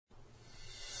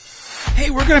Hey,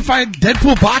 we're going to find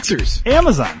Deadpool boxers.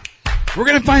 Amazon. We're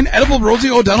going to find edible Rosie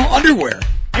O'Donnell underwear.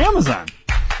 Amazon.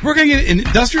 We're going to get an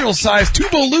industrial-sized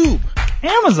Tubo lube.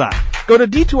 Amazon. Go to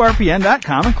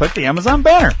D2RPN.com and click the Amazon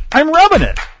banner. I'm rubbing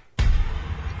it.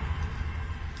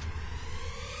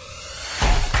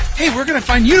 Hey, we're going to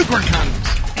find unicorn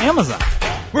condoms. Amazon.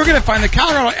 We're going to find the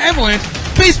Colorado Avalanche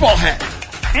baseball hat.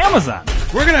 Amazon.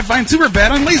 We're going to find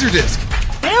Superbad on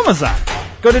Laserdisc. Amazon.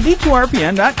 Go to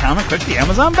D2RPN.com and click the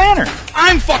Amazon banner.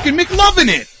 I'm fucking McLovin'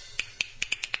 it.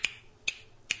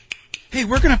 Hey,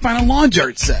 we're going to find a lawn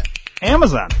art set.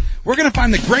 Amazon. We're going to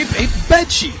find the Grape Ape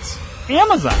bed sheets.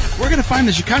 Amazon. We're going to find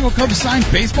the Chicago Cubs signed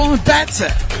baseball and bat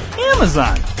set.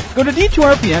 Amazon. Go to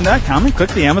D2RPN.com and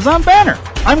click the Amazon banner.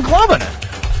 I'm gloving it.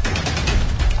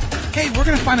 Hey, we're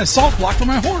going to find a salt block for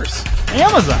my horse.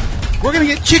 Amazon. We're going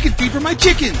to get chicken feed for my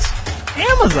chickens.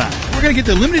 Amazon. We're going to get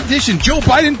the limited edition Joe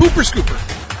Biden pooper scooper.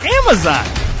 Amazon.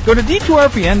 Go to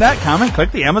D2RPN.com and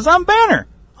click the Amazon banner.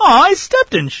 Aw, I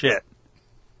stepped in shit.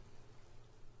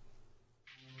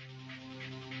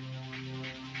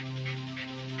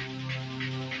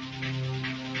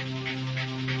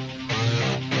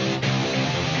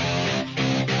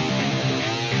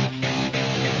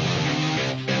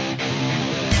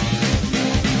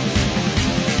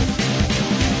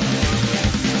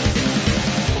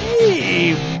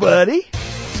 Hey, buddy.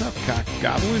 What's up, cock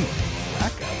goblin?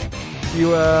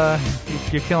 You're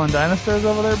killing dinosaurs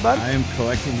over there, bud? I am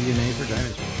collecting DNA for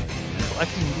dinosaurs.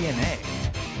 Collecting DNA.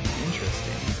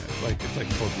 Interesting. It's like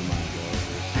Pokemon Go.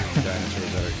 There's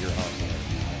dinosaurs that are at your house and at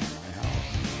my house.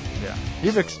 Yeah.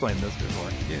 You've explained this before.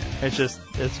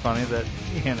 Yeah. It's funny that,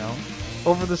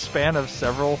 over the span of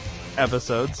several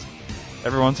episodes,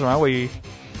 every once in a while we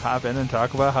pop in and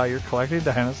talk about how you're collecting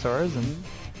dinosaurs, and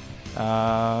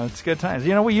it's good times.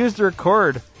 We used to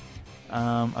record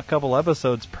a couple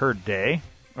episodes per day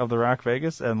of the Rock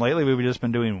Vegas, and lately we've just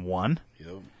been doing one.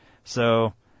 Yep.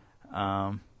 So,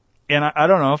 and I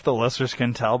don't know if the listeners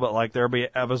can tell, but there'll be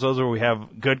episodes where we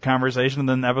have good conversation, and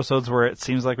then episodes where it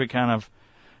seems like we kind of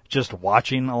just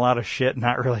watching a lot of shit and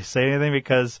not really saying anything,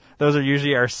 because those are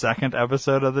usually our second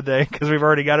episode of the day, because we've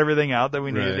already got everything out that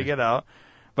we needed to get out,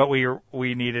 but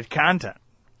we needed content.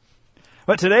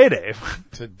 But today, Dave.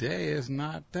 Today is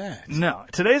not that. No.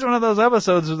 Today's one of those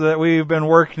episodes that we've been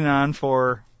working on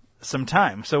for some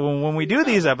time. So when we do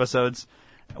these episodes,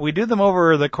 we do them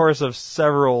over the course of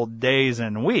several days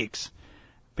and weeks,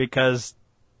 because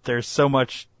there's so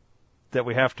much that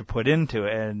we have to put into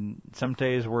it. And some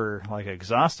days we're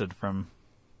exhausted from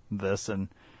this and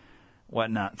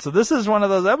whatnot. So this is one of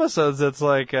those episodes that's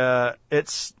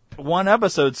it's one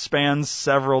episode spans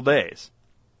several days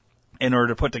in order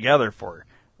to put together for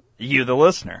you, the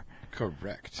listener.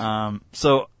 Correct.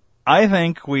 So I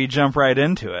think we jump right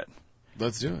into it.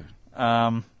 Let's do it.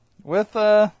 With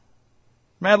Mad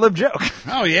Lib Joke.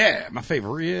 Oh, yeah. My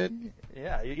favorite.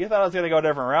 Yeah, you thought I was going to go a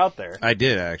different route there. I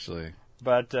did, actually.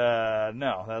 But,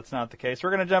 no, that's not the case.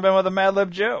 We're going to jump in with a Mad Lib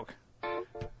Joke.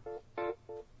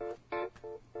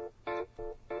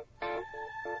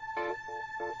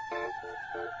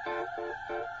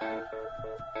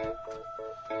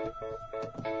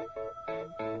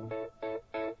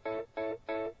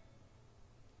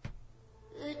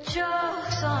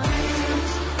 Joke's on you.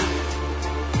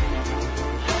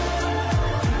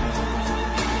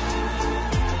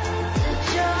 The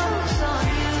joke's on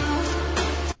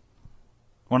you.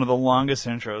 One of the longest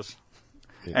intros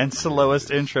and slowest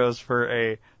intros for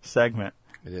a segment.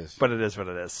 It is. But it is what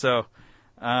it is. So,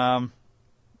 all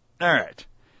right.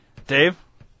 Dave,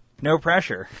 no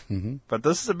pressure. Mm-hmm. But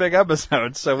this is a big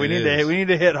episode, so we need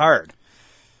to hit hard.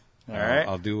 All right?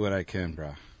 I'll do what I can,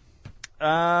 bro.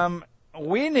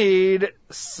 We need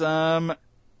some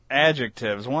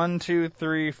adjectives. 1, 2,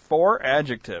 3, 4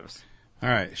 adjectives. All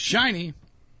right. Shiny.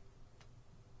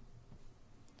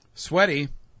 Sweaty.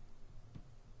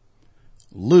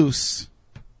 Loose.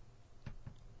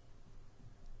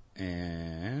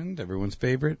 And everyone's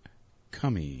favorite,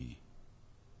 cummy.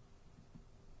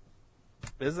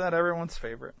 Is that everyone's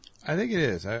favorite? I think it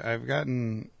is. I've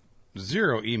gotten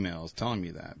 0 emails telling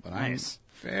me that, but Nice.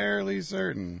 I'm fairly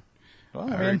certain. Well,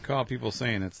 I recall people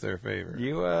saying it's their favorite.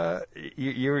 You've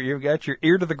got your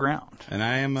ear to the ground. And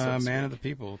I am a man of the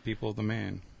people of the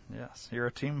man. Yes, you're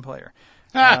a team player.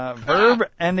 Verb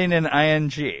ending in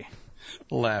ing.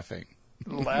 Laughing.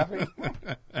 Laughing.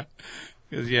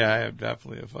 Because, yeah, I am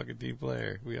definitely a fucking team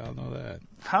player. We all know that.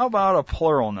 How about a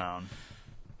plural noun?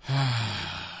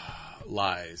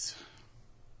 Lies.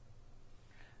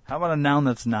 How about a noun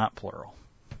that's not plural?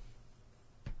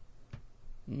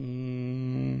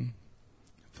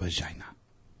 Vagina.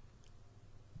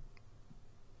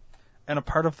 And a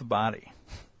part of the body.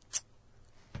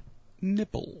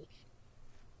 nipple.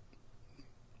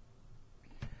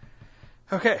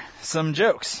 Okay, some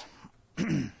jokes.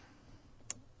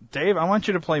 Dave, I want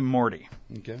you to play Morty.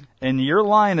 Okay. And your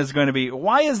line is going to be,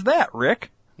 why is that,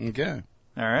 Rick? Okay.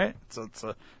 All right? So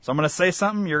I'm going to say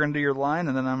something, you're going to do your line,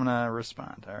 and then I'm going to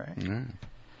respond. All right? All right.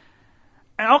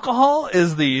 Alcohol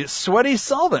is the sweaty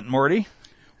solvent, Morty.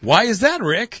 Why is that,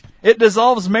 Rick? It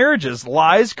dissolves marriages,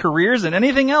 lives, careers, and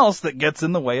anything else that gets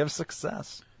in the way of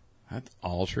success. That's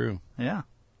all true. Yeah.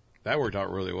 That worked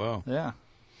out really well. Yeah.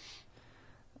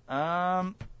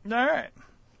 All right.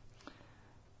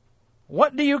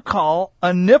 What do you call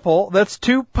a nipple that's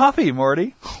too puffy,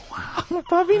 Morty?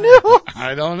 Puffy nipples.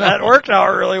 I don't know. That worked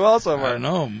out really well so I far. don't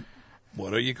know.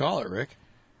 What do you call it, Rick?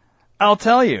 I'll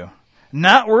tell you.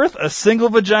 Not worth a single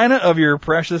vagina of your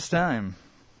precious time.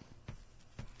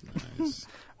 Nice.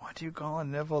 What do you call a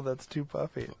nipple that's too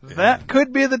puffy? Yeah. That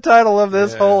could be the title of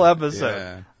this whole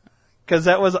episode. Because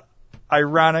that was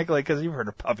ironically, because you've heard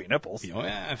of puffy nipples. Oh,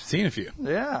 yeah, I've seen a few.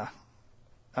 Yeah.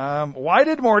 Why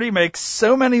did Morty make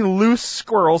so many loose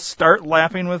squirrels start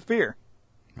laughing with fear?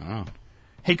 Oh.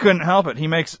 He couldn't help it. He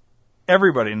makes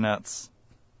everybody nuts.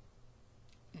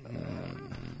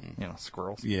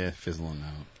 Squirrels. Yeah, fizzling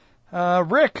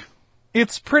out. Rick,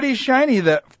 it's pretty shiny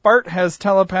that Fart has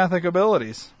telepathic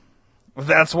abilities.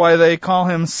 That's why they call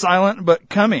him Silent but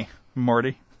Cummy,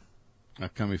 Morty. A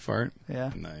cummy fart?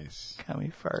 Yeah. Nice. Cummy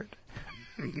Fart.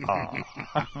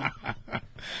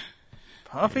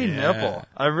 Puffy nipple.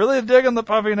 I'm really digging the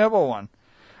puffy nipple one.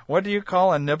 What do you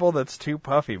call a nipple that's too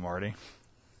puffy, Morty?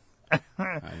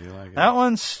 How do you like it? That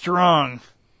one's strong.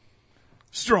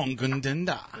 Strong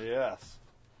contender. Yes.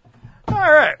 All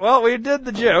right. Well, we did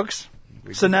the jokes.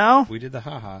 Now we did the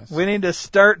ha-has. we need to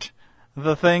start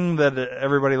the thing that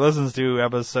everybody listens to,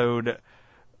 episode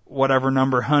whatever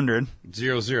number 100.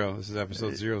 00. This is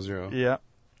episode 00. Yeah.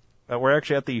 We're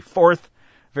actually at the fourth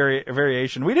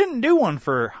variation. We didn't do one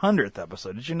for 100th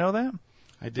episode. Did you know that?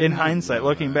 I did. In hindsight,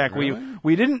 looking back, really?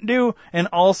 we didn't do an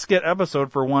all skit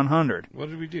episode for 100. What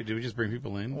did we do? Did we just bring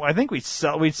people in? Well, I think we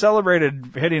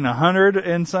celebrated hitting 100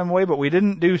 in some way, but we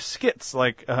didn't do skits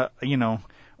like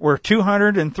we're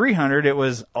 200 and 300. It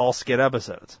was all skit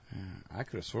episodes. Yeah, I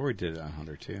could have swore we did it on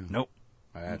 100 too. Nope.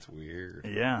 That's weird.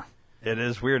 Yeah, it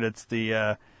is weird. It's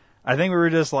the I think we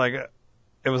were just like.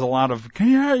 It was a lot of, can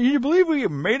you believe we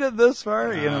made it this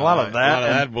far? A lot of that. A lot of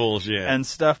that bullshit. And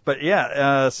stuff. But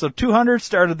yeah, so 200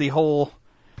 started the whole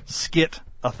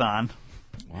skit-a-thon.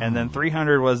 Wow. And then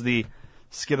 300 was the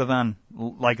skit-a-thon.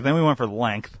 Then we went for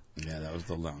length. Yeah, that was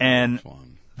the longest and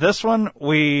one. This one,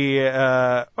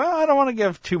 I don't want to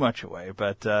give too much away,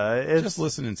 but it's... Just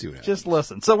listen and see what happens. Just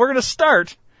listen. So we're going to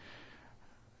start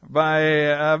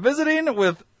by visiting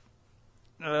with,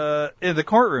 in the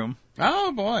courtroom,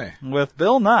 oh, boy. with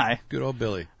Bill Nye, Good old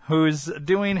Billy. who's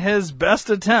doing his best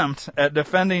attempt at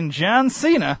defending John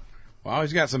Cena. Wow,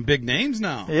 he's got some big names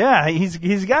now. Yeah,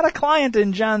 he's got a client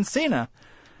in John Cena.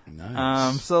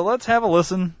 Nice. So let's have a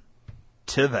listen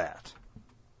to that.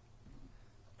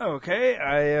 Okay,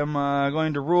 I am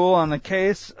going to rule on the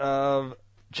case of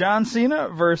John Cena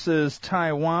versus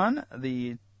Taiwan.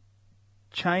 The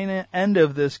China end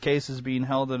of this case is being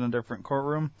held in a different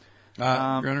courtroom. Your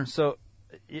Honor, So,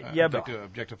 I'd yeah, like Bill. to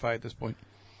objectify at this point.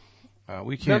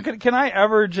 We Now, can't. can I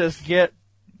ever just get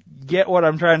what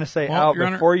I'm trying to say Well, out Your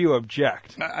Honor, before you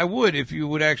object? I would if you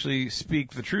would actually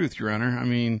speak the truth, Your Honor. I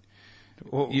mean,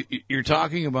 you're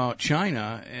talking about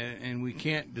China, and we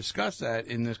can't discuss that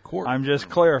in this court. I'm just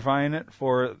clarifying it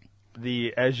for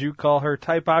the, as you call her,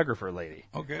 typographer lady.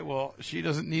 Okay, well, she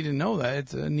doesn't need to know that.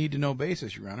 It's a need-to-know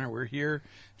basis, Your Honor. We're here.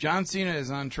 John Cena is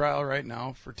on trial right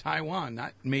now for Taiwan,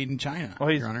 not made in China,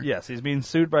 Well, Your Honor. yes, he's being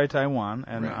sued by Taiwan,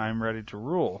 and Right. I'm ready to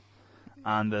rule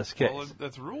on this case. Well,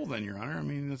 that's rule then, Your Honor. I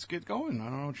mean, let's get going. I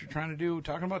don't know what you're trying to do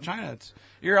talking about China. It's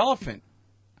your elephant.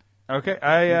 Okay,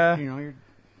 You're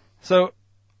so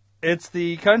it's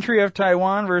the country of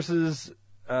Taiwan versus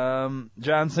John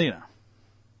Cena.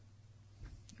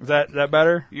 Is that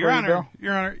better? Your for you, Honor, Bill?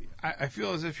 Your Honor, I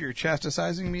feel as if you're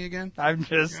chastising me again. Your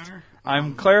Honor?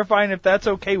 I'm clarifying if that's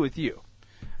okay with you.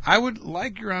 I would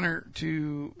like, Your Honor,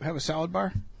 to have a salad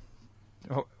bar.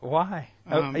 Why?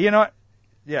 Um, You know what?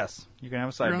 Yes, you can have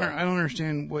a Your Honor, sidebar. I don't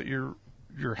understand what your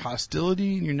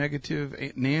hostility and your negative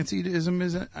Nancyism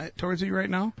is towards you right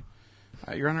now.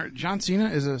 Your Honor, John Cena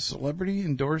is a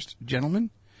celebrity-endorsed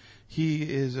gentleman. He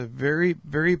is a very,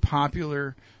 very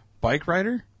popular bike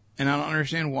rider, and I don't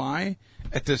understand why,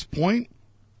 at this point,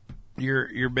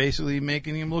 you're basically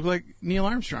making him look like Neil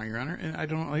Armstrong, Your Honor, and I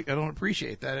don't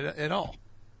appreciate that at all.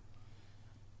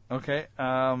 Okay.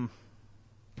 I'm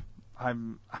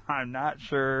not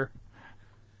sure.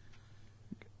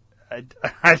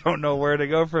 I don't know where to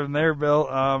go from there,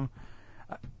 Bill.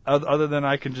 Other than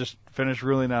I can just finish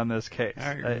ruling on this case.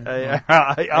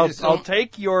 I'll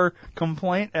take your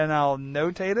complaint and I'll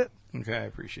notate it. Okay, I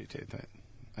appreciate that.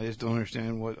 I just don't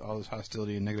understand what all this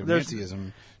hostility and negative There's-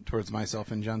 Nancyism towards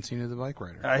myself and John Cena, the bike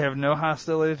rider. I have no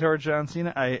hostility towards John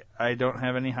Cena. I don't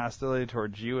have any hostility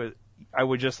towards you. I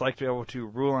would just like to be able to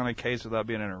rule on a case without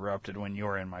being interrupted when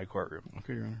you're in my courtroom.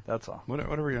 Okay, Your Honor. That's all.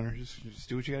 Whatever, Your Honor. Just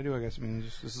do what you gotta do, I guess. I mean,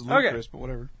 this is ludicrous, but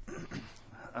whatever.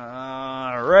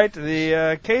 All right,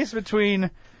 the case between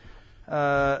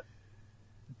Taiwan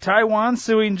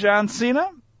suing John Cena.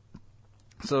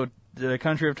 So, the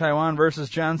country of Taiwan versus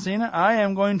John Cena. I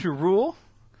am going to rule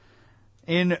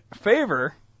in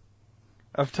favor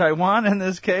of Taiwan in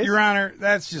this case. Your Honor,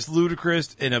 that's just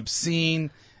ludicrous and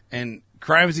obscene and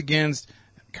crimes against,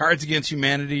 cards against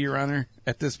humanity, Your Honor,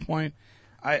 at this point.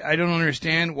 I don't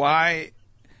understand why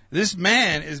this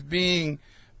man is being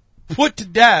put to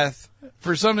death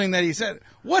for something that he said.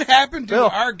 What happened to Bill.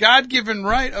 our God-given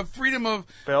right of freedom of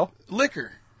Bill,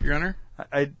 liquor, Your Honor?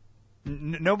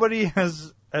 nobody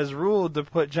has ruled to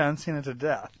put John Cena to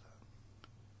death.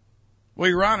 Well,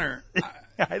 Your Honor,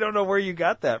 I don't know where you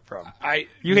got that from.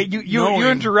 You knowing-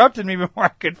 interrupted me before I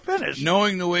could finish.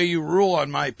 Knowing the way you rule on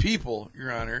my people,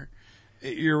 Your Honor,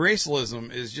 your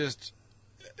racialism is just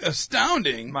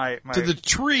astounding My- to the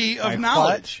tree my of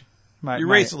knowledge. My- Your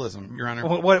my- racialism, Your Honor.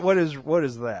 What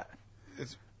is that?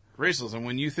 It's racism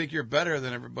when you think you're better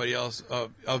than everybody else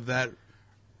of that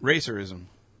racerism.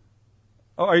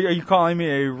 Oh, are you calling me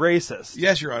a racist?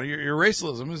 Yes, Your Honor. Your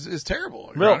racialism is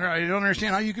terrible, Your Bill. Honor. I don't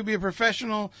understand how you could be a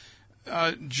professional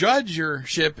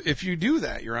judgeship if you do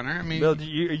that, Your Honor. I mean, Bill,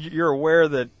 you're aware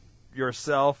that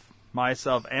yourself,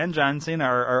 myself, and John Cena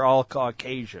are all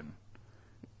Caucasian.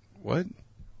 what?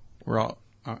 We're all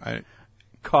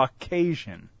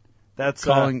Caucasian. That's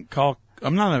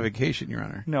I'm not on vacation, Your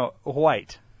Honor. no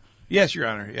white. Yes, Your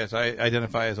Honor. Yes, I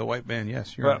identify as a white man.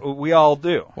 Yes, Your Honor. But we all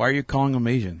do. Why are you calling them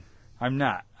Asian? I'm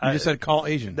not. You just said call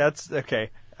Asian. That's okay.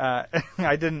 I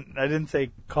didn't say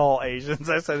call Asians.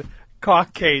 I said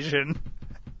Caucasian.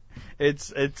 It's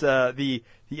the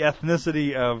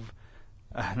ethnicity of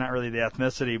not really the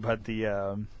ethnicity, but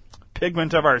the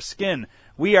pigment of our skin.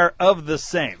 We are of the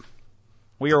same.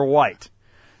 We are white.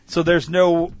 So there's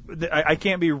no. I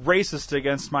can't be racist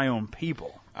against my own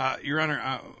people. Your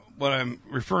Honor, what I'm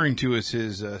referring to is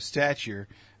his stature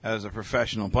as a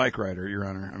professional bike rider, Your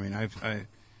Honor. I mean, I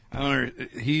don't know.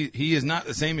 He is not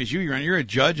the same as you, Your Honor. You're a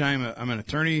judge. I'm an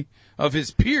attorney of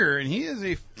his peer, and he is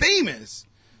a famous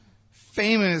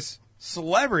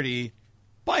celebrity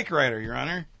bike rider, Your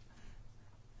Honor.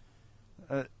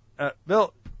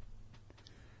 Bill,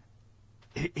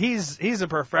 he's a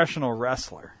professional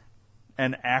wrestler,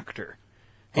 an actor.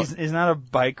 He's not a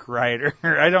bike rider.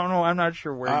 I don't know. I'm not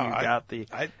sure where you got the.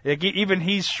 Even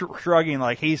he's shrugging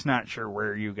like he's not sure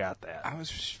where you got that. I was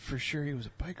for sure he was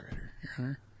a bike rider,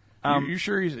 Your Honor. You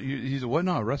sure he's a what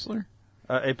now? A wrestler?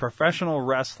 A professional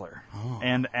wrestler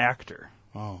and actor.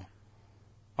 Oh,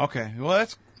 okay. Well,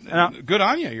 that's Now- good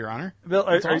on you, Your Honor. Bill,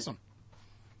 That's awesome.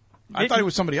 I thought it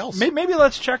was somebody else. Maybe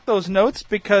let's check those notes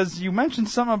because you mentioned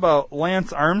something about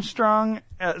Lance Armstrong.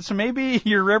 So maybe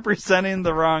you're representing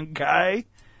the wrong guy.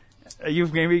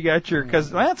 You've maybe got your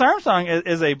because Lance Armstrong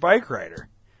is a bike rider.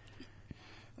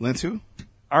 Lance who?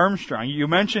 Armstrong. You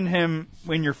mentioned him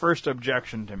in your first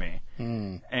objection to me,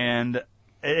 and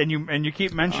you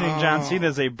keep mentioning John Cena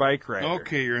as a bike rider.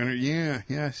 Okay, Your Honor. Yeah.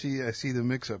 I see the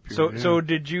mix-up here. So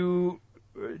did you?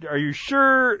 Are you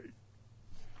sure?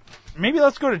 Maybe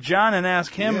let's go to John and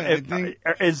ask him.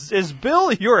 Yeah, Is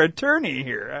Bill your attorney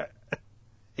here?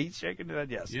 He's shaking his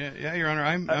head. Yes. Yeah, Your Honor.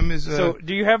 I'm his. So,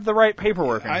 do you have the right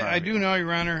paperwork? In front I of do you? know,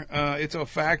 Your Honor. It's a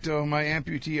facto. My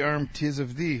amputee arm, 'tis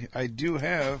of thee. I do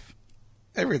have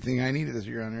everything I needed,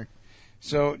 Your Honor.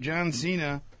 So, John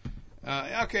Cena.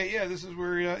 Okay, yeah, this is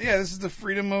where. This is the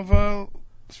freedom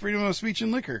of speech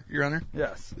and liquor, Your Honor.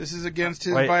 Yes. This is against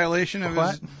his Wait, violation of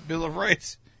what? his Bill of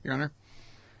Rights, Your Honor.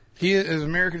 He, as an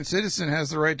American citizen,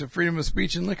 has the right to freedom of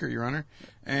speech and liquor, Your Honor.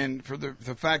 And for the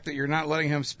fact that you're not letting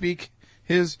him speak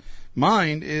his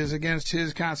mind is against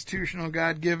his constitutional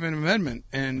God-given amendment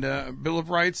and Bill of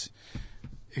Rights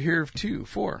here too.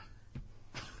 4.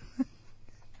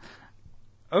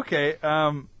 Okay.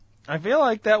 I feel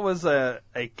like that was a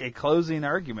closing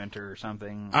argument or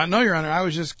something. No, Your Honor. I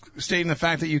was just stating the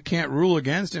fact that you can't rule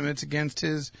against him. It's against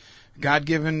his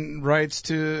God-given rights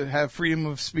to have freedom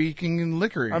of speaking and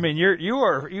liquor. I mean, you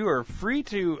are free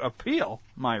to appeal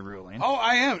my ruling. Oh,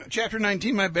 I am. Chapter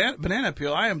 19, my banana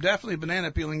peel. I am definitely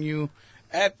banana peeling you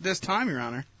at this time, Your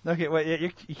Honor. Okay,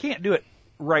 wait, you can't do it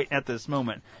right at this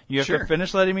moment. You have Sure. to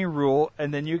finish letting me rule,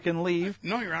 and then you can leave.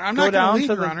 No, Your Honor. I'm Go not down going to leave,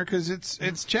 to Your the- Honor, because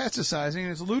it's chastising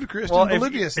and it's ludicrous Well, and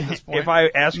oblivious at this point. if I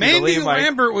ask you to Mandy leave,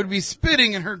 Lambert would be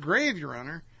spitting in her grave, Your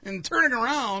Honor, and turning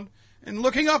around and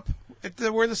looking up at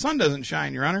where the sun doesn't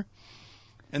shine, Your Honor.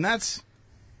 And that's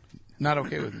not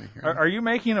okay with me. Your Honor. Are you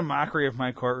making a mockery of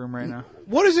my courtroom right now?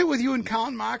 What is it with you and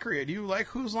Colin Mochrie? Do you like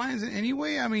Whose Lines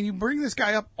anyway? I mean, you bring this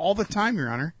guy up all the time, Your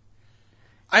Honor.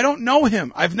 I don't know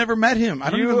him. I've never met him. I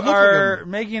don't even You look at are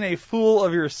him. making a fool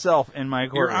of yourself in my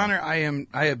Your courtroom. Honor,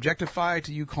 I objectify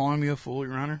to you calling me a fool,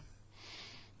 Your Honor.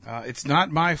 It's not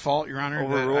my fault, Your Honor.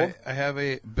 that Overruled? I have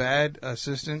a bad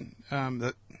assistant.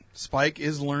 That Spike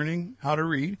is learning how to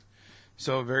read,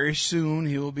 so very soon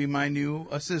he will be my new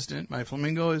assistant. My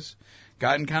flamingo has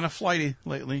gotten kind of flighty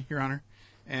lately, Your Honor.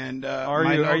 And Are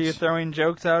my you notes- throwing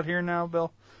jokes out here now,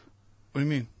 Bill? What do you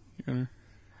mean, Your Honor?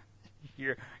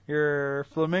 Your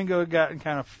flamingo gotten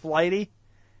kind of flighty.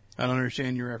 I don't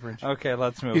understand your reference. Okay,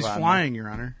 let's move He's on. flying, Your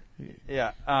Honor.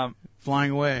 Yeah.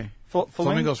 Flying away. Flamingo.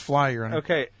 Flamingos fly, Your Honor.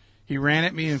 Okay. He ran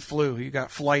at me and flew. He got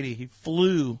flighty. He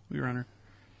flew, Your Honor.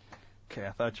 Okay,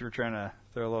 I thought you were trying to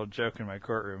throw a little joke in my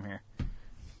courtroom here.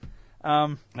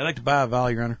 I'd like to buy a vowel,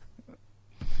 Your Honor.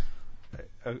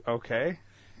 Okay.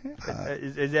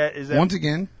 Is that Once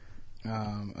again,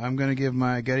 I'm going to give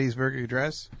my Gettysburg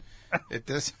Address at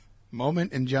this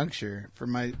moment and juncture for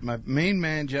my main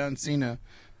man, John Cena,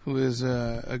 who is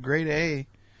a grade A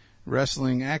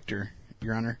wrestling actor,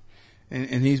 Your Honor.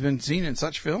 And he's been seen in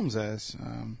such films as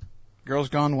Girls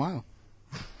Gone Wild,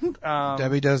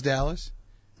 Debbie Does Dallas,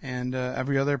 and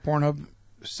every other Pornhub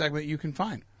segment you can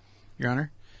find, Your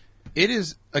Honor. It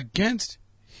is against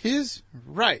his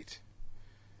right.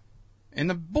 And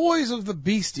the boys of the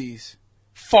Beasties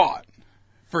fought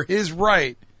for his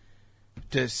right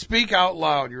to speak out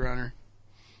loud, Your Honor.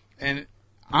 And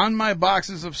on my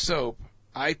boxes of soap,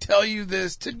 I tell you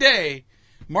this today,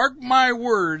 mark my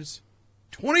words,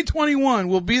 2021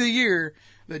 will be the year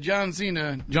that John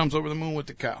Cena jumps over the moon with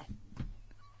the cow.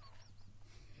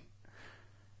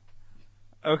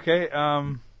 Okay.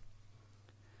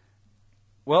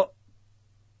 Well,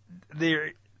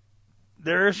 there's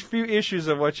a few issues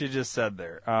of what you just said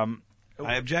there.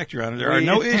 I object, Your Honor. There are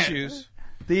no issues.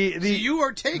 The So you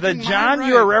are taking the my John right.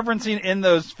 you are referencing in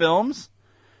those films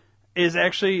is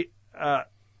actually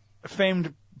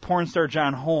famed porn star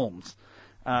John Holmes.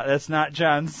 That's not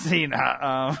John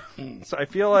Cena. So I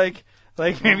feel like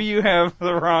maybe you have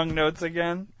the wrong notes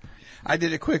again. I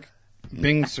did a quick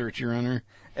Bing search, Your Honor.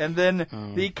 And then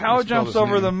the cow let's spell jumps his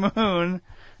over name. the moon.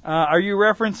 Are you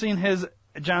referencing his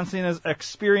John Cena's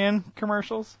Experian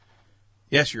commercials?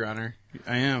 Yes, Your Honor.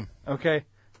 I am. Okay.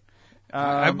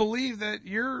 I believe that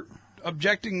you're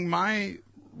objecting my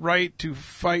right to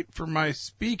fight for my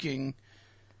speaking.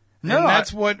 No, and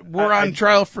that's what we're on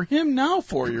trial for him now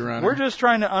for, Your Honor. We're just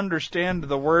trying to understand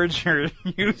the words you're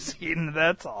using.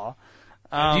 That's all.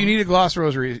 Do you need a gloss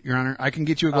rosary, Your Honor? I can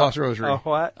get you a gloss rosary. A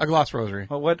what? A gloss rosary.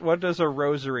 Well, what does a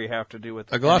rosary have to do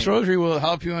with A gloss anything? rosary will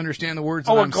help you understand the words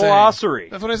Oh, that a I'm saying. glossary.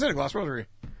 That's what I said, a gloss rosary.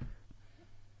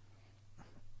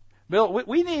 Bill,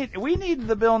 we need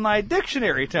the Bill Nye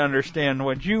dictionary to understand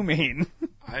what you mean.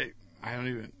 I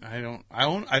don't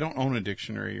own a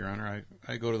dictionary, Your Honor.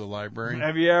 I go to the library.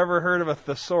 Have you ever heard of a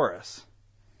thesaurus?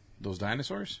 Those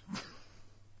dinosaurs?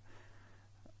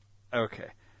 Okay.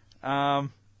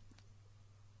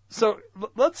 So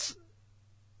let's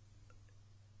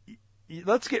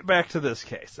get back to this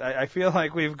case. I feel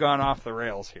like we've gone off the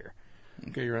rails here.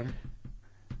 Okay, Your Honor.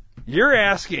 You're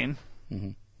asking,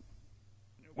 Mhm.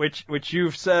 which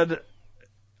you've said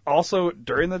also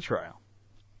during the trial,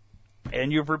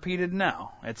 and you've repeated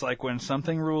now. It's like when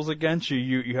something rules against you,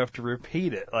 you have to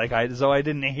repeat it, like as though I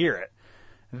didn't hear it.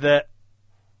 That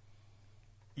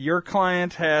your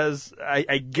client has,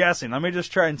 I guessing, let me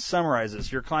just try and summarize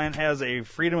this. Your client has a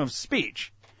freedom of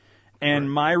speech,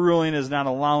 and my ruling is not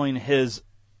allowing his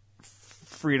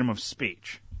freedom of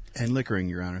speech. And liquoring,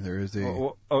 Your Honor. There is a...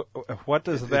 What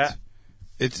does that...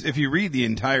 It's if you read the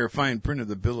entire fine print of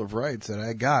the Bill of Rights that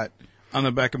I got on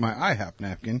the back of my IHOP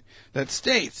napkin that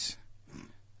states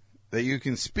that you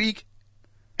can speak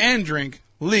and drink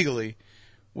legally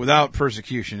without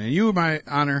persecution. And you, my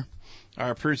honor,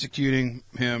 are persecuting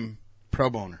him pro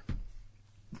bono.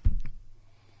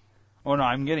 Oh, no,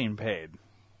 I'm getting paid.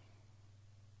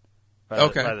 By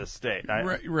the state.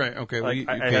 Right. Okay. Well, Like,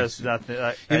 it has nothing...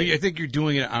 I think you're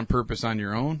doing it on purpose on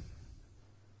your own.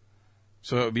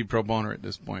 So it would be pro bono at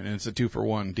this point, and it's a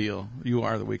 2-for-1 deal. You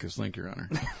are the weakest link, Your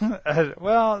Honor.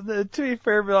 Well, to be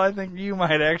fair, Bill, I think you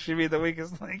might actually be the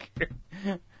weakest link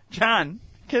here. John,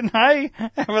 can I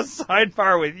have a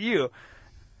sidebar with you?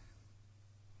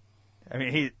 I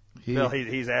mean, Bill,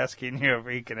 he's asking you if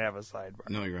he can have a sidebar.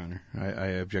 No, Your Honor. I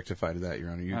objectify to that, Your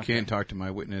Honor. You can't talk to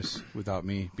my witness without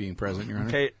me being present, Your Honor.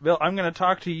 Okay, Bill, I'm going to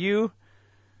talk to you.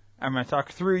 I'm going to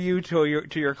talk through you to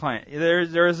your client.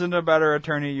 There isn't a better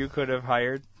attorney you could have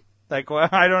hired. Like, well,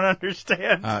 I don't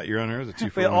understand. Your Honor, it was a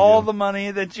 2-for-1 With all deal. the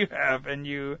money that you have, and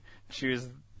you choose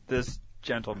this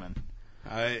gentleman.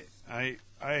 Your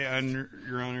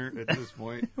Honor, at this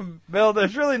point. Bill,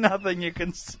 there's really nothing you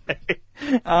can say.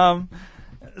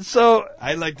 So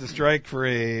I'd like to strike for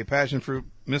a passion fruit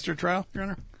Mr. trial, Your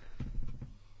Honor.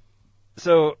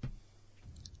 So,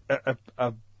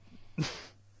 a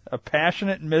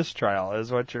passionate mistrial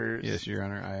is what you're. Yes, Your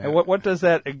Honor. And what does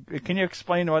that? Can you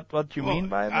explain what you mean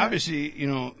by that? Obviously,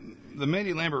 the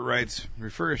Mandy-Lambert rights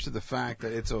refers to the fact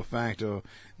that ipso facto,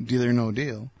 deal or no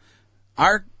deal.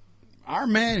 Our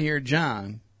man here,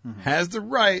 John, has the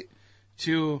right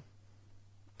to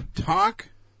talk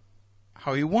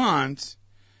how he wants,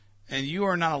 and you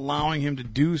are not allowing him to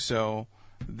do so.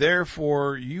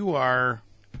 Therefore, you are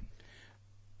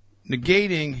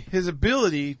negating his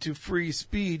ability to free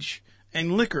speech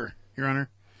and liquor, Your Honor.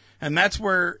 And that's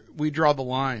where we draw the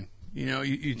line.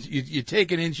 You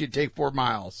take an inch, you take 4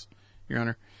 miles, Your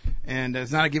Honor. And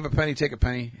it's not a give a penny, take a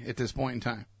penny at this point in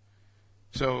time.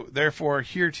 So, therefore,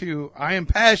 here too, I am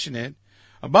passionate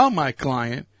about my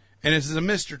client, and this is a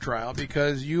mistrial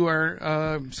because you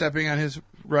are stepping on his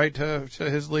right to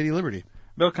his Lady Liberty.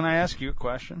 Bill, can I ask you a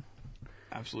question?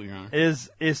 Absolutely, Your Honor.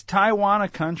 Is Taiwan a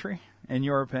country, in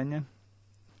your opinion?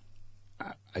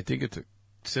 I think it's a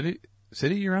city,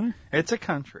 Your Honor? It's a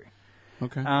country.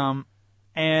 Okay. And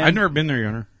I've never been there, Your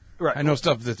Honor. Right. I know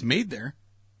stuff that's made there.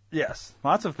 Yes,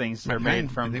 lots of things are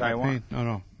made from Taiwan.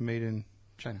 No, made in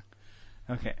China.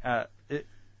 Okay,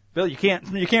 Bill, you can't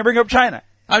bring up China.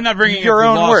 I'm not bringing Your up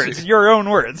own the lawsuit. words. Your own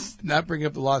words. Not bringing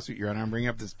up the lawsuit, Your Honor. I'm bringing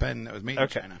up this pen that was made in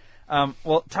China.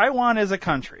 Well, Taiwan is a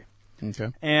country,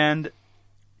 Okay. and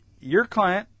your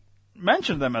client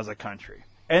mentioned them as a country,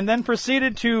 and then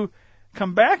proceeded to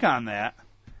come back on that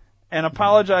and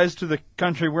apologize to the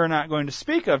country we're not going to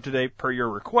speak of today, per your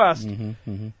request.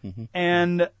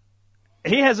 And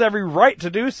he has every right to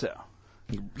do so.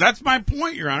 That's my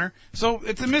point, Your Honor. So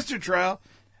it's a mistrial.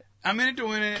 I'm in it to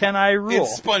win it. Can I rule?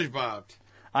 It's SpongeBob.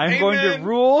 I'm going to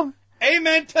rule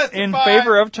Amen. Testify. in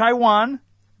favor of Taiwan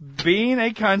being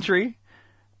a country,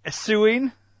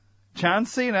 suing John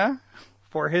Cena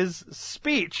for his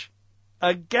speech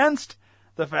against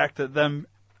the fact that them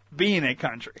being a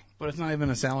country. But it's not even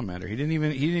a salamander. He didn't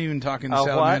even talk in A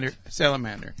a what?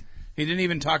 salamander. He didn't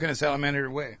even talk in a salamander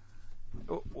way.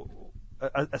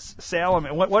 A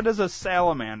salamander. What does a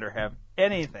salamander have?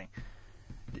 Anything?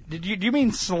 Do you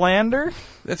mean slander?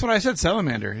 That's what I said,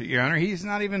 salamander, Your Honor. He's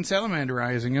not even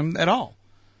salamanderizing him at all.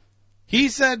 He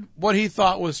said what he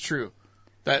thought was true,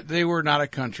 that they were not a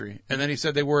country. And then he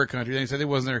said they were a country. Then he said they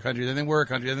wasn't a country. Then they were a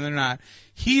country. Then they're not.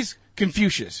 He's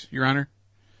Confucius, Your Honor.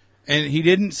 And he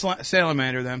didn't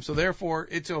salamander them. So therefore,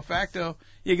 ipso facto,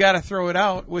 you got to throw it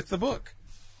out with the book.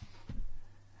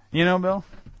 You know, Bill,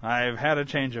 I've had a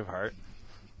change of heart.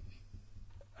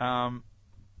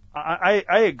 I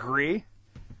agree.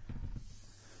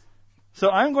 So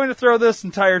I'm going to throw this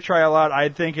entire trial out. I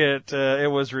think it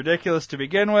was ridiculous to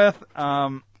begin with.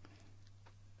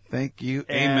 Thank you.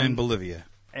 Amen, Bolivia.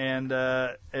 And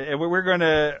we're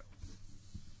gonna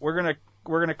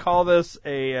call this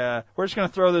we're just gonna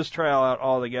throw this trial out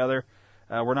altogether.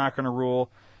 We're not gonna rule.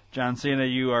 John Cena,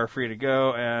 you are free to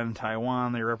go, and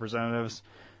Taiwan, the representatives,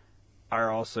 are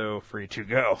also free to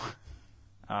go.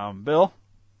 Bill,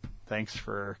 thanks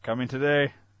for coming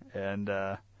today, and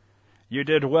you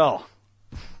did well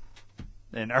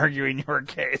in arguing your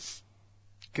case.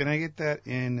 Can I get that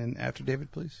in an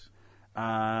affidavit, please?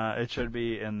 It should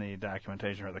be in the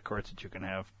documentation for the courts that you can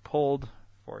have pulled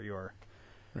for your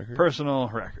Record? personal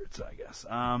records, I guess.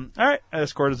 All right,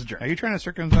 this court is Are adjourned. you trying to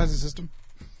circumcise the system?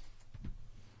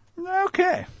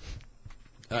 Okay.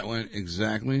 That went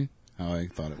exactly how I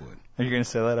thought it would. Are you going to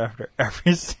say that after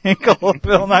every single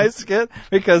Bill Nye skit?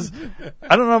 Because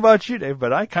I don't know about you, Dave,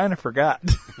 but I kind of forgot.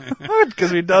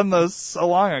 Because we've done those so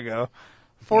long ago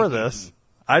for this.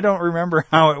 I don't remember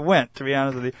how it went, to be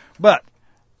honest with you. But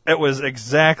it was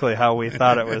exactly how we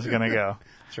thought it was going to go.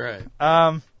 That's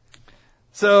right.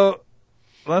 So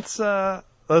let's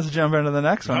jump into the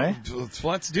next one, eh?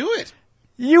 Let's do it.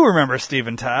 You remember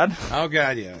Stephen Todd. Oh,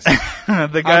 God, yes. The How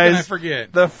guys, can I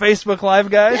forget? the Facebook Live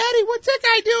guys. Daddy, what's that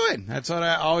guy doing? That's what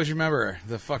I always remember.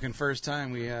 The fucking first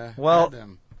time we Well, had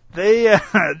them. They,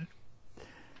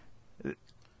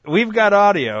 we've got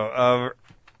audio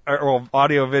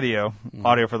video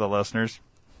for the listeners,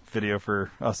 video for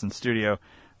us in studio,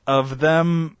 of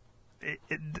them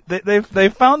they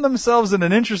found themselves in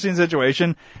an interesting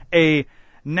situation, a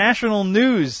national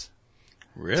news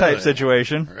Really? type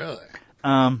situation. Really?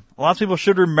 Lots of people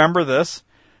should remember this.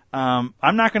 I'm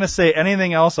not going to say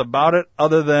anything else about it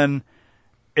other than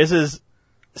this is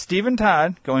Steve and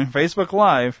Todd going Facebook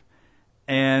Live,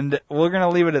 and we're going to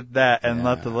leave it at that and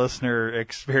let the listener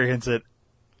experience it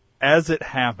as it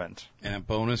happened. And a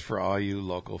bonus for all you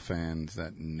local fans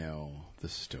that know the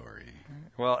story.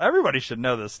 Well, everybody should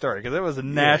know this story because it was a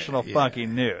national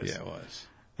fucking news. Yeah, it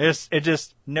was. It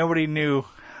just nobody knew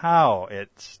how it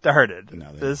started.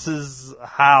 No, they This is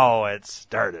how it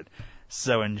started.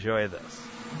 So enjoy this.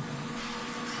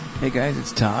 Hey guys,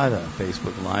 it's Todd,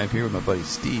 Facebook Live here with my buddy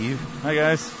Steve. Hi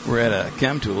guys. We're at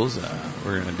ChemTools.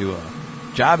 We're going to do a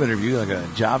job interview, like a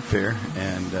job fair,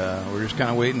 and we're just kind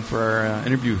of waiting for our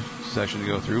interview session to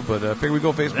go through. But figure we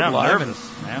go Facebook Yeah, I'm Live.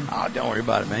 nervous, man. Oh, don't worry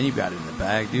about it, man. You've got it in the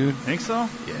bag, dude. Think so?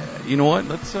 Yeah. You know what?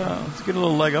 Let's get a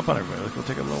little leg up on everybody. Let's go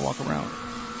take a little walk around.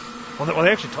 Well,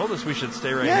 they actually told us we should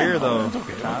stay right here, though. It's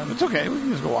okay. It's okay. We can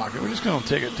just go walk. We're just going to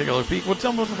take a little peek. We'll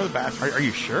tell them looking for the bathroom. Are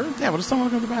you sure? Yeah, we'll just tell them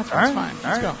looking for the bathroom. All It's right. fine.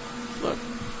 All Let's right. go. Look.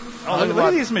 Oh, look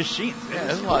at these machines. Yeah,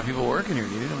 there's a lot of people working here,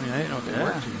 dude. I mean, I didn't know if they Yeah.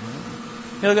 worked here.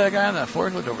 Hey, look at that guy on that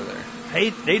forklift over there.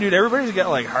 Hey, dude, everybody's got,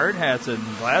 like, hard hats and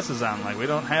glasses on. Like, we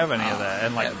don't have any of that.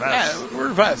 And, like, vests. Yeah, we're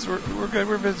vests. We're good.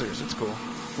 We're visitors. It's cool.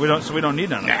 We don't need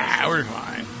none of that. Nah, we're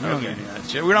fine. We don't Okay. need any of that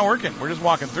shit. We're not working. We're just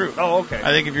walking through. Oh, okay.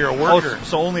 I think if you're a worker,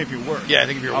 so only if you work. yeah, I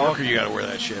think if you're a Oh, worker, okay. you got to wear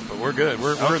that shit. But we're good.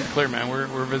 We're in the clear, man. We're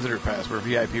visitor pass. We're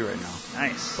VIP right now.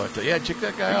 Nice. But yeah, check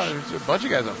that guy out. There's a bunch of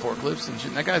guys on forklifts and shit.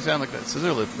 And that guy's on like that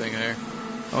scissor lift thing there.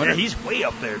 I wonder Yeah, he's way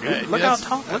up there, dude. Yeah, Look how that's-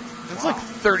 tall. That's like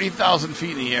 30,000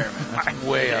 feet in the air, man. That's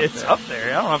way up It's there. up there.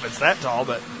 I don't know if it's that tall,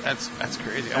 but That's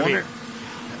crazy. I I mean- wonder.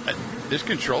 There's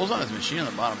controls on his machine on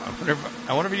the bottom.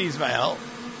 I wonder if he needs my help.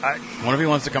 I wonder if he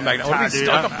wants to come back down. What if he's Dude,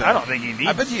 stuck up there? I don't think he needs.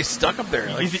 I bet he's stuck up there.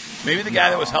 Like, maybe the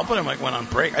guy that was helping him like went on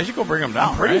break. I should go bring him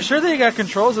down. Pretty right? sure they got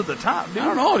controls at the top, dude. I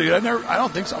don't know, dude. I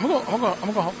don't think so. I'm gonna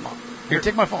go help him out. Here,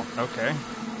 take my phone. Okay.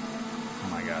 Oh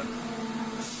my god.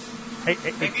 Hey,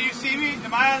 Can you see me?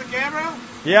 Am I on the camera?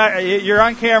 yeah, you're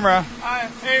on camera.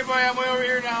 Hey, everybody, I'm way over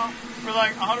here now. We're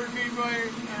like 100 feet away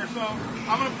or so.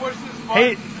 I'm going to push this button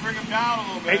Hey. to bring him down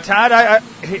a little Hey, bit.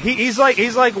 Todd,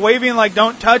 he's like waving like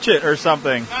don't touch it or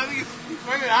something. I think he's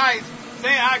waving hi. He's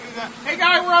saying hi. Hey,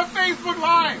 guys, we're on Facebook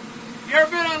Live. You ever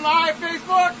been on live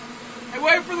Facebook? Hey,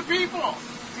 wait for the people.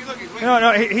 See, look, he's waiting.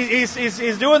 No,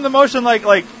 he's doing the motion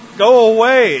like go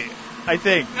away. I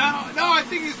think. No, I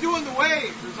think he's doing the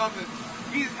waves or something.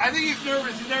 I think he's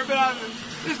nervous. He's never been on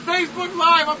this Facebook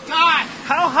Live. I'm Todd.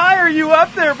 How high are you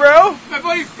up there, bro? My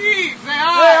buddy Steve. Say Hey,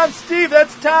 hi. I'm Steve.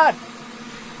 That's Todd.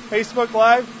 Facebook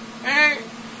Live. Hey,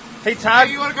 Hey, Todd.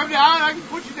 you want to come down? I can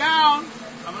put you down.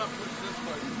 I'm going to push this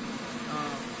button.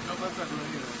 No, that's not doing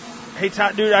either. Hey,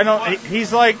 Todd, dude. I don't.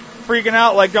 He's like freaking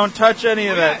out. Like don't touch any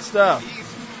of that stuff. He's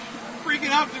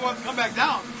freaking out because he wants to come back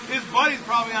down. His buddy's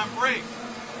probably on break.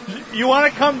 You want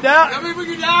to come down? Let me bring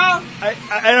you down.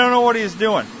 I don't know what he's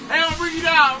doing. Hey, I'm going to bring you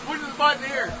down. I'm pushing the button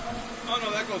here. Oh,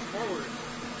 no, that goes forward.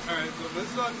 All right, so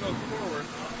this button goes forward.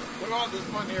 What about this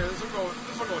button here? This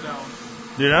will go down.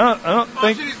 Dude, I don't Oh,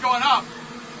 think. shit, he's going up.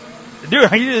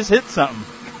 Dude, you just hit something.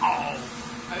 Oh,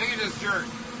 I think it just jerked.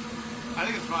 I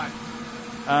think it's fine.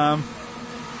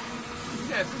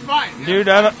 Yeah, it's fine. Yeah. Dude,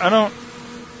 I don't.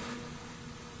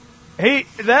 Hey,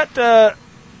 that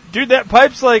dude, that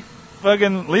pipe's like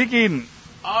fucking leaking.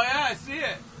 Oh, yeah, I see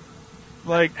it.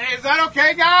 Like, Hey, is that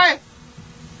okay, guy?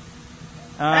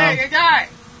 Hey, guy.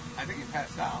 I think he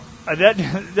passed out.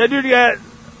 that dude got.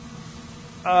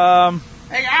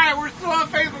 Hey, guy, we're still on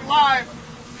Facebook Live.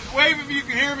 Just wave if you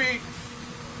can hear me.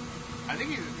 I think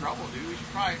he's in trouble, dude. We should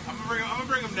probably. I'm gonna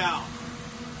bring him down.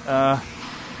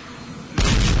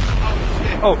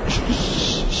 Oh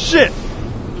shit! Shit,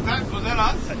 Was that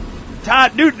us?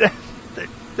 Todd, dude,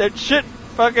 that shit,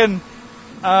 fucking.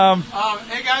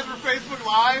 Hey guys, we're Facebook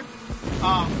Live.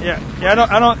 Yeah,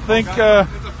 I don't think. There's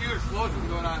a few explosions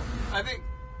going on. I think.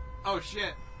 Oh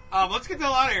shit! Let's get the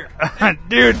hell out of here.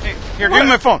 Dude, Here, give me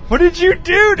my phone. what did you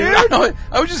do, dude?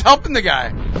 I was just helping the guy.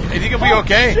 You think he'll be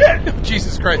okay? shit.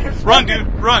 Jesus Christ! Run, dude!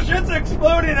 Run! Shit's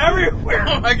exploding everywhere.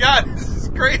 Oh my God! This is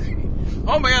crazy.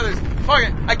 Oh my God! There's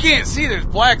fucking. I can't see. There's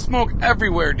black smoke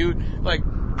everywhere, dude. Like,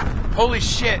 holy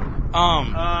shit.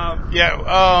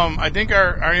 I think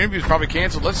our interview's probably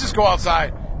canceled. Let's just go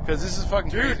outside because this is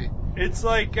fucking crazy. It's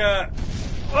like, oh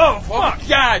Oh fuck.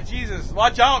 God, Jesus!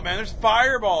 Watch out, man! There's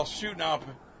fireballs shooting up.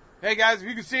 Hey guys, if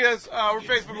you can see us, we're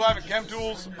Facebook Live at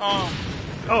ChemTools. Oh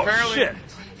apparently- shit.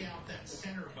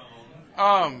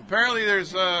 Apparently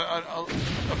there's a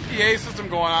PA system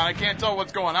going on. I can't tell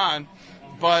what's going on,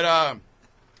 but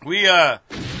We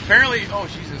apparently. Oh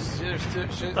Jesus!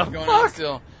 There's shit going on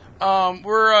still.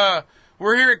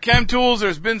 We're here at Chem Tools.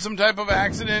 There's been some type of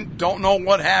accident. Don't know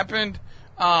what happened.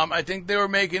 I think they were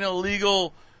making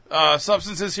illegal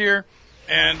substances here,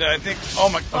 and I think.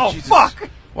 Oh Jesus. Fuck!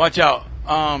 Watch out.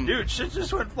 Dude, shit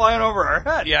just went flying over our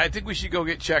head. Yeah, I think we should go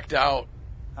get checked out.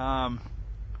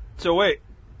 So wait,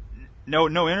 no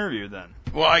interview then.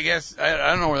 Well, I guess I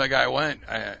don't know where that guy went.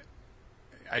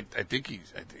 I think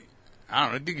he's. I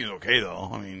don't know. I think he's okay though.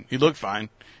 I mean, he looked fine.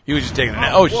 He was just taking a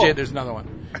nap. Oh whoa. shit! There's another one.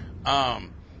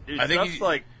 Dude, I think stuff's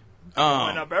like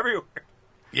going up everywhere.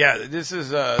 Yeah, this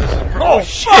is. Oh,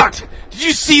 fuck! Shit! Did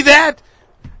you see that?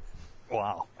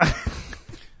 Wow.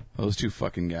 Those two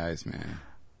fucking guys, man.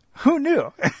 Who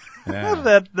knew Yeah.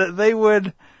 that they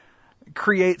would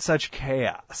create such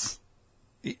chaos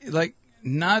Like,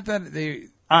 not that they.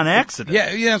 on accident?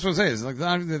 Yeah, that's what I'm saying. It's like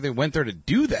not that they went there to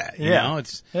do that. You know,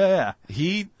 it's yeah.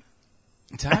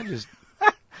 Todd just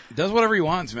does whatever he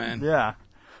wants, man. Yeah.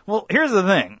 Well, here's the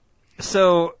thing.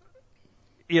 So,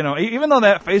 you know, even though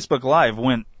that Facebook Live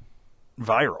went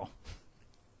viral,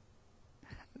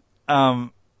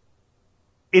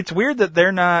 it's weird that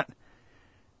they're not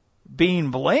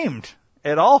being blamed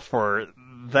at all for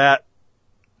that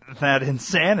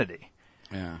insanity.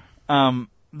 Yeah.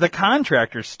 The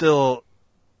contractor's still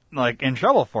like in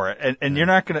trouble for it, and you're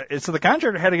not gonna. So the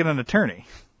contractor had to get an attorney.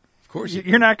 Of course.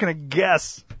 You're not gonna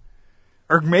guess,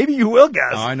 or maybe you will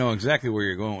guess. Oh, I know exactly where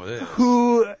you're going with this.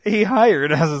 Who he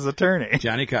hired as his attorney.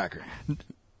 Johnny Cochran.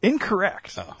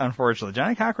 Incorrect, Oh. unfortunately.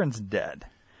 Johnny Cochran's dead.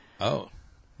 Oh.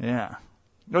 Yeah.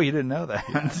 Oh, you didn't know that?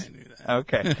 Yeah, I knew that.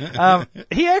 Okay.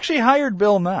 He actually hired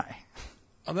Bill Nye.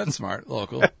 Oh, that's smart.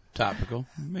 Local. Topical.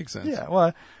 Makes sense. Yeah,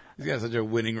 well, He's got such a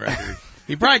winning record.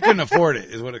 He probably couldn't afford it,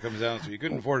 is what it comes down to. He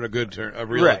couldn't afford a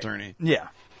real right. attorney. Yeah.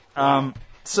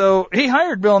 So he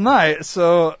hired Bill Nye.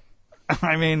 So,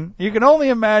 I mean, you can only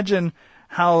imagine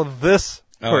how this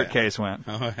court yeah. case went.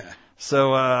 Oh, yeah.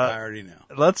 So, I already know.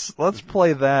 let's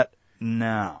play that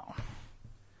now.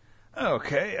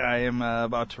 Okay, I am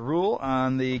about to rule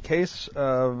on the case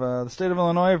of the state of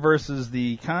Illinois versus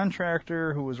the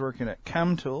contractor who was working at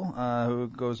ChemTool, who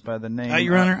goes by the name.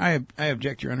 Your Honor, I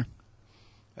object, Your Honor.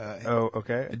 Oh,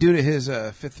 okay. Due to his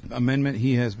Fifth Amendment,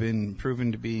 he has been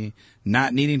proven to be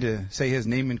not needing to say his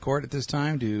name in court at this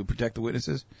time to protect the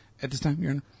witnesses at this time,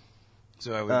 Your Honor.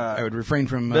 So I would refrain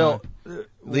from Bill,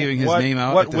 leaving his what, name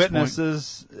out What at this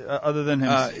witnesses other than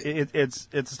him? It's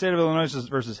the state of Illinois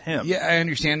versus him. Yeah, I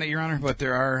understand that, Your Honor, but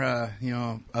there are,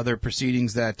 other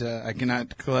proceedings that I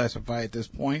cannot classify at this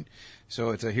point. So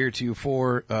it's a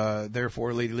heretofore,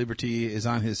 therefore Lady Liberty is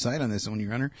on his side on this one,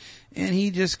 Your Honor. And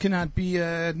he just cannot be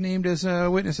named as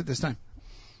a witness at this time.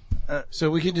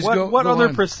 So we could just go What go other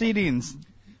on. proceedings?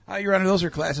 Your Honor, those are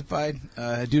classified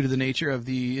due to the nature of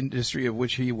the industry of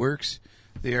which he works.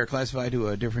 They are classified to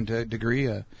a different degree.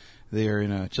 They are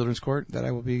in a children's court that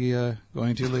I will be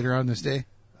going to later on this day.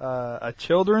 A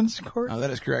children's court?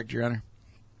 That is correct, Your Honor.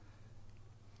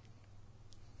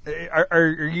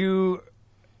 Are you...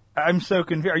 I'm so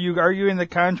confused. Are you arguing the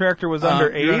contractor was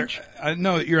underage? Your Honor,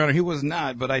 no, Your Honor, he was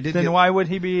not, but I did Then get, why would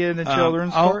he be in a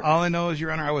children's court? All I know is,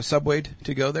 Your Honor, I was subwayed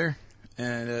to go there,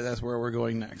 and that's where we're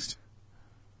going next.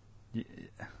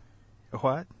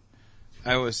 What?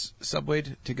 I was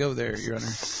subwayed to go there, Your Honor.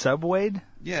 Subwayed?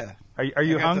 Yeah. Are you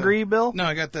I got hungry, Bill? No,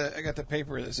 I got the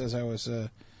paper that says I was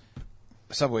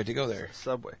subwayed to go there.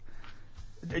 Subway.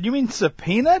 Did you mean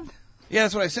subpoenaed? Yeah,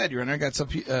 that's what I said, Your Honor. I got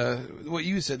what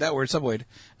you said, that word, subwayed,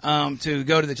 to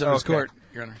go to the children's Okay. court,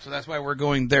 Your Honor. So that's why we're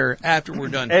going there after we're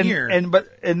done And here. but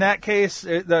in that case,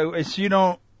 though,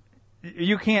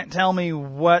 you can't tell me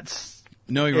what's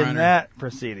no, Your in Honor. that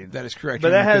proceeding. That is correct,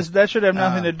 But Your Honor, that should have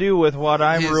nothing to do with what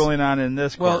I'm his- ruling on in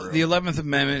this court. Well, the 11th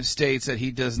Amendment states that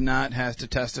he does not have to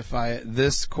testify at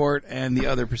this court and the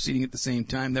other proceeding at the same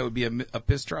time. That would be a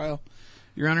piss trial,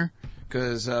 Your Honor,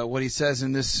 because what he says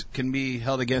in this can be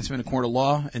held against him in a court of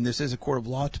law, and this is a court of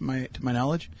law to my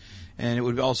knowledge, and it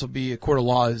would also be a court of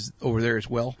law over there as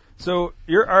well. So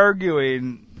you're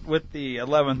arguing with the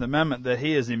 11th Amendment that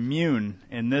he is immune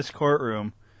in this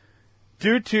courtroom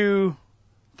due to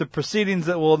the proceedings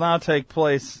that will now take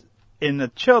place in the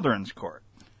children's court.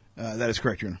 That is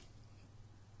correct, Your Honor.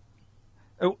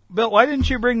 Bill, why didn't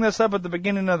you bring this up at the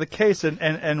beginning of the case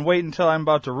and wait until I'm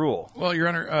about to rule? Well, Your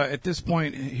Honor, at this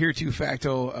point, hereto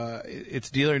facto,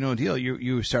 it's deal or no deal.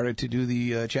 You started to do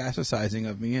the chastising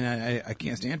of me, and I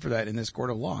can't stand for that in this court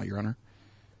of law, Your Honor.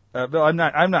 Bill,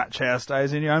 I'm not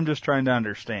chastising you. I'm just trying to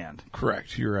understand.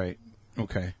 Correct. You're right.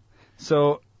 Okay.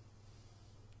 So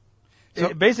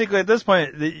basically, at this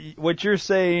point, what you're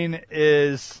saying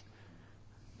is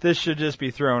this should just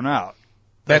be thrown out.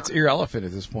 That's irrelevant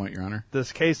at this point, Your Honor.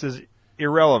 This case is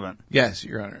irrelevant. Yes,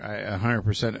 Your Honor. I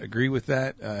 100% agree with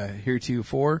that.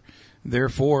 Heretofore,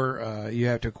 therefore, you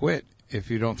have to quit if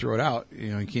you don't throw it out.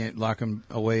 You can't lock him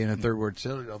away in a third ward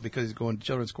citadel because he's going to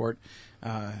children's court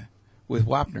with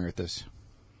Wapner at this.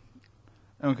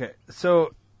 Okay,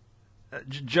 so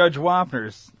Judge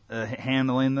Wapner's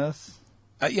handling this.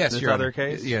 Yes, this Your other Honor.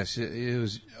 case. Yes, it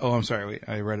was. Oh, I'm sorry. Wait,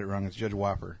 I read it wrong. It's Judge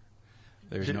Whopper.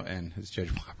 There's no N. It's Judge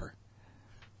Whopper.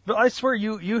 But I swear,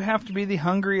 you have to be the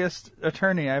hungriest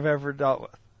attorney I've ever dealt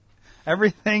with.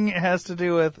 Everything has to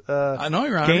do with I know,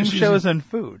 Your Honor. game shows and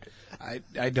food.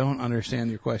 I don't understand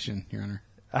your question, Your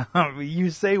Honor. You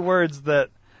say words that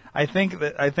I think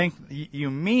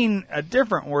you mean a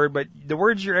different word, but the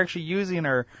words you're actually using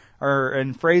are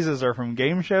and phrases are from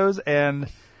game shows and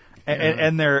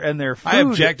their food. I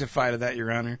objectify to that,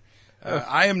 Your Honor.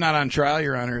 I am not on trial,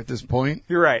 Your Honor, at this point.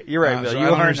 You're right, Bill. So You I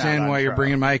don't are understand not on why you're trial.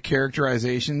 bringing my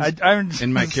characterizations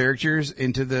and my characters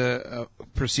into the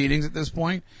proceedings at this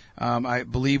point. I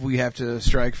believe we have to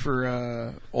strike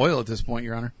for oil at this point,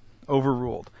 Your Honor.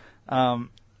 Overruled. I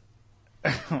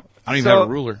don't even So- have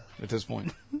a ruler at this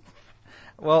point.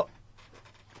 Well,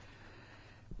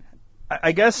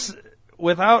 I guess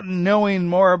without knowing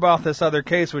more about this other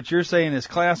case, which you're saying is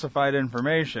classified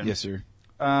information. Yes, sir.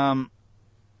 I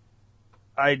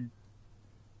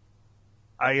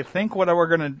think what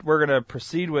we're gonna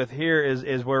proceed with here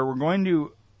is where we're going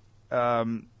to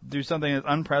do something that's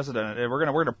unprecedented. We're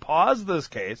gonna pause this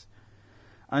case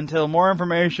until more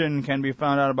information can be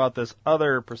found out about this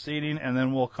other proceeding, and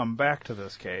then we'll come back to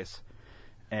this case.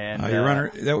 And Your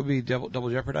Honor, that would be double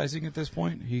jeopardizing at this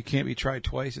point. He can't be tried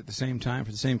twice at the same time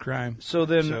for the same crime. So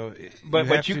then, So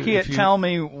but you can't tell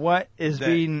me what is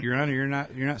being. Your Honor, you're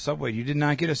not Subway. You did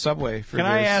not get a Subway for Can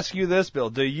this. I ask you this, Bill?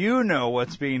 Do you know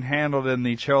what's being handled in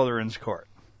the children's court?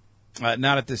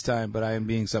 Not at this time, but I am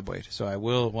being Subwayed. So I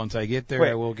will, once I get there,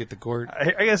 Wait. I will get the court.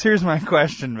 I guess here's my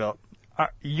question, Bill.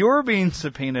 You're being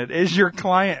subpoenaed. Is your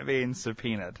client being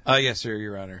subpoenaed? Yes, sir,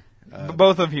 Your Honor.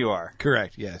 Both of you are.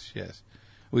 Correct, yes.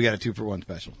 We got a 2-for-1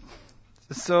 special.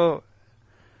 So,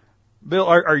 Bill,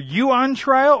 are you on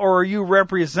trial or are you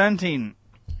representing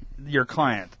your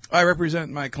client? I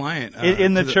represent my client.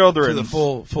 In the to children's. To the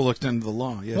full extent of the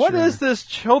law, yes, What Your is Honor. this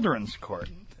children's court?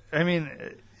 I mean,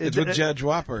 It's with Judge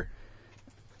Whopper.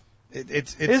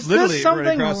 It's Is literally this something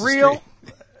right across the real?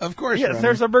 street. Of course, Your Yes, Honor.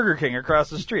 there's a Burger King across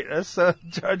the street. That's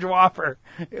Judge Whopper.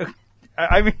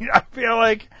 I mean, I feel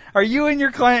like, are you and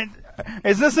your client,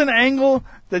 is this an angle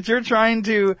that you're trying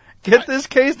to get this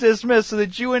case dismissed so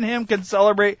that you and him can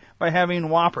celebrate by having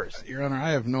Whoppers? Your Honor,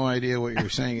 I have no idea what you're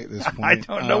saying at this point. I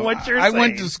don't know what you're I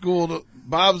went saying. to school to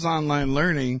Bob's Online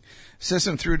Learning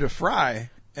system through to Fry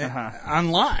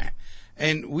online,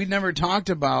 and we never talked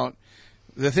about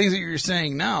the things that you're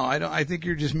saying now. I think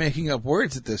you're just making up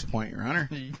words at this point, Your Honor.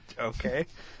 Okay.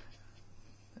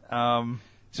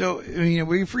 So, I mean,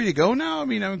 were you free to go now? I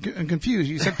mean, I'm confused.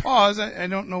 You said pause. I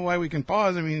don't know why we can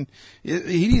pause. I mean,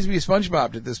 he needs to be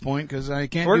SpongeBob at this point because I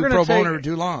can't do pro bono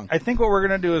too long. I think what we're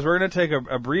going to do is we're going to take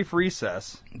a brief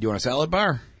recess. Do you want a salad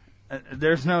bar?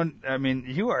 There's no, I mean,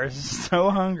 you are so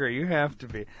hungry. You have to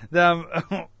be.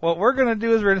 What we're going to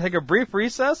do is we're going to take a brief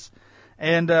recess,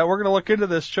 and we're going to look into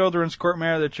this children's court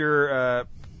matter that you're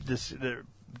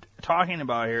talking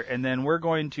about here, and then we're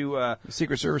going to. The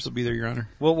Secret Service will be there, Your Honor.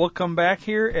 We'll come back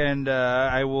here, and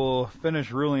I will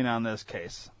finish ruling on this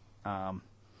case.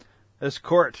 This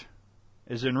court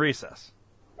is in recess.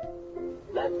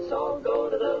 Let's all go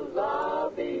to the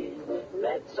lobby.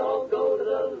 Let's all go to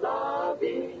the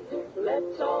lobby.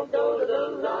 Let's all go to the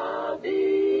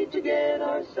lobby to get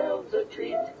ourselves a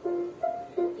treat.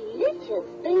 Delicious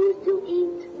things to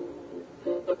eat.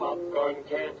 The popcorn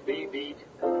can't be beat.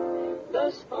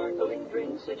 The sparkling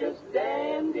drinks are just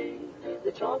dandy.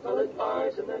 The chocolate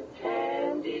bars and the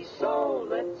candy. So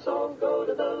let's all go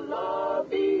to the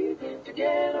lobby to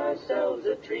get ourselves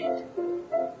a treat.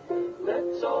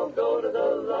 Let's all go to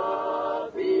the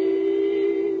lobby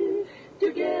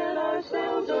to get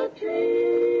ourselves a treat.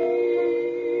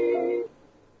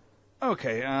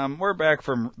 Okay, we're back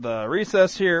from the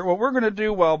recess here. What we're going to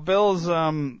do while Bill's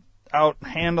out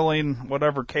handling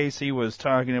whatever case he was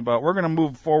talking about, we're going to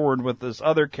move forward with this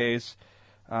other case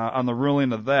on the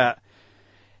ruling of that.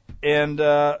 And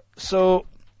so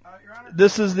Your Honor,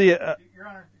 this is the... Your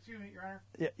Honor, excuse me, Your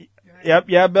Honor.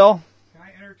 yeah, Bill? Can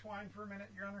I intertwine for a minute,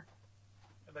 Your Honor?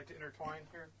 I'd like to intertwine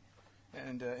here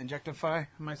and injectify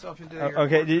myself into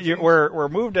Okay, we're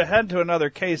moved ahead to another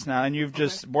case now, and you've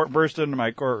just burst into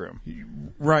my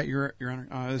courtroom. Right, Your Honor.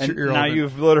 It's And your now open.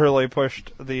 you've literally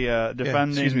pushed the Yeah,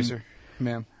 defending... excuse me, sir.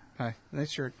 Ma'am. Hi.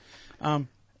 Nice shirt.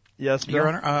 Yes, Bill? Your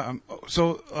Honor.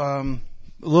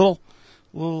 A little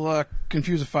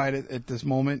confusified at this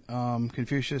moment.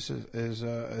 Confucius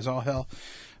is all hell.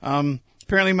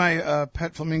 Apparently, my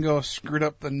pet flamingo screwed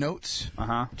up the notes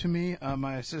to me.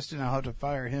 My assistant, I'll have to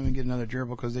fire him and get another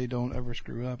gerbil because they don't ever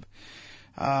screw up.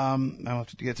 I'll have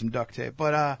to get some duct tape.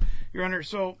 But, Your Honor,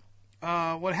 so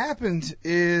what happened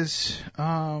is,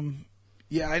 I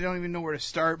don't even know where to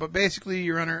start. But basically,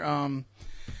 Your Honor,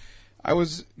 I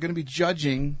was going to be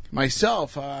judging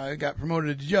myself. I got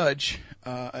promoted to judge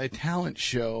a talent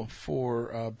show for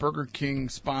a Burger King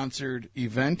sponsored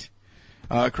event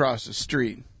across the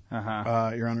street,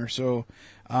 Your Honor. So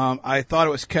I thought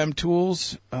it was Chem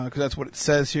Tools because that's what it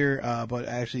says here, but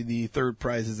actually the third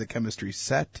prize is a chemistry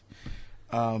set.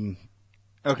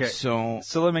 Okay, so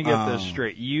let me get this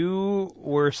straight. You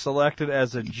were selected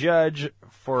as a judge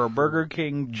for a Burger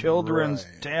King children's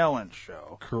talent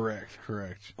show. Correct.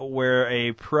 Where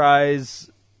a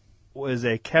prize was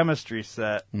a chemistry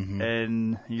set,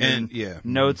 and your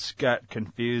notes got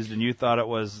confused, and you thought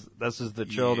this is the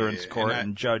children's court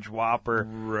and Judge Whopper.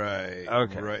 Right.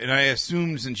 Okay. Right. And I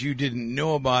assumed since you didn't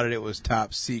know about it, it was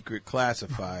top secret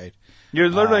classified. You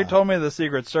literally told me the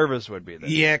Secret Service would be there.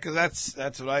 Yeah, because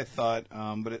that's what I thought.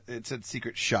 But it said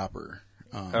secret shopper.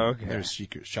 Okay. There's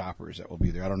secret shoppers that will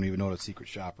be there. I don't even know what a secret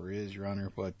shopper is, Your Honor.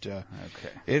 But okay,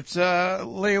 it's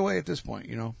layaway at this point.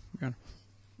 Your Honor.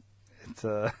 It's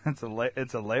a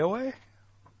layaway.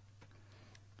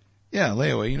 Yeah,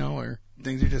 layaway. Where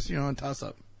things are just a toss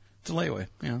up. It's a layaway.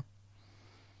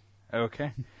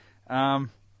 Okay.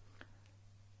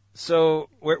 So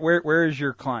where is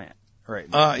your client right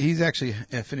now? He's actually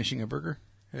finishing a burger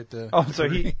at the. So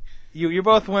you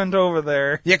both went over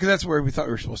there. Yeah, because that's where we thought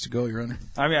we were supposed to go, Your Honor.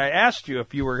 I mean, I asked you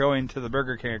if you were going to the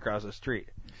Burger King across the street.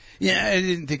 Yeah, I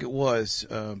didn't think it was,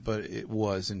 but it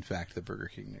was in fact the Burger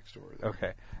King next door. There.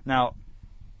 Okay. Now,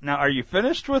 are you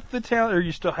finished with the talent, or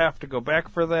you still have to go back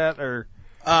for that, or?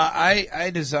 I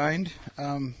designed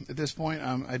at this point.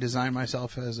 I designed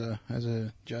myself as a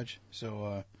judge,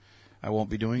 so I won't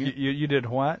be doing it. You did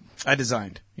what? I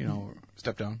designed.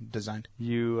 Stepped down. Designed.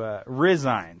 You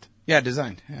resigned. Yeah,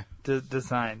 designed. Yeah.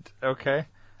 Designed. Okay.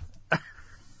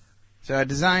 So I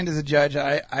designed as a judge.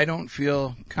 I don't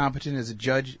feel competent as a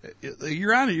judge.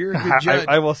 Your Honor, you're a good judge.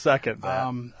 I will second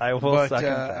that. I will second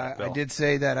that, Bill. I did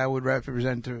say that I would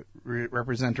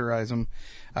representarize them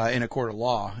in a court of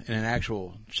law, in an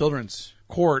actual children's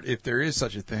court, if there is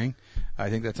such a thing.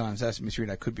 I think that's on Sesame Street.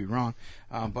 I could be wrong.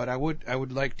 But I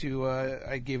would like to,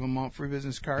 I gave them free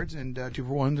business cards and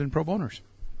 2-for-1s and pro boners.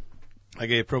 I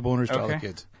gave pro boners to all the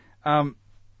kids.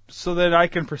 So that I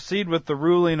can proceed with the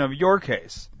ruling of your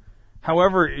case.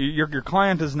 However, your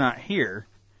client is not here.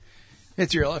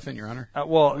 It's your elephant, Your Honor.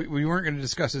 We weren't going to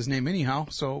discuss his name anyhow,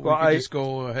 so we could just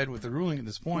go ahead with the ruling at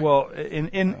this point. Well,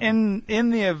 in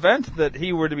the event that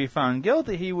he were to be found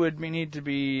guilty, he would need to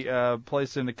be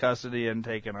placed into custody and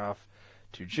taken off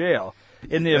to jail.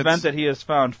 In the event that he is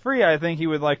found free, I think he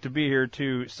would like to be here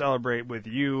to celebrate with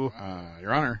you.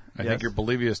 Your Honor, I think you're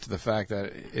oblivious to the fact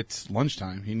that it's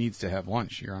lunchtime. He needs to have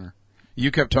lunch, Your Honor. You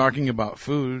kept talking about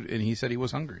food, and he said he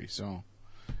was hungry, so,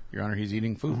 Your Honor, he's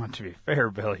eating food. Well, to be fair,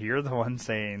 Bill, you're the one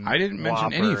saying I didn't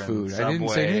mention any food. I didn't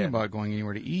say anything and about going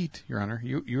anywhere to eat, Your Honor.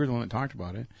 You were the one that talked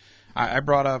about it. I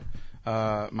brought up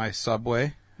my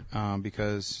Subway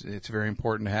because it's very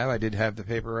important to have. I did have the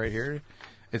paper right here.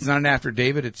 It's not an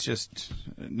affidavit. It's just,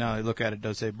 now I look at it, it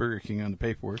does say Burger King on the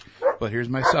paperwork. But here's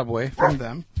my Subway from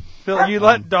them. Bill, you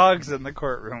let dogs in the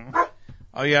courtroom.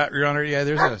 Oh, yeah, Your Honor. Yeah,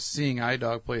 there's a Seeing Eye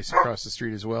Dog place across the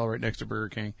street as well, right next to Burger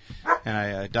King. And I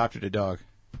adopted a dog.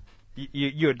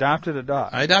 You adopted a dog?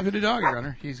 I adopted a dog, Your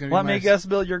Honor. He's going to Let me guess,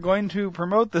 Bill, you're going to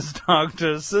promote this dog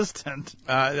to assistant.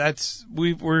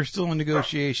 We're still in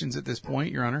negotiations at this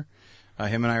point, Your Honor.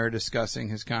 Him and I are discussing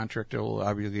his contractual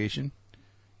obligation.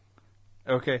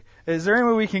 Okay. Is there any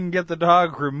way we can get the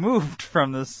dog removed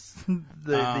from this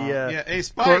Hey,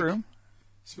 Spike. courtroom?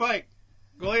 Spike,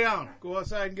 go lay down. Go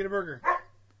outside and get a burger.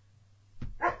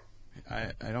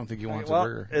 I don't think he wants a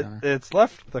burger. It's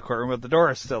left the courtroom, but the door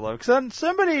is still open.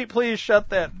 Somebody please shut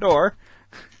that door.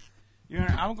 Your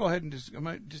Honor, I'll go ahead and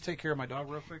just take care of my dog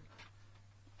real quick.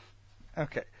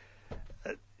 Okay.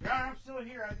 Your Honor, I'm still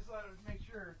here. I just wanted to make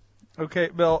sure. Okay,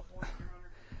 Bill.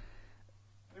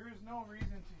 There is no reason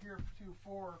to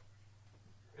heretofore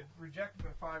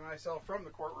rejectify myself from the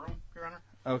courtroom, Your Honor.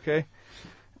 Okay.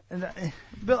 And,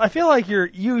 Bill, I feel like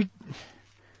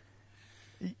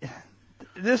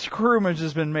this courtroom has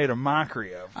just been made a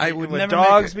mockery of. I would with never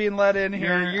dogs being let in here.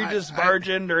 Your Honor, You just barge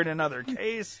in during another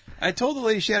case. I told the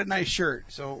lady she had a nice shirt,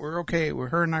 so we're okay.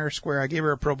 Her and I are square. I gave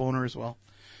her a pro boner as well,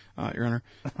 Your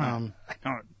Honor.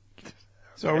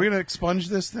 So are we going to expunge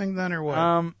this thing then, or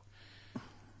what?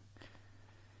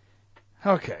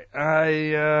 Okay.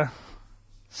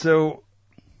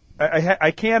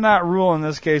 I cannot rule in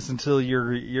this case until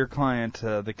your client,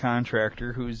 the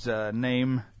contractor, whose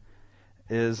name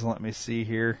is, let me see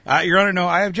here. Your Honor, no,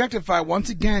 I objectify. Once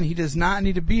again, he does not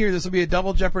need to be here. This will be a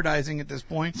double jeopardizing at this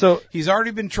point. So he's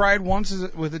already been tried once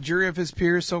with a jury of his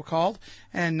peers, so-called,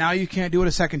 and now you can't do it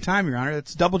a second time, Your Honor.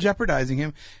 It's double jeopardizing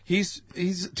him. He's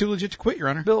too legit to quit, Your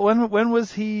Honor. Bill, when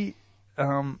was he?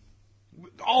 All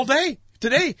day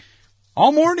today.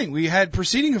 All morning we had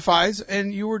proceeding files,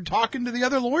 and you were talking to the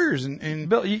other lawyers, and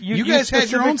Bill, you guys had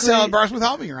your own salad bars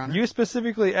without me, Your Honor. You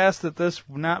specifically asked that this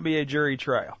not be a jury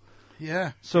trial.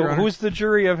 Yeah. So who's the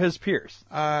jury of his peers?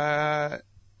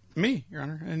 Me, Your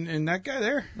Honor, and that guy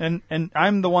there. And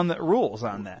I'm the one that rules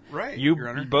on that. Right, You, Your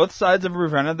Honor. both sides have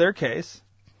presented their case.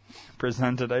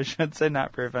 Presented, I should say,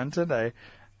 not prevented.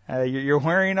 You're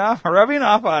rubbing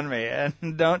off on me,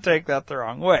 and don't take that the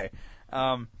wrong way.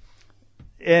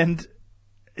 And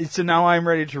so now I'm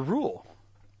ready to rule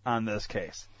on this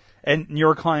case, and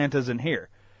your client isn't here.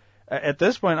 At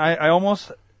this point, I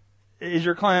almost. Is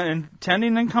your client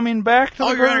intending on coming back to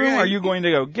the courtroom? Yeah. Are you going to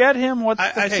go get him? What's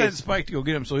the I case? said Spike to go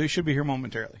get him, so he should be here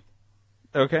momentarily.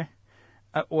 Okay.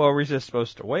 Well, are we just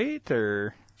supposed to wait,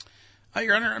 or?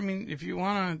 Your Honor, I mean, if you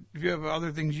have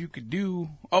other things you could do.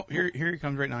 Oh, here he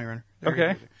comes right now, Your Honor. There Okay.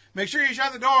 he is. Make sure you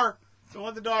shut the door. Don't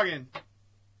let the dog in.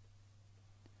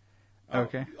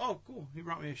 Okay. Oh, cool. He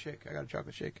brought me a shake. I got a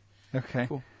chocolate shake. Okay.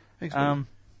 Cool. Thanks, buddy.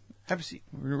 Have a seat.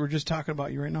 We're just talking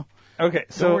about you right now. Okay.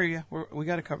 Don't So worry, we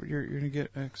got it covered. You're going to get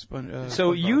expunged.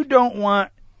 So you don't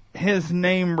want his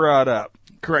name brought up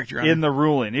correct, Your Honor. in the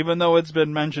ruling, even though it's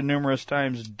been mentioned numerous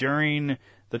times during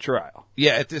the trial.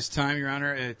 Yeah, at this time, Your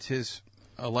Honor, it's his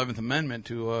 11th Amendment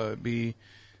to be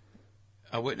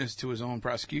a witness to his own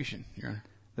prosecution, Your Honor.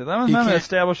 The 11th Amendment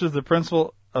establishes the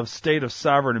principle of state of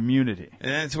sovereign immunity.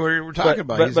 And that's what we're talking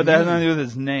about. But that has nothing to do with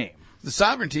his name. The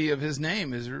sovereignty of his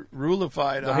name is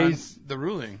rulified on the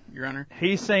ruling, Your Honor.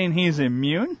 He's saying he's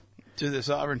immune? To the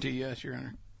sovereignty, yes,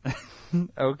 Your Honor.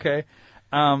 Okay.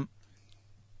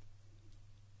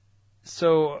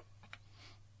 So,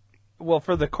 well,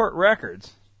 for the court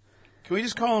records. Can we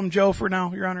just call him Joe for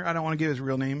now, Your Honor? I don't want to give his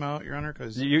real name out, Your Honor,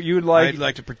 because I'd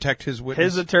like to protect his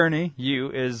witness. His attorney,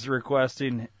 is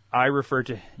requesting I refer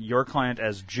to your client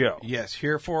as Joe. Yes,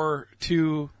 herefore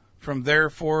from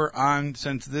therefore on,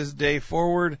 since this day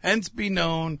forward, hence be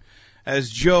known as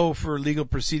Joe for legal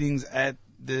proceedings at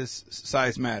this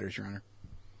size matters, Your Honor.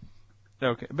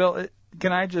 Okay, Bill,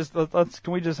 can I just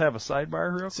can we just have a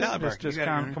sidebar real quick? Salad bar. Just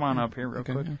come on up here real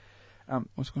quick. Yeah.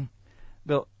 What's going on,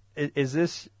 Bill? Is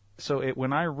this so?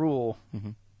 When I rule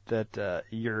that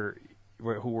you're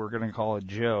who we're going to call it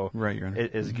Joe, right, Your Honor,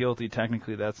 is guilty,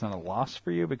 technically that's not a loss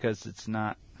for you because it's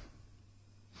not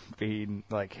being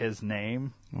like his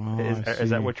name. Oh,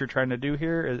 is that what you're trying to do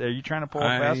here? Are you trying to pull a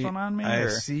fast one on me? I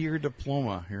see your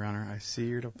diploma, Your Honor. I see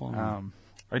your diploma.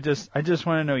 I just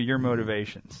want to know your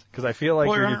motivations because I feel like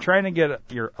you're trying to get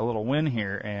a little win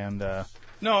here, and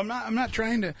no, I'm not. I'm not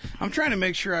trying to. I'm trying to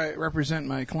make sure I represent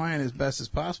my client as best as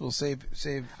possible. Save.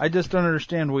 I just don't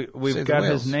understand. We've got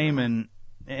his name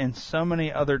in so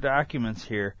many other documents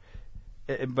here,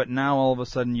 but now all of a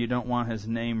sudden you don't want his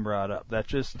name brought up.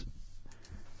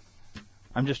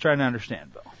 I'm just trying to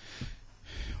understand, Bill.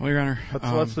 Well, Your Honor,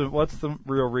 what's the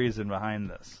real reason behind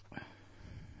this?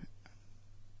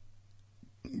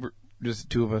 We're just the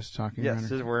two of us talking.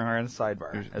 Yes, we're in a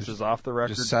sidebar. This is off the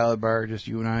record. Just salad bar. Just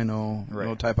you and I.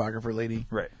 No typographer lady.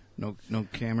 Right. No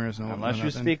cameras. No. Unless you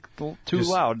speak too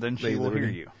loud, then she will hear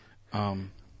you.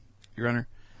 Your Honor,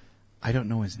 I don't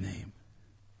know his name.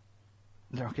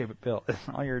 Okay, but Bill,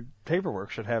 all your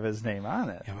paperwork should have his name on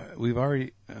it. Yeah, we've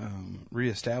already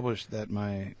reestablished that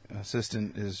my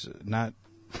assistant is not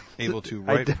able to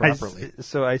write properly.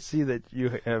 So I see that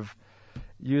you have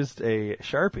used a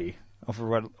Sharpie for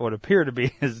what would appear to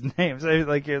be his name. So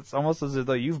it's almost as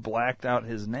though you've blacked out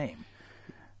his name.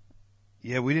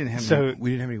 Yeah, we didn't have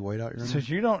any whiteout. So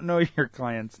you don't know your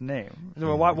client's name.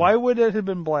 So why would it have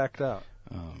been blacked out?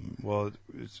 Well,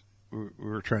 we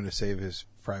were trying to save his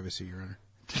privacy, Your Honor.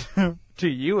 To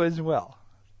you as well.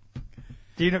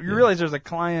 Do you realize there's a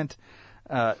client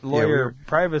lawyer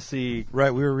privacy?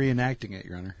 Right, we were reenacting it,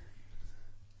 Your Honor.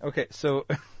 Okay, so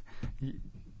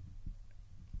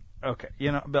okay,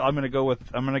 but I'm gonna go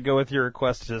with your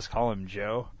request to just call him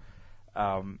Joe.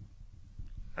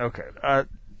 Okay, all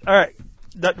right,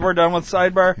 we're done with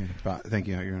sidebar. Thank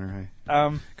you, Your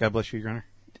Honor. God bless you, Your Honor.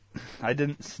 I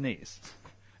didn't sneeze.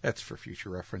 That's for future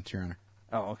reference, Your Honor.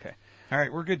 Oh, okay. All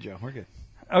right, we're good, Joe. We're good.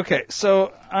 Okay,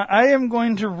 so I am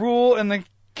going to rule in the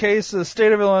case, the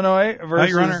state of Illinois versus...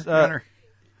 Your Honor.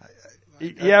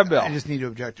 Yeah, Bill. I just need to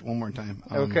object one more time.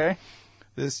 Okay.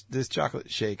 This chocolate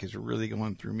shake is really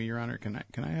going through me, Your Honor. Can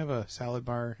I have a salad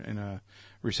bar and a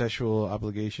recessual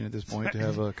obligation at this point to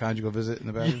have a conjugal visit in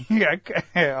the bathroom? Yeah.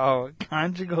 Oh,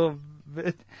 conjugal.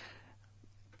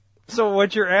 So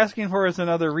what you're asking for is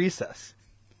another recess.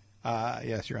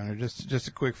 Yes, Your Honor. Just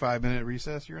a quick 5-minute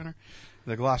recess, Your Honor.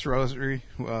 The Gloss Rosary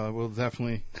will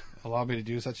definitely allow me to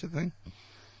do such a thing.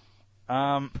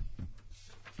 Bill,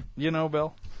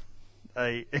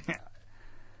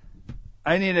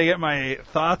 I need to get my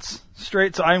thoughts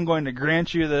straight, so I'm going to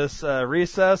grant you this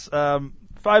recess,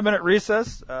 5-minute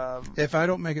recess. If I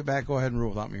don't make it back, go ahead and rule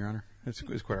without me, Your Honor. It's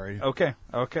quite all right. Okay.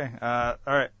 All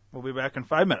right. We'll be back in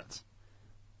 5 minutes.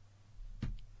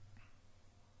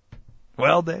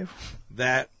 Well, Dave.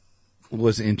 That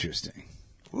was interesting.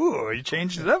 Ooh, you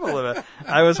changed it up a little bit.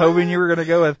 I was hoping you were going to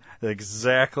go with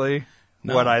exactly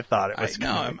what I thought it was.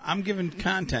 No, I'm giving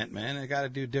content, man. I got to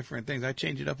do different things. I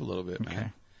change it up a little bit,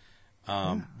 man.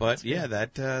 But yeah,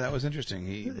 that was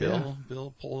interesting.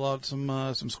 Bill pulled out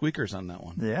some squeakers on that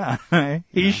one. Yeah,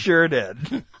 he sure did.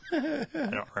 I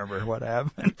don't remember what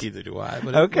happened. Neither do I.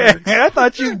 But okay, I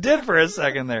thought you did for a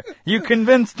second there. You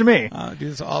convinced me. Dude,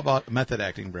 it's all about method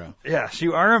acting, bro. Yes,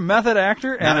 you are a method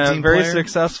actor and a very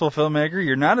successful filmmaker.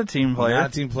 You're not a team player. I'm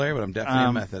not a team player, but I'm definitely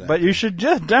a method actor. But you should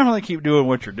just definitely keep doing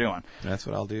what you're doing. That's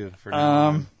what I'll do for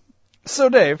now. So,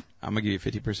 Dave. I'm going to give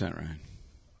you 50%, Ryan.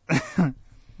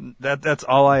 That's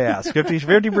all I ask.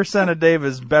 50% of Dave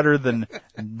is better than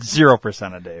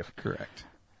 0% of Dave. Correct.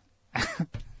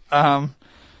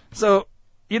 So,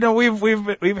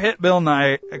 we've hit Bill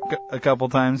Nye a couple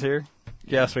times here.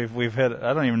 Yes, we've hit.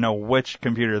 I don't even know which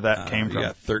computer that came from. You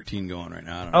got 13 going right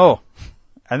now. I don't know.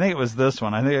 I think it was this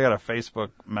one. I think I got a Facebook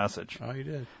message. Oh, you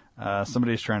did.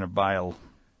 Somebody's trying to buy a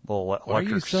little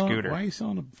electric scooter. Why are you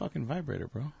selling a fucking vibrator,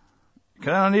 bro?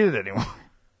 Because I don't need it anymore.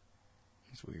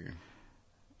 That's weird.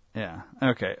 Yeah.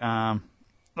 Okay.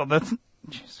 That's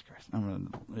Jesus Christ. I'm gonna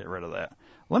get rid of that.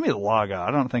 Let me log out.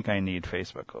 I don't think I need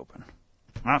Facebook open.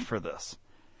 Not for this.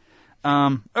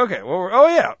 Okay.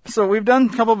 Well. So we've done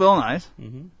a couple Bill Nyes.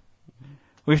 Mm-hmm.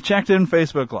 We've checked in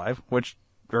Facebook Live, which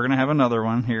we're gonna have another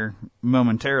one here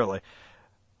momentarily.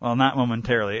 Well, not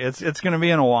momentarily. It's gonna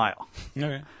be in a while.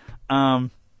 Okay.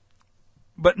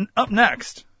 But up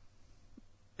next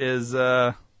is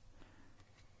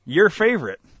your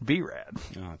favorite, B-Rad.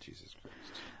 Oh, Jesus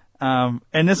Christ.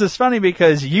 And this is funny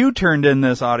because you turned in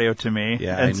this audio to me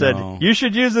and said, you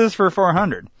should use this for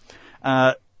 400.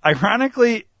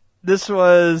 Ironically, this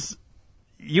was,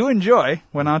 you and Joy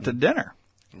went out to dinner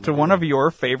to one of your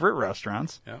favorite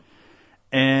restaurants. Yep.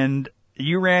 And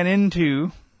you ran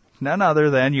into none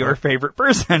other than your favorite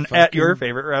person at your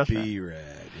favorite restaurant.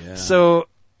 B-Rad, yeah. So,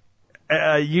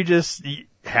 you just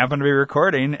happened to be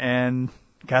recording and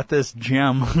got this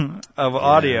gem of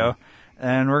audio,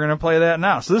 and we're going to play that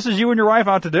now. So this is you and your wife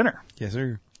out to dinner. Yes,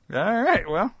 sir. All right,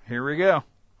 well, here we go.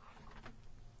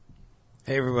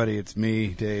 Hey, everybody, it's me,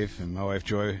 Dave, and my wife,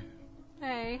 Joy.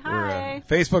 Hey, hi.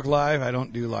 We're Facebook Live. I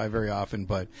don't do live very often,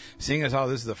 but seeing as how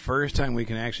this is the first time we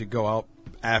can actually go out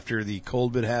after the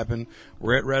cold bit happened,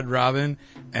 we're at Red Robin,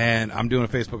 and I'm doing a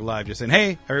Facebook Live just saying,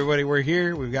 hey, everybody, we're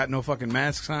here. We've got no fucking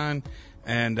masks on.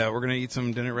 And we're going to eat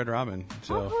some dinner at Red Robin.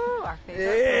 So, our favorite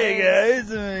hey,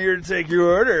 guys, I'm here to take your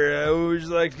order. What would you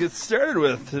like to get started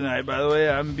with tonight? By the way,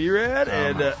 I'm B-Rad.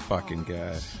 And my fucking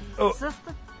God. Oh,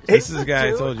 this is the guy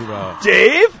I told you about.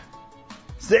 Dave?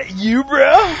 Is that you,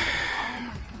 bro?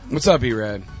 What's up,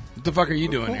 B-Rad? What the fuck are you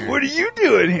doing here? What are you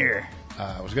doing here?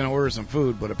 I was going to order some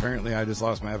food, but apparently I just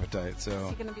lost my appetite. So is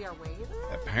he going to be our waiter?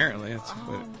 Apparently, that's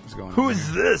what's going on. Who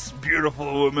is this beautiful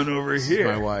woman over here?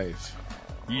 My wife.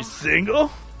 You single?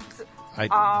 I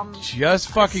just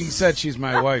fucking said she's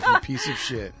my wife, you piece of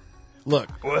shit. Look.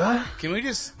 What? Can we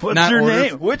just What's not your order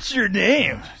name? What's your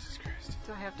name? Jesus Christ.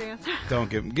 Do I have to answer? Don't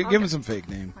give him some fake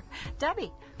name.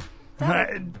 Debbie.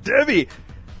 Debbie.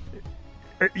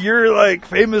 You're like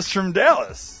famous from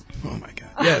Dallas. Oh my God.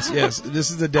 Yes.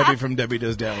 This is the Debbie from Debbie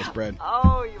Does Dallas bread.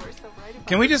 Oh, you were so right about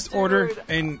Can we just order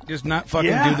and just not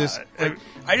fucking do this? Like,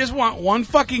 I just want one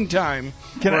fucking time.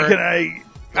 Can I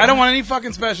I don't want any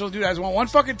fucking special, dude. I just want one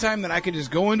fucking time that I could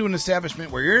just go into an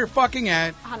establishment where you're fucking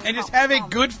at and just have a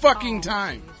good fucking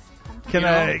time. Can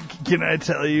I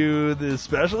tell you the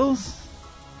specials?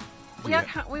 We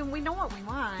know what we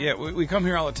want. Yeah, we come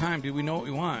here all the time, dude. We know what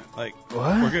we want. Like,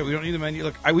 what? We're good. We don't need the menu.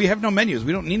 Look, we have no menus.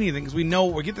 We don't need anything because we know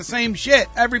we get the same shit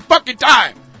every fucking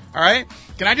time. All right?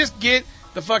 Can I just get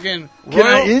the fucking Can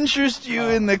I interest you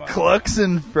in the clucks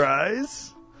and fries?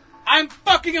 I'm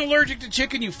fucking allergic to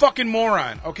chicken, you fucking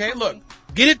moron. Okay, look.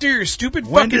 Get it through your stupid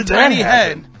When fucking did that tiny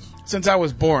happen? head since I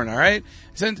was born, all right?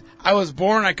 Since I was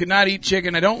born, I could not eat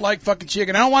chicken. I don't like fucking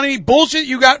chicken. I don't want any bullshit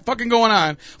you got fucking going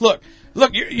on. Look,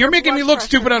 you're making me look pressure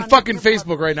stupid on on fucking your blood.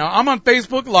 Facebook right now. I'm on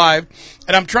Facebook Live,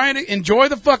 and I'm trying to enjoy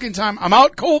the fucking time. I'm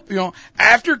out cold,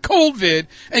 after COVID,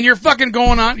 and you're fucking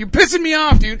going on. You're pissing me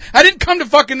off, dude. I didn't come to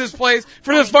fucking this place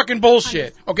for this fucking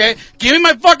bullshit, okay? Give me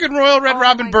my fucking Royal Red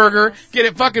Robin my burger. goodness. Get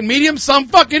it fucking medium, some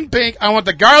fucking pink. I want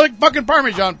the garlic fucking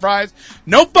Parmesan fries.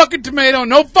 No fucking tomato,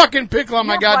 no fucking pickle on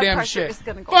my Your blood goddamn pressure shit. is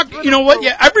gonna go Fuck, through you know the what? roof.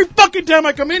 Yeah, every fucking time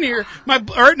I come in here,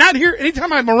 or not here,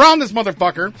 anytime I'm around this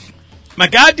motherfucker, my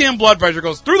goddamn blood pressure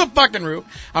goes through the fucking roof.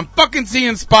 I'm fucking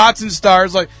seeing spots and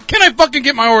stars. Like, can I fucking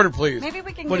get my order, please? Maybe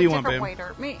we can What get do you a want, different babe?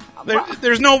 waiter. Me.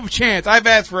 There's no chance. I've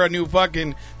asked for a new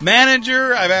fucking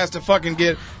manager. I've asked to fucking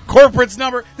get corporate's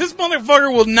number. This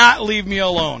motherfucker will not leave me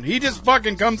alone. He just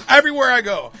fucking comes everywhere I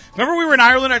go. Remember we were in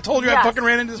Ireland? I told you I fucking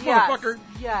ran into this motherfucker.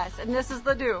 Yes, and this is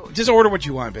the dude. Just order what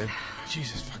you want, babe.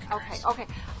 Jesus fucking Christ. Okay.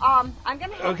 I'm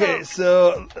gonna have Okay, to-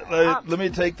 so let me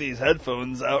take these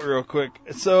headphones out real quick.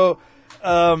 So,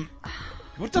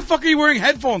 What the fuck are you wearing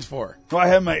headphones for? I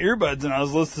have my earbuds and I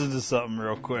was listening to something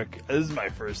real quick. This is my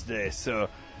first day, so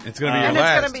It's gonna be your and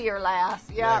last. it's gonna be your last.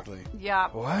 Yep. Exactly.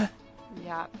 Yep. what?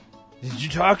 Yep. Did you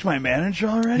talk to my manager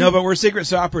already? No, but we're secret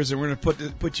shoppers, and we're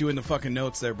gonna put you in the fucking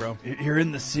notes there, bro. You're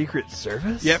in the Secret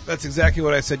Service? Yep, that's exactly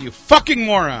what I said. You fucking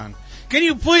moron. Can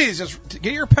you please just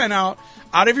get your pen out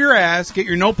of your ass, get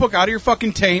your notebook out of your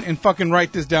fucking taint, and fucking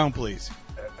write this down, please.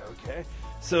 Okay.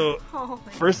 So, Holy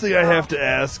first thing I have to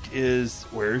ask is,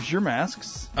 where's your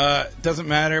masks? Doesn't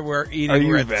matter. We're eating. Are you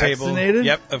we're at the vaccinated? table.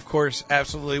 Yep, of course,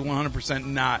 absolutely, 100%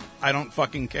 not. I don't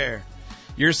fucking care.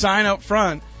 Your sign up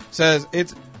front says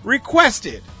it's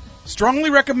requested, strongly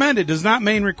recommended. Does not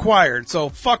mean required. So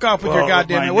fuck off with your Well,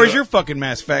 goddamn. mine Where's do. your fucking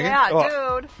mask, faggot? Yeah,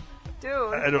 Oh.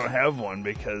 dude. I don't have one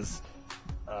because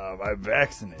I'm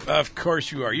vaccinated. Of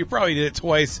course you are. You probably did it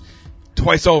twice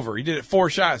over. You did it 4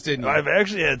 shots, didn't you? I've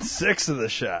actually had 6 of the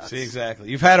shots. See, exactly.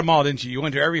 You've had them all, didn't you? You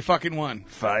went to every fucking one.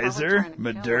 Pfizer, trying to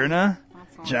kill Moderna,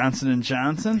 That's all. Johnson &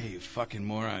 Johnson. Hey, you fucking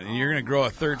moron. And you're going to grow a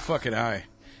third fucking eye.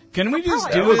 Can we just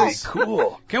That do would be this?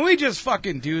 cool. Can we just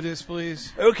fucking do this,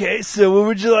 please? Okay, so what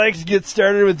would you like to get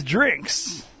started with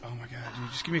drinks? Oh, my God. Dude,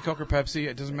 just give me a Coke or Pepsi.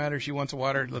 It doesn't matter if she wants a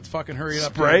water. Let's fucking hurry it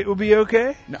up. Sprite would be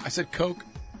okay? No, I said Coke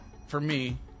for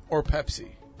me or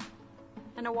Pepsi.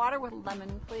 And a water with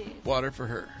lemon, please. Water for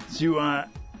her. So you want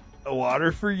a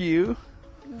water for you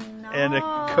No. and a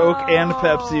Coke and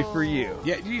Pepsi for you.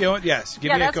 Yeah, you know what? Yes. Give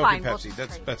Yeah, me a that's Coke and fine. Pepsi. We'll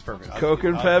That's perfect. Coke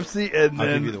and Pepsi and I'll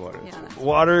give then you the water. Yeah, that's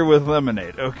water with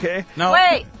lemonade, okay? No.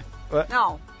 Wait. What?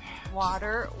 No.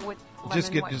 Water with lemon.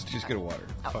 Just get what? just get a water.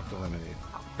 Fuck the lemonade.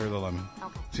 Or the lemon.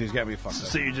 Okay. She's got me fucked up.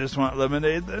 So you just want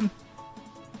lemonade then?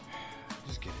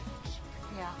 Just get it.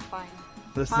 Yeah, fine.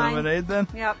 This Fine. lemonade then?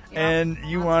 Yep. And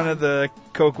you That's wanted fine. the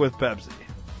Coke with Pepsi.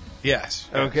 Yes.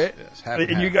 Okay. Yes. Half And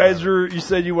half, you guys whatever. you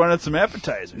said you wanted some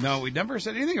appetizers. No, we never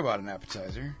said anything about an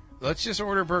appetizer. Let's just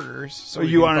order burgers. So So we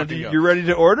you can wanted fucking go. you're ready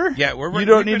to order? Yeah, we're You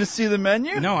don't we've need been- to see the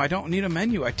menu? No, I don't need a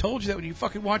menu. I told you that when you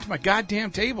fucking walked to my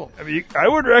goddamn table. I mean, I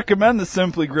would recommend the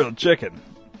Simply Grilled Chicken,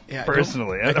 Yeah,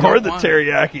 personally. I don't Or the want it.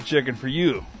 teriyaki chicken for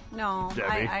you. No,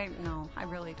 Debbie. I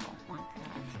really don't want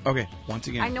that. Okay, once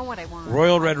again. I know what I want.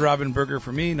 Royal Red Robin burger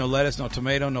for me. No lettuce, no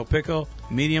tomato, no pickle.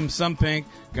 Medium, some pink.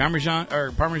 Parmesan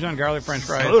garlic French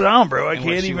fries. Slow down, bro. I And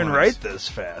what can't she even wants. write this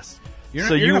fast. You're,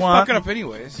 So not, you're you gonna want- fuck it up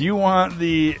anyways. You want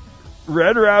the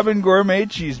Red Robin Gourmet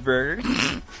Cheeseburger.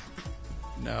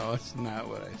 No, that's not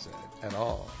what I said at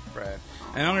all, Brad.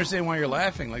 I don't understand why you're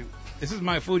laughing. Like, this is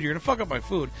my food. You're gonna fuck up my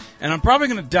food, and I'm probably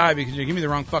gonna die because you give me the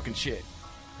wrong fucking shit.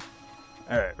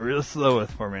 All right, real slow with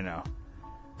for me now.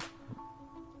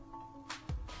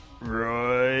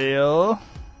 Royal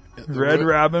Red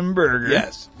Robin Burger.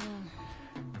 Yes.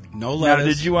 No Now,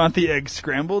 lettuce. did you want the egg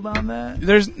scrambled on that?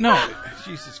 There's no.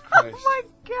 Jesus Christ. Oh my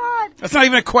god! That's not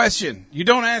even a question. You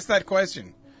don't ask that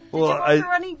question. Well, Did you go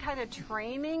through any kind of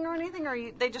training or anything, or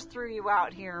they just threw you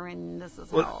out here and this is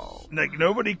how? well, like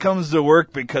nobody comes to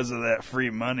work because of that free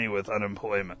money with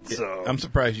unemployment. So I'm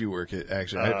surprised you work it.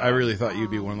 Actually, I really thought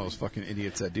you'd be one of those fucking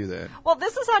idiots that do that. Well,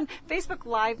 this is on Facebook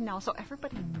Live now, so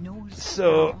everybody knows.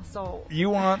 So- now, so you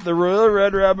want the Royal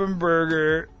Red Robin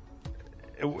Burger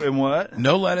and what?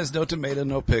 No lettuce, no tomato,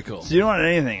 no pickle. So you don't want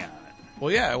anything on it.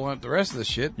 Well, yeah, I want the rest of the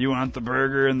shit You want the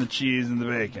burger and the cheese and the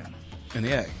bacon. and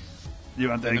the egg. You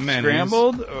want the And egg the mayonnaise.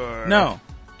 scrambled or No,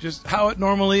 just how it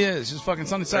normally is. Just fucking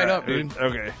sunny side up, dude.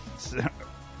 Okay. So-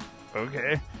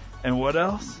 okay. And what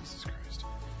else? Jesus Christ.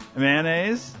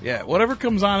 Mayonnaise. Yeah, whatever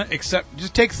comes on it, except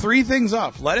just take 3 things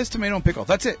off: lettuce, tomato, and pickle.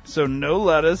 That's it. So no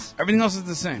lettuce, Everything else is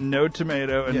the same. no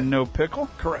tomato, and Yeah. no pickle.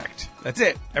 Correct. That's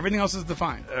it. Everything else is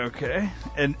defined. Okay.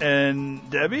 And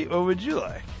Debbie, what would you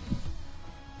like?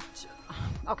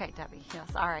 Okay, Debbie. Yes.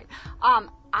 All right.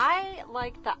 I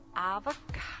like the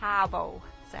avocado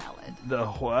salad. The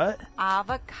what?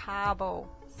 Avocado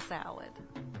salad.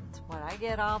 That's what I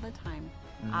get all the time.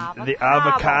 The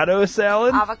avocado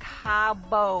salad?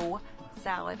 Avocado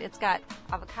salad. It's got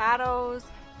avocados,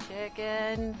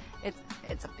 chicken.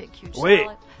 It's a big, huge Wait,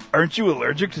 salad. aren't you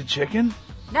allergic to chicken?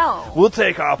 No. We'll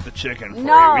take off the chicken for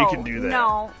No. you. We can do that.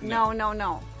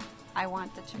 No. I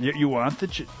want the chicken. You want the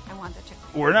chicken? I want the chicken.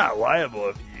 We're not liable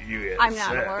if you get I'm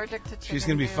not sick. allergic to chicken. She's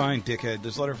gonna be dude. fine, dickhead.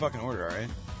 Just let her fucking order, all right?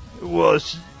 Well,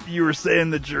 you were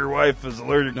saying that your wife is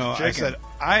allergic No, to chicken. I said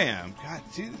I am. God,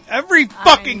 see, every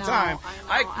fucking know, time.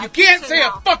 I know. You I can't pissed say it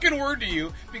a off. fucking word to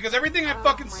you because everything I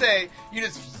fucking my say, you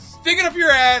just stick it up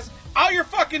your ass, out your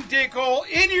fucking dick hole,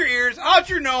 in your ears, out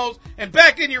your nose, and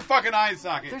back in your fucking eye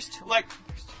socket. There's two. Like,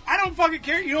 I don't fucking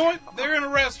care. You know what? They're in a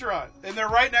restaurant and they're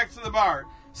right next to the bar.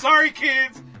 Sorry,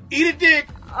 kids. Eat a dick.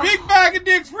 Big bag of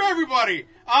dicks for everybody.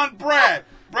 On Brad.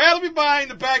 Brad will be buying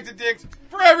the bags of dicks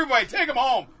for everybody. Take them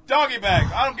home. Doggy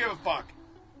bags. I don't give a fuck.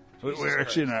 We're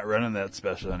actually not running that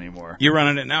special anymore. You're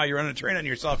running it now. You're running a train on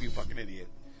yourself, you fucking idiot.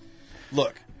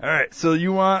 Look. All right, so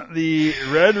you want the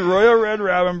Royal Red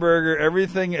Robin Burger,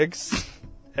 everything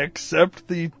except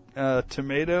the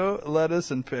tomato,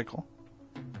 lettuce, and pickle.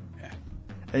 Yeah.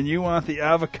 And you want the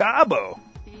avocado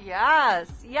Yes.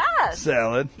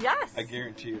 salad, Yes. I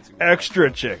guarantee you it's going to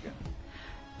extra chicken.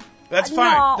 That's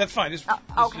fine. No. That's fine. Just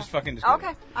Okay. just fucking just Okay.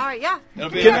 All right. Yeah. It'll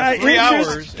be Can like I 3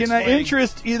 hours. Can I explaining-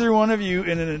 interest either one of you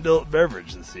in an adult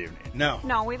beverage this evening? No.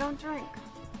 No, we don't drink.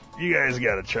 You guys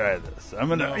got to try this. I'm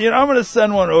No. gonna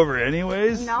send one over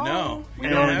anyways. No. We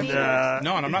we don't don't have need to. it.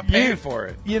 No, and I'm not paying for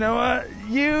it. You know what?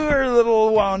 You are a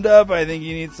little wound up. I think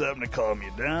you need something to calm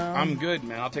you down. I'm good,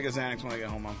 man. I'll take a Xanax when I get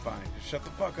home. I'm fine. Just shut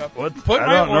the fuck up. What? Put I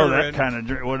my don't know order that in. kind of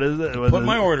drink. What is it? What Put is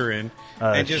my it? order in.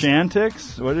 And just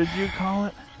Chantix? What did you call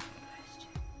it?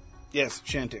 yes,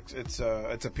 Chantix. It's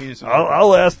a penis.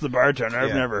 I'll ask the bartender. I've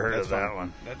Yeah, never heard that's of that fine.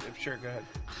 one. Sure, go ahead.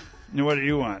 And what do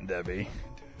you want, Debbie?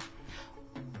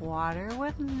 Water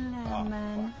with lemon. We're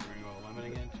gonna go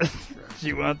lemon again.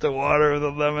 You want the water with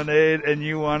the lemonade, and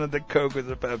you wanted the Coke with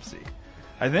the Pepsi.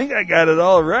 I think I got it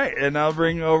all right, and I'll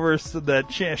bring over that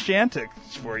Chantix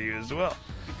for you as well.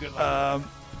 Good luck.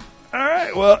 All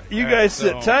right, well, you All guys right,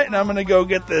 sit so- tight, and I'm going to go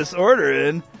get this order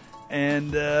in,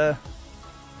 and yeah.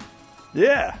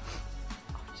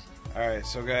 All right,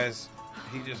 so guys,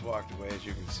 he just walked away. As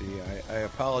you can see, I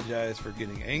apologize for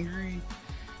getting angry,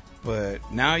 but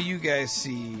now you guys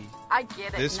see I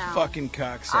get it this now. fucking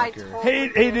cocksucker. Hey,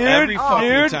 dude. Every fucking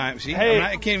dude. time. See, Hey.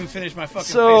 I can't even finish my fucking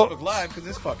So- Facebook Live because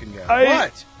this fucking guy. I-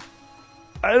 What?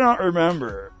 I don't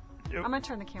remember. I'm gonna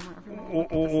turn the camera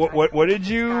over. What did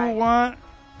you Guy. want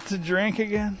to drink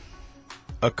again?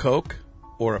 A Coke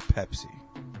or a Pepsi?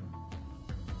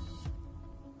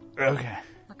 Okay.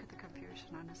 Look at the confusion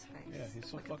on his face. Yeah, he's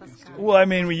so Look at fucking this guy. stupid. Well, I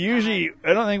mean,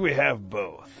 I don't think we have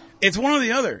both. It's one or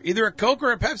the other. Either a Coke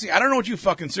or a Pepsi. I don't know what you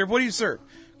fucking serve. What do you serve?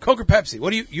 Coke or Pepsi?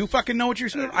 What do you fucking know what you're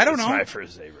serving? I don't It's know. my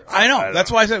first neighbor. I know. don't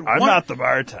That's why I said I'm one- not the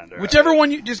bartender. Whichever one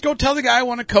you just go tell the guy I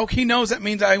want a Coke. He knows that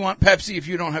means I want Pepsi if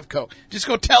you don't have Coke. Just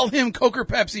go tell him Coke or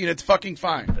Pepsi and it's fucking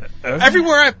fine. Okay.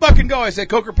 Everywhere I fucking go, I say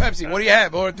Coke or Pepsi. What do you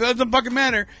have? Or it doesn't fucking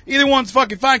matter. Either one's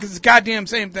fucking fine because it's goddamn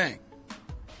same thing.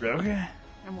 Okay.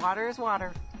 And water is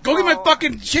water. Go get my So,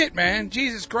 fucking shit, man.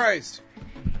 Jesus Christ.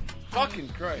 Fucking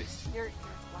Christ. Your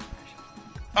blood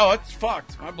pressure. Oh, it's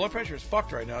fucked. My blood pressure is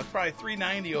fucked right now. It's probably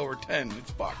 390 over 10. It's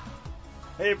fucked.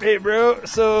 Hey, bro.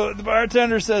 So the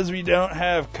bartender says we don't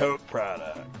have Coke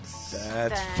products.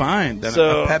 That's Then- fine. Then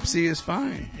So- a Pepsi is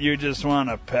fine. You just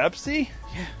want a Pepsi?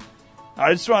 Yeah.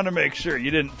 I just wanted to make sure you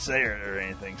didn't say it or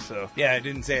anything. So Yeah, I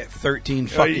didn't say it 13 Oh,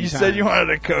 fucking you times. said you wanted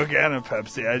a Coke and a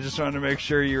Pepsi. I just wanted to make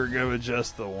sure you were good with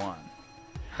just the one.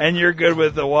 And you're good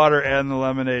with the water and the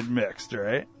lemonade mixed,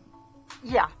 right?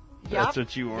 Yeah. Yep. That's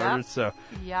what you ordered. So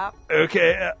Yep.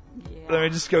 okay, Yeah. let me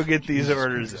just go get these Jesus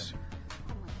orders Christ. in.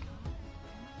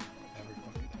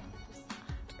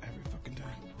 Every fucking time.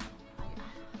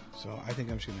 So I think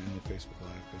I'm just gonna end the Facebook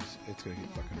Live because it's gonna get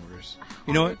fucking worse.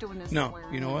 You know All what? you're doing is No,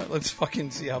 swearing. you know what? Let's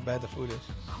fucking see how bad the food is.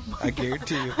 I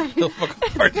guarantee you, he'll fuck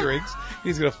up our drinks.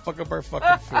 He's gonna fuck up our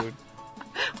fucking food.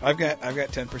 I've got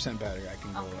 10% battery. I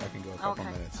can go a couple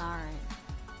Okay. minutes. All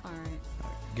right. All right.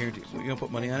 Guarantee. You gonna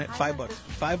put money on it? $5.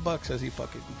 $5 says he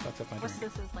fucking fucks up my What's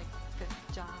drink. this? Is like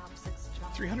fifth job, sixth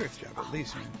job? 300th job at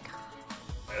least, man.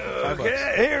 $5.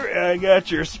 Okay, here I got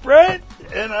your Sprite,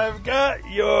 and I've got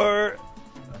your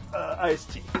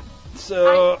iced tea.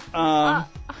 So,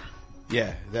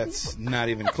 Yeah, that's not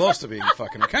even close to being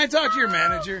fucking. Can I talk to your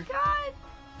manager? God.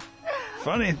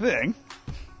 funny thing,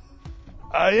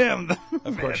 I am the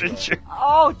Of course you manager.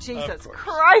 Oh, Jesus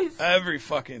Christ. Every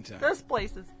fucking time. This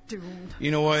place is doomed.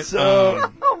 You know what?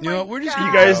 So- you know what? We're just God.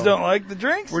 gonna You guys go. don't like the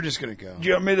drinks? We're just gonna go. Do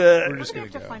you want me We're to? just We're gonna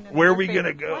have to go. find Where are another we gonna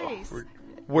favorite go? place.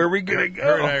 Where are we gonna Her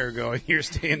go? and I are going. You're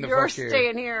staying the You're fuck here.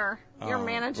 staying here. You're Oh,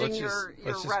 managing let's your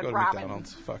just Red go to Robin.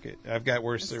 McDonald's. Fuck it. I've got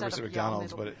worse Instead service at of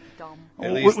McDonald's, yelling, but it'll dumb.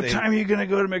 at What least what they. time are you gonna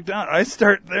go to McDonald's? I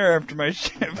start there after my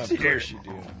shift. Of here. course you do.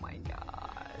 Oh my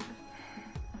God.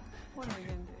 What are we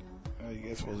going to do? I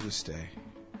guess we'll just stay.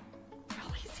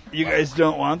 You guys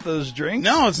don't want those drinks?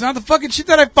 No, it's not the fucking shit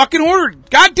that I fucking ordered.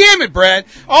 God damn it, Brad.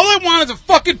 All I want is a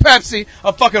fucking Pepsi,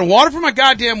 a fucking water for my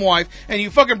goddamn wife, and you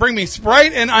fucking bring me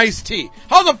Sprite and iced tea.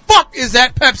 How the fuck is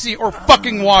that Pepsi or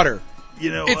fucking water?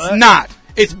 You know It's what? not.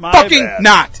 It's My fucking bad.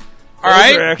 not. All Those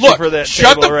right? are actually Look, for that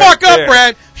shut the table right fuck up, there.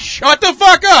 Brad. Shut the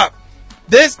fuck up.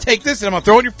 Take this, and I'm going to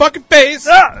throw it in your fucking face.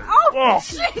 Ah! Oh,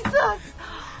 Jesus.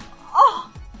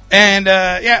 Oh, And,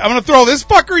 yeah, I'm going to throw this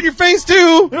fucker in your face,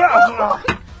 too.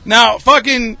 Now,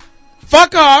 fucking,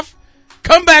 fuck off.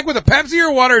 Come back with a Pepsi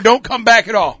or water, or don't come back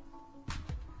at all.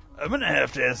 I'm gonna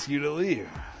have to ask you to leave.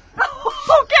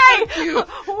 okay. You.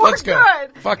 We're Let's go.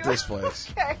 good. Fuck this place.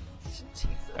 Okay. Jesus.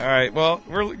 All right, well,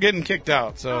 we're getting kicked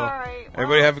out, so All right, well,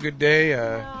 everybody have a good day.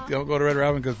 yeah. Don't go to Red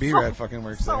Robin because B-Rad fucking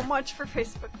works So there. much for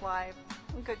Facebook Live.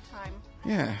 A good time.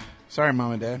 Yeah. Sorry,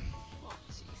 Mom and Dad. Oh,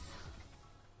 jeez.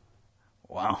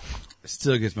 Wow. It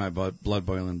still gets my blood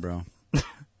boiling, bro.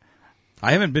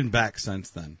 I haven't been back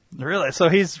since then. Really? So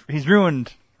he's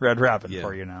ruined Red Robin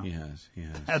for you now. He has. He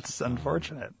has. That's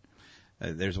unfortunate.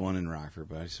 There's one in Rockford,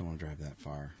 but I just don't want to drive that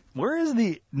far. Where is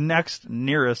the next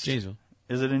nearest? Janesville.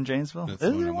 Is it in Janesville? That's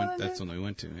Is the one there I one went. in That's the one we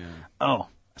went to. Yeah. Oh,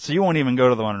 so you won't even go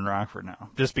to the one in Rockford now,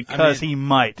 just because he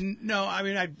might. No, I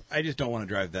mean, I just don't want to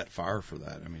drive that far for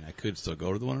that. I mean, I could still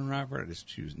go to the one in Rockford. I just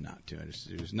choose not to. I just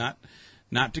choose not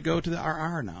to go to the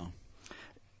RR now.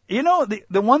 You know,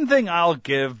 the one thing I'll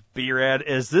give B-Rad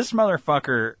is this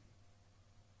motherfucker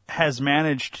has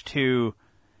managed to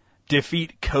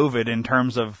defeat COVID in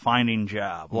terms of finding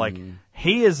job. Like,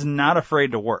 he is not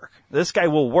afraid to work. This guy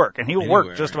will work, and he will work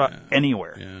Anywhere, just about yeah.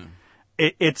 anywhere. Yeah.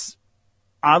 It's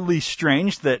oddly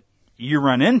strange that you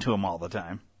run into him all the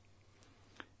time.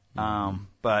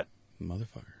 But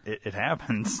Motherfucker. it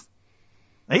happens.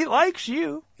 He likes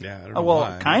you. Yeah, I don't know Well,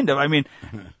 why. kind of. I mean,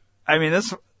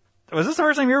 this was this the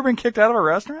first time you ever been kicked out of a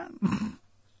restaurant?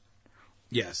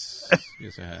 Yes.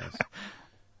 Yes, it has.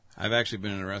 I've actually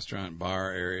been in a restaurant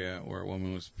bar area where a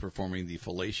woman was performing the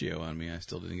fellatio on me. I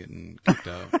still didn't get kicked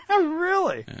out.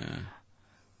 Really?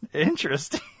 Yeah.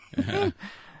 Interesting.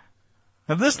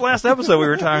 Now, this last episode, we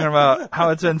were talking about how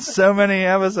it's been so many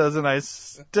episodes, and I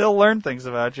still learn things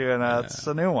about you, and it's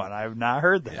a new one. I've not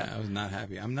heard that. Yeah, I was not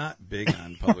happy. I'm not big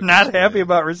on public. Not display. happy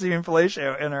about receiving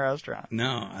fellatio in a restaurant.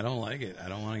 No, I don't like it. I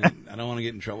don't want to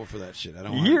get in trouble for that shit. I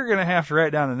don't. You're going to have to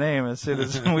write down a name as soon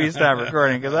as we stop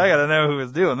recording, because I got to know who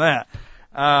was doing that.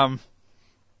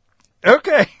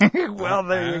 Okay. Well,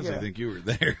 there I you honestly go. think you were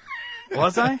there.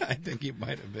 Was I? I think you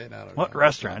might have been. I don't know. What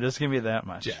restaurant? Just give me that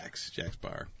much. Jack's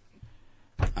Bar.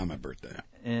 On my birthday.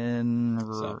 In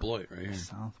South Beloit, right here.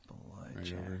 South Beloit.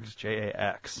 Right over. Jax.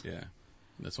 Jax. Yeah.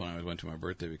 That's when I always went to my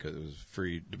birthday because it was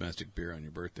free domestic beer on your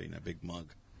birthday in that big mug.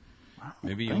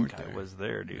 Maybe you I weren't think there. I was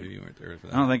there, dude. Maybe you weren't there for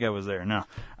that. I don't think I was there, no.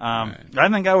 Right. I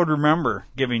think I would remember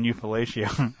giving you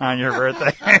fellatio on your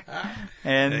birthday.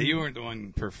 And Yeah, you weren't the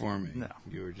one performing. No,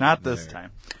 You were just not this there.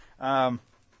 time.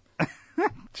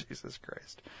 Jesus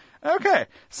Christ. Okay,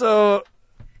 so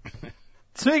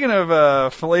speaking of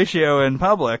fellatio in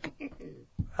public,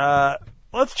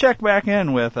 let's check back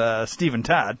in with Stephen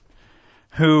Todd,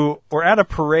 who were at a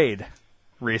parade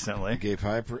recently. Gay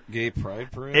Pride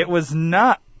Parade? It was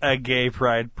not a gay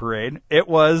pride parade. It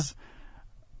was,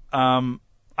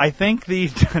 I think,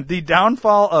 the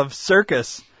downfall of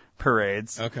circus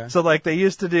parades. Okay. So, like, they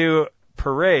used to do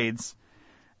parades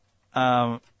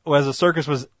as a circus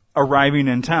was arriving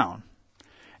in town.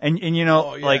 And you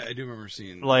know, Oh, yeah, like, I do remember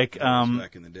seeing like, those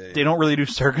back in the day. they don't really do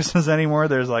circuses anymore.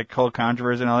 There's, like, whole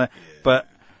controversy and all that. Yeah. But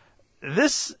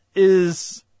this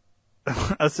is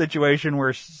a situation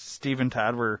where Steve and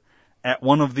Todd were at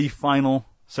one of the final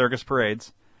circus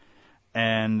parades,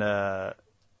 and Did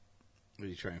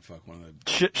you try and fuck one of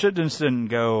the... shit just didn't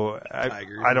go.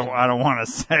 Tigers. I don't want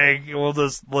to say. We'll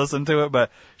just listen to it, but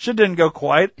shit didn't go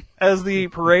quite as the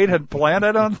parade had planned.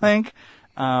 I don't think.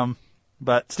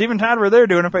 But Steve and Todd were there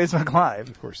doing a Facebook Live.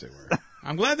 Of course they were.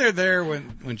 I'm glad they're there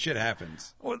when shit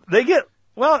happens. They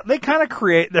kind of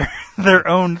create their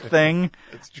own thing.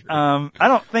 That's true. I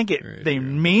don't think Very they true.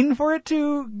 mean for it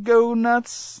to go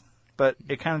nuts, but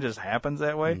it kind of just happens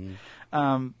that way.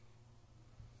 Mm-hmm.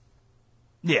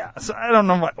 Yeah, so I don't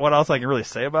know what else I can really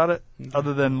say about it,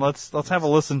 other than let's have a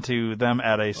listen to them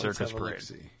at a circus Let's have a parade.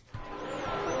 look-see.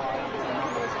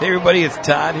 Hey everybody, it's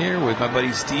Todd here with my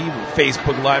buddy Steve with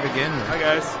Facebook Live again. Hi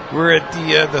guys. We're at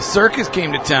the circus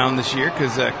came to town this year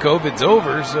because COVID's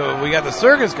over, so we got the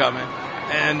circus coming,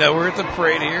 and we're at the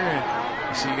parade here. And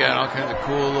you see, you got all kinds of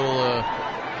cool little.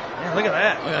 Yeah, look at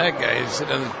that. Look at that guy. He's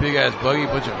sitting on this big ass buggy,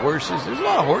 bunch of horses. There's a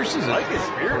lot of horses. I like at his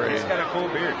the beard. parade. He's got a cool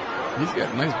beard. He's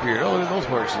got a nice beard. Oh, look at those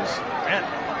horses.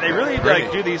 Man, they really Pretty.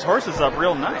 do these horses up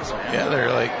real nice, man. Yeah, they're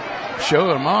like showing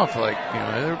them off. Like,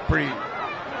 they're pretty.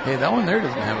 Hey, that one there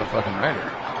doesn't have a fucking rider.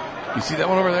 You see that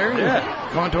one over there? Yeah.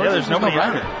 Coming towards Yeah, us? there's nobody no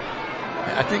on rider.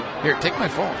 it. I think here, take my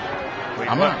phone. Wait,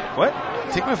 I'm what?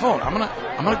 Take my phone. I'm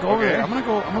gonna go over Okay. there. I'm gonna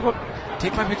go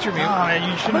take my picture of me. Oh, man,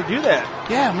 you shouldn't do that.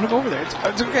 Yeah, I'm gonna go over there. It's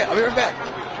okay. I'll be right back.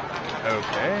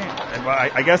 Okay. And, well,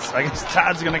 I guess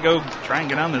Todd's gonna go try and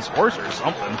get on this horse or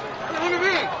something. Look at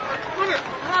me. Look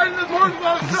at riding this horse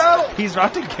without a saddle. He's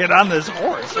about to get on this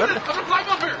horse. Look at it. I'm gonna climb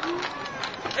up here.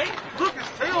 Hey, look, his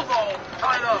tail's all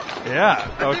tied up. Yeah.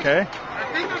 Okay.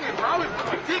 I think I can probably put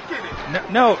my dick in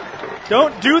it. No,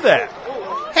 don't do that.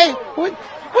 Hey,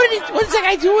 what's that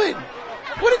guy doing?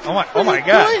 Oh my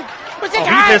God. Doing? What's that Oh,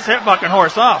 guy? he just hit fucking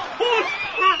horse off.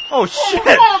 Oh shit!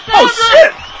 Oh, Oh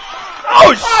shit!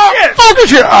 Oh shit!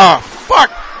 Focus your fuck.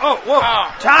 Oh whoa,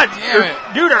 Todd, damn it.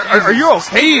 dude, are you okay?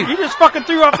 Steve. You just fucking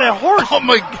threw off that horse. Oh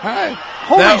my god.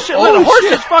 Holy That- shit! oh, the horse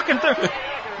shit. just fucking threw.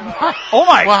 Oh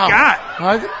my Wow. God!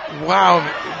 Wow.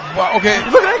 Wow. Okay.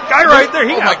 Look at that guy right there.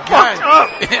 He Oh got my God.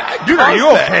 fucked up. Yeah, I Dude, are you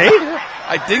caused that. okay?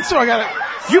 I think so. I got it.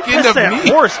 You skinned pissed of that me.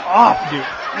 horse off, dude.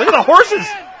 Look at the horses.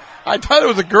 I thought it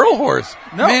was a girl horse.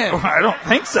 No, Man, I don't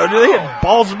think so. Dude, they had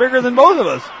balls bigger than both of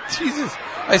us. Jesus.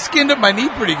 I skinned up my knee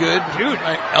pretty good. Dude,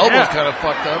 My elbow's yeah. kind of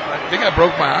fucked up. I think I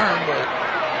broke my arm, but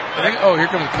I think, oh, here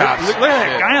come the cops. Look at that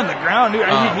Shit. guy on the ground, dude.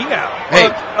 I mean, he got Hey,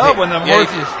 fucked up when the yeah,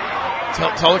 horses.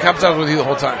 tell the cops I was with you the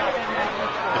whole time.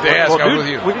 If they ask, Well, I was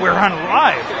dude, with you. we're on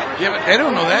live. Yeah, but they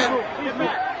don't know that.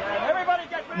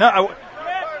 No,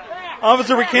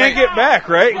 officer, we can't get back,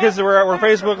 right? Because we're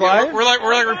Facebook Yeah, Live. we're like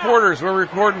reporters. We're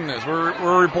recording this.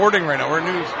 We're reporting right now. We're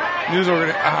news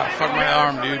organization. Fuck my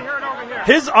arm, dude.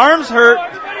 His arm's hurt.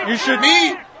 You should.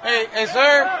 Me? Hey,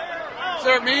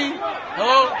 sir, me?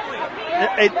 Hello?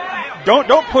 Hey,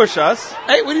 don't push us.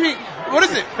 Hey, what do you mean? What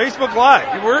is it? Facebook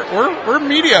Live. We're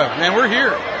media, man. We're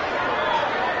here.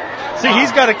 See,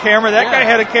 he's got a camera. That guy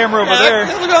had a camera over there.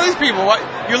 Look at all these people. What?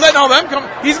 You're letting all them come.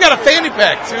 He's got a fanny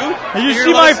pack too. Did you You're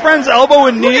see my letting- friend's elbow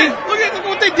and knee? Look at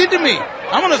what they did to me.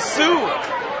 I'm gonna sue.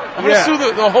 I'm gonna Yeah. sue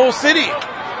the whole city.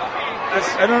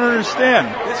 I don't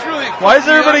understand. It's really. Why does fucked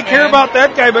me everybody up, care man. about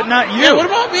that guy but not you? Yeah, what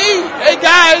about me? Hey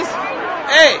guys.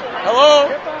 Hey,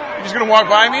 hello. You just gonna walk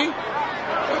by me?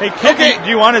 Hey, kid, Okay. do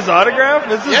you want his autograph?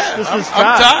 This is I'm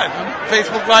Todd. Todd. I'm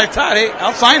Facebook Live Todd. Hey,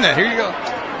 I'll sign that. Here you go.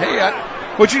 Hey,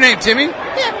 what's your name, Timmy?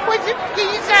 Yeah, what's it? Can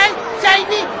you sign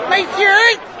me my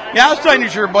shirt? Yeah, I'll sign your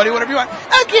shirt, buddy. Whatever you want.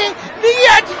 Okay, look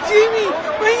out to Timmy.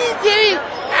 What are you doing?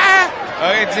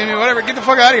 Okay, Timmy. Whatever. Get the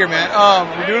fuck out of here, man.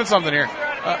 We're doing something here.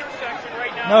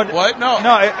 No, What? No.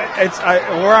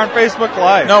 we're on Facebook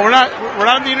Live. No, we're not. We're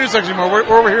not at the intersection anymore.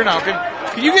 We're over here now.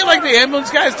 Can you get like the ambulance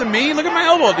guys to me? Look at my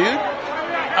elbow, dude.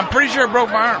 I'm pretty sure I broke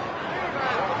my arm.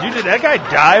 Dude, did that guy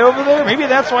die over there? Maybe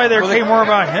that's why there Well, came more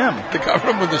about him. They covered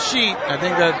him with a sheet. I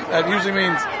think that usually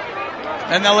means.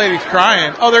 And that lady's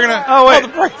crying. Oh, they're gonna. Oh, wait. the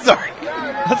parade. Sorry.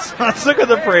 Let's look at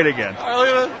the parade again. All right, look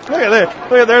at that. Look at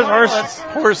that. Look at there's horses. That's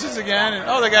horses again.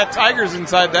 And, they got tigers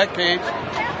inside that cage.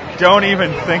 Don't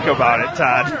even think about it,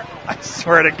 Todd. I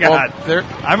swear to God. Well, they're.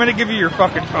 I'm going to give you your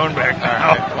fucking phone back now.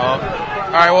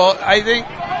 All right. Well, I think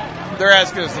they're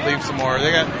asking us to leave some more.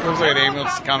 They got looks like an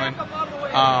ambulance is coming.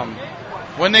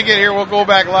 When they get here, we'll go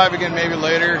back live again maybe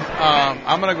later.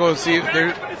 I'm gonna go see if there.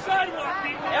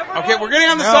 Okay, we're getting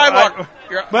on the sidewalk.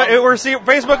 We're seeing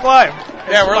Facebook Live.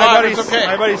 Yeah, we're my live. buddy, It's okay.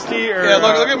 My buddy Steve. Yeah,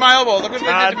 look at my elbow. Look what they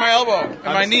did Todd. to my elbow and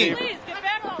my knee. Steve.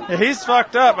 Yeah, he's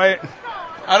fucked up. I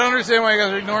don't understand why you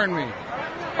guys are ignoring me.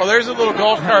 Oh, there's a little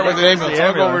golf cart with an There's the ambulance.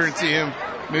 I'll go over ambulance. and see him.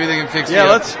 Maybe they can fix it. Yeah,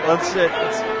 let's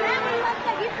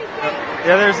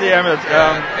yeah, there's the ambulance.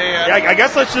 I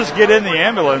guess let's just get in the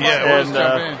ambulance. Yeah, we'll and, just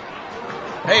jump in.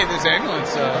 Hey, this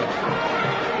ambulance,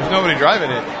 there's nobody driving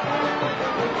it.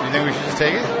 Do you think we should just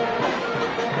take it?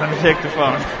 Let me take the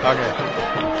phone. Okay.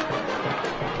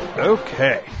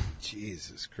 Okay.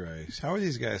 Jesus Christ. How are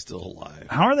these guys still alive?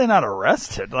 How are they not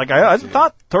arrested? Like, I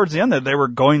thought towards the end that they were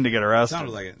going to get arrested.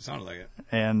 Sounded like it.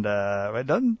 And it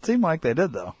doesn't seem like they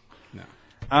did, though.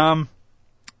 No.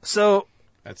 So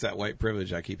That's that white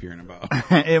privilege I keep hearing about.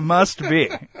 it must be.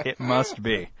 It must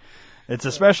be. It's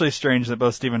especially strange that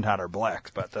both Steve and Todd are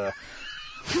blacks, but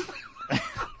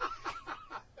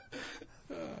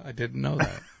I didn't know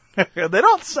that. they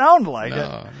don't sound like it.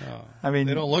 No. I mean,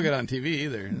 They don't look it on TV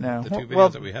either. No. The two videos Well,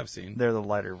 that we have seen. They're the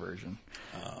lighter version.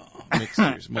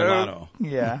 Mixers, mulatto.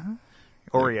 Yeah.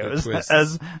 The Oreos. twists.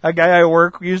 As a guy I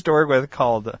used to work with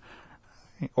called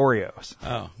Oreos.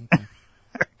 Oh. Okay.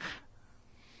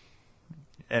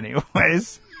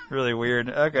 Anyways, really weird.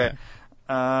 Okay.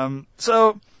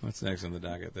 So What's next on the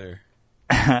docket there?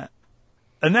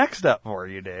 the next up for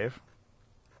you, Dave,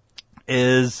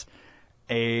 is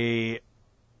a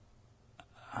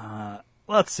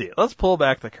let's see. Let's pull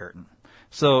back the curtain.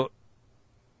 So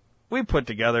we put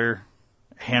together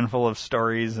a handful of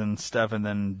stories and stuff and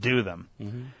then do them.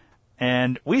 Mm-hmm.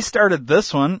 And we started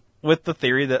this one with the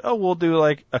theory that, we'll do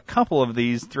like a couple of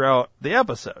these throughout the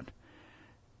episode.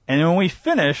 And when we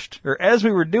finished, or as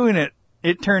we were doing it,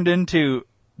 it turned into,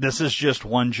 this is just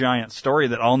one giant story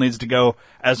that all needs to go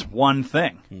as one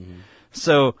thing. Mm-hmm.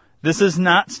 So this is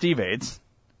not Steve Aids.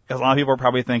 Because a lot of people are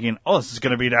probably thinking, this is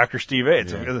going to be Dr. Steve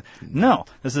Aids. Yeah. No,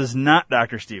 this is not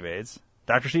Dr. Steve Aids.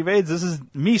 Dr. Steve Aids, this is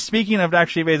me speaking of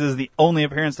Dr. Steve Aids, is the only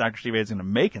appearance Dr. Steve Aids is going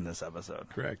to make in this episode.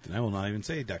 Correct. And I will not even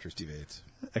say Dr. Steve Aids.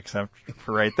 Except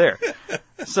for right there.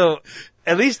 So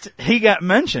at least he got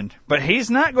mentioned, but he's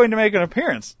not going to make an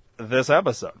appearance this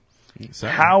episode.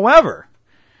 Sorry. However,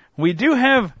 we do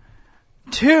have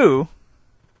two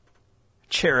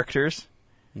characters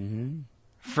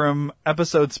from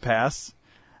episodes past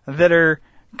that are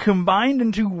combined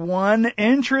into one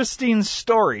interesting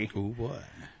story. Ooh, boy.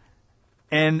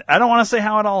 And I don't want to say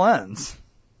how it all ends,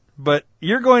 but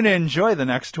you're going to enjoy the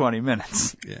next 20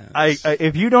 minutes. Yes.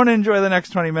 If you don't enjoy the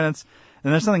next 20 minutes,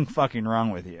 then there's something fucking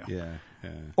wrong with you. Yeah.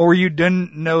 Or you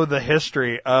didn't know the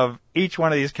history of each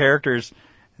one of these characters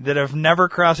that have never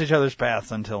crossed each other's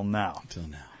paths until now.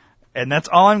 And that's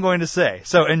all I'm going to say.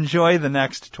 So enjoy the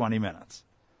next 20 minutes.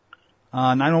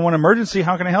 911 emergency,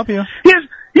 how can I help you?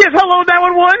 Yes, hello,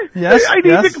 911. Yes, I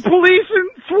need the police and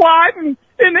SWAT and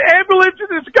the ambulance,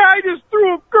 and this guy just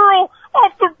threw a girl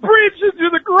off the bridge into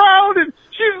the ground, and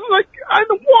she's like on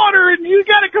the water, and you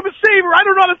gotta come and save her. I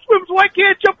don't know how to swim, so I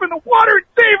can't jump in the water and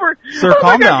save her. Sir,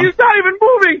 calm down. She's not even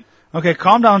moving. Okay,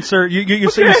 calm down, sir. You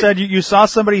said you saw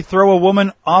somebody throw a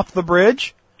woman off the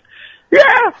bridge? Yeah,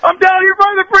 I'm down here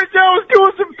by the bridge. I was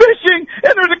doing some fishing,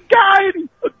 and there's a guy and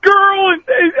a girl, and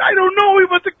I don't know, he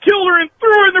must have killed her and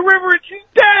threw her in the river, and she's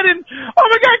dead, and oh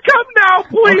my God, come now,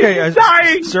 please, okay, she's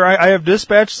dying. Sir, I have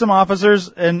dispatched some officers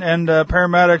and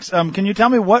paramedics. Can you tell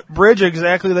me what bridge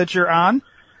exactly that you're on?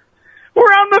 We're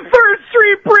on the 3rd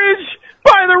Street Bridge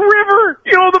by the river,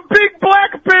 the big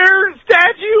black bear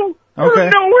statue. Okay. We're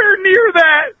nowhere near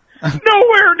that.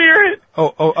 Nowhere near it.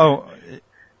 Oh.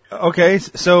 Okay,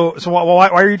 so why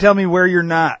are you telling me where you're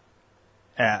not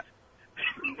at?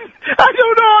 I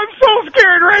don't know. I'm so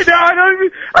scared right now. I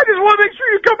just want to make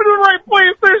sure you come to the right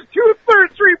place. There's 2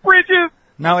 3rd Street bridges.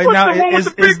 Now is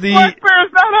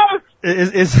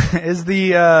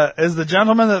the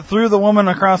gentleman that threw the woman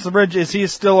across the bridge, is he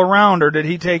still around, or did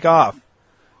he take off?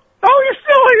 Oh, he's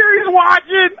still here. He's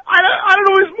watching. I don't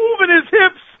know. He's moving his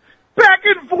hips back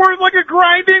and forth like a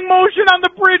grinding motion on the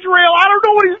bridge rail. I don't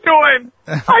know what he's doing.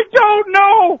 I don't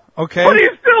know. Okay. But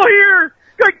he's still here.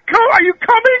 Like, are you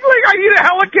coming? Like, I need a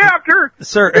helicopter.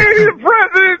 Sir. Maybe the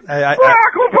president,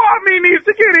 Barack Obama, needs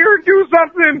to get here and do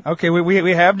something. Okay,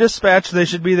 we have dispatched. They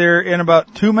should be there in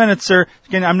about 2 minutes, sir.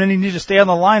 Again, I'm going to need you to stay on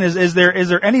the line. Is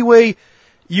there any way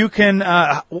you can,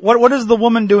 what is the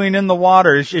woman doing in the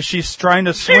water? Is she trying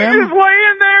to swim? She's just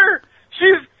laying there.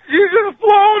 She's just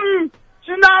floating.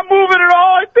 She's not moving at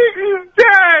all. I think she's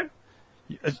dead.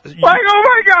 Oh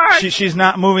my God. She's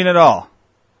not moving at all.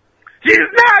 She's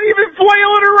not even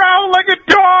flailing around like a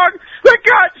dog that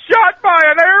got shot by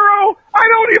an arrow. I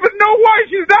don't even know why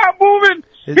she's not moving.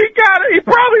 He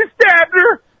probably stabbed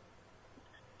her.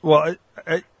 Well,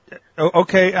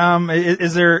 okay.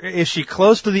 Is she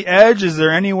close to the edge? Is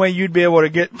there any way you'd be able to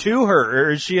get to her,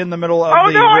 or is she in the middle of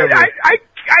the river? I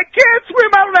can't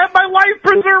swim. I don't have my life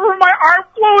preserver, my arm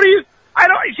floaties.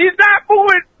 She's not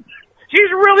moving. She's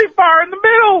really far in the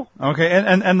middle. Okay,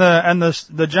 and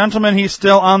the gentleman, he's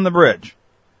still on the bridge.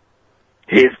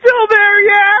 He's still there,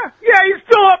 yeah. Yeah, he's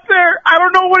still up there. I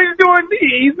don't know what he's doing.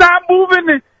 He's not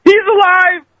moving. He's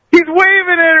alive. He's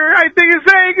waving at her. I think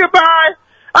he's saying goodbye.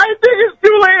 I think it's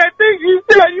too late. I think she's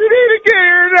dead. You need to get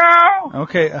here now.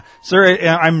 Okay, Sir,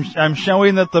 I'm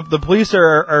showing that the police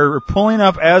are pulling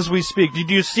up as we speak. Did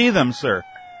you see them, sir?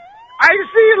 I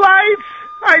see lights.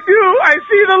 I do. I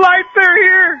see the lights. They're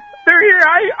here. They're here.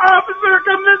 Officer,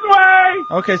 come this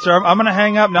way. Okay, sir, I'm going to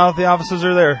hang up now that the officers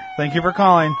are there. Thank you for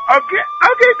calling.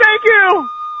 Okay, thank you.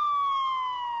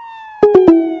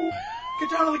 Get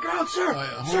down on the ground, sir.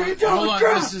 Sir, get down on the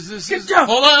ground. Get down.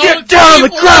 Hold on. Get down on the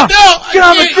ground. No, Get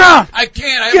on the ground. I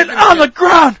can't. Get on the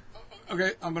ground.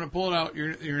 Okay, I'm going to pull it out.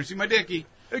 You're going to see my dickie.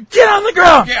 Get on the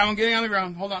ground. Okay, I'm getting on the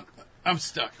ground. Hold on. I'm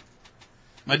stuck.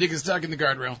 My dick is stuck in the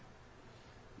guardrail.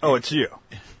 Oh, it's you.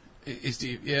 Hey,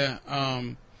 Steve, yeah.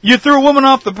 You threw a woman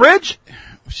off the bridge?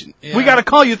 Yeah. We got to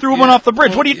call you threw a woman off the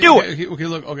bridge. What are you doing? Okay,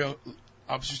 look. Okay,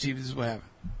 Officer Steve, this is what happened.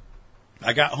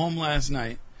 I got home last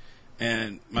night,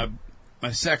 and my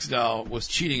sex doll was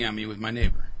cheating on me with my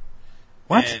neighbor.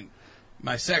 What? And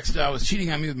my sex doll was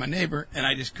cheating on me with my neighbor, and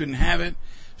I just couldn't have it.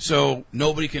 So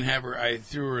nobody can have her. I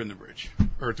threw her in the bridge,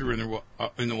 or threw her in the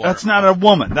water. That's not a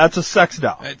woman. That's a sex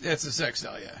doll. That's a sex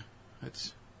doll. Yeah,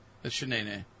 that's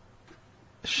Shanae.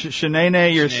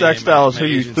 Shanae, your Shanae, sex doll is my who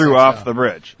you Asian threw sex off doll. the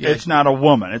bridge. Yeah. It's not a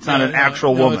woman. It's not an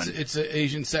actual woman. It's an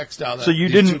Asian sex doll. So you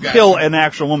didn't kill an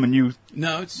actual woman. You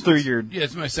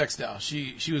it's my sex doll.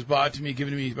 She was bought to me,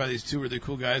 given to me by these two really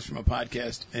cool guys from a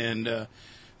podcast, and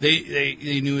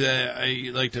they knew that I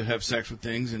like to have sex with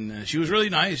things, and she was really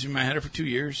nice. And I had her for 2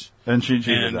 years, and she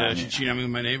cheated and on she you. cheated on me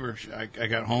with my neighbor. I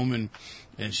got home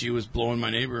and she was blowing my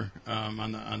neighbor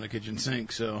on the kitchen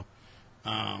sink. So.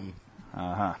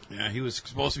 Yeah, he was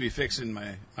supposed to be fixing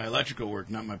my electrical work,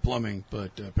 not my plumbing,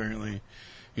 but apparently,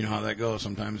 you know how that goes.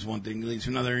 Sometimes one thing leads to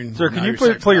another. And Sir, can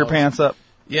you pull your pants up?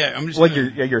 Yeah, I'm just like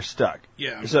you're stuck.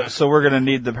 Yeah. So we're gonna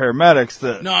need the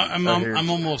paramedics. No, I'm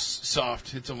almost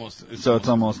soft. It's almost out. Yeah,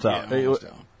 almost out.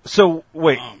 So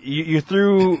wait, you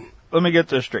threw. Let me get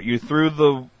this straight. You threw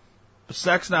the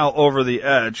sex doll over the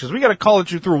edge, because we got to call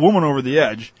that you threw a woman over the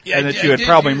edge, and that you had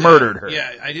probably murdered her.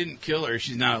 Yeah, I didn't kill her.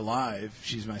 She's not alive.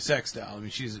 She's my sex doll. I mean,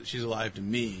 she's alive to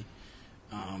me,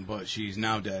 but she's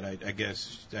now dead. I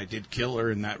guess I did kill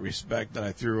her in that respect, that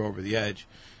I threw her over the edge.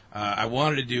 I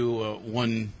wanted to do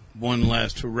one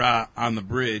last hurrah on the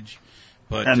bridge,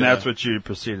 but that's what you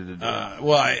proceeded to do.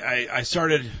 Well, I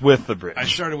started with the bridge. I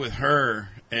started with her,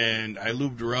 and I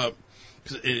lubed her up.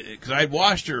 Because I'd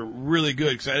washed her really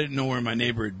good, because I didn't know where my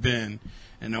neighbor had been,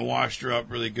 and I washed her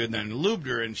up really good, and then lubed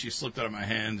her, and she slipped out of my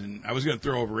hands, and I was going to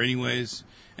throw her over anyways.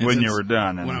 And when you were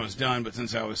done. When I was done, but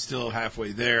since I was still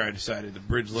halfway there, I decided the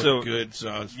bridge looked good, so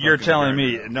I was... You're telling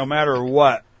me, no matter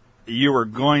what, you were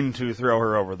going to throw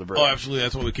her over the bridge? Oh, absolutely.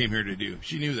 That's what we came here to do.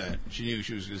 She knew that. She knew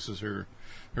this was her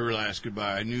last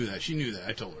goodbye. I knew that. She knew that.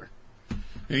 I told her.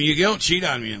 I mean, you don't cheat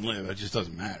on me and live. It just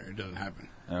doesn't matter. It doesn't happen.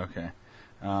 Okay.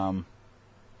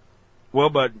 Well,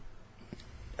 but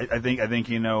I think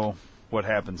you know what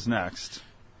happens next.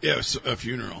 Yeah, a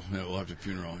funeral. Yeah, we'll have a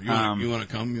funeral. You want to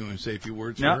come? You want to say a few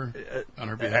words for her on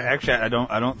her behalf? Actually, I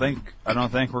don't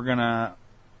think we're gonna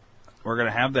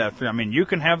have that. I mean, you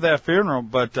can have that funeral,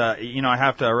 but I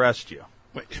have to arrest you.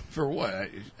 Wait, for what? I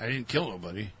didn't kill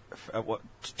nobody. What?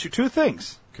 Two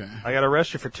things. Okay. I got to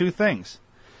arrest you for two things: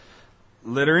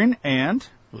 littering and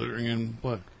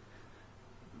what?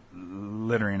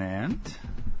 Littering and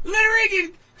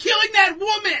killing that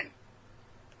woman.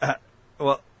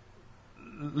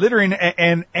 Littering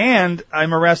and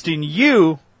I'm arresting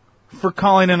you for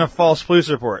calling in a false police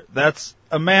report. That's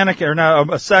a mannequin, or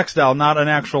not a sex doll, not an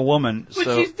actual woman.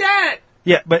 But she's dead.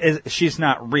 Yeah, but she's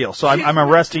not real. So I'm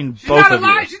arresting both of you. She's not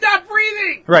alive. She's not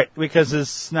breathing. Right, because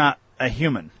it's not a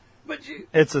human. But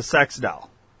it's a sex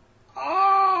doll.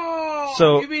 Oh.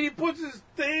 So you mean he puts his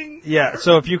thing? Yeah.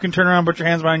 So if you can turn around, and put your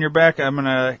hands behind your back, I'm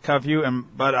gonna cuff you.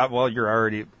 But you're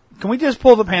already. Can we just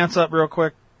pull the pants up real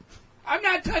quick? I'm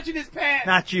not touching his pants.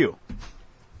 Not you.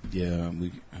 Yeah,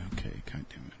 okay, God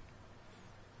damn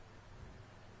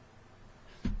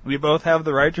it. We both have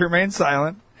the right to remain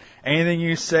silent. Anything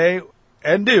you say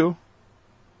and do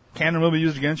can and will be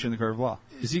used against you in the court of law.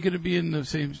 Is he going to be in the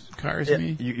same car as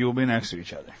me? You will be next to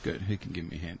each other. Good. He can give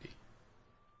me a handy.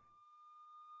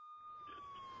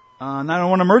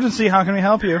 911 emergency. How can we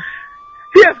help you?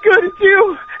 Yes, good, it's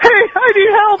you. Hey, I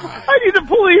need help. I need the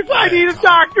police. I need a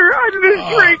doctor. I need a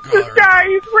drink. This guy,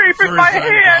 he's raping my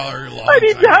hand. I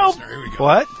need help.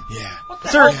 What? Yeah.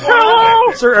 Sir.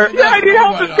 Hello? Sir. Yeah, I need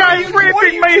help. This guy is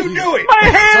raping my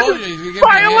hand.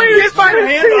 Violated by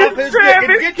the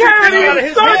traffic.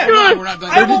 Kennedy, it's not good.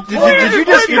 Did you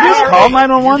just call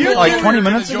 911 like 20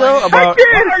 minutes ago about...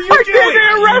 I did.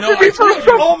 They arrested me for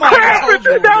some crap,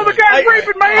 and now the guy's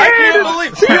raping my hand. I can't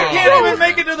believe you can't even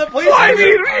make it to the police I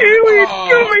mean, excuse me,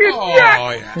 it's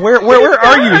Jack. Where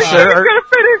are you, sir? I'm gonna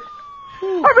finish.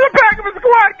 Woo! I'm in the back of a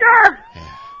squad car.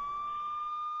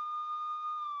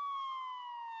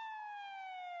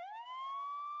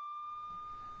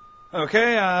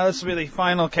 Okay, this will be the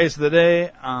final case of the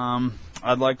day.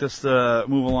 I'd like this to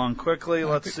move along quickly.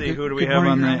 Let's see, who do we have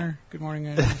on Your the... Honor. Good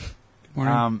morning, Good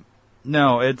morning.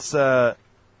 No, it's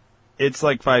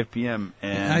like 5 p.m.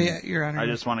 and yeah, Your Honor. I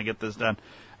just want to get this done.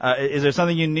 Is there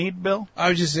something you need, Bill? I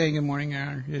was just saying good morning, Your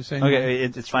Honor. Just saying Okay,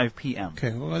 it's 5 p.m.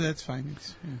 Okay, well, that's fine.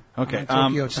 Okay,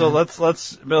 on Tokyo so time.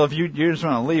 let's Bill, if you just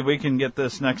want to leave, we can get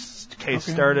this next case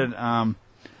started. Yeah.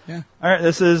 All right,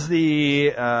 this is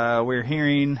the we're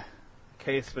hearing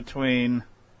case between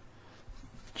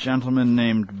a gentleman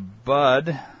named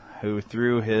Bud, who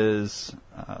threw his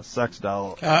sex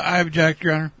doll. I object,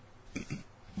 Your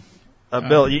Honor.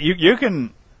 Bill, you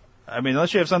can. I mean,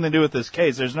 unless you have something to do with this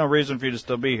case, there's no reason for you to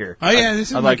still be here. Oh yeah,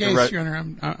 this is I'd my like to case, Your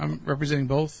Honor. I'm representing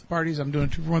both parties. I'm doing a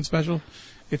 2-for-1 special.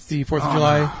 It's the 4th of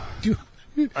July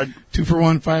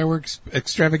 2-for-1 fireworks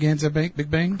extravaganza, Big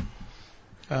Bang.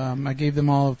 I gave them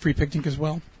all a free picnic as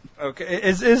well.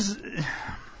 Okay,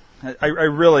 I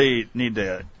really need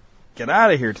to get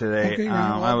out of here today. Okay, Your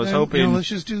Honor. Well, I was then, hoping. let's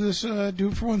just do this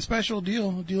 2-for-1 special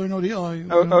deal or no deal.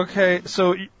 Okay,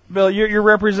 so Bill, you're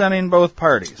representing both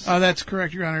parties. That's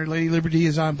correct, Your Honor. Lady Liberty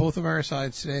is on both of our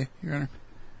sides today, Your Honor.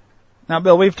 Now,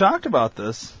 Bill, we've talked about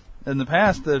this in the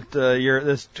past that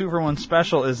this 2-for-1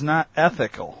 special is not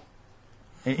ethical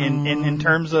in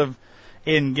terms of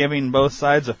in giving both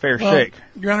sides a fair shake.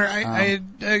 Your Honor, I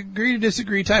agree to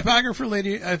disagree. Typographer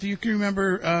lady, if you can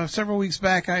remember, several weeks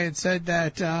back I had said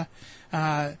that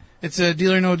it's a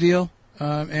deal or no deal,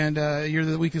 and you're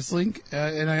the weakest link.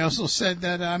 And I also said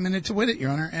that I'm in it to win it,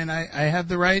 Your Honor, and I have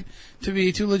the right to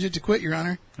be too legit to quit, Your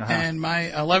Honor. And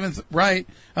my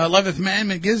 11th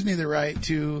Amendment gives me the right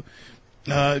to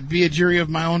be a jury of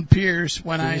my own peers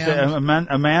when Did I you say am...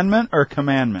 amendment or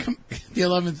commandment? The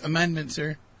 11th Amendment,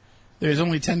 sir. There's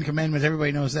only 10 commandments.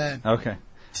 Everybody knows that. Okay.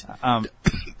 Pardon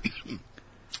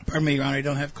me, Your Honor. I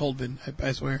don't have COVID.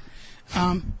 I swear.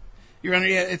 Your Honor,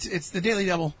 yeah, it's the Daily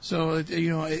Double. So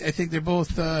I think they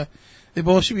both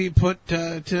should be put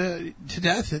to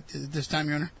death at this time,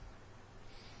 Your Honor.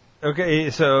 Okay,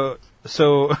 so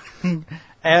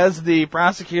as the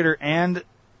prosecutor and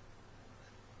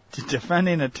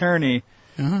defending attorney,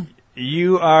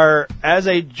 you are, as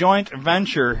a joint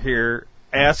venture here,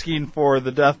 asking for the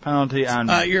death penalty on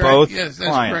both yes, that's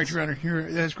clients. correct, Your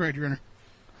Honor. That's correct, Your Honor.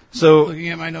 So, looking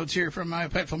at my notes here from my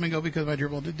pet flamingo, because my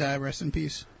gerbil did die. Rest in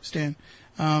peace, Stan.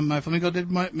 My flamingo did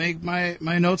make my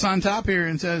notes on top here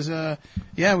and says,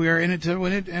 yeah, we are in it to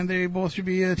win it, and they both should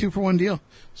be a 2-for-1 deal.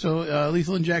 So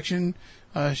lethal injection,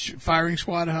 firing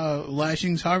squad,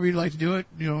 lashings, however you'd like to do it.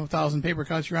 1,000 paper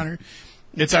cuts, Your Honor.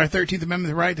 It's our 13th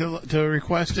Amendment right to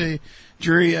request a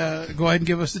jury go ahead and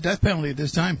give us the death penalty at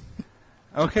this time.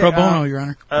 okay, Pro bono, Your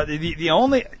Honor. The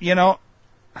only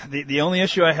the only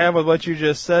issue I have with what you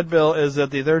just said, Bill, is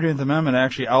that the 13th Amendment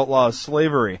actually outlaws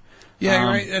slavery. Yeah, you're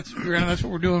right. That's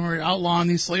what we're doing. We're outlawing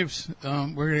these slaves.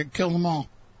 We're going to kill them all.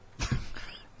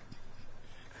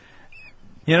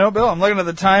 Bill, I'm looking at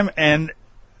the time, and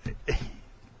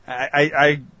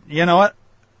I you know what?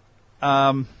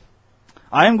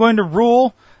 I am going to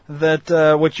rule that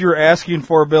what you're asking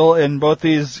for, Bill, in both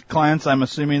these clients, I'm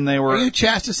assuming they were. Are you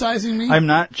chastising me? I'm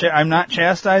not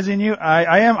chastising you.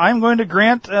 I'm going to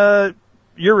grant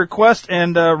your request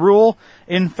and rule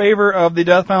in favor of the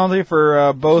death penalty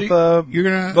for both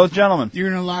both gentlemen. You're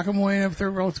gonna lock them away in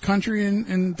third world country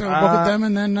and throw a book at them,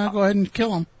 and then go ahead and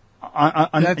kill them.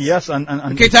 Yes.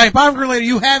 Okay, typographer lady,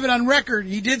 you have it on record.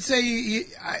 He did say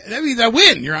that means I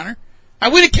win, Your Honor. I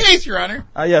win a case, Your Honor.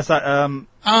 Yes.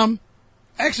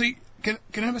 Actually, can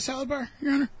I have a salad bar,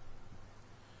 Your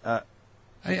Honor?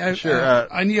 Sure.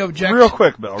 I need to object. Real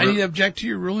quick, Bill. I need to object to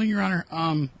your ruling, Your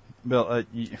Honor. Bill,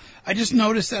 I just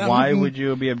noticed that. Why would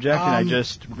you be objecting? I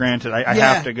just granted. I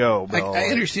have to go, Bill. I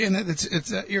understand that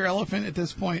it's irrelevant at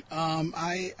this point.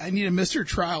 I need a Mr.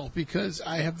 Trial because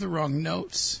I have the wrong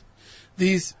notes.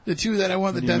 The two that I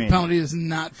want the death penalty is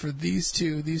not for these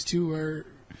two. These two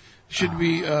should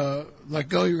be let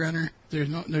go, Your Honor.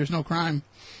 There's no crime.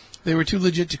 They were too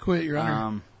legit to quit, Your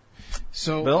Honor.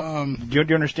 So, Bill, do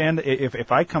you understand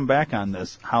if I come back on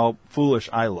this, how foolish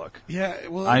I look? Yeah,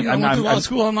 well, I went to law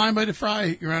school online by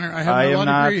DeFry, Your Honor. I have my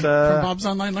law degree from Bob's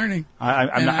Online Learning.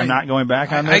 I'm not going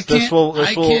back on this. This will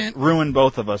ruin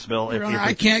both of us, Bill. Your Honor,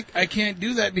 I can't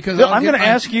do that because Bill, I'm going to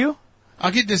ask you.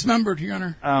 I'll get dismembered, Your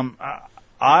Honor.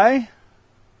 I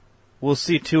will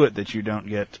see to it that you don't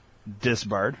get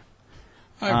disbarred.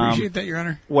 I appreciate that, Your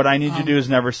Honor. What I need you to do is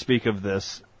never speak of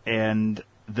this, and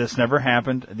this never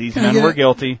happened. These men were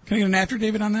guilty. Can I get an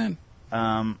affidavit on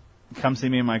that? come see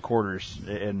me in my quarters.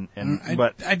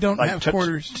 But I don't have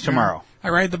quarters. Tomorrow. I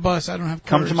ride the bus. I don't have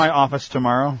Come quarters. to my office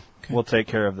tomorrow. Okay. We'll take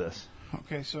care of this.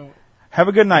 Okay, so... Have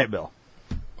a good night, Bill.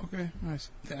 Okay, nice.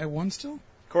 I won still?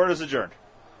 Court is adjourned.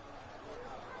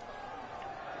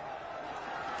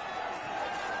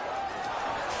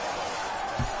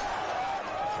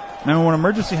 Number 1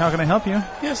 emergency, how can I help you?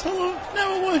 Yes, hello.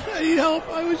 911, I need help.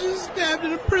 I was just stabbed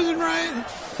in a prison riot.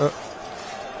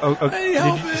 I need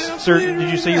help, Sir, did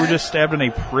you say you were just stabbed in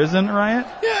a prison riot?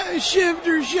 Yeah, shivved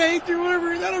or shaked or whatever.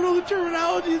 I don't know the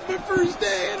terminology. It's my first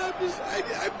day, and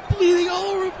I'm bleeding all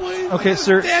over the place. Okay,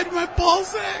 sir. Stabbed in my ball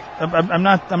sack. I'm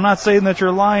not saying that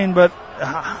you're lying, but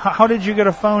how did you get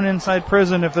a phone inside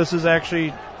prison if this is actually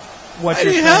what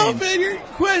you're saying? I need help, man. Your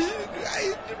question.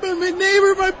 My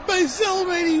neighbor, my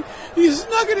cellmate, he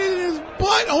snuck it in his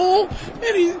butthole,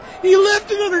 and he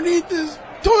left it underneath his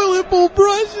toilet bowl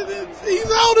brush, and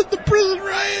he's out at the prison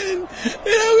riot, and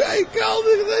I called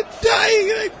him because I'm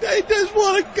dying, and I just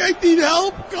I need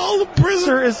help. Call the prison.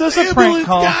 Sir, is this a prank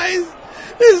call? Guys,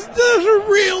 this is a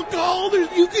real call.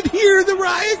 You can hear the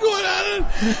riot going on, and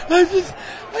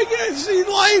I can't see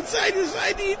lights.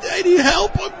 I need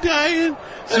help. I'm dying.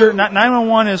 Sir,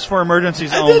 911 is for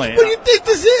emergencies only. What do you think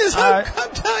this is? I'm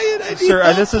dying. I need sir,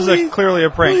 help, this is clearly a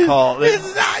prank please. call.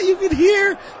 It's not. You can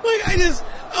hear.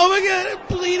 Oh my God, I'm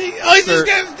bleeding. Oh, I just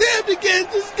got stabbed again.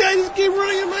 This guy just came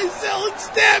running in my cell and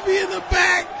stabbed me in the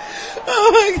back.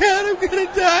 Oh my God, I'm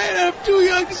gonna die, and I'm too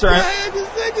young to die. I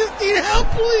just need help,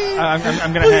 please.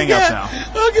 I'm gonna hang up now.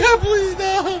 Oh God, please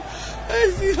no.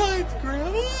 I see lights, Grandma.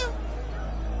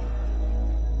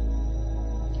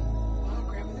 Wow,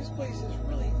 Grandma, this place is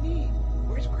really neat.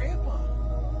 Where's Grandpa?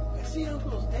 I see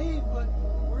Uncle Dave, but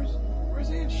where's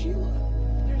Aunt Sheila?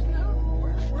 There's no.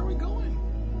 Where are we going?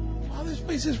 Wow, this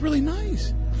place is really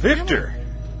nice. Victor,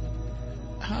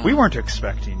 we weren't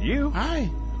expecting you. Hi.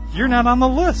 You're not on the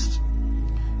list.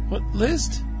 What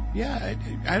list? Yeah,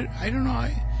 I don't know.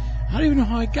 I don't even know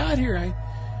how I got here.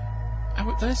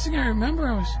 Last thing I remember,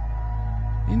 I was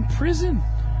in prison.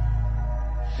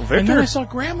 Well, Victor, and then I saw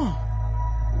Grandma.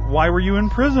 Why were you in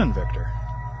prison, Victor?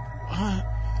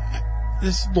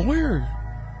 This lawyer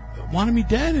wanted me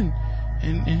dead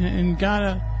and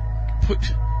got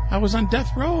I was on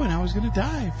death row and I was going to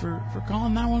die for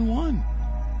calling 911.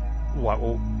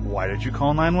 Why did you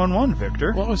call 911,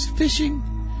 Victor? Well, I was fishing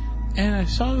and I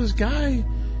saw this guy.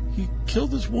 He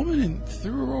killed this woman and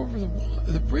threw her over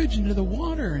the bridge into the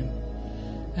water, and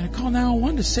I called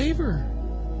 911 to save her.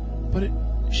 But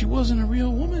she wasn't a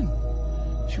real woman.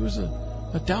 She was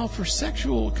a doll for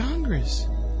sexual congress.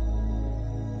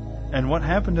 And what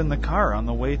happened in the car on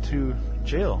the way to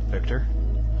jail, Victor?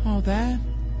 Oh, that?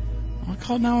 I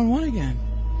called 911 again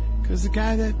because the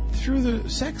guy that threw the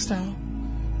sex doll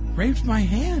raped my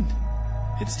hand.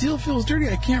 It still feels dirty.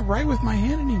 I can't write with my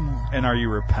hand anymore. And are you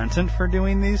repentant for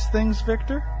doing these things,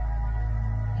 Victor?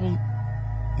 Well,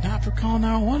 not for calling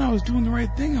 911. I was doing the right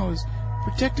thing. I was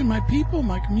protecting my people,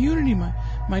 my community,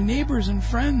 my neighbors and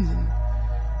friends. And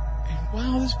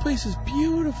wow, this place is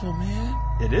beautiful, man.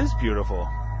 It is beautiful.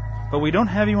 But we don't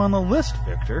have you on the list,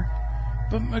 Victor.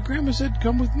 But my grandma said,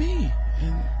 come with me.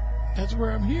 And that's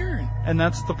where I'm here. And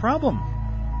that's the problem.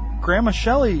 Grandma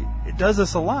Shelley does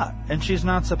this a lot, and she's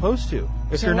not supposed to.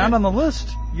 If you're not on the list,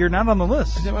 you're not on the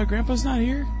list. Is that why Grandpa's not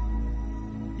here?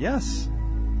 Yes.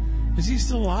 Is he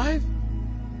still alive?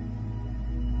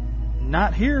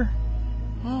 Not here.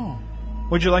 Oh.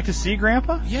 Would you like to see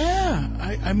Grandpa? Yeah.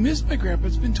 I missed my grandpa.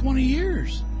 It's been 20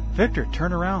 years. Victor,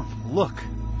 turn around. Look.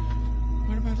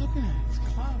 What am I looking at? It's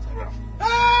clouds.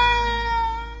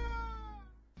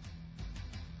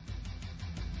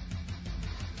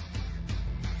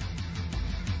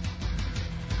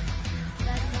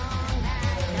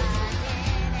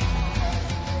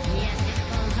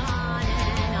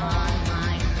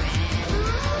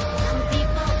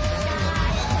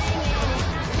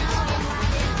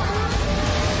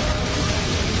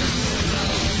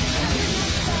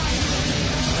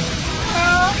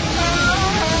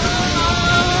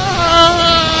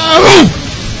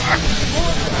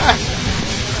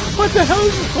 What the hell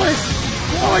is this place?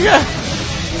 Oh my God.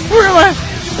 Where am I?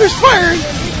 There's fire.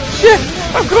 Shit.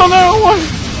 I'm calling 911.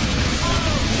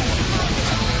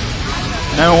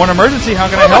 911 emergency. How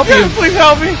can I help you? Please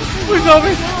help me. Please help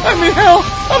me. I'm in hell.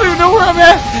 I don't even know where I'm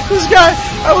at. This guy,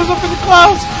 I was up in the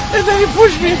clouds, and then he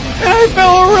pushed me, and I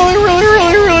fell a really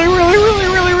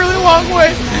long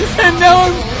way. And now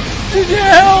I'm in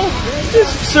hell.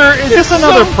 Sir, is this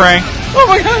another prank? Oh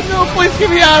my God, no, please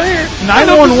get me out of here.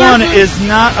 911 is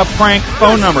not a prank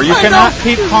phone number. You cannot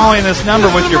keep calling this number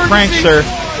with your prank, sir.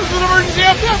 This is an emergency.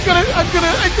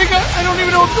 I don't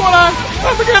even know what's going on.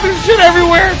 Oh my God, there's shit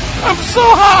everywhere. I'm so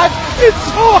hot. It's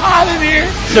so hot in here.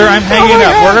 Sir, I'm hanging my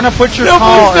up. God. We're going to put your No,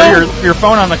 call please or don't. your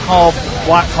phone on the call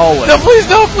list. No, please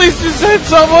don't. Please just send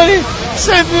somebody.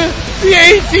 Send the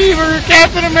A-Team or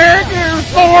Captain America or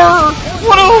Thor or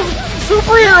one of those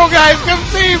superhero guys. Come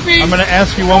save me. I'm going to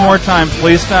ask you one more time.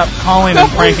 Please stop calling and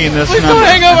pranking this please number. Don't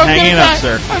hang up. I'm I'm hanging gonna up,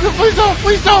 die. sir. Please don't.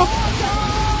 Please don't.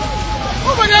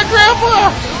 Oh my God,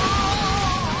 Grandpa.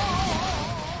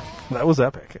 That was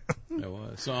epic. It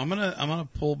was. So I'm gonna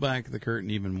pull back the curtain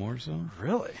even more. So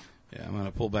Really? yeah, I'm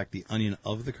gonna pull back the onion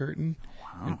of the curtain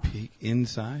and peek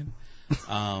inside.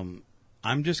 I'm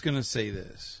just gonna say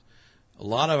this: a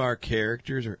lot of our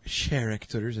characters, or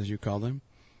characters as you call them,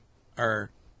 are.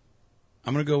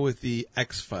 I'm gonna go with the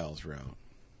X-Files route.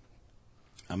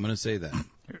 I'm gonna say that.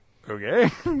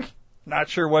 Okay. Not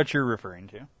sure what you're referring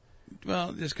to.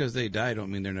 Well, just because they die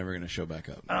don't mean they're never gonna show back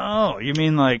up. Oh, you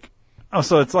mean like... Oh,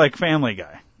 so it's like Family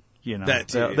Guy. You know, That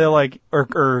too, they're yeah. like...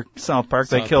 Or South Park,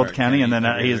 they South killed Park, Kenny, and then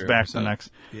every he's other back the episode.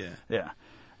 next... Yeah. Yeah.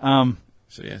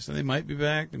 So yeah, so they might be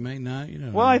back. They might not. You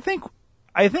know. Well, I think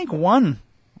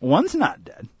one's not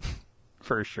dead.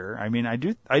 For sure. I mean, I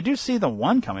do see the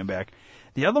one coming back.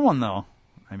 The other one, though,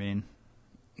 I mean...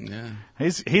 Yeah.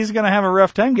 He's going to have a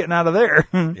rough time getting out of there.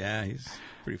 Yeah, he's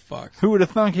pretty fucked. Who would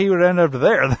have thunk he would end up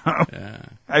there, though? Yeah.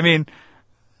 I mean,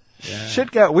 Yeah.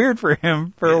 shit got weird for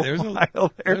him for Yeah, a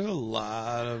while there. There's a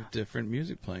lot of different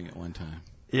music playing at one time.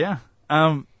 Yeah.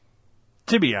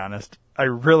 To be honest, I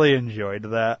really enjoyed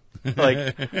that.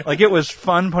 Like it was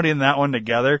fun putting that one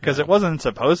together because it wasn't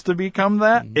supposed to become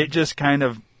that. It just kind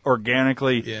of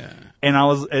organically. Yeah.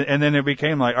 And then it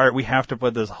became like, all right, we have to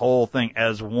put this whole thing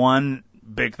as one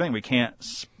big thing. We can't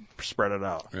spread it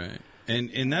out. Right.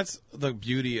 And that's the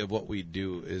beauty of what we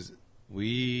do is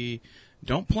we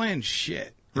don't plan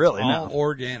shit. It's Really, all no.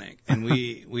 organic. And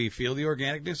we feel the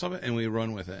organicness of it and we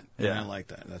run with it. And Yeah. I like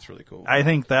that. That's really cool. I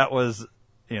think that was,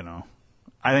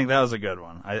 a good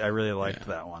one. I really liked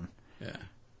that one. Yeah.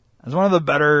 It's one of the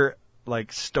better,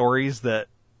 stories that,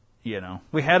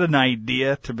 we had an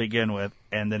idea to begin with,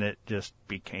 and then it just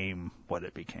became what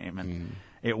it became. And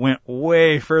it went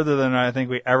way further than I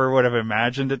think we ever would have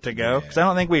imagined it to go. Because I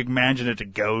don't think we imagined it to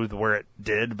go where it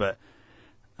did, but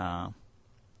I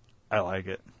like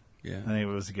it. Yeah. I think it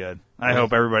was good. I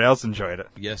hope everybody else enjoyed it.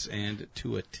 Yes, and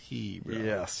to a T, bro.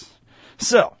 Yes.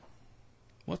 So,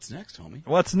 What's next, homie?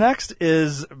 what's next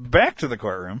is Back to the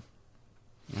Courtroom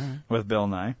All right. with Bill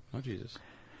Nye. Oh, Jesus.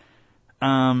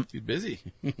 Um, He's busy.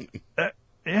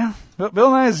 Yeah, but Bill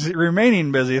Nye is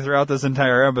remaining busy throughout this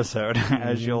entire episode,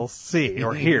 as you'll see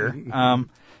or hear.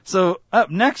 So up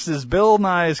next is Bill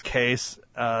Nye's case.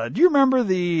 Do you remember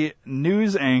the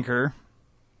news anchor?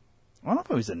 I don't know if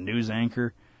he was a news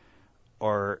anchor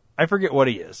or I forget what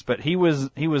he is, but he was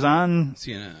on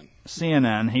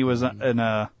CNN. He was in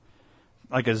a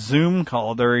Zoom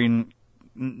call during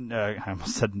I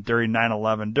almost said during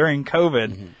 9/11 during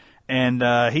COVID.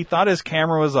 And he thought his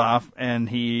camera was off, and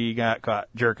he got caught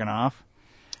jerking off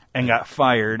and got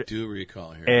fired. Do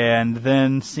recall here. And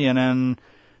then CNN,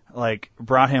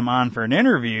 brought him on for an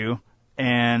interview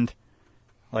and,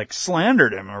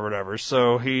 slandered him or whatever.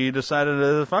 So he decided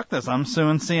to, fuck this, I'm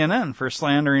suing CNN for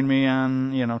slandering me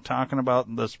on, talking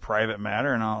about this private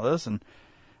matter and all this. And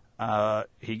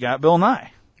he got Bill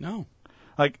Nye. No.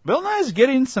 Bill Nye's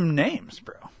getting some names,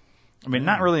 bro. I mean,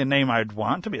 not really a name I'd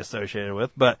want to be associated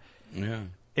with, but... Yeah.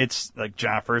 It's like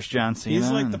John Cena.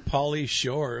 He's like the Pauly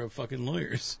Shore of fucking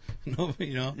lawyers.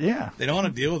 Yeah. They don't want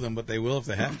to deal with him, but they will if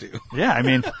they have to. Yeah, I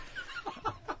mean,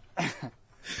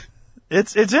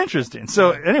 it's interesting.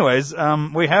 So, anyways,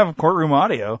 we have courtroom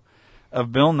audio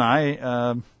of Bill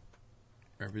Nye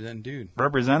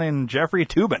representing Jeffrey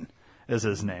Toobin is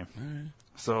his name. All right.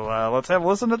 So let's have a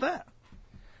listen to that.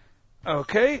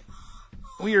 Okay,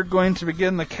 we are going to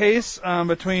begin the case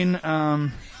between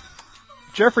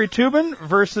Jeffrey Toobin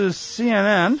versus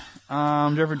CNN.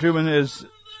 Jeffrey Toobin is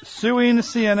suing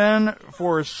CNN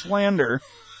for slander.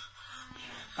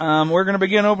 We're going to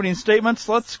begin opening statements.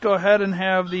 Let's go ahead and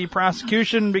have the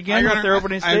prosecution begin with their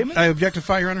opening statement. I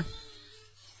objectify, Your Honor.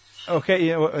 Okay,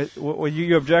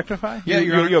 you objectify? Yeah,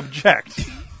 Your Honor. You object.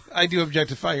 I do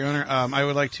objectify, Your Honor. I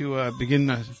would like to begin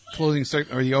the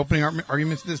the opening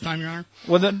arguments this time, Your Honor.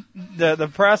 Well, then the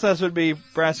process would be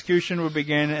prosecution would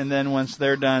begin, and then once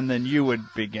they're done, then you would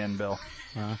begin, Bill.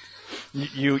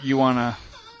 You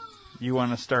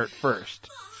wanna start first?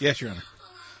 Yes, Your Honor.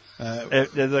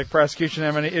 Does the prosecution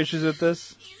have any issues with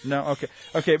this? No.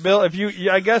 Okay, Bill.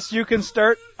 I guess you can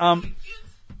start.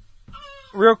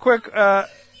 Real quick. I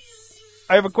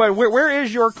have a question. Where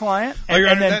is your client?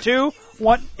 And then two,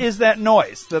 What is that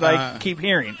noise that I keep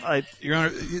hearing? Your Honor,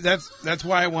 that's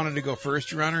why I wanted to go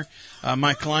first, Your Honor.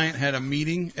 My client had a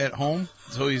meeting at home,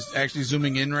 so he's actually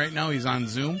zooming in right now. He's on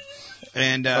Zoom.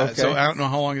 And so I don't know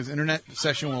how long his internet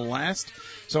session will last.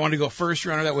 So I wanted to go first,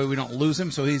 Your Honor. That way we don't lose him.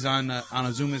 So he's on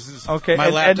a Zoom. This is my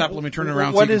laptop. Let me turn it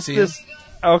around so you can see him.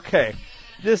 Okay.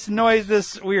 This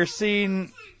noise, we are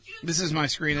seeing... This is my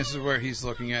screen. This is where he's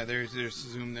looking at. There's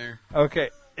Zoom there.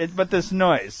 Okay. But this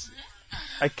noise...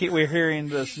 we're hearing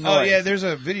this noise. Oh, yeah, there's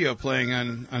a video playing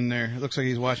on there. It looks like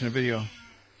he's watching a video.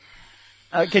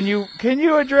 Can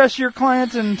you address your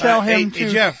client and tell him to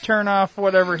Jeff, turn off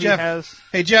whatever he has?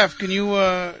 Hey, Jeff, can you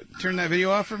turn that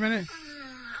video off for a minute?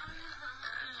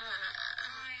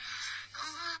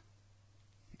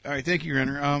 All right, thank you,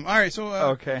 Renner. All right, so...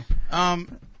 okay. I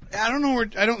don't know where...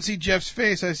 I don't see Jeff's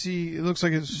face. I see... It looks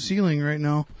like it's ceiling right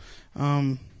now.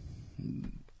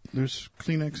 There's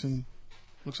Kleenex and...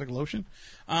 Looks like lotion.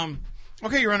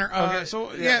 Okay, Your Honor. Okay.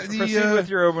 Proceed with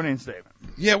your opening statement.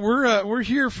 Yeah, we're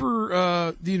here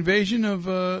for the invasion of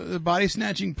the body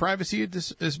snatching privacy at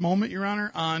this moment, Your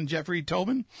Honor, on Jeffrey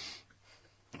Tobin.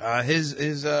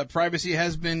 His privacy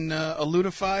has been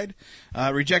eludified,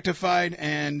 rejectified,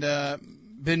 and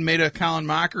been made a common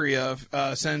mockery of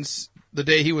since the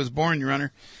day he was born, Your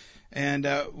Honor. And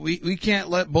we can't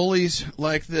let bullies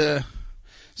like the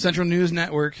Central News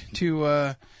Network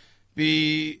to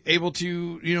be able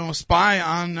to, spy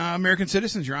on American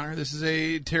citizens, Your Honor. This is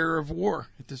a terror of war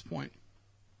at this point.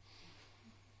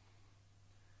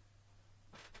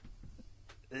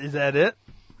 Is that it?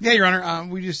 Yeah, Your Honor.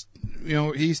 We just,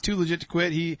 he's too legit to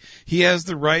quit. He has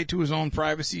the right to his own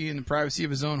privacy and the privacy of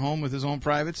his own home with his own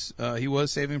privates. He was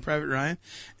Saving Private Ryan.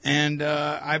 And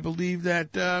I believe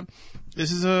that this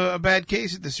is a bad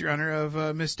case at this, Your Honor,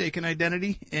 of mistaken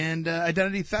identity and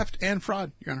identity theft and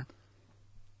fraud, Your Honor.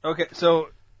 Okay, so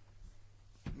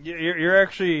you're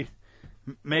actually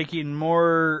making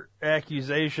more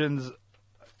accusations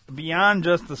beyond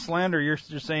just the slander. You're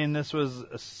saying this was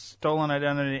a stolen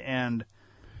identity and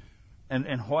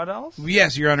what else?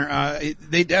 Yes, Your Honor.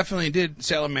 They definitely did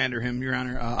salamander him, Your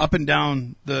Honor, up and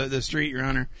down the street, Your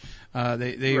Honor.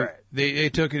 They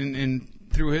took and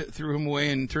threw him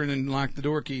away and turned and locked the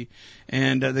door key,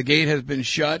 and the gate has been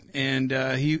shut, and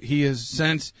he has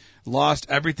since lost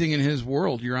everything in his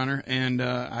world, Your Honor, and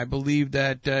I believe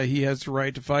that he has the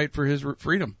right to fight for his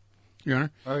freedom, Your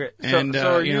Honor. Okay, and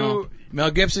Mel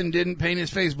Gibson didn't paint his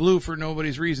face blue for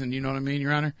nobody's reason. You know what I mean,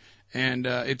 Your Honor? And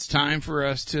it's time for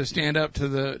us to stand up to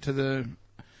the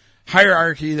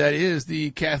hierarchy that is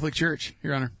the Catholic Church,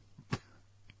 Your Honor.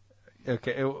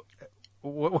 Okay.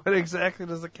 What exactly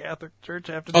does the Catholic Church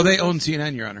have to do? Oh, they own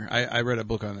CNN, Your Honor. I read a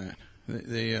book on that.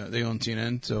 They own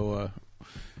CNN, so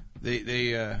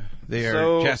they are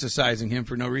chastising him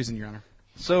for no reason, Your Honor.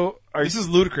 So this is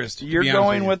ludicrous. You're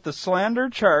going with the slander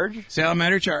charge,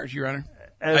 salamander charge, Your Honor.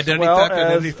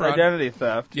 Identity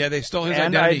theft. Yeah, they stole his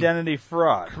and identity. Identity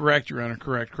fraud. Correct, Your Honor.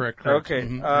 Correct. Okay.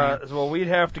 Mm-hmm. Well, we'd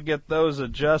have to get those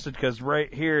adjusted because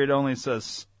right here it only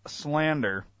says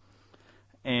slander.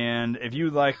 And if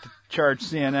you'd like to charge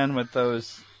CNN with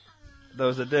those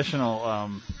additional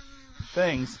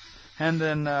things, and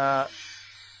then Bill,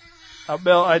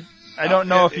 I don't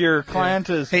know if your client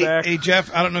is back. Hey,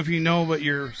 Jeff, I don't know if you know, but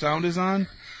your sound is on.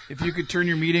 If you could turn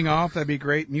your meeting off, that'd be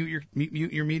great. Mute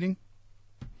your meeting.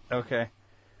 Okay.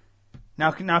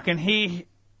 Now can he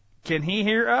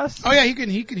hear us? Oh yeah, he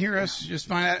can hear us just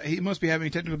fine. He must be having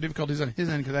technical difficulties on his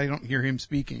end because I don't hear him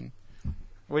speaking.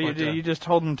 Well, you just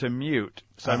told him to mute.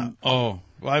 So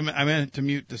I meant to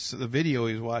mute the video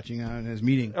he's watching on his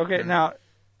meeting. Okay, now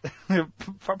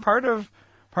part of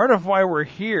why we're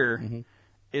here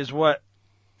is what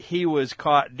he was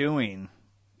caught doing.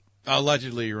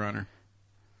 Allegedly, Your Honor.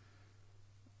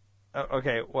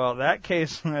 Okay, well, that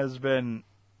case has been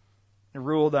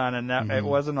ruled on, and that it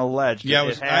wasn't alleged. Yeah,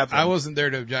 it happened. I wasn't there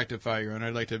to objectify, Your Honor.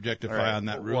 I'd like to objectify on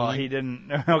that ruling. Well, he didn't.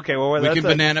 Okay, well, we can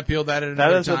banana peel that at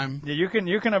another time. You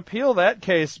can appeal that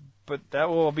case, but that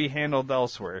will be handled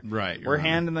elsewhere. Right. We're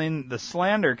handling the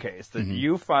slander case that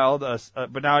you filed,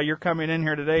 but now you're coming in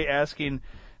here today asking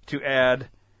to add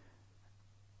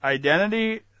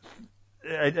identity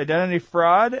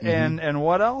fraud and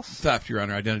what else? Theft, Your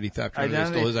Honor. Identity theft. They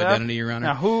stole his identity, Your Honor.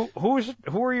 Now, who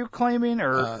are you claiming?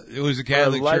 Or it was the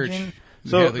Catholic Church.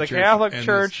 So the Catholic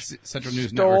Church Central News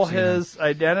stole Network, his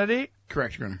identity?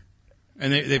 Correct, Your Honor.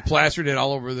 And they plastered it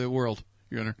all over the world,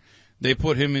 Your Honor. They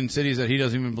put him in cities that he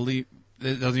doesn't even believe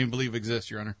exist,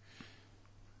 Your Honor.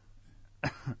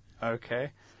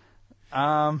 Okay.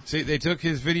 See, they took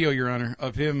his video, Your Honor,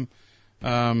 of him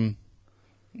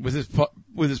with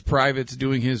his privates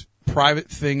doing his private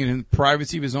thing in the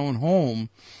privacy of his own home,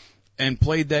 and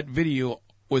played that video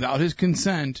without his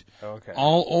consent Okay.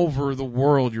 all over the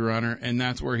world, Your Honor. And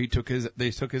that's where they took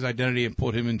his identity and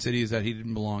put him in cities that he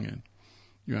didn't belong in,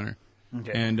 Your Honor.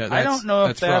 Okay. And I don't know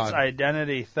if that's fraud.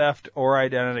 identity theft or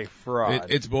identity fraud.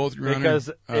 It's both, Your Honor. Because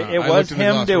it I was looked in the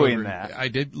him Gloss doing Rosary. that. I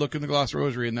did look in the Gloss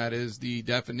Rosary, and that is the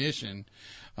definition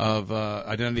of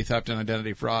identity theft and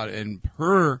identity fraud. And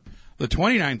per the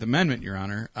 29th Amendment, Your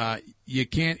Honor, you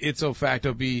can't ipso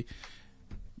facto be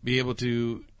able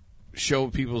to show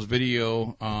people's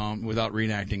video without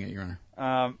reenacting it, Your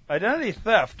Honor. Identity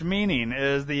theft, meaning,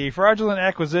 is the fraudulent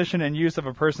acquisition and use of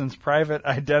a person's private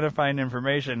identifying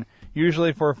information,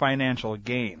 usually for financial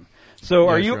gain. So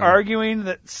are Yes, you Your Honor. arguing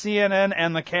that CNN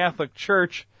and the Catholic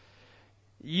Church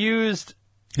used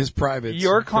His privates.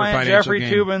 your for client financial Jeffrey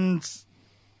gain. Toobin's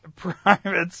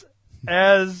privates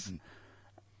as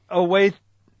a way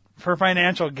for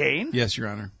financial gain? Yes, Your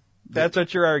Honor. That's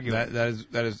what you're arguing. That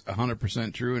is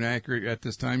 100% true and accurate at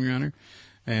this time, Your Honor.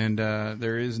 And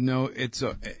there is no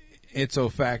ipso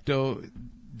facto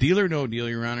deal or no deal,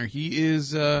 Your Honor. He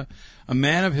is a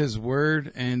man of his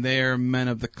word, and they are men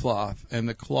of the cloth. And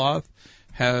the cloth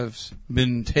has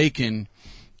been taken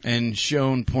and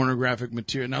shown pornographic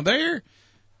material. Now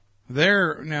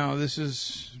now this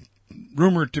is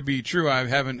rumored to be true. I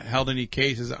haven't held any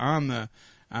cases on the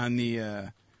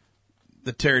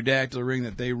pterodactyl ring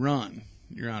that they run,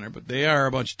 Your Honor, but they are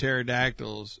a bunch of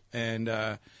pterodactyls, and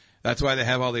that's why they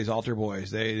have all these altar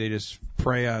boys. They just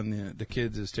prey on the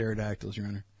kids as pterodactyls, Your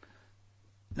Honor.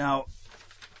 Now,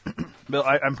 Bill,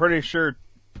 I'm pretty sure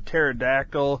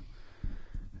pterodactyl.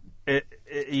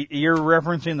 You're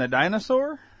referencing the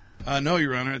dinosaur? No,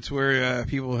 Your Honor, it's where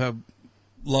people have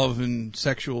love and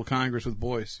sexual congress with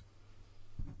boys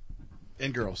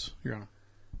and girls, Your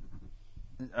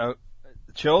Honor.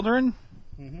 Children?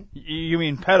 Mm-hmm. You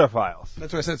mean pedophiles?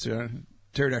 That's what I said, Your Honor.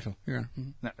 Pterodactyl, Your Honor.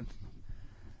 Mhm. No,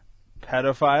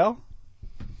 pedophile?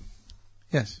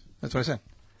 Yes, that's what I said.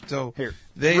 So Here,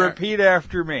 they repeat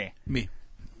after me. me.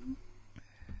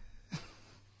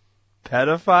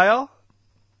 Pedophile?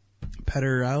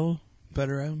 Pedophile.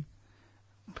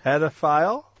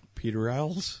 Pedophile? Peter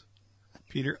Isles.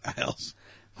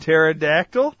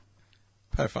 Pterodactyl?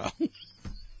 Pedophile.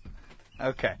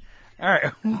 Okay. All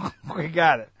right. We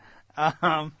got it.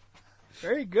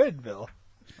 Very good, Bill.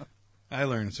 I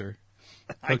learned, sir.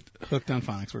 Hooked on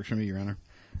phonics works for me, Your Honor.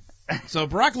 So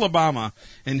Barack Obama,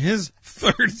 in his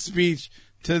third speech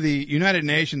to the United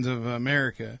Nations of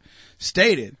America,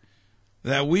 stated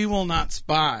that we will not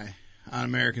spy on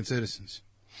American citizens.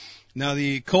 Now,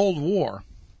 the Cold War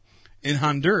in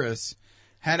Honduras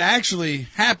had actually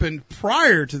happened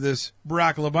prior to this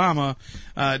Barack Obama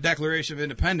Declaration of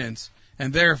Independence,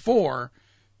 and therefore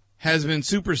has been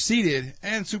superseded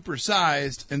and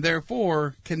supersized, and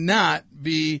therefore cannot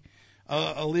be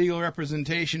a legal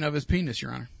representation of his penis,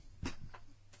 Your Honor.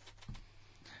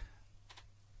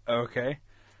 Okay.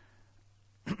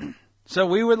 So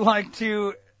we would like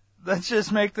to, let's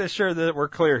just make this sure that we're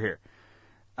clear here.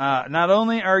 Not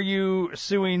only are you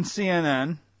suing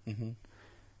CNN,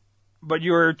 but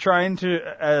you are trying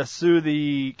to sue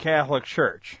the Catholic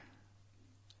Church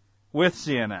with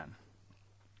CNN.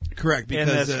 Correct, because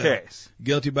in this case,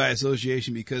 guilty by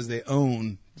association because they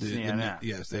own CNN.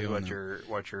 Yes, they is own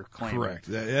what you're claiming. Correct.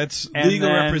 That's And legal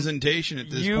then representation at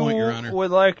this point, Your Honor. You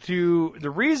would like to. The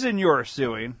reason you're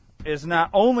suing is not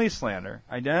only slander,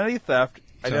 identity theft,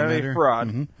 identity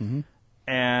fraud,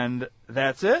 and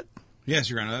that's it. Yes,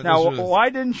 Your Honor. Now, why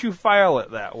didn't you file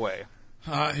it that way?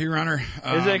 Your Honor,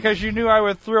 Is it because you knew I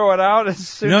would throw it out as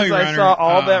soon No, as Your I Honor, saw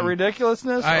all that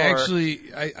ridiculousness?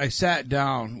 I sat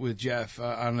down with Jeff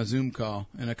on a Zoom call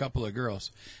and a couple of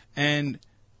girls, and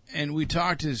we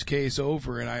talked his case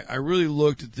over, and I really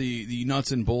looked at the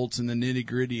nuts and bolts and the nitty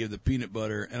gritty of the peanut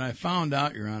butter, and I found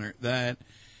out, Your Honor, that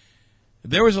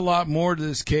there was a lot more to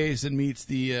this case than meets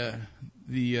the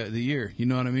year. You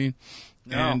know what I mean?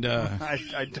 No, And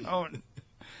I don't.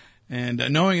 And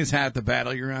knowing is half the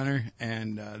battle, Your Honor,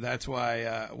 and that's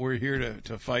why we're here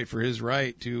to fight for his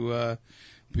right to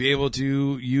be able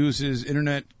to use his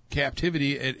internet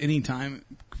captivity at any time,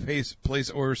 place,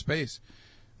 or space.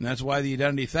 And that's why the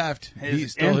identity theft,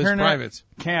 he's still his privates.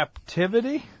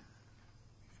 Captivity?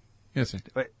 Yes, sir.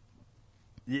 Wait,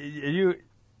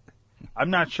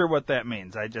 I'm not sure what that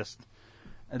means. What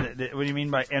do you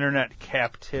mean by internet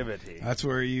captivity? That's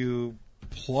where you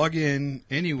plug in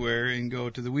anywhere and go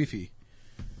to the Wi-Fi.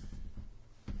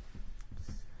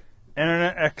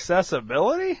 Internet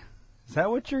accessibility? Is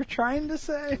that what you're trying to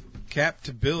say?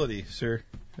 Captability, sir.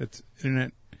 That's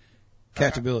internet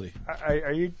captability.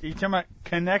 Are you talking about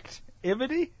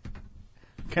connectivity?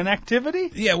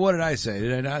 Connectivity? Yeah, what did I say?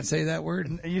 Did I not say that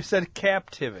word? You said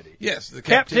captivity. Yes, the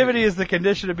Captivity is the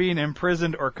condition of being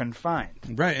imprisoned or confined.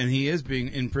 Right, and he is being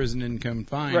imprisoned and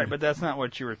confined. Right, but that's not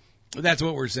what you were... That's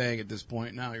what we're saying at this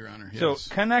point now, Your Honor. So, Yes.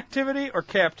 connectivity or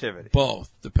captivity? Both.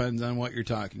 Depends on what you're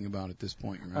talking about at this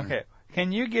point, Your Honor. Okay.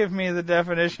 Can you give me the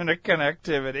definition of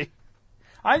connectivity?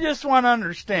 I just want to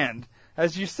understand.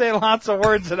 As you say lots of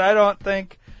words that I don't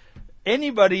think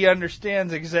anybody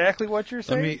understands exactly what you're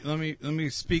saying. Let me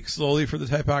speak slowly for the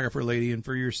typographer lady and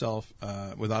for yourself,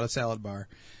 without a salad bar.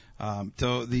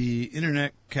 So the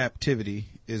internet captivity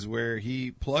is where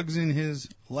he plugs in his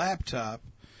laptop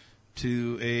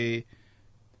to a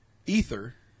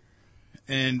ether,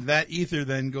 and that ether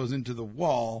then goes into the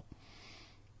wall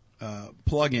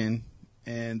plug-in,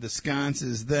 and the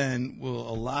sconces then will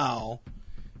allow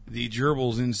the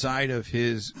gerbils inside of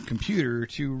his computer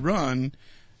to run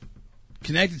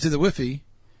connected to the Wi-Fi,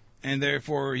 and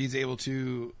therefore he's able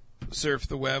to surf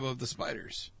the web of the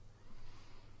spiders.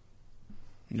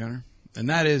 Your Honor. And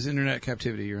that is internet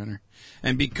captivity, Your Honor.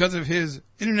 And because of his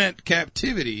internet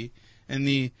captivity and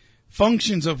the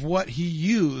functions of what he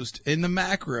used in the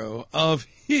macro of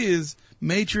his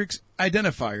matrix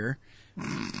identifier,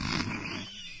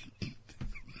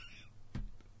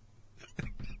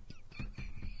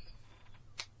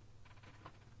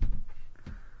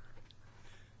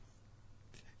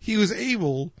 he was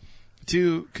able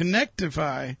to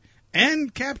connectify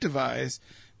and captivize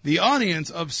the audience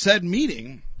of said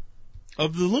meeting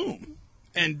of the Loom.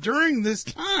 And during this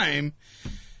time,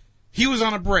 he was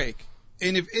on a break.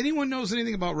 And if anyone knows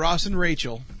anything about Ross and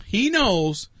Rachel, he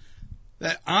knows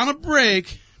that on a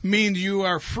break means you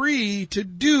are free to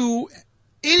do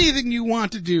anything you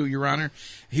want to do, Your Honor.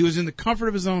 He was in the comfort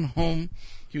of his own home.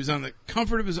 He was on the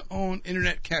comfort of his own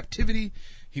internet captivity.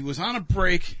 He was on a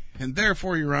break, and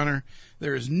therefore, Your Honor,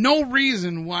 there is no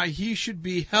reason why he should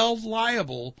be held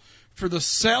liable for the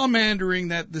salamandering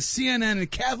that the CNN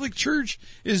and Catholic Church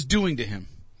is doing to him.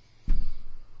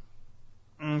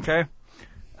 Okay.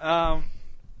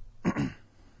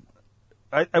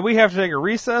 We have to take a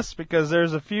recess because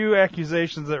there's a few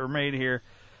accusations that were made here.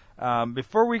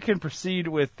 Before we can proceed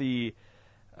with the,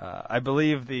 I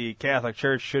believe the Catholic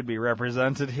Church should be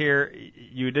represented here.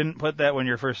 You didn't put that when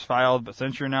you first filed, but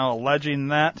since you're now alleging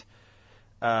that,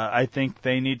 I think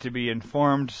they need to be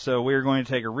informed. So we're going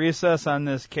to take a recess on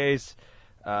this case.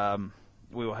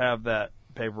 We will have that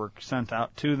paperwork sent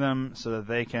out to them so that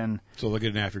they can... So they'll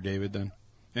get an affidavit then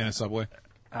in a subway?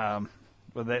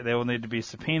 Well, they will need to be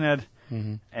subpoenaed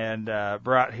and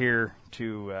brought here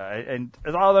to... and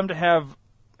allow them to have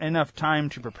enough time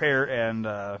to prepare and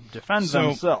defend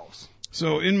themselves.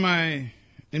 So in my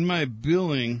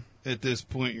billing at this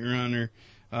point, Your Honor,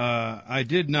 I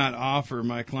did not offer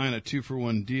my client a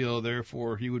 2-for-1 deal.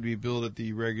 Therefore, he would be billed at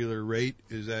the regular rate.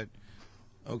 Is that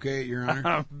okay, Your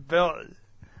Honor? Bill,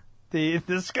 the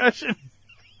discussion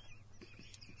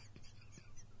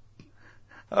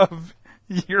of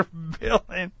your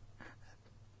billing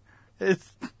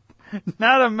is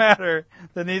not a matter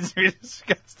that needs to be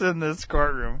discussed in this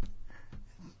courtroom.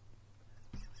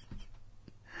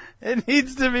 It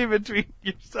needs to be between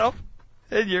yourself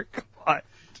and your client.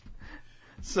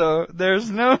 So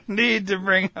there's no need to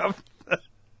bring up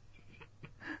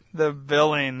the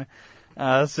billing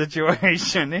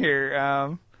situation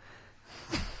here.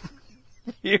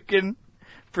 You can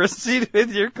proceed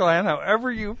with your client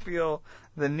however you feel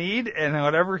the need and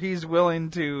whatever he's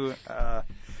willing to...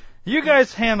 you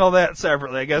guys handle that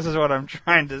separately, I guess is what I'm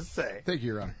trying to say. Thank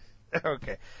you, Your Honor.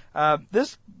 Okay.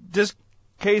 This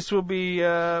case will be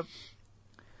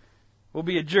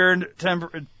adjourned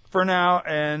for now,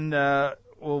 and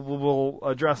we'll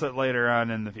address it later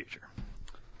on in the future.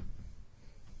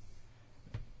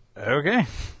 Okay.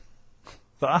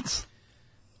 Thoughts?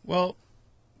 Well,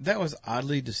 that was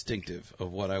oddly distinctive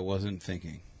of what I wasn't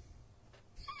thinking.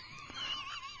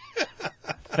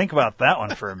 Think about that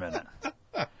one for a minute.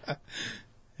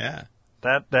 Yeah.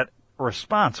 That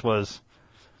response was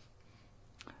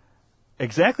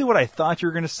exactly what I thought you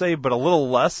were going to say, but a little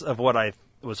less of what I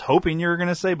was hoping you were going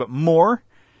to say, but more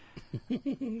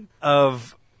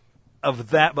of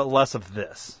that, but less of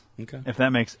this. Okay. If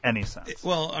that makes any sense.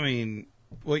 Well, I mean,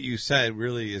 what you said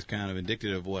really is kind of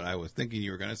indicative of what I was thinking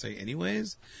you were going to say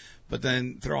anyways, but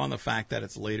then throw on the fact that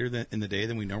it's later in the day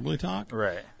than we normally talk.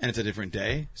 Right. And it's a different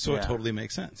day, so it totally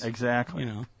makes sense. Exactly. You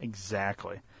know.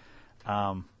 Exactly.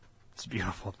 It's a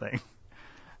beautiful thing.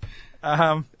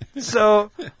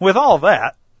 So, with all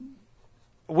that,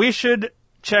 we should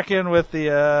check in with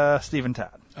the Stephen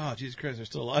Todd. Oh, Jesus Christ, they're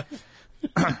still alive?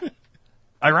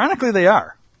 Ironically, they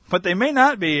are. But they may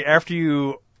not be after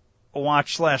you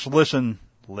watch/listen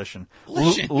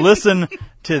listen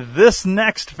to this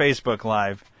next Facebook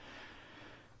Live,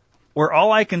 where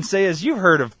all I can say is you've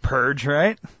heard of Purge,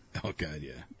 right? Oh, God,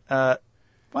 yeah.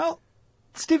 Well,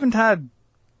 Steve and Todd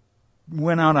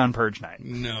went out on Purge night.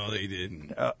 No, they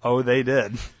didn't. Oh, they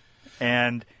did.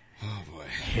 And Oh, boy.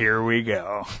 here we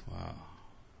go.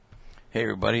 Hey,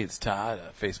 everybody, it's Todd,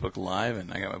 Facebook Live,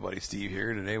 and I got my buddy Steve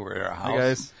here today. We're at our house. Hey,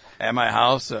 guys. At my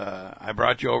house. I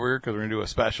brought you over here because we're going to do a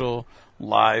special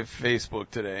live Facebook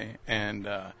today, and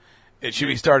it should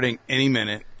be starting any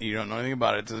minute. You don't know anything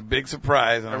about it. It's a big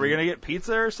surprise. Are we going to get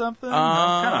pizza or something?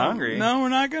 I'm kind of hungry. No, we're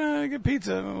not going to get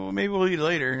pizza. Well, maybe we'll eat it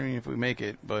later if we make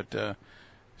it. But, I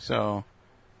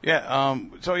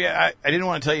didn't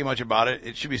want to tell you much about it.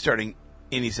 It should be starting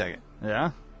any second.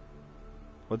 Yeah?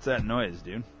 What's that noise,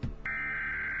 dude?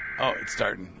 Oh, it's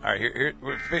starting. All right, here.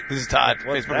 This is Todd,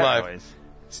 What's Facebook that Live. noise?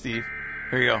 Steve,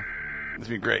 here you go. This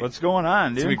will be great. What's going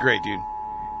on, It's dude? going to be great, dude.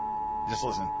 Just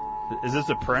listen. Is this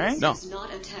a prank? No. This is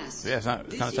not a test. Yeah, it's not a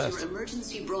This test. is your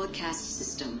emergency broadcast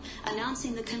system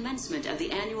announcing the commencement of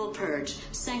the annual purge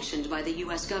sanctioned by the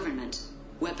U.S. government.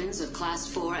 Weapons of class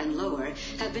 4 and lower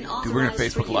have been authorized we're gonna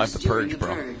Facebook for Live use the Purge, during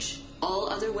bro. Purge. All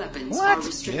other weapons What? are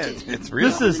restricted. Yeah, it's real.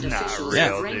 This is Government not officials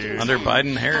real, of rank dude. and Under file Biden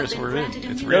and have Harris, been we're in. granted It's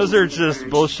immunity real. Those are from just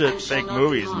purge bullshit and shall fake not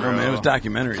movies, be bro. No, man, it was harmed.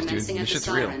 documentaries, dude. Commencing at This the shit's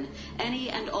real. siren, any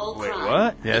and all Wait, crime,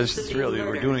 what? Yeah, this is including real, dude. We're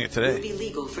murder, doing it today. will be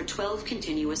legal for 12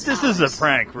 continuous This hours. is a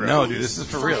prank, bro. No, dude, this is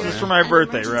for real, This is man. for my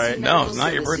birthday, right? No, it's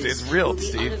not your birthday. It's real,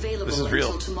 Steve. This is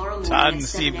real. Todd and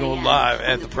Steve go live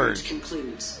at the Purge.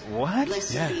 What?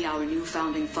 Blessed Yeah. be our new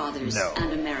founding fathers No.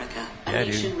 and America, a Yeah,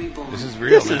 nation dude. reborn. This is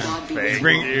real, This man. is God be fake,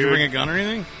 with Did you you. bring a gun or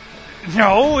anything?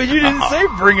 No, you didn't say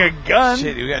bring a gun.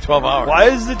 Shit, we got 12 hours. Why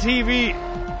is the TV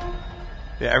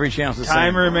Yeah, every channel's the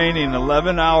time same. remaining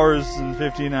 11 hours and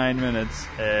 59 minutes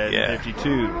and Yeah.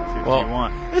 52,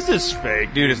 51? This is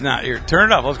fake. Dude, it's not. Here,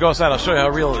 turn it off. Let's go outside. I'll show you how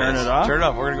real it is. Turn it off? Turn it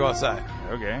off. We're going to go outside.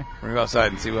 Okay. We're going to go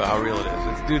outside and see how real it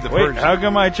is. It's, dude, the Wait, Purge. how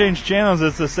come I changed channels?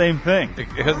 It's the same thing.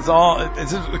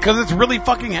 Because it's really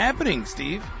fucking happening,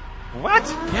 Steve. What?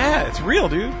 Yeah, it's real,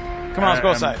 dude. Come on, let's go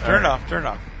I'm- outside. all Turn it right. off. Turn it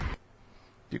off.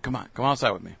 Dude, come on. Come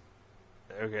outside with me.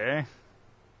 Okay.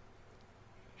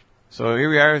 So here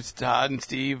we are. It's Todd and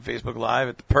Steve, Facebook Live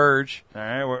at the Purge. All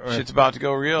right. We're, Shit's about to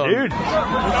go real. dude,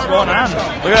 what's going on?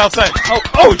 Look outside.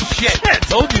 Oh shit. I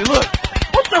told you, look.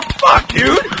 What the fuck,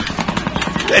 dude?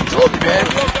 I told you, man.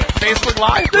 Facebook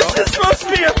Live, bro. This is supposed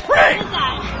to be a prank.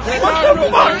 What the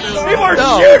fuck? People are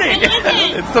No. shooting.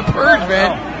 It's the Purge,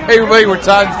 man. Hey, everybody, we're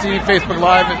Todd and Steve, Facebook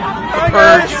Live at the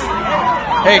Purge.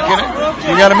 Hey,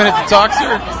 you got a minute to talk,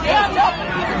 sir?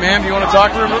 Ma'am, do you want to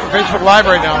talk? We're Facebook Live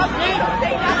right now.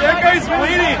 That guy's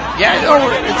bleeding. Yeah, no,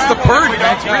 it's the Purge,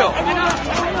 man. It's real.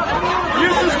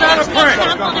 This is not a prank.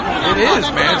 It is,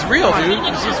 man. It's real, dude.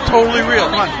 This is totally real.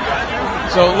 Come on.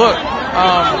 So, look,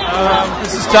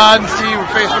 this is Todd and Steve. We're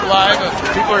Facebook Live.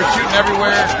 People are shooting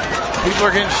everywhere. People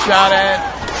are getting shot at.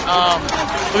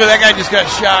 Look at that guy just got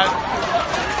shot.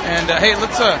 And, hey,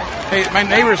 hey, my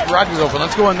neighbor's garage is open.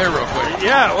 Let's go in there real quick.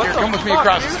 Yeah, what Here, the come with me fuck,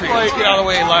 across the dude? street. Let's get out of the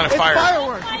way and light a fire.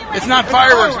 It's not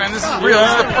fireworks, man. This is real.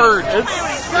 This is the Purge.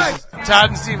 It's Todd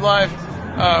and Steve Live.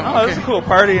 oh, this is a cool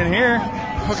party in here.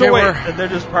 Okay, So wait, we're- they're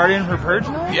just partying for Purge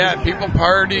night? Yeah, people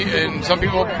party and some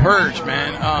people purge,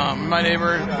 man. My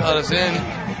neighbor let us in.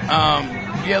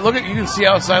 Yeah, you can see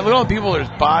outside. Look at all the people. There's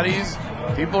bodies.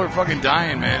 People are fucking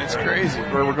dying, man. It's crazy.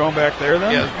 We're going back there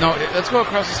then? Yeah, no, let's go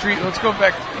across the street. Let's go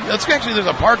back. There's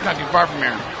a park not too far from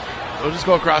here. We'll just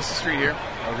go across the street here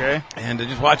Okay. and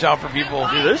just watch out for people.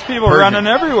 Dude, there's people Purging. running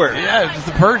everywhere. Yeah, it's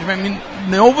the purge, man. I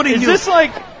mean, nobody Is knew. this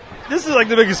like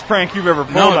the biggest prank you've ever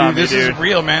pulled No, on dude, me, this dude? is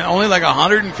real, man. Only like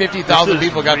 150,000 This is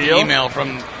people got real? the email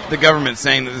from the government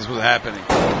saying that this was happening.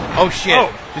 Oh, shit.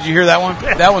 Oh. Did you hear that one?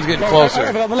 That one's getting closer.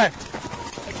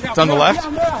 It's on the left?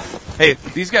 Hey,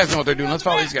 these guys know what they're doing. Let's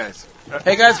follow these guys.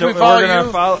 Hey, guys, can we follow We're gonna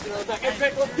you? follow.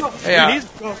 Hey,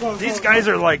 Dude, these guys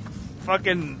are like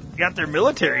fucking got their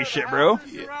military shit, bro.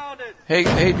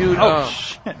 hey, dude. Oh,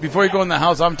 shit. Before you go in the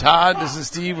house, I'm Todd. This is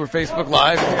Steve. We're Facebook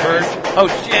Live.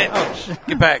 Oh, shit.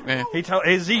 Get back, man. He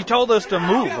told us to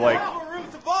move. Like,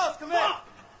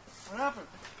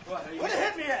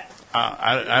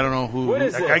 I don't know who.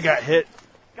 that guy got hit.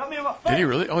 Did he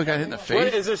really? Oh, he got hit in the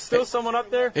face? Is there still someone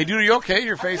up there? Hey, dude, are you okay?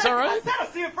 Your face all right?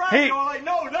 Hey,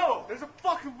 No, there's a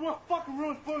fucking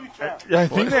real booby trap. I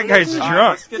think that guy's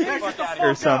drunk Get the fuck out of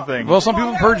or something. Well, some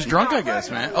people purge drunk, I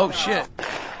guess, man. Oh, shit.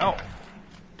 Oh,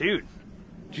 dude,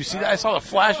 Did you see that? I saw the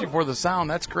flash before the sound.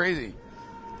 That's crazy.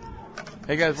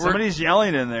 Hey, guys, somebody's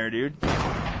yelling in there, dude.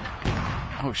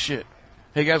 Oh, shit.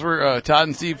 Hey, guys, we're Todd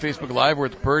and Steve, Facebook Live. We're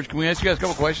at the Purge. Can we ask you guys a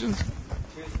couple questions?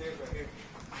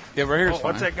 Yeah, right here's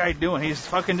What's fine. that guy doing? He's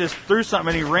fucking just threw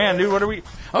something and he ran, dude. What are we?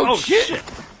 Oh, shit.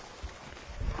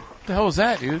 What the hell is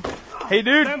that, dude? Hey,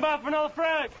 dude. Stand by for another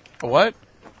frag. A what?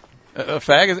 A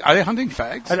fag? Are they hunting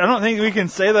fags? I don't think we can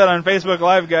say that on Facebook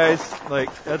Live, guys. Like,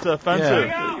 that's offensive.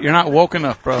 Yeah. You're not woke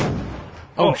enough, bro.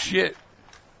 Oh, Oh. shit.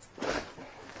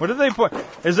 What did they put?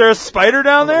 Is there a spider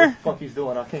down there? What the fuck he's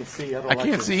doing? I can't see. I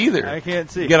can't see either. I can't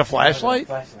see. You got a flashlight?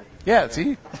 Yeah,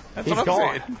 see? That's He's what I'm gone.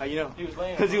 saying. How you know?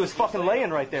 Because he was fucking laying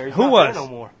right there. He's Who not was? there no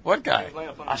more. What guy?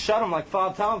 I shot him like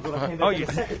 5 times when I came back Oh, in you-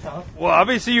 the second time. Well,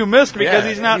 obviously you missed because Yeah,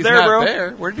 he's not there,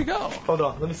 bro. Where'd he go? Hold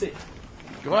on, let me see.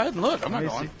 Go ahead and look. I'm not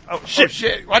going. Oh, Oh, shit.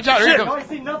 shit. Watch out. Here he No, comes. I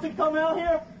see nothing come out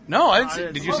here. No, I didn't see.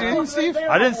 Did you see anything, Steve?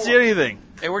 I didn't see anything.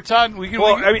 Hey, we're Todd. We can.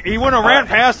 Well, we I mean, he went and ran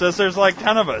past us. There's like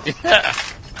 10 of us. yeah.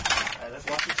 Let's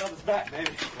watch each other's back, baby.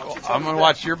 I'm going to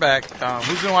watch your back. Who's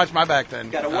going to watch my back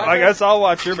then? I guess I'll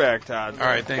watch your back, Todd. All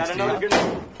right. Thanks, Got Steve. another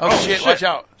good Oh, shit. Watch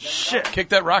out. Shit. Kick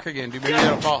that rock again, dude. Maybe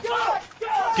that'll fall.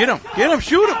 Get him. Get him.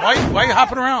 Shoot him. Why are you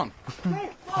hopping around?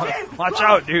 Watch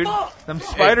out, dude. Them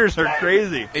spiders are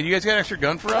crazy. Hey, you guys got an extra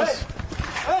gun for us?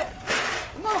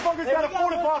 Motherfucker's got a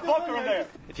 45 Buckler in there.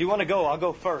 If you want to go, I'll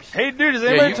go first. Hey, dude, has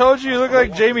anybody you- told you you look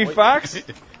like Jamie Foxx?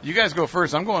 You guys go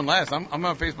first. I'm going last. I'm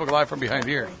on Facebook Live from behind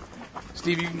here.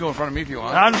 Steve, you can go in front of me if you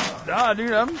want. Nah,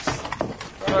 dude, I'm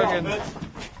fucking...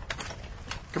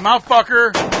 Come out,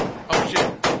 fucker. Oh,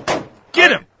 shit.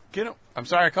 Get him! Get him. I'm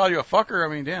sorry I called you a fucker.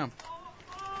 I mean, damn.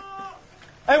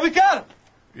 Hey, we got him.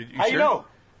 You How sure? you know?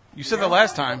 You said that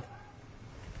last time.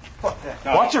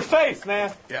 Watch your face,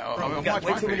 man. Yeah, I'm We got watch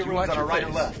way my too many face. You rooms watch on our your right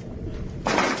and face.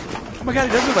 left. Oh my god,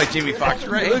 he does look like Jamie Foxx.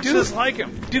 You're right. He Hey, looks dude, just like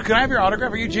him. dude, can I have your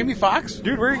autograph? Are you Jamie Foxx?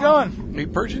 Dude, where are you going? Are you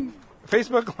Persian?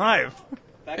 Facebook Live.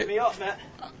 Back me up, Matt.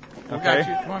 I Okay. got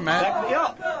you. Come on, Matt. Back me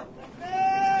up.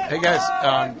 Hey guys,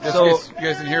 just So- in case you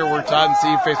guys didn't hear, we're Todd and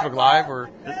Steve Facebook Live. We're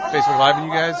Facebook Live and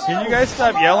you guys. Can you guys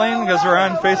stop yelling? Because we're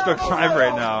on Facebook Live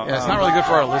right now. Yeah, it's not really good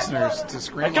for our listeners to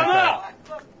scream Come like out!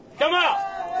 Come out!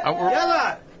 that.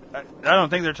 We're- I don't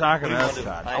think they're talking to us,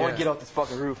 Todd. I want to get off this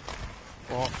fucking roof.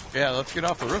 well, yeah, let's get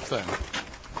off the roof then.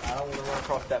 I don't want to run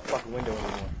across that fucking window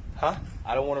anymore. Huh?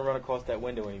 I don't want to run across that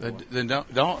window anymore. Then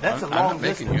don't. That's I'm a long not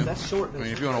making distance. you. That's short I mean, if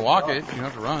distance. you want to walk it, you don't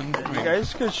have to run. I You mean,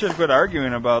 guys should quit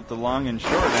arguing about the long and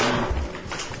short. I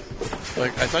mean,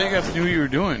 like, I thought you guys knew what you were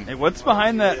doing. hey, what's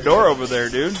behind that door over there,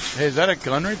 dude? Hey, is that a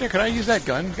gun right there? Can I use that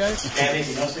gun, guys?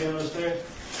 Anything else you want to say?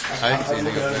 I didn't see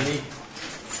anything up there.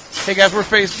 Hey guys, we're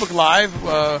Facebook Live.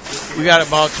 We got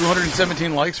about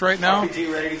 217 likes right now.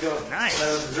 RPG ready to go. Nice.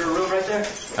 Is there a room right there?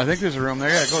 I think there's a room there.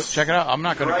 Yeah, go check it out. I'm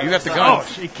not gonna. You got the Oh, gun.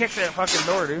 she kicked that fucking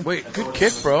door, dude. Wait, good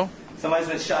kick, bro. Somebody's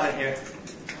been shot in here.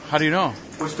 How do you know?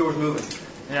 Which door's moving?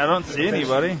 Yeah, I don't see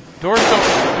anybody. Doors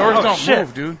don't shit.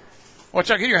 move, dude.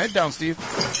 Watch out. Get your head down, Steve.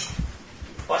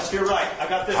 Watch to your right. I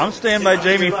got this. I'm staying by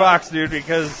Jamie Foxx, dude,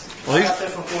 because Well, I got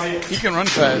this one for you. he can run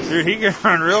fast. dude, he can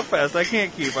run real fast. I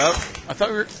can't keep up. I thought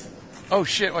we were. Oh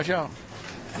shit! Watch out.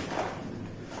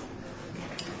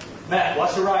 Matt,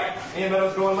 watch the right. Me and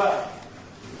Meadows going left.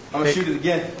 I'm gonna shoot it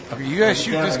again. Okay, you guys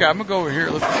shoot this guy. I'm gonna go over here.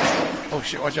 Oh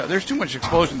shit! Watch out. There's too much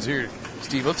explosions here,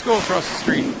 Steve. Let's go across the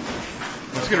street.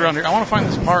 Let's get around here. I want to find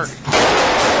this park.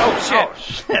 Oh shit! Oh,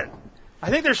 shit. I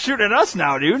think they're shooting at us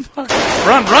now, dude.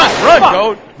 Run,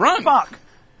 go, run! Fuck.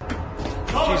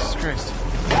 Jesus Christ!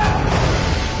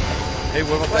 Hey,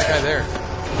 what about that guy there?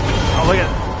 Oh, look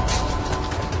at.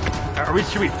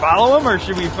 Should we follow him or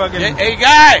should we fucking? Hey,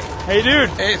 guy! Hey, dude.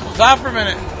 Hey, stop for a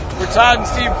minute. We're Todd and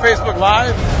Steve Facebook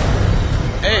Live.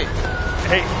 Hey,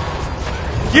 Hey,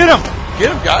 get him.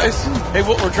 get him, guys. Hey,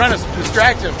 we're trying to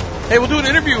distract him. Hey, we'll do an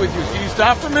interview with you. Can you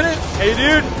stop for a minute? Hey,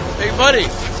 dude. Hey, buddy.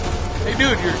 Hey,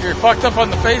 dude, you're fucked up on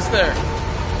the face there.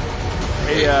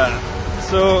 Hey,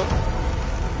 so,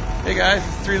 Hey, guys,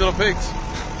 it's Three Little Pigs.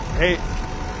 hey,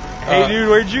 dude,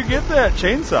 where'd you get that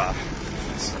chainsaw?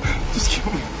 Just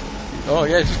kill me. Oh,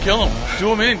 yeah, just kill him.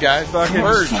 Do him in, guys. Fucking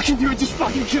Merge. Fucking do it. Just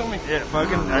fucking kill me. Yeah,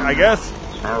 fucking, I guess.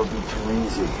 That would be too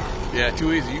easy. Yeah,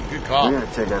 too easy. Good call. We're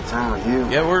gonna take our time with you.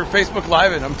 Yeah, we're Facebook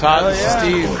Live, and I'm Todd. This is yeah.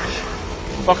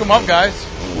 Steve. Fuck them up, guys.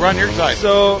 We're on your side.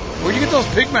 So, Where'd you get those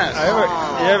pig masks? I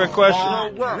have a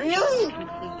question. Really?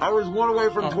 I was one away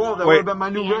from 12. That Wait. would have been my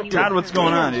new record. Todd, what's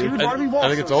going on, dude? I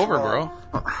think it's over, bro.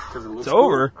 It's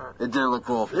over. It did look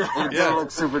cool. It did look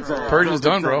super tight. Purging's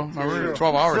done, bro. We're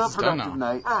 12 hours. It's done now.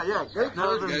 Night. Oh, yeah. Great.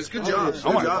 Guys, good job.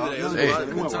 Oh my God.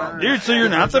 Hey, Dude, so you're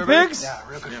not the pigs?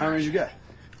 How many did you get?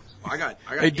 I got.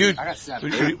 hey, dude. I got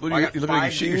 7. You look like you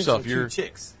five shit dudes yourself. and 2 You're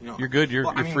chicks. You know. you're good. You're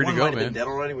free to one go, might have been man. dead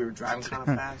already. We were driving kind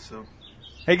of fast, so.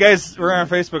 Hey, guys, we're on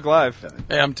Facebook Live.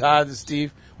 Hey, I'm Todd. This is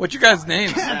Steve. What's your guys'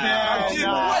 names?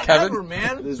 Kevin?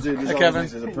 man. This dude, Hey, Kevin.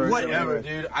 Whatever,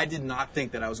 dude. I did not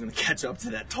think that I was going to catch up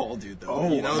to that tall dude, though.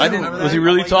 Oh, you know, I didn't. Was he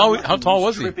really tall? How tall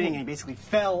was he? Tripping and he basically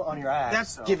fell on your ass.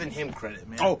 That's giving him credit,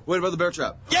 man. Oh, what about the bear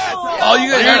trap? Yes! Oh,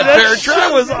 you guys had a That bear shit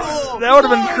trap? that would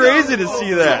have been crazy to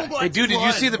see that. Hey, dude, did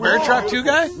you see the bear trap too,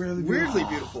 guy? Weirdly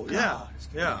beautiful. Yeah.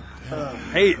 Yeah.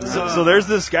 Hey, so there's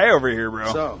this guy over here,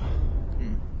 bro. So,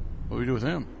 What do we do with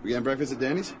him? we getting breakfast at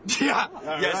Danny's? Yeah.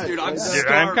 Yes, dude. I'm Dude,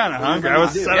 I'm kind of hungry. I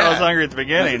said I was hungry at the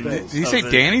beginning. Did he say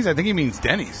Danny's? I think he means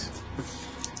Denny's.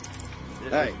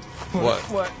 Hey,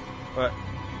 What?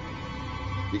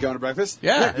 you coming to breakfast?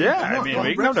 Yeah. Yeah, I mean,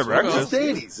 we can come to It's breakfast.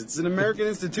 Danny's. It's an American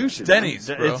institution. Denny's,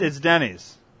 bro. It's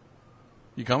Denny's.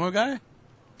 You coming, guy?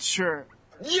 Sure.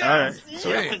 All right. Sweet.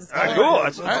 Cool.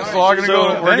 That's, All right, so I'm gonna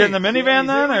go to we're getting the Denny's. minivan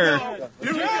then, or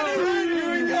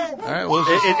All right, well,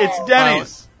 it's, it's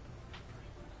Denny's.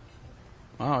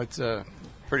 Wow, it's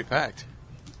pretty packed.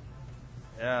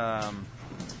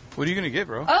 What are you gonna get,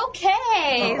 bro?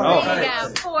 Okay, Oh. we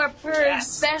got 4 purge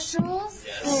specials.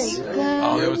 There you go.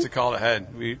 Oh, that was the call ahead.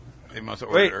 They must have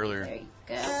ordered Wait. earlier. There you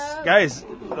go. Guys,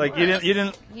 like you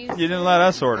didn't let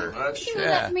us order. Can you do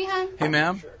that for me, hon? Hey,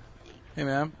 ma'am. Hey,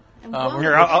 ma'am.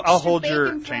 Here, I'll hold Bacon your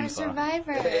for our chainsaw.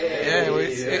 Survivor. Yeah,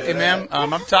 wait, hey, ma'am.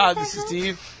 I'm Todd. This is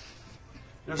Steve.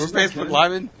 We're Facebook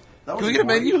Live. Can we get a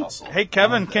menu? Hey,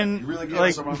 Kevin, can You really gave like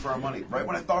us a run for our money. Right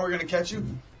when I thought we were going to catch you,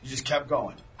 you just kept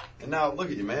going. And now, look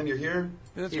at you, man. You're here.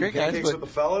 That's eating great, guys, pancakes but- with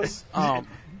the fellas.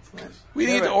 We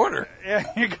need to order. yeah,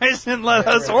 you guys didn't let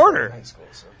us order.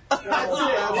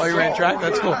 Oh, you ran track?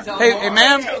 That's cool. Hey,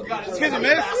 ma'am. Excuse me,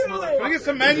 miss. Can we get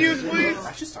some menus, please?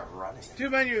 2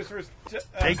 menus for.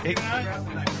 Hey,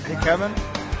 Kevin.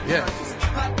 Yeah.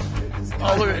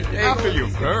 Oh, look at After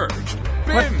you've purged,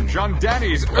 binge on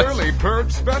Danny's early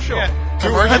purge special.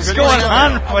 What's going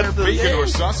on with the Bacon or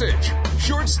sausage,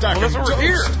 short stack Well, that's and what we're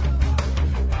here. toast.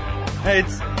 Hey,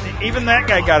 it's even that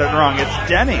guy got it wrong. It's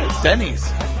Denny's.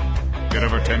 Denny's. Get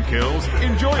over 10 kills,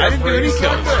 enjoy I a didn't do free any kills.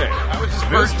 Sunday. I was just This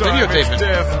first time it's videotaping.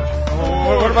 death.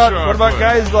 What about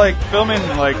guys like filming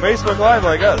like Facebook Live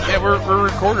like us? Yeah, we're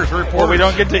recorders. We're reporters. Well, we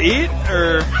don't get to eat,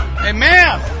 or Hey,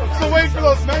 ma'am. I'm still waiting for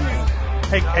those menus.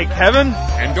 hey, Kevin.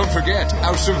 And don't forget,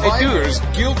 our survivors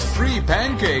guilt-free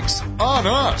pancakes on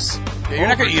us. Yeah, you're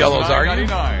not going to eat all those, are you?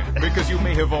 $9.99, because you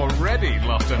may have already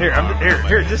lost an Here, arm.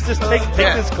 here. Just take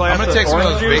Yeah, this glass. I'm going to take some of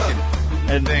those orange juice. bacon.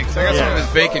 And Thanks. I got some of yeah.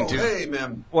 this bacon, too. Hey,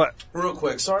 man. What? Real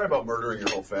quick. Sorry about murdering your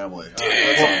whole family.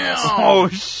 Oh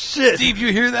shit! Steve,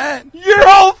 you hear that? Your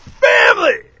whole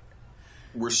family.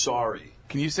 We're sorry.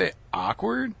 Can you say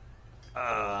awkward?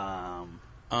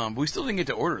 We still didn't get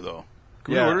to order, though.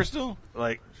 Can Yeah. we order still?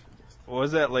 Like, what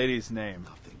was that lady's name?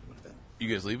 You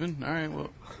guys leaving? All right, well.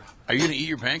 Are you going to eat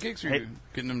your pancakes, or are Hey. you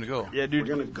getting them to go? Yeah, dude.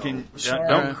 We're gonna go.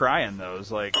 Don't cry in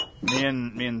those. Like me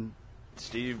and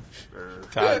Steve or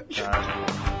Todd.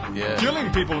 Todd. Yeah.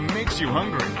 Killing people makes you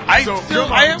hungry. I so still-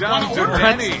 come I on down wanna to order.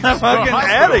 Danny's. That's a fucking The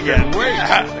ad hospital again. can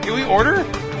wait. Can we order?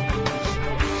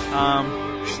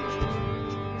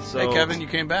 So Hey, Kevin, you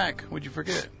came back. What'd you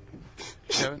forget?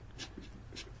 Kevin?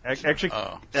 Actually,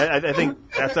 Oh. I think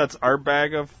that's our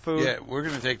bag of food. Yeah, we're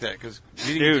going to take that because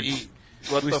we didn't Dude, get to eat.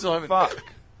 what we the still haven't. fuck?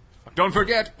 Don't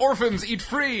forget, orphans eat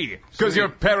free, because your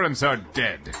parents are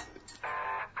dead.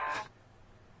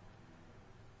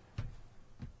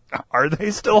 Are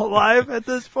they still alive at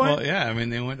this point? Well, yeah, I mean,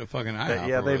 they went to fucking IHOP.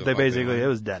 Yeah, or they whatever the fuck basically went. it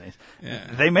was Denny's. Yeah.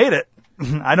 They made it.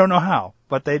 I don't know how,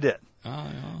 but they did.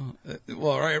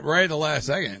 Well, right at the last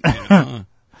second. You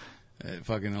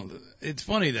know? It's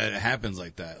funny that it happens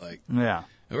like that. Like, Yeah.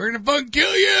 we're gonna fucking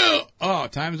kill you. Oh,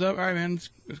 time's up. All right, man.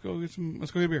 Let's go get a beer.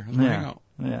 Let's go hang out.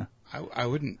 Yeah. I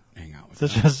wouldn't hang out with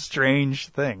Such them. a strange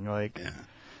thing. Like, Yeah.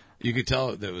 You could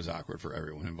tell that it was awkward for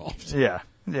everyone involved. yeah.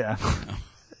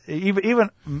 Even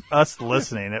us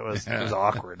listening, it was Yeah.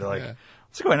 awkward. Like, Yeah.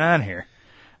 what's going on here?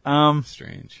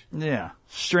 Strange. Yeah.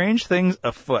 Strange things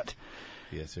afoot.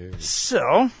 Yes, sir.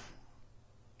 So,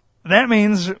 that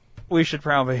means we should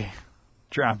probably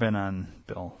drop in on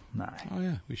Bill Nye. Oh,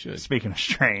 yeah, we should. Speaking of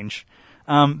strange.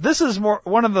 This is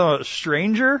one of the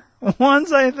stranger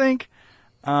ones, I think.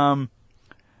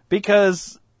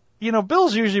 Because,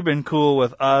 Bill's usually been cool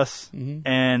with us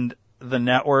and the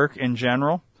network in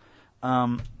general.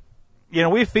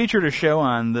 We featured a show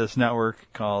on this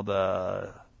network called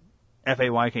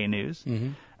FAYK News.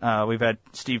 We've had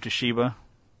Steve Toshiba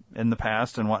in the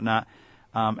past and whatnot.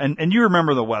 And you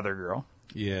remember the Weather Girl.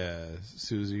 Yeah,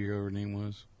 Susie, or whatever her name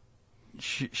was.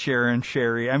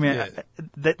 Sherry. I mean, Yeah.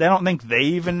 I don't think they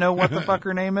even know what the fuck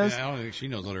her name is. Yeah, I don't think she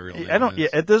knows what her real name I don't. is. Yeah,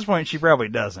 at this point, she probably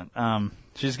doesn't.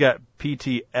 She's got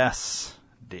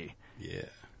PTSD.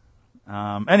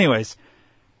 Yeah. Anyways,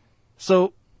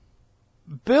 so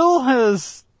Bill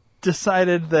has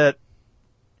decided that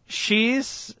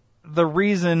she's the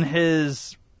reason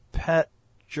his pet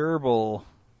gerbil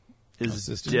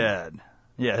is dead.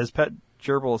 Yeah, his pet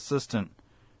gerbil assistant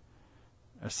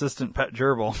pet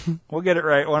gerbil. We'll get it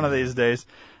right one of these days.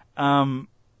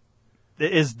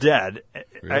 Is dead.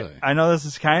 Really? I know this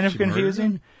is kind of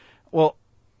confusing. Well,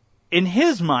 in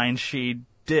his mind, she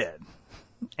did,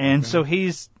 and so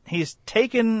he's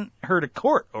taken her to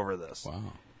court over this.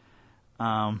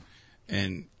 Wow.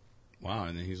 And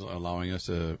then he's allowing us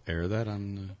to air that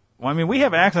on. Well, I mean, we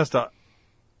have access to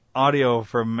audio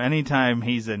from any time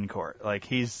he's in court. Like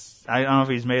I don't know if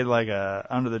he's made like a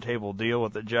under the table deal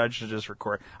with the judge to just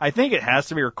record. I think it has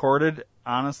to be recorded.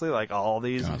 Honestly, like all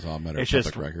these, it's all matter of it's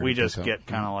just public record. we just get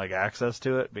kind of like access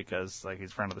to it because like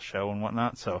he's a friend of the show and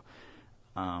whatnot. So,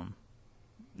 to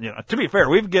be fair,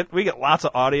 we get lots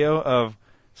of audio of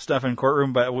stuff in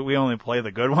courtroom, but we only play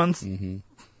the good ones. Mm-hmm.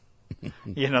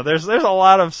 There's a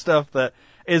lot of stuff that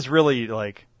is really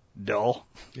like dull.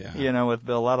 Yeah. With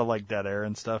Bill, a lot of like dead air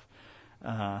and stuff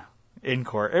in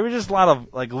court. It was just a lot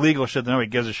of like legal shit that nobody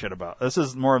gives a shit about. This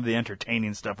is more of the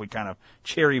entertaining stuff we kind of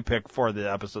cherry pick for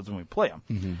the episodes when we play them.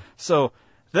 Mm-hmm. So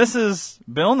this is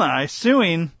Bill Nye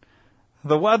suing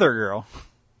the Weather Girl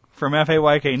from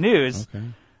FAYK News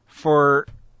for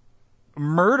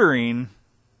murdering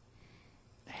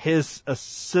his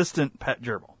assistant pet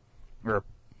gerbil or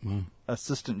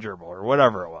assistant gerbil or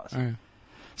whatever it was. All right.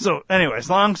 So anyways,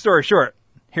 long story short,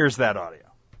 here's that audio.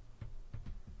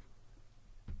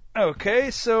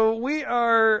 Okay, so we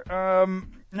are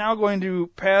now going to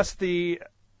pass the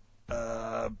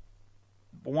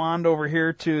wand over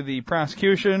here to the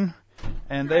prosecution,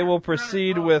 and they will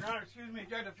proceed with... Your Honor, excuse me,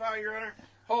 Judge Fowler, Your Honor.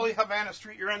 Holy Havana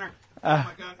Street, Your Honor. Oh,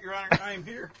 my God, Your Honor, I am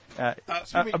here.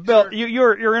 Bill,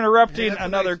 you're interrupting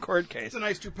another court case. It's a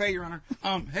nice toupee, Your Honor.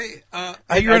 Hey,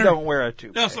 I don't wear a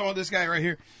toupee. No, so this guy right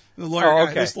here. The lawyer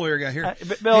guy, this lawyer guy here.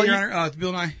 Bill, hey, Your Honor, it's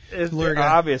Bill Nye, the lawyer guy.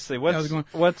 Obviously. How's it going?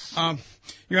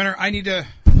 Your Honor, I need to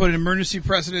put an emergency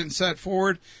precedent set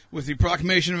forward with the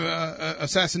proclamation of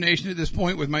assassination at this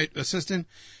point with my assistant.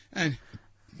 And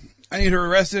I need her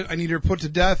arrested. I need her put to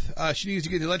death. She needs to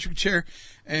get the electric chair.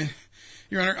 And,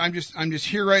 Your Honor, I'm just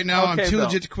here right now. Okay, I'm too Bill.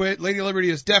 legit to quit. Lady Liberty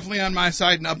is definitely on my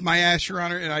side and up my ass, Your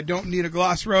Honor. And I don't need a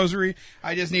gloss rosary.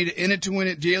 I just need to in it to win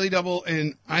it, daily double.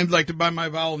 And I'd like to buy my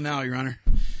vowel now, Your Honor.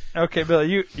 Okay, Bill,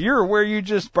 you're where you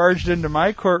just barged into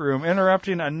my courtroom,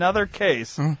 interrupting another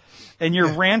case, and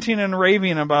you're ranting and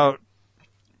raving about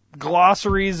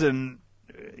glossaries and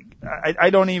I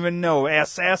don't even know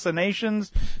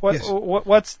assassinations.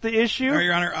 What's the issue? All right,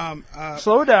 Your Honor.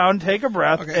 Slow down, take a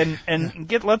breath,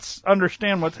 and let's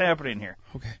understand what's happening here.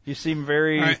 Okay. You seem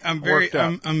very worked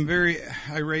up. I'm very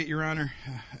irate, Your Honor,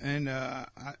 and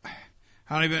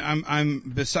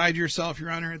I'm beside yourself,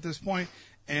 Your Honor, at this point.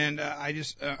 And I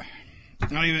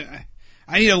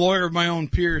need a lawyer of my own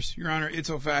peers, Your Honor,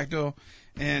 ipso facto.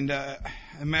 And a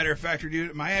matter of fact,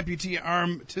 dude, my amputee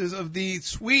arm, 'tis of the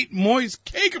sweet, moist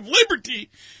cake of liberty,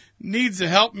 needs to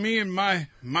help me in my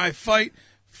fight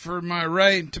for my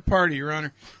right to party, Your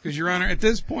Honor. Because, Your Honor, at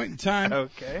this point in time,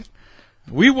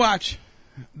 we watch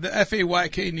the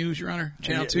FAYK News, Your Honor,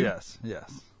 Channel 2. Yes.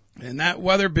 And that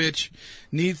weather bitch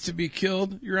needs to be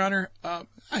killed, Your Honor.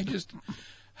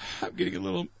 I'm getting a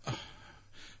little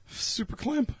super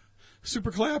clap.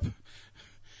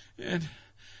 And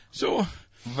so...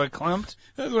 Verklempt?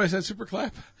 That's what I said, super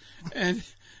clap. And...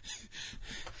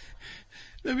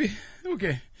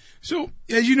 Okay. So,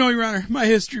 as you know, Your Honor, my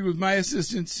history with my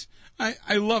assistants, I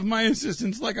love my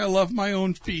assistants like I love my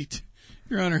own feet,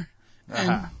 Your Honor.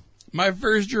 And my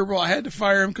first gerbil, I had to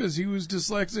fire him because he was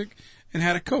dyslexic and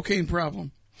had a cocaine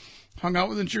problem. Hung out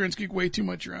with Insurance Geek way too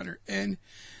much, Your Honor. And...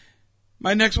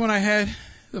 my next one I had,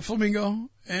 the flamingo,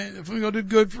 and the flamingo did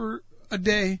good for a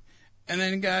day, and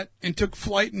then took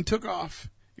flight and took off,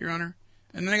 Your Honor.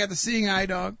 And then I got the seeing eye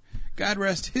dog. God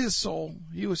rest his soul.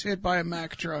 He was hit by a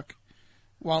Mack truck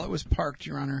while it was parked,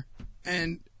 Your Honor.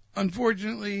 And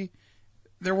unfortunately,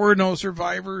 there were no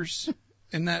survivors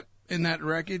in that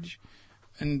wreckage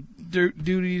and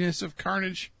dutiness of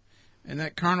carnage and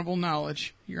that carnival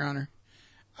knowledge, Your Honor.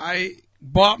 I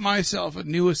bought myself a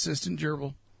new assistant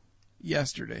gerbil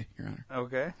yesterday, Your Honor.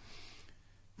 Okay.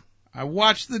 I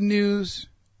watched the news,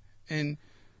 and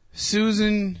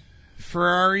Susan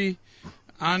Ferrari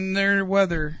on their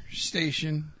weather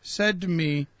station said to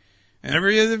me and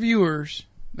every other viewers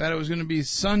that it was going to be a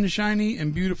sunshiny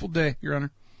and beautiful day, Your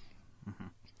Honor. Mm-hmm.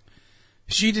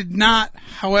 She did not,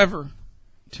 however,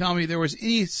 tell me there was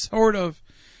any sort of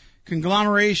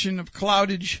conglomeration of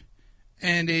cloudage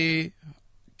and a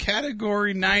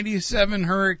Category 97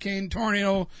 hurricane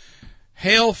tornado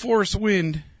hail force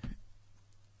wind,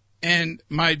 and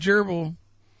my gerbil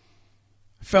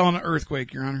fell in an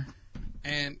earthquake, Your Honor.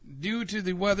 And due to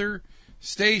the weather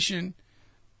station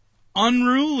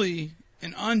unruly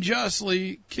and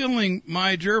unjustly killing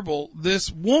my gerbil,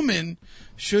 this woman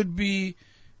should be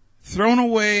thrown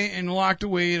away and locked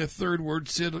away in a third ward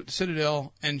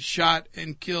citadel and shot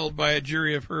and killed by a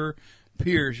jury of her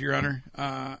peers, Your Honor.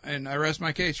 And I rest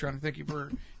my case, Your Honor. Thank you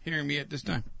for hearing me at this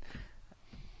time.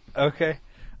 Okay.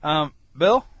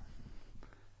 Bill?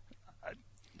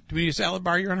 Do we need a salad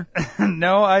bar, Your Honor?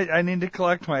 No, I need to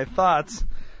collect my thoughts.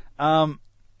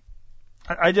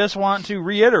 I just want to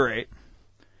reiterate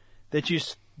that you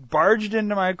barged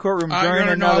into my courtroom during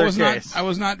another case. I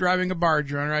was not driving a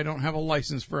barge, Your Honor. I don't have a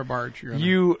license for a barge, Your Honor.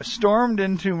 You stormed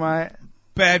into my...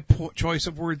 Bad choice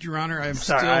of words, Your Honor. I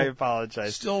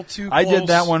apologize. Still too close. I did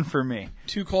that one for me.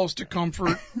 Too close to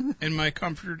comfort and my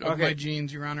comfort of my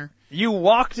genes, Your Honor. You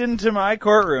walked into my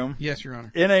courtroom. Yes, Your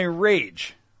Honor. In a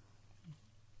rage.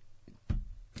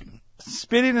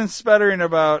 Spitting and sputtering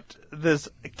about this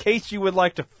case you would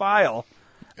like to file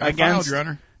against...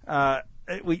 Your Honor.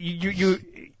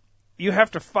 You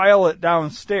have to file it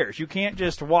downstairs. You can't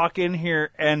just walk in here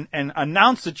and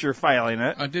announce that you're filing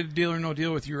it. I did a deal or no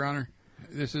deal with you, Your Honor.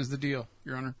 This is the deal,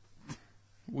 Your Honor.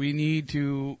 We need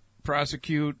to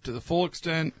prosecute to the full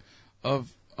extent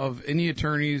of any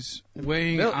attorneys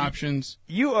weighing Bill, options.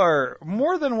 You are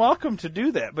more than welcome to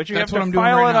do that, but you That's have what to I'm doing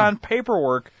file right it now. on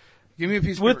paperwork. Give me a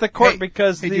piece of with paper. the court Hey,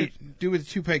 because hey, the dude, do it with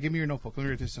the toupee. Give me your notebook. Let me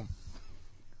write this down.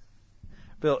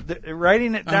 Bill,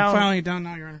 writing it down. I'm filing it down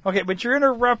now, Your Honor. Okay, but you're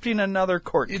interrupting another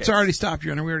court case. It's already stopped,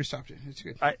 Your Honor. We already stopped it. It's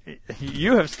good.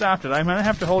 You have stopped it. I'm going to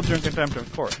have to hold you in contempt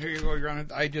of court. Here you go, Your Honor.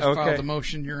 I just filed the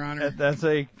motion, Your Honor. That's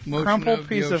a Motion crumpled of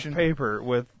the piece of ocean. paper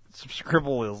with some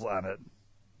scribbles on it.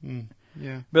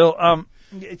 Yeah. Bill,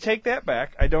 take that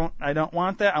back. I don't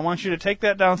want that. I want you to take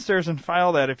that downstairs and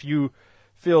file that if you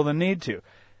feel the need to.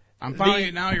 I'm filing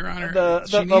it now, Your Honor.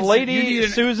 The lady,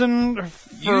 Susan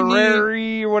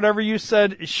Ferrari, or whatever you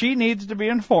said, she needs to be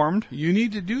informed. You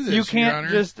need to do this, You can't Your Honor.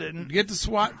 just... Get the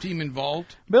SWAT team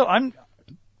involved. Bill, I'm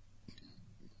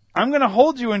going to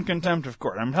hold you in contempt of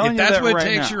court. I'm telling If you that that's what right it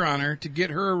takes, now. Your Honor, to get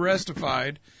her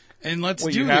arrestified, and let's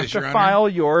Well, do you this, have to Your Honor. file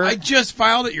your... I just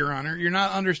filed it, Your Honor. You're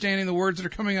not understanding the words that are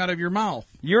coming out of your mouth.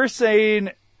 You're saying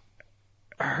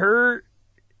her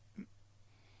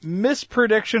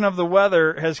misprediction of the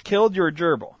weather has killed your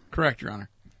gerbil. Correct, Your Honor.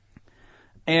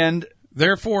 And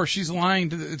therefore, she's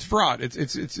lying to it's fraud.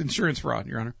 It's insurance fraud,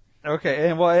 Your Honor. Okay,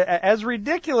 and well, as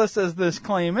ridiculous as this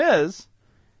claim is,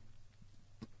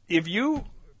 if you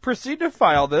proceed to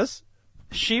file this,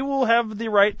 she will have the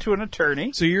right to an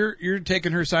attorney. So you're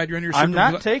taking her side, Your Honor. I'm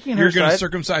not taking her You're going side. to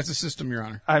circumcise the system, Your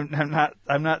Honor.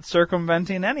 I'm not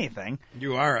circumventing anything.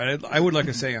 You are. I would like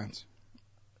a seance.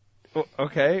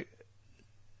 Okay.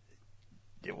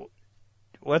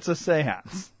 What's a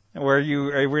seance? Are we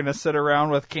going to sit around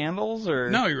with candles, or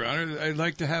No, Your Honor. I'd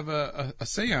like to have a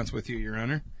seance with you, Your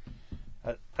Honor.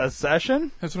 a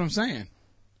session? That's what I'm saying.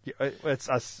 It's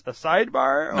a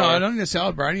sidebar? No, I don't need a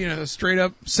salad bar. I need a straight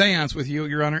up seance with you,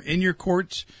 Your Honor, in your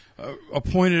court's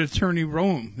appointed attorney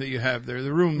room that you have there.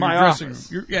 The room, My your dressing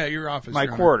office. room. Your office. My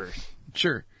Your Honor. quarters.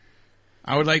 Sure.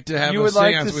 I would like to have You a would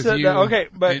like seance to with sit you. down- okay,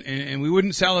 but- and we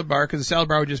wouldn't salad bar because the salad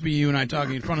bar would just be you and I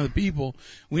talking in front of the people.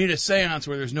 We need a seance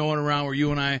where there's no one around, where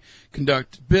you and I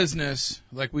conduct business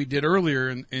like we did earlier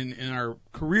in our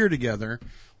career together.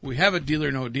 We have a deal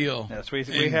or no deal. Yes, we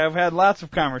have had lots of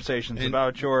conversations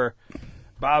about your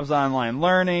Bob's Online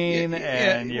Learning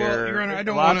and Your Honor, I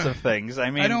don't lots wanna- of things. I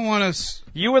mean, I don't want to.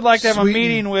 You would like to have a sweeten-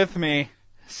 meeting with me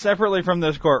separately from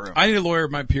this courtroom. I need a lawyer of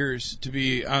my peers to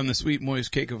be on the sweet,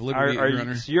 moist cake of liberty, Your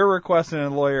Honor. You're requesting a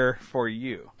lawyer for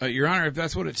you. Your Honor, if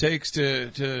that's what it takes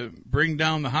to bring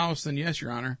down the house, then yes,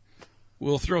 Your Honor.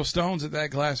 We'll throw stones at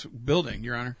that glass building,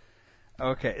 Your Honor.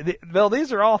 Okay. Bill,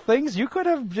 these are all things you could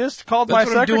have just called That's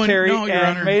my what I'm doing. secretary No, Your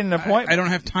and Honor. made an appointment. I don't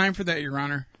have time for that, Your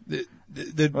Honor.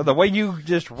 The way you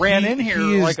just ran in here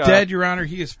he is like dead, Your Honor.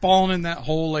 He has fallen in that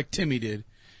hole like Timmy did.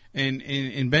 And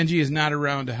Benji is not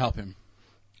around to help him,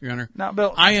 Your Honor. Now,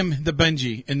 Bill, I am the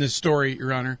Benji in this story,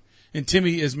 Your Honor. And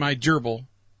Timmy is my gerbil,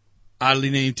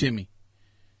 oddly named Timmy.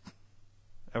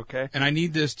 Okay. And I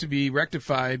need this to be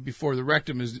rectified before the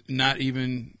rectum is not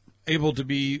even able to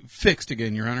be fixed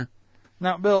again, Your Honor.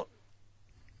 Now, Bill,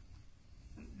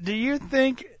 do you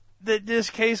think that this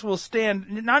case will stand?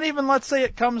 Not even, let's say,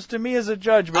 it comes to me as a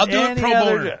judge, but I'll do it any pro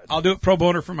other bono. judge. I'll do it pro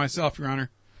bono for myself, Your Honor.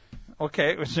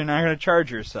 Okay, so you're not going to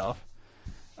charge yourself.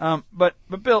 But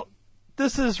Bill,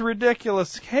 this is a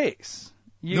ridiculous case.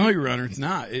 No, Your Honor, it's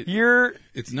not.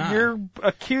 It's not. You're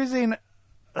accusing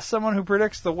someone who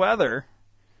predicts the weather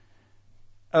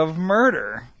of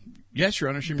murder. Yes, Your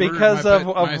Honor. She murdered because my of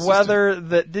assistant. weather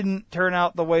that didn't turn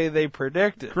out the way they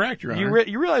predicted. Correct, Your Honor.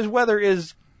 You realize weather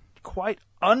is quite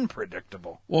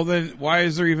unpredictable. Well, then why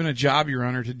is there even a job, Your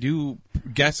Honor, to do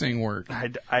guessing work?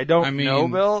 I don't know,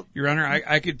 Bill. Your Honor,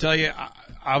 I could tell you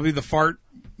I'll be the fart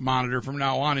monitor from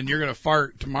now on, and you're going to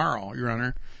fart tomorrow, Your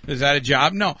Honor. Is that a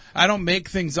job? No, I don't make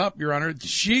things up, Your Honor.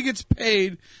 She gets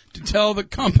paid to tell the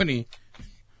company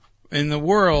in the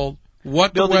world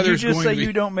what Bill, the weather's did you just going say to be.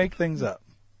 you don't make things up?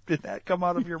 Did that come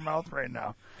out of your mouth right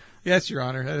now? Yes, Your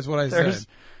Honor. That is what I said.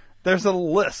 There's a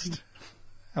list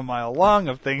a mile long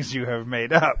of things you have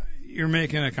made up. You're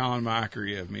making a common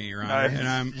mockery of me, Your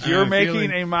Honor. You're I'm making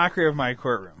feeling, a mockery of my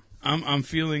courtroom. I'm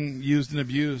feeling used and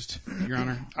abused, Your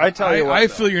Honor. I tell you what, I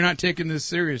though. feel you're not taking this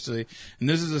seriously, and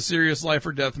this is a serious life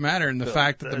or death matter, and the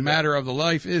fact that the matter of the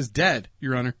life is dead,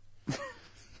 Your Honor.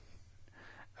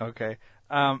 Okay.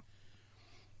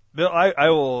 Bill, I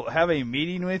will have a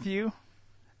meeting with you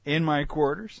in my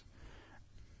quarters.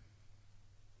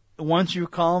 Once you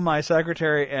call my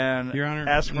secretary and Your Honor,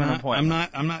 ask for an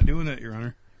appointment. I'm not doing it, Your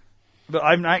Honor. But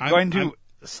I'm not going to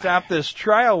stop this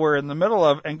trial we're in the middle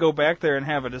of and go back there and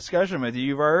have a discussion with you.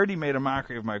 You've already made a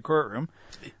mockery of my courtroom.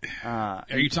 Are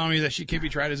you telling me that she can't be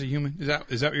tried as a human? Is that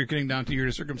what you're getting down to? You're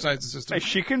to circumcise the system?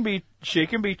 She can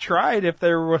be tried if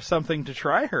there was something to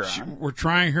try her on. We're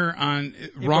trying her on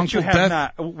Yeah, wrongful but you have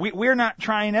death. not. We're not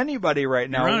trying anybody right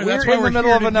now. Your Honor, we're that's why in we're the middle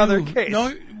here of to another do- case.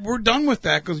 No, we're done with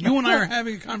that because you and I are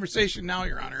having a conversation now,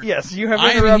 Your Honor. Yes, you have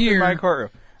I am interrupted here. my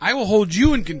courtroom. I will hold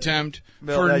you in contempt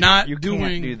Bill, for that- not you doing.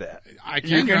 can't do that. I can.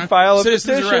 You Your can Honor. file a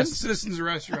citizen's petition. arrest. Citizen's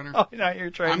arrest, Your Honor. Oh, now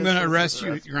you're trying. I'm going to arrest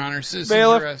you, Your Honor. Citizen's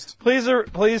Bailiff, arrest.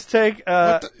 please take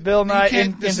Bill Nye This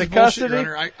into is bullshit, custody.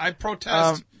 Your Honor. I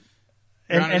protest. Your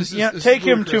And, Honor, and this is- you know, this is take him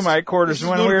to ludicrous. my quarters. This is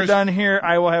When we're ludicrous. done here,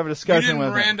 I will have a You discussion didn't with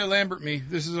him. Miranda Lambert me.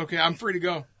 This is okay. I'm free to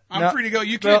go. I'm No, free to go.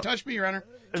 You Bill- can't touch me, Your Honor.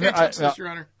 Can't touch this, Your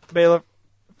Honor. Bailiff,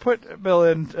 put Bill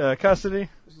in custody.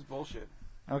 This is bullshit.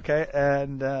 Okay,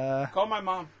 and Call my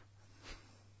mom.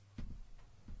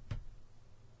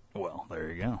 well, there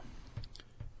you go.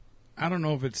 I don't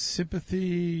know if it's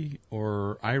sympathy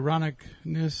or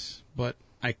ironicness, but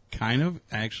I kind of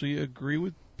actually agree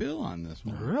with Bill on this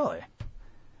one. Really?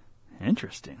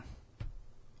 Interesting.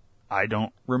 I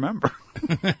don't remember.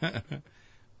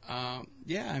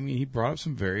 Yeah, I mean, he brought up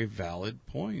some very valid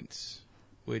points,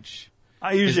 which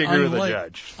I usually is agree with the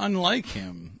judge. Unlike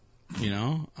him, you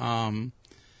know.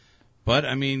 But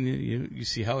I mean, you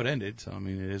see how it ended, so I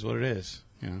mean, it is what it is.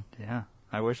 You know. Yeah,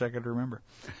 I wish I could remember.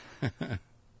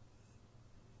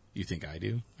 You think I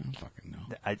do? I don't fucking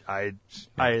know. I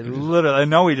literally, I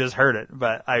know we just heard it,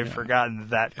 but I've forgotten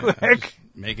that quick.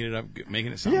 Making it up,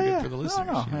 making it sound good for the listeners.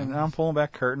 No. You know? And I'm pulling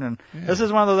back curtain, and this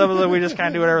is one of those episodes we just kind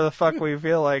of do whatever the fuck we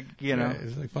feel like, you know. Yeah,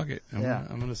 it's like, fuck it. I'm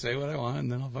going to say what I want,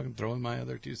 and then I'll fucking throw in my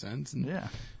other 2 cents and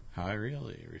how I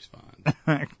really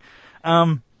respond.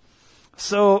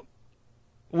 So,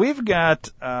 we've got,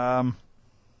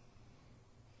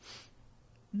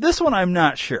 this one I'm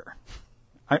not sure.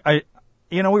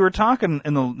 You know, we were talking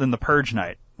in the Purge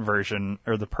Night version,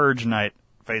 or the Purge Night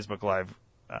Facebook Live,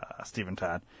 Stephen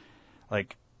Todd,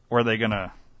 like, were they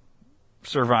gonna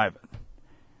survive it?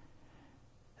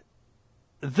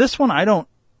 This one, I don't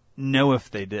know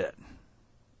if they did.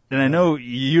 And I know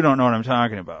you don't know what I'm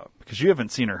talking about, because you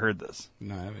haven't seen or heard this.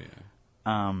 No, I haven't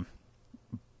yet.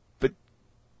 But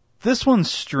this one's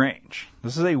strange.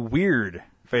 This is a weird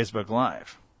Facebook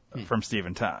Live from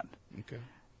Stephen Todd. Okay.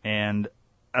 And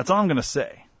that's all I'm going to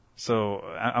say. So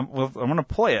I'm going to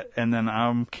play it, and then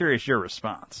I'm curious your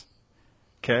response.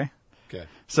 Okay? Okay.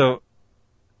 So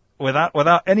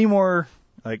without any more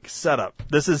like setup,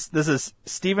 this is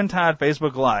Stephen Todd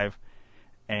Facebook Live,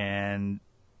 and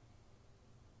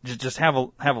just have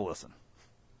a listen.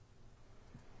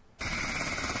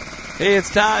 Hey,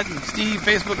 it's Todd and Steve,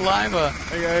 Facebook Live.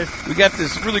 Hey, guys. We got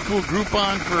this really cool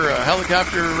Groupon for a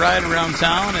helicopter ride around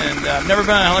town, and I've never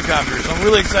been on a helicopter, so I'm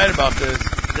really excited about this.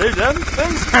 Dude, them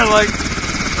things are like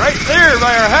right there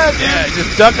by our head. Yeah,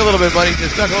 just duck a little bit, buddy.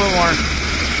 Just duck a little more.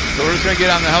 So we're just going to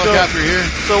get on the helicopter here.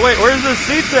 So wait, where's the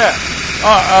seats at?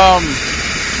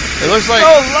 It looks like... so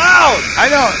loud! I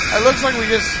know. It looks like we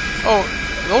just... Oh,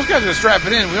 those guys are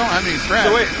strapping in. We don't have any straps.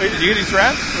 So wait, did you get any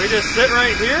straps? We just sit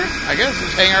right here? I guess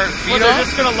just hang our feet They're off.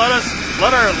 just going to let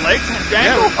our legs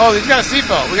dangle? Yeah. Oh, he's got a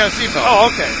seatbelt. We got a seatbelt.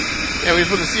 Oh, okay. Yeah, we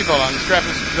just put the seatbelt on. The strap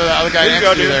is the other guy There you next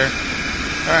go, to you dude. there.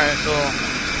 All right, so...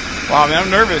 Wow, man,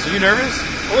 I'm nervous. Are you nervous?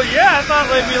 Well, yeah, I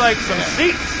thought they'd be like some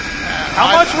seats.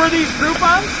 How much were these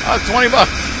Groupons? $20.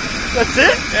 That's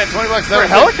it? Yeah, $20. For a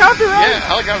helicopter ride? Yeah,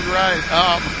 helicopter ride.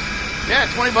 Yeah,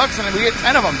 $20, and we get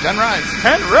 10 of them, 10 rides.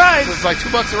 10 rides? So it's like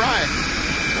 $2 a ride.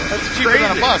 That's It's cheaper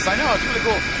than a crazy. bus. I know, it's really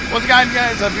cool. Once again,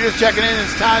 guys, if you're just checking in,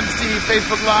 it's Todd and Steve,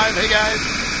 Facebook Live. Hey, guys.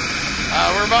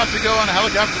 We're about to go on a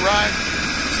helicopter ride.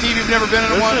 Steve, you've never been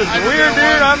in This one. is I've never weird, been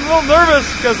in dude. one. I'm a little nervous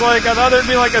because, like, I thought there'd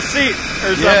be like a seat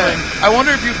or something. I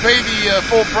wonder if you pay the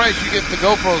full price, you get the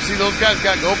GoPro. See, those guys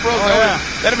got GoPros. Oh, yeah.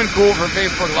 That'd have been cool for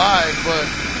Facebook Live, but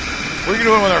we're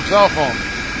gonna do it with our cell phone.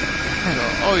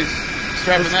 So, he's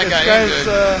strapping that guy in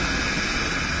good.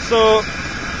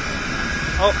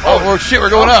 Oh, shit, we're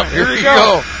going up. Here we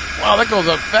go. Wow, that goes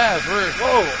up fast.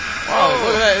 Wow,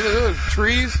 look at that. Look,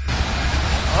 trees.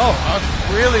 Oh, it's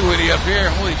really windy up here.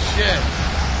 Holy shit.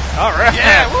 All right.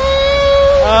 Yeah,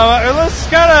 let's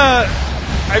kind of,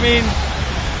 I mean,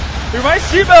 my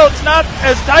seatbelt's not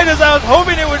as tight as I was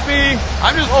hoping it would be.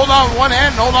 I'm just holding on with one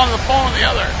hand and holding on to the phone with the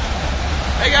other.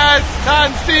 Hey guys, it's Todd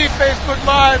and Steve, Facebook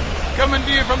Live, coming to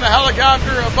you from the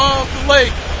helicopter above the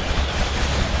lake.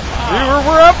 Wow.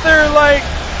 We're up there like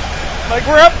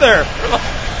we're up there.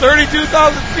 32,000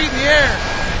 feet in the air.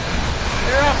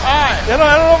 You're up high. I don't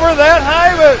know if we're that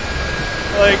high, but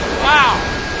like, wow.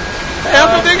 Hey,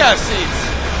 how come they got seats?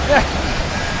 Yeah.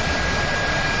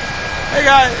 Hey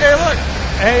guys, hey look.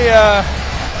 Hey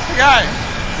guy.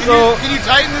 Can you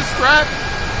tighten this strap?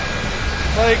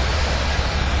 Like,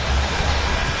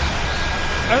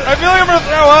 I feel like I'm gonna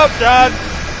throw up, Todd.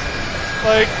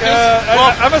 Like,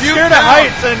 I'm scared of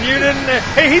heights, and you didn't.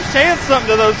 Hey, he's saying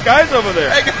something to those guys over there.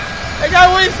 Hey guy,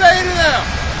 what are you saying to them?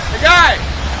 Hey guy,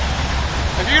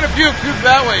 if you're gonna puke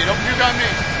that way. Don't puke on me.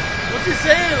 What's he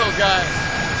saying to those guys?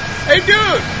 Hey, dude.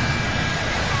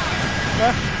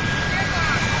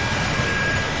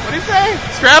 What did he say?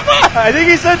 Strap on? I think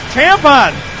he said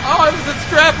tampon. Oh, it said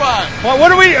strap on.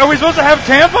 What are we supposed to have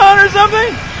tampon or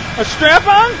something? A strap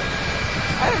on?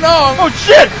 I don't know. Oh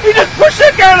shit! He just pushed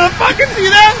that guy to the fucking. See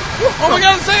that? Oh my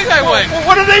god, say that way.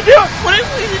 What are they doing? What is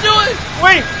he doing?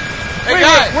 Wait,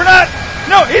 guy. we're not.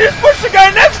 No, he just pushed the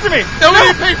guy next to me. No, we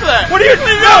didn't pay for that. What are you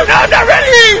doing? No, I'm not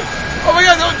ready. Oh my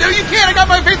god, no, you can't. I got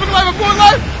my Facebook Live. I'm going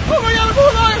live. Oh my god, I'm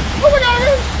going live. Oh my god,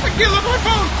 I can't look at my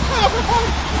phone. Oh, my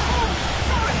phone.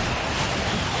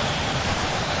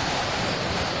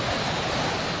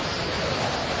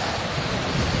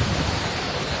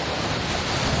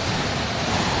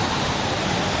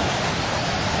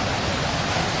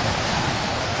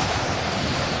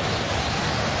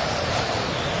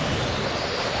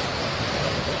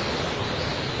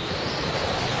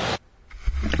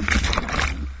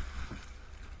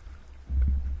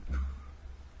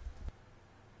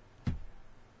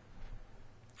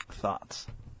 Thoughts?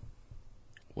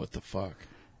 What the fuck?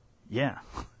 Yeah,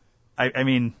 I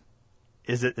mean,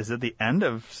 is it the end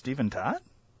of Stephen Todd?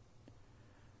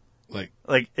 Like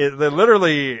it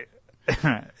literally,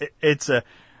 it's a ...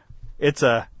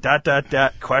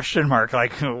 question mark.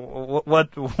 Like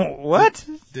what?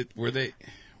 Were they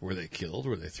killed?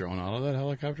 Were they thrown out of that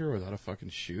helicopter without a fucking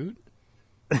chute?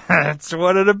 That's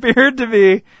what it appeared to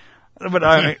be. But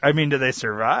I mean, do they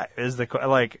survive? Is the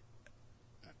like?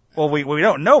 Well, we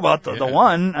don't know about the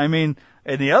one. I mean,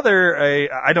 and the other,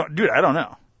 I don't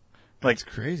know. Like, it's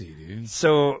crazy, dude.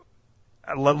 So,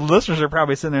 listeners are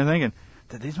probably sitting there thinking,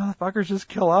 did these motherfuckers just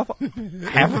kill off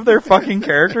half of their fucking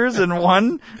characters in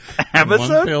one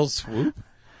episode? One fell swoop?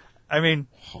 I mean,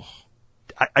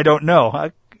 I don't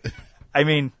know. I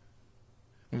mean,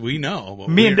 we know. But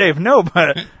me and Dave know,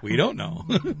 but we don't know.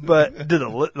 But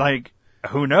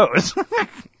who knows?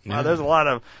 Wow, there's a lot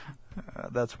of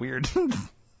that's weird.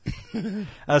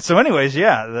 So anyways,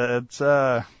 yeah, that's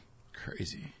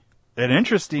crazy. An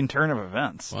interesting turn of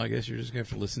events. Well, I guess you're just going to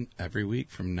have to listen every week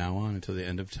from now on until the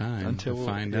end of time to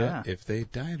find out if they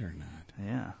died or not.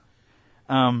 Yeah.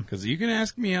 Because you can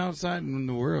ask me outside in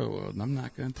the world, and I'm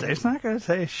not going to tell Dave's not going to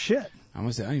say shit. I'm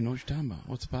going to say, I don't even know what you're talking about.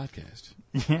 What's a podcast?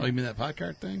 Yeah. Oh, you mean that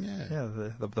podcast thing? Yeah. Yeah,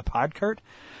 the podcast.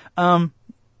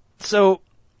 So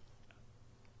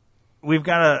we've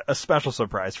got a special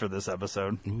surprise for this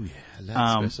episode. Ooh, yeah.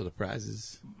 I love special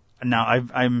surprises. Now,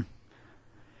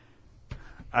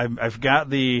 I've got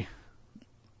the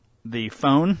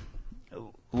phone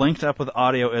linked up with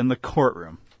audio in the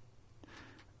courtroom.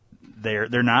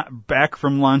 They're not back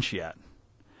from lunch yet.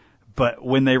 But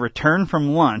when they return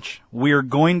from lunch, we are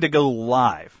going to go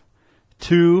live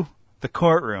to the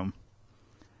courtroom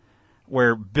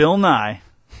where Bill Nye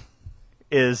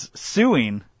is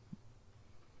suing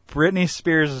Britney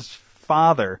Spears'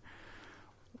 father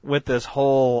with this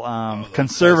whole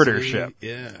conservatorship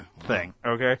thing.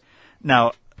 Okay,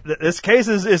 now this case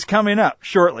is coming up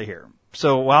shortly here.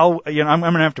 So while I'm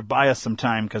going to have to buy us some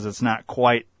time because it's not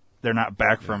quite. They're not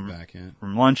back from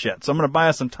lunch yet. So I'm going to buy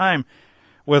us some time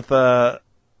with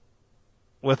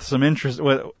with some interest,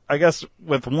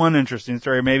 with one interesting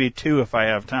story, maybe two if I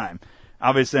have time.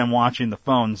 Obviously, I'm watching the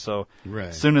phone, so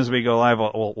as soon as we go live,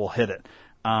 we'll hit it.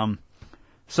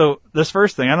 So this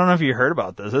first thing, I don't know if you heard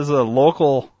about this. This is a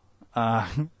local.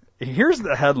 Here's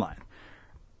the headline: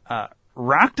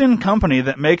 Rockton company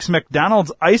that makes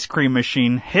McDonald's ice cream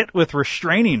machine hit with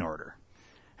restraining order.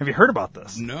 Have you heard about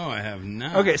this? No, I have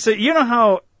not. Okay, so you know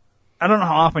how I don't know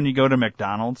how often you go to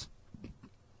McDonald's,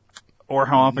 or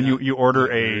how often you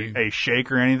order a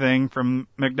shake or anything from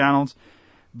McDonald's,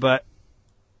 but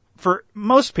for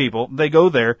most people, they go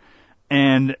there,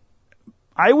 and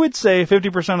I would say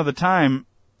 50% of the time,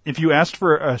 if you asked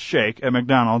for a shake at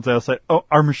McDonald's, they'll say, "Oh,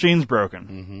 our machine's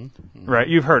broken." Right?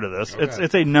 You've heard of this. Okay.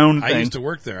 It's a known thing. I used to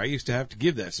work there. I used to have to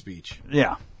give that speech.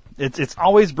 Yeah, it's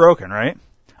always broken, right?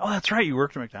 Oh, that's right. You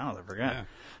worked at McDonald's. I forgot. Yeah.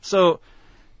 So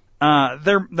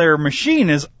their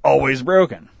machine is always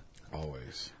broken.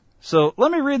 Always. So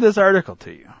let me read this article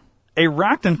to you. A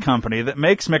Rockton company that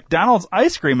makes McDonald's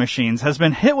ice cream machines has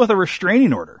been hit with a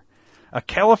restraining order. A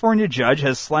California judge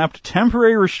has slapped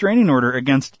temporary restraining order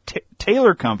against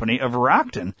Taylor Company of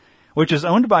Rockton, which is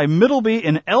owned by Middleby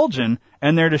and Elgin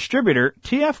and their distributor,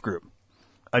 TF Group.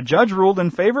 A judge ruled in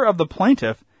favor of the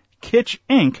plaintiff, Kitch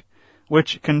Inc.,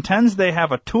 which contends they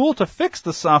have a tool to fix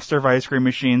the soft-serve ice cream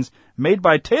machines made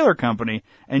by Taylor Company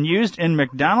and used in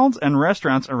McDonald's and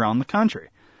restaurants around the country.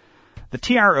 The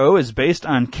TRO is based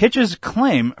on Kitch's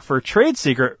claim for trade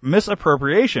secret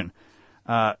misappropriation,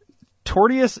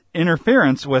 tortious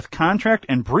interference with contract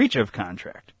and breach of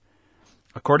contract.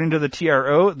 According to the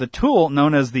TRO, the tool,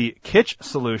 known as the Kitch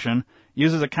solution,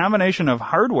 uses a combination of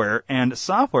hardware and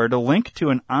software to link to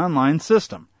an online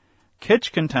system.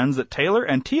 Kitch contends that Taylor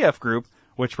and TF Group,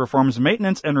 which performs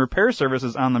maintenance and repair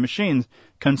services on the machines,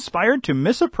 conspired to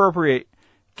misappropriate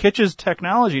Kitch's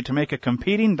technology to make a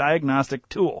competing diagnostic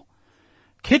tool.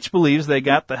 Kitch believes they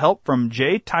got the help from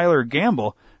J. Tyler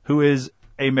Gamble, who is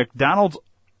a McDonald's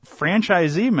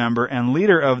franchisee member and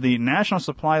leader of the National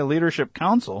Supply Leadership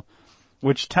Council,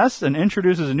 which tests and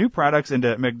introduces new products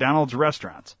into McDonald's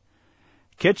restaurants.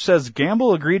 Kitch says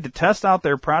Gamble agreed to test out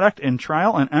their product in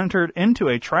trial and entered into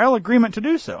a trial agreement to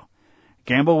do so.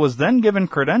 Gamble was then given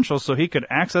credentials so he could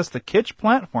access the Kitch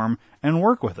platform and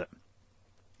work with it.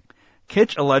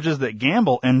 Kitch alleges that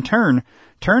Gamble, in turn,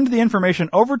 turned the information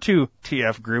over to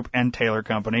TF Group and Taylor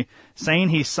Company, saying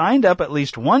he signed up at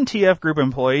least one TF Group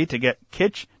employee to get a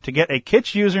Kitch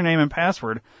username and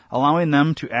password, allowing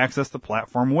them to access the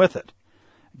platform with it.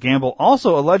 Gamble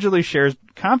also allegedly shares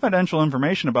confidential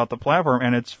information about the platform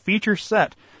and its feature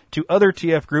set to other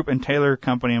TF Group and Taylor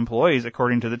Company employees,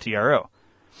 according to the TRO.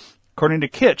 According to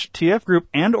Kitch, TF Group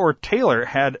and or Taylor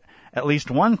had at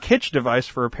least one Kitch device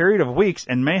for a period of weeks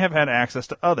and may have had access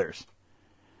to others.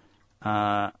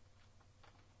 FAYK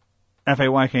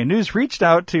News reached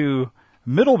out to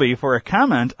Middleby for a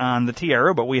comment on the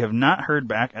TRO, but we have not heard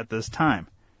back at this time.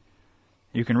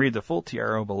 You can read the full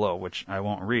TRO below, which I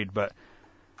won't read, but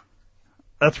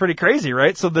that's pretty crazy,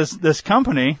 right? So this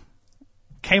company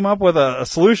came up with a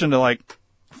solution to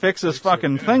fix this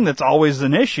fucking thing that's always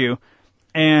an issue,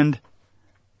 and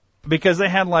because they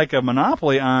had a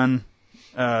monopoly on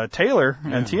Taylor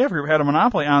and TF Group had a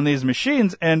monopoly on these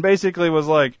machines, and basically was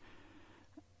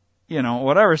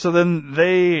whatever. So then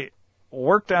they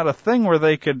worked out a thing where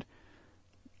they could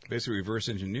basically reverse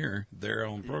engineer their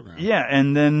own program. Yeah,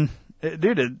 and then,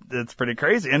 it's pretty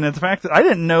crazy. And the fact that I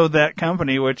didn't know that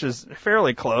company, which is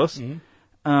fairly close,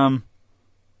 I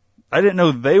didn't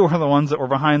know they were the ones that were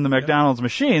behind the McDonald's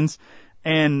machines,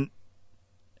 and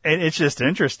it's just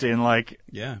interesting.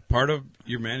 Part of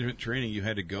your management training, you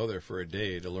had to go there for a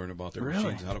day to learn about their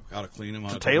machines, how to clean them,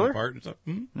 how to take them apart and stuff.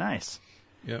 Nice.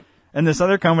 Yep. And this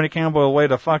other company came up with a way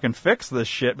to fucking fix this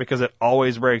shit because it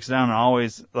always breaks down and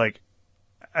always,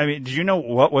 did you know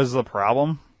what was the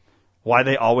problem? Why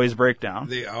they always break down?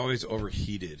 They always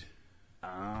overheated.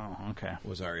 Oh, okay.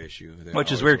 Was our issue.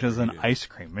 Which is weird because it's an ice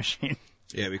cream machine.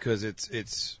 Yeah, because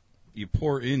it's you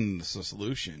pour in the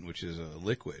solution, which is a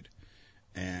liquid,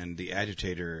 and the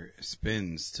agitator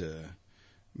spins to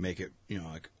make it,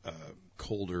 a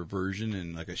colder version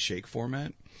in a shake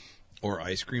format. Or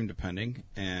ice cream, depending,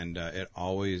 and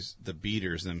the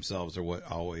beaters themselves are what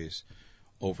always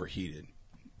overheated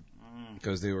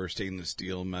because they were stainless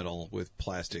steel metal with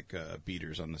plastic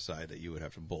beaters on the side that you would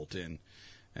have to bolt in,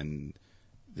 and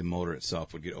the motor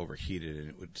itself would get overheated and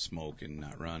it would smoke and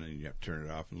not run, and you have to turn it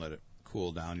off and let it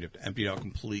cool down. You have to empty it out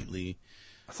completely.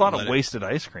 That's a lot of wasted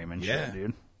ice cream and shit,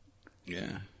 dude.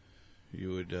 Yeah,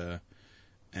 you would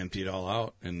empty it all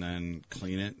out, and then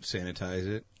clean it, sanitize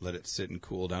it, let it sit and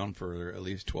cool down for at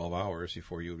least 12 hours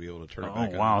before you would be able to turn it back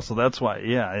on. Oh, wow. So that's why,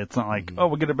 it's not like,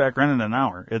 we'll get it back running in an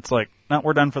hour. It's like, no,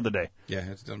 we're done for the day. Yeah,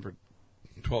 it's done for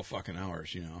 12 fucking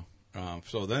hours,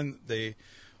 So then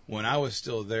when I was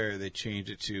still there, they changed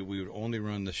it to, we would only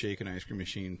run the shake and ice cream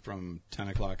machine from 10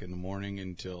 o'clock in the morning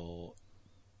until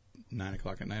 9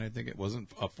 o'clock at night, I think. It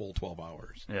wasn't a full 12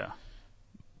 hours. Yeah.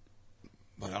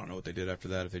 But I don't know what they did after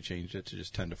that, if they changed it to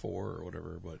just 10 to 4 or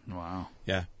whatever. But wow.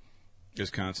 Yeah.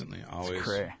 Just constantly.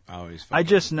 Always. I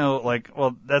just know,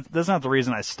 that's not the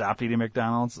reason I stopped eating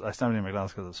McDonald's. I stopped eating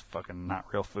McDonald's because it's fucking not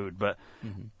real food. But,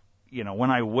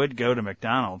 when I would go to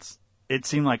McDonald's, it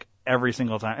seemed like every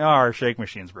single time, our shake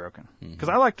machine's broken. Because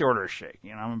I like to order a shake.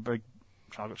 I'm a big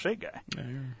chocolate shake guy. Yeah,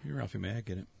 you're Ralphie May. I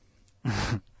get it.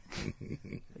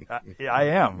 I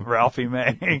am Ralphie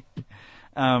May.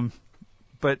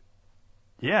 But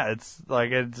yeah, it's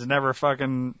like it's never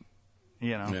fucking,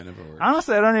 Yeah, it never works.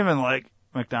 Honestly, I don't even like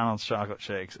McDonald's chocolate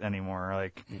shakes anymore.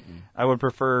 Like, I would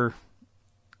prefer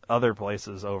other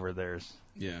places over theirs.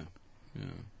 Yeah.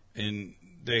 And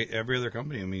every other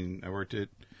company. I mean, I worked at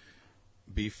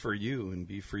Beef for You, and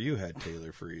Beef for You had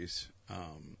Taylor Freeze.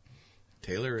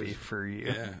 Taylor is Beef for You.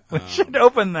 Yeah, we should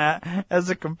open that as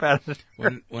a competitor.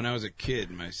 When I was a kid,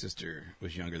 my sister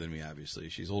was younger than me. Obviously,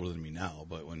 she's older than me now,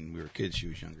 but when we were kids, she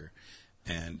was younger,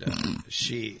 and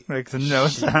she makes no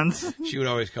sense. She would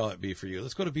always call it Beef for You.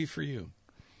 Let's go to Beef for You.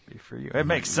 Beef for You. It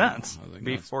makes sense. Like,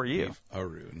 Beef for You. Beef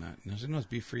Aru, not. No, it's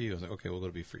Beef for You. I was like, okay, we'll go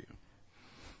to Beef for You.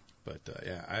 But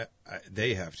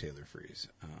they have Taylor Freeze.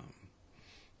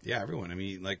 Yeah, everyone. I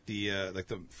mean, like the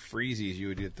freezies you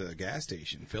would get at the gas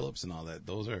station, Phillips and all that.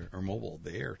 Those are mobile.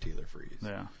 They are Taylor Freeze.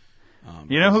 Yeah.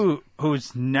 You know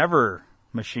whose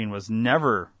machine was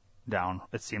never down?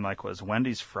 It seemed like was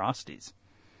Wendy's Frosties.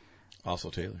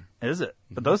 Also Taylor. Is it?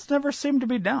 But those never seem to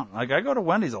be down. Like I go to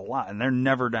Wendy's a lot and they're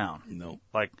never down. Nope.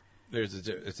 Like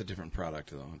it's a different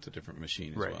product though. It's a different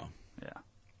machine as well. Yeah.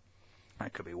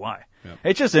 That could be why. Yep.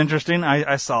 It's just interesting.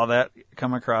 I saw that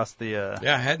come across the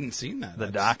I hadn't seen that. The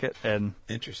docket and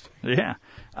interesting. Yeah.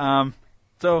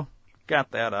 So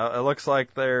got that out. It looks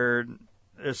like there's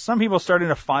some people starting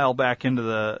to file back into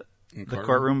the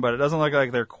courtroom, but it doesn't look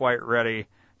like they're quite ready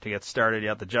to get started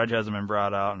yet. The judge hasn't been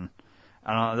brought out, and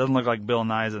I don't know. It doesn't look like Bill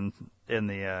Nye's in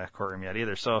the courtroom yet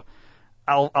either. So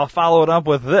I'll follow it up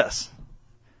with this.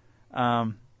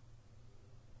 You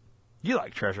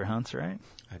like treasure hunts, right?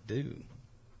 I do.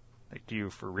 Like, do you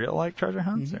for real like treasure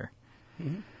hunts? Or?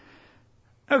 Mm-hmm.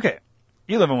 Okay.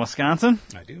 You live in Wisconsin.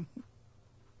 I do.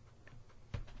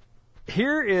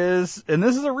 Here is, and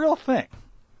this is a real thing.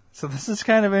 So this is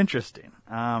kind of interesting.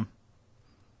 Have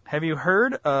you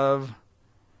heard of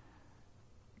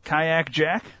Kayak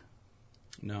Jack?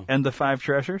 No. And the 5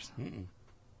 treasures? Mm-mm.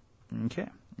 Okay.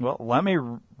 Well, let me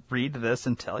read this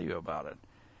and tell you about it.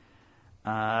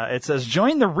 It says,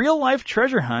 join the real-life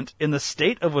treasure hunt in the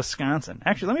state of Wisconsin.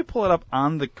 Actually, let me pull it up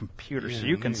on the computer so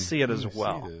you can see it as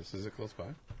well. See this. Is it close by?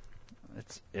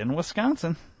 It's in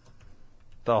Wisconsin.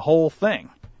 The whole thing.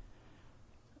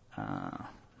 Let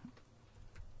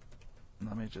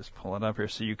me just pull it up here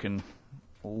so you can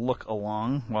look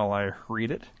along while I read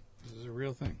it. This is a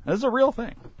real thing. This is a real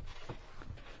thing.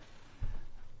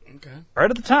 Okay. Right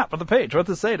at the top of the page. What's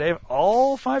it say, Dave?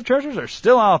 All 5 treasures are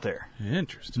still out there.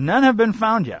 Interesting. None have been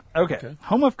found yet. Okay.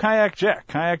 Home of Kayak Jack.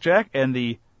 Kayak Jack and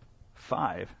the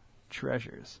 5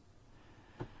 treasures.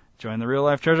 Join the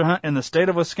real-life treasure hunt in the state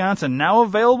of Wisconsin. Now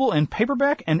available in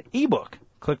paperback and ebook.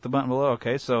 Click the button below.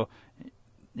 Okay, so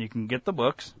you can get the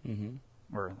books.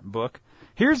 Mm-hmm. Or book.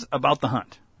 Here's about the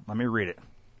hunt. Let me read it.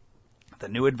 The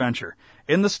new adventure.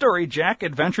 In the story, Jack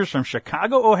adventures from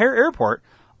Chicago O'Hare Airport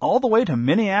all the way to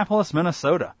Minneapolis,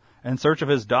 Minnesota, in search of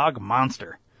his dog,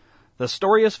 Monster. The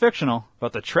story is fictional,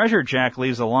 but the treasure Jack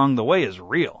leaves along the way is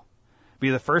real.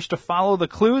 Be the first to follow the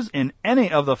clues in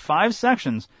any of the 5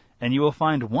 sections, and you will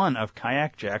find one of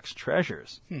Kayak Jack's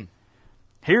treasures.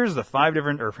 Here's the 5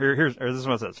 different, this is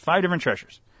what it says, 5 different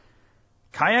treasures.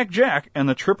 Kayak Jack and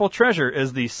the Triple Treasure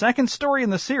is the second story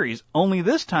in the series, only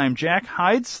this time Jack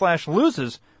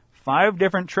hides/loses 5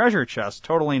 different treasure chests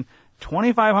totaling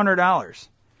 $2,500.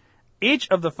 Each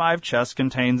of the 5 chests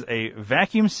contains a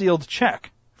vacuum-sealed check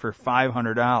for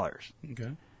 $500.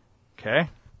 Okay. Okay?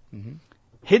 Mm-hmm.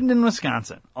 Hidden in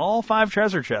Wisconsin. All 5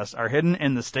 treasure chests are hidden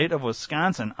in the state of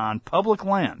Wisconsin on public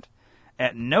land.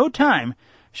 At no time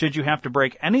should you have to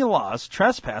break any laws,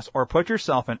 trespass, or put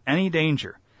yourself in any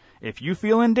danger. If you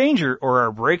feel in danger or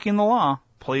are breaking the law,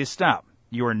 please stop.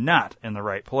 You are not in the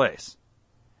right place.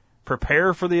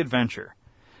 Prepare for the adventure.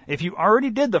 If you already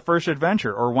did the first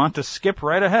adventure or want to skip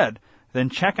right ahead, then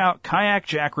check out Kayak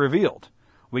Jack Revealed.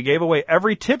 We gave away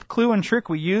every tip, clue, and trick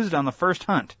we used on the first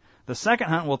hunt. The second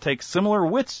hunt will take similar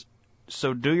wits,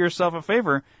 so do yourself a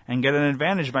favor and get an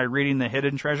advantage by reading the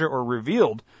hidden treasure or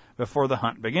revealed before the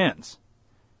hunt begins.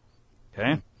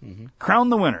 Okay? Crown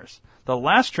the winners. The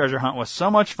last treasure hunt was so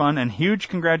much fun, and huge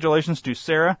congratulations to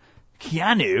Sarah,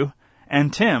 Keanu,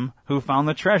 and Tim, who found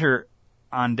the treasure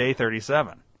on day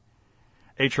 37.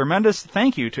 A tremendous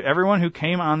thank you to everyone who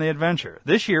came on the adventure.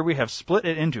 This year we have split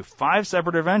it into 5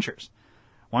 separate adventures.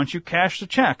 Once you cash the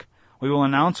check, we will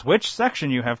announce which section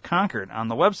you have conquered on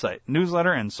the website,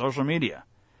 newsletter, and social media.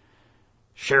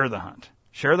 Share the hunt.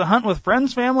 Share the hunt with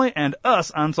friends, family, and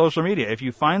us on social media. If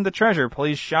you find the treasure,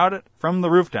 please shout it from the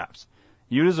rooftops.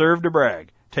 You deserve to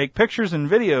brag. Take pictures and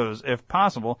videos if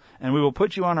possible, and we will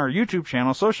put you on our YouTube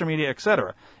channel, social media,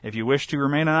 etc. If you wish to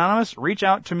remain anonymous, reach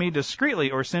out to me discreetly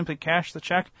or simply cash the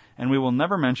check, and we will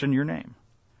never mention your name.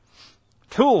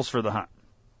 Tools for the hunt.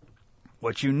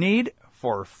 What you need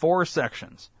for 4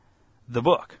 sections. The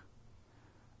book.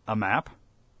 A map.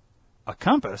 A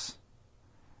compass.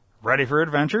 Ready for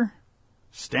adventure.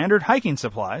 Standard hiking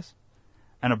supplies.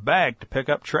 And a bag to pick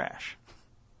up trash.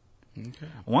 Okay.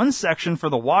 One section for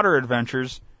the water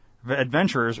adventurers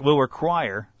will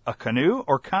require a canoe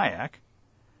or kayak,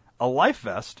 a life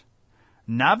vest,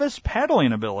 novice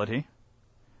paddling ability,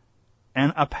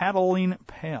 and a paddling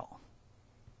pail.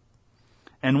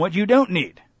 And what you don't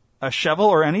need, a shovel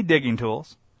or any digging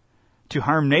tools, to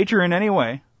harm nature in any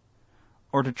way,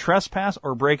 or to trespass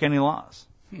or break any laws.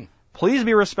 Please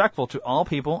be respectful to all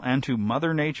people and to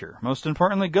Mother Nature. Most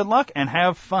importantly, good luck and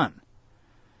have fun.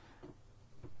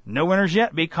 No winners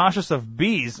yet. Be cautious of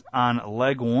bees on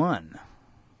leg 1.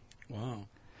 Wow.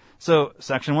 So,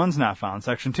 Section 1's not found.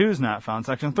 Section 2's not found.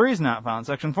 Section 3's not found.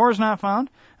 Section 4's not found.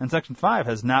 And Section 5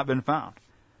 has not been found.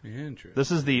 Interesting.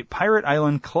 This is the Pirate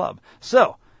Island Club.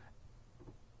 So,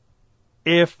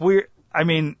 how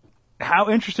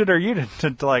interested are you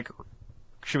to like,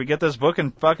 should we get this book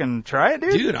and fucking try it,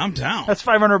 dude? Dude, I'm down. That's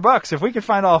 $500. If we could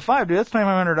find all 5, dude, that's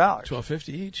 $2,500. $1,250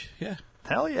 each. Yeah.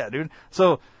 Hell yeah, dude.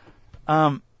 So,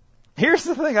 here's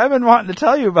the thing. I've been wanting to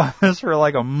tell you about this for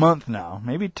like a month now,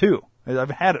 maybe 2.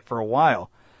 I've had it for a while.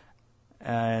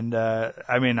 And,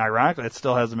 ironically, it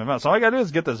still hasn't been found. So all I gotta do is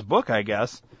get this book, I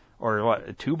guess. Or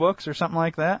what, 2 books or something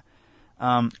like that.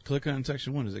 Click on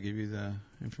Section 1. Does it give you the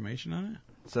information on it?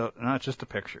 So, no, it's just a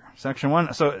picture. Section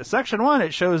 1. So, Section 1,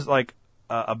 it shows like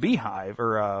a beehive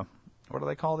or what do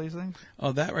they call these things?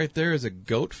 Oh, that right there is a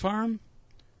goat farm?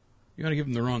 You want to give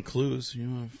them the wrong clues. You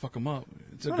want to fuck them up.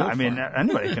 It's a goat farm.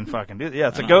 Anybody can fucking do that. Yeah,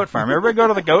 it's a goat farm. Everybody go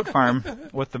to the goat farm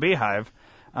with the beehive.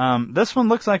 This one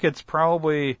looks like it's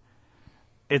probably,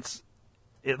 it's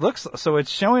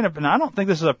showing up, and I don't think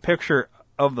this is a picture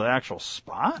of the actual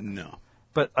spot. No.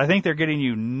 But I think they're getting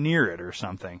you near it or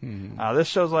something. This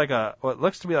shows like what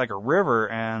looks to be like a river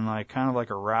and like kind of like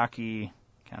a rocky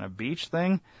kind of beach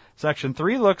thing. Section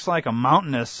 3 looks like a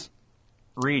mountainous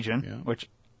region, which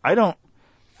I don't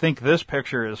think this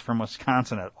picture is from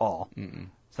Wisconsin at all.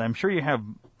 So I'm sure you have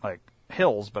like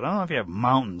hills, but I don't know if you have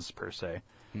mountains per se.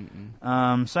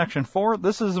 Section 4,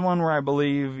 this is the one where I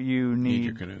believe you need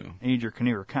your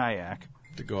canoe or kayak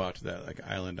to go out to that like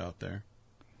island out there.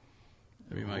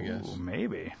 That'd be my guess.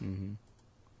 Maybe.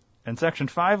 And Section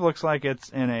 5 looks like it's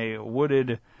in a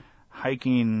wooded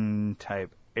hiking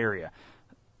type area.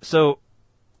 So,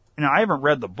 I haven't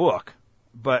read the book,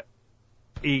 but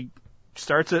he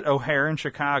starts at O'Hare in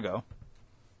Chicago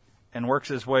and works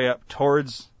his way up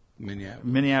towards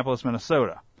Minneapolis,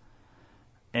 Minnesota,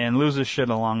 and loses shit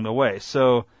along the way.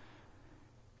 So,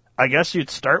 I guess you'd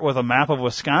start with a map of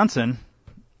Wisconsin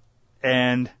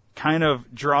and kind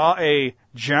of draw a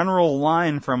general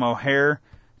line from O'Hare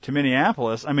to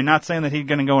Minneapolis. I mean, not saying that he's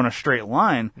going to go in a straight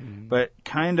line, but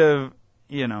kind of,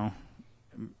 I'm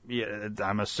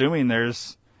assuming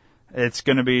it's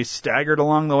going to be staggered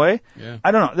along the way. Yeah.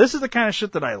 I don't know. This is the kind of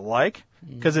shit that I like,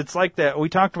 because it's like that. We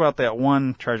talked about that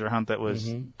one treasure hunt that was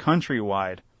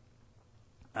countrywide,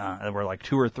 where like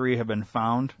 2 or 3 have been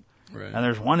found. Right. And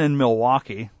there's one in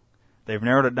Milwaukee. They've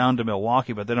narrowed it down to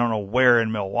Milwaukee, but they don't know where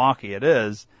in Milwaukee it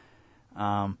is.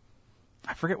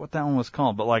 I forget what that one was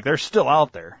called, but like they're still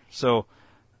out there. So,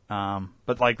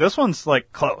 but like this one's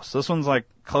like close. This one's like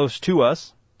close to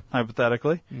us,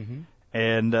 hypothetically.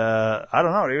 And I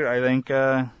don't know, dude. I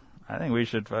think we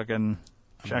should fucking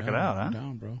check it out, huh? I'm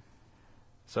down, bro.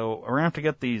 So we're gonna have to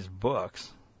get these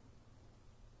books.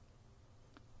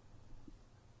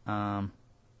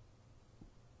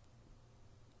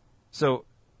 So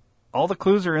all the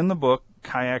clues are in the book,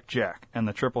 Kayak Jack and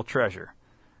the Triple Treasure.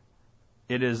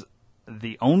 It is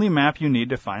the only map you need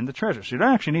to find the treasure. So you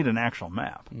don't actually need an actual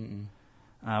map.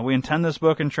 We intend this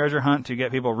book and treasure hunt to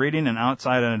get people reading and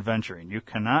outside and adventuring. You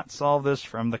cannot solve this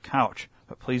from the couch,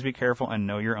 but please be careful and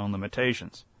know your own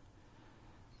limitations.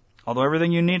 Although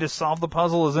everything you need to solve the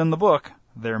puzzle is in the book,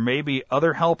 there may be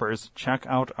other helpers. Check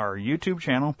out our YouTube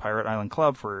channel, Pirate Island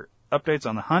Club, for updates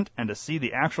on the hunt and to see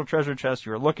the actual treasure chest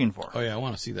you're looking for. Oh, yeah, I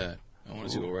want to see that. I want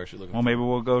to see what we're actually looking for. Well, maybe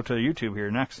we'll go to YouTube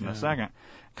here next in a second.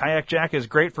 Kayak Jack is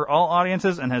great for all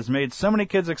audiences and has made so many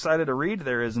kids excited to read.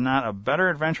 There is not a better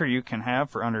adventure you can have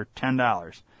for under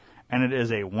 $10. And it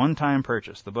is a one-time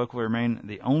purchase. The book will remain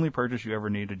the only purchase you ever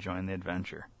need to join the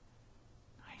adventure.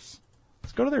 Nice.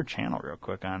 Let's go to their channel real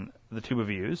quick on the Tube of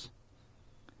Views.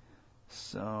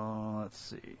 So, let's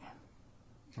see.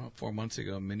 Well, 4 months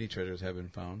ago, many treasures have been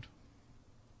found.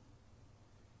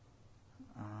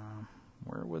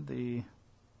 Where would the...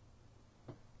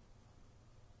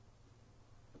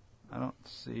 I don't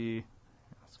see...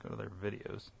 Let's go to their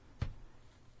videos.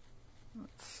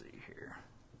 Let's see here.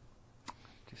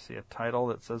 Do you see a title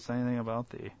that says anything about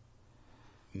the...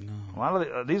 No. A lot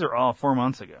of these are all 4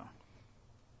 months ago.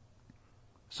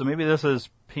 So maybe this is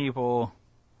people...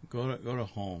 Go to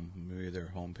home. Maybe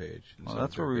their homepage. Well,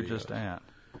 that's where we were just at.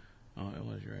 Oh, it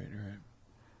was. You're right.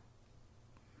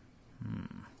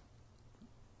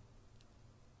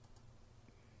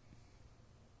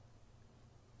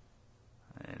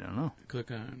 I don't know.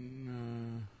 Click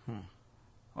on...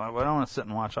 Well, I don't want to sit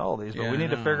and watch all of these, but Yeah, we need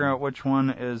to no. figure out which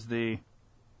one is the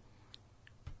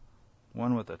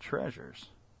one with the treasures.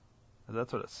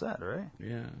 That's what it said, right?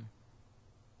 Yeah.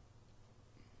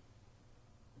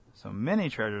 So many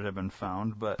treasures have been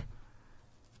found, but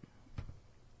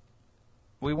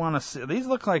we want to see... These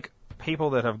look like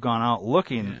people that have gone out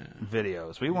looking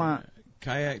videos. We want...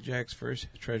 Kayak Jack's first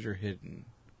treasure hidden.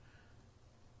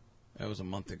 That was a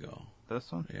month ago. This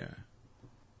one? Yeah.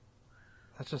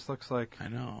 That just looks like... I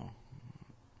know.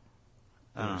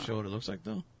 Does it show what it looks like,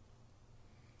 though?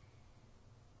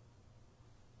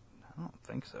 I don't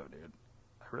think so, dude.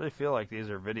 I really feel like these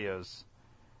are videos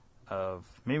of...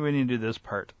 Maybe we need to do this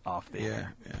part off the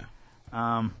air. Yeah.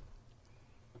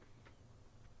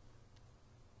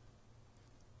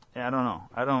 Yeah, I don't know.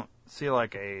 I don't see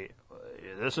like a...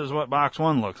 This is what box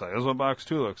 1 looks like. This is what box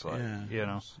 2 looks like. Yeah. You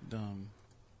know? It's dumb.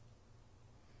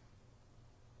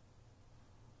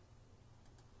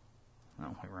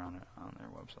 No, we were on their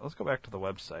website. Let's go back to the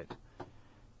website.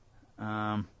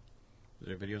 Is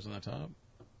there videos on the top?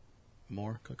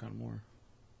 More? Click on more.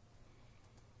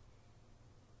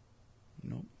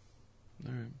 Nope.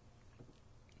 All right.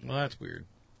 Well, that's weird.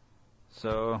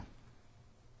 So,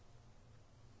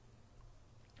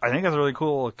 I think that's a really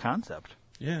cool concept.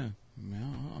 Yeah.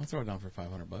 I'll throw it down for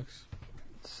 $500.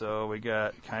 So we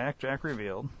got Kayak Jack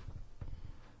Revealed,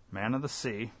 Man of the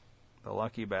Sea, The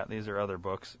Lucky Bat. These are other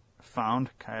books. Found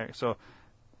Kayak. So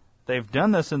they've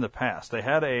done this in the past. They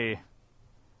had a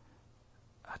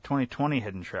 2020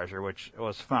 hidden treasure, which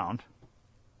was found.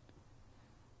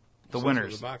 The So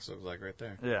winners. That's what the box looks like right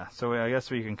there. Yeah, so I guess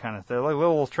we can kind of... They're like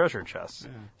little treasure chests.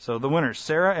 Yeah. So the winners,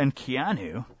 Sarah and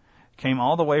Keanu, came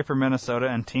all the way from Minnesota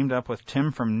and teamed up with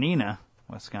Tim from Neenah,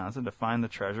 Wisconsin, to find the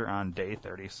treasure on day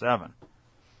 37.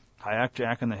 Kayak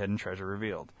Jack and the Hidden Treasure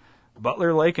Revealed.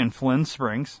 Butler Lake and Flynn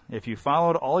Springs. If you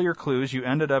followed all your clues, you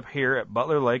ended up here at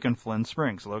Butler Lake and Flynn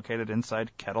Springs, located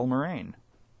inside Kettle Moraine.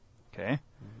 Okay?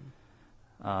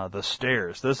 The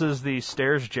stairs. This is the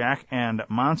stairs Jack and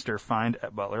Monster find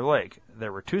at Butler Lake.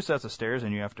 There were 2 sets of stairs,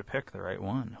 and you have to pick the right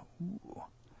one. Ooh.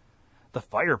 The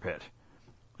fire pit.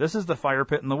 This is the fire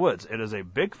pit in the woods. It is a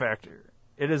big factor.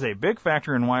 It is a big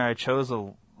factor in why I chose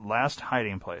the last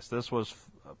hiding place. This was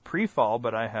pre-fall,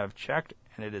 but I have checked,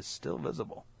 and it is still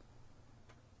visible.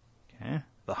 Okay.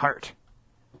 The heart.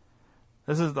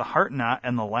 This is the heart knot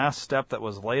and the last step that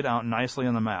was laid out nicely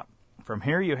on the map. From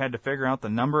here, you had to figure out the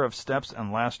number of steps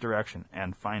and last direction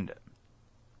and find it.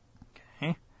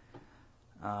 Okay.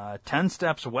 10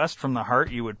 steps west from the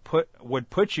heart would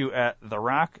put you at the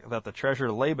rock that the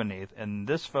treasure lay beneath. In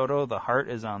this photo, the heart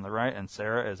is on the right and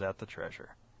Sarah is at the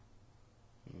treasure.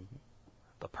 Mm-hmm.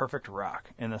 The perfect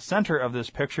rock. In the center of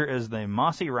this picture is the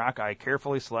mossy rock I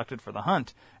carefully selected for the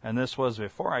hunt, and this was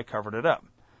before I covered it up.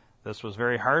 This was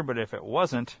very hard, but if it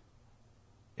wasn't,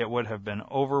 it would have been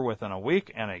over within a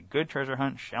week, and a good treasure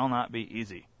hunt shall not be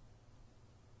easy.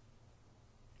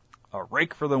 A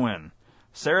rake for the win.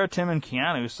 Sarah, Tim, and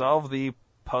Keanu solved the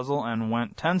puzzle and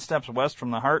went 10 steps west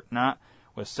from the heart knot.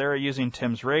 With Sarah using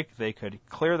Tim's rake, they could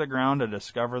clear the ground to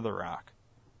discover the rock.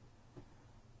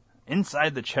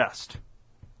 Inside the chest.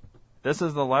 This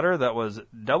is the letter that was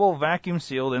double vacuum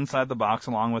sealed inside the box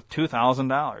along with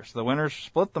 $2,000. The winners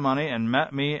split the money and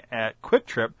met me at Quick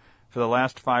Trip for the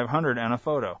last $500 and a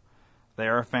photo. They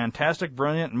are a fantastic,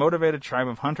 brilliant, motivated tribe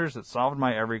of hunters that solved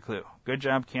my every clue. Good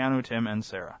job, Keanu, Tim, and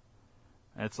Sarah.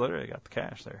 It's literally got the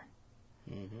cash there.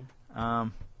 Mm-hmm.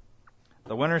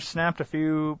 The winners snapped a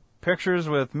few pictures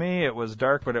with me. It was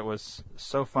dark, but it was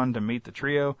so fun to meet the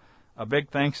trio. A big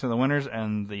thanks to the winners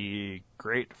and the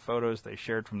great photos they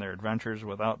shared from their adventures.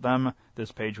 Without them,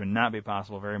 this page would not be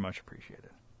possible. Very much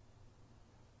appreciated.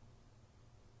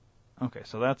 Okay,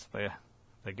 so that's the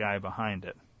guy behind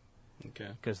it. Okay.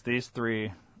 Because these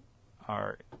three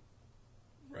are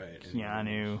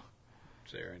Keanu,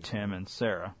 Sarah, Tim, and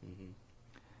Sarah.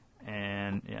 Mm-hmm.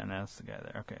 And that's the guy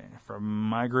there. Okay. From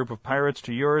my group of pirates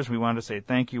to yours, we want to say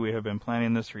thank you. We have been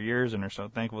planning this for years and are so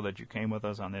thankful that you came with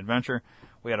us on the adventure.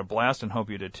 We had a blast and hope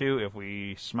you did too. If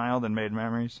we smiled and made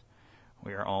memories,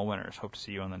 we are all winners. Hope to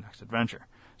see you on the next adventure.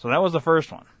 So that was the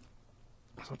first one.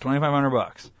 So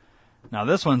 $2,500. Now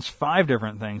this one's 5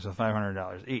 different things with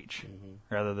 $500 each,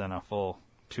 rather than a full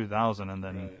 $2,000 and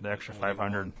then the extra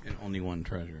 $500 and only one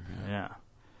treasure. Yeah.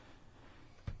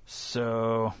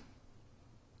 So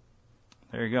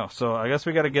there you go. So I guess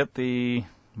we got to get the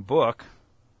book,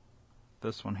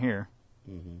 this one here,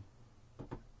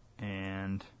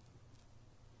 and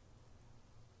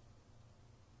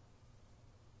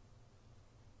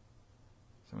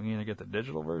so we can either get the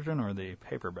digital version or the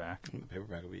paperback. The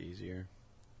paperback will be easier.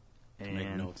 And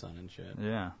make notes on and shit.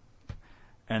 Yeah.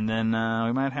 And then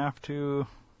we might have to...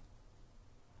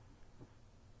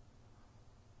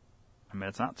 I mean,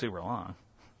 it's not super long.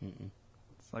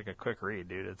 It's like a quick read,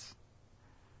 dude. It's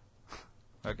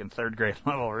like in 3rd grade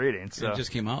level reading. So it just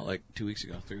came out like 2 weeks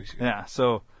ago, 3 weeks ago. Yeah,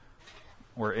 so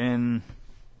we're in...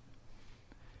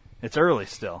 It's early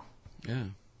still. Yeah.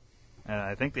 And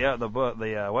I think the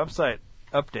website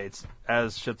updates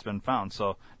as shit's been found.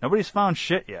 So nobody's found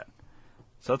shit yet.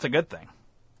 So that's a good thing.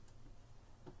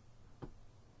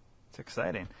 It's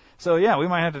exciting. So yeah, we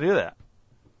might have to do that.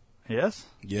 Yes?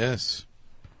 Yes.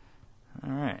 All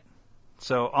right.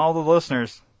 So all the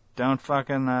listeners, don't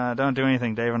do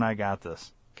anything. Dave and I got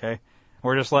this. Okay?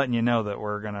 We're just letting you know that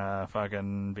we're gonna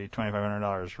fucking be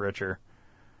 $2,500 richer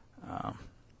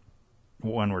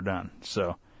when we're done.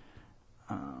 So,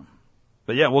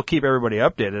 but yeah, we'll keep everybody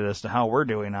updated as to how we're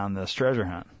doing on this treasure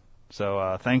hunt.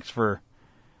 So thanks for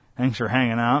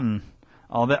hanging out and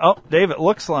all that. Oh, Dave, it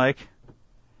looks like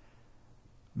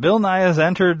Bill Nye has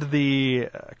entered the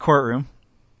courtroom,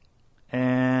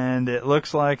 and it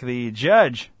looks like the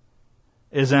judge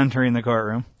is entering the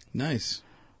courtroom. Nice.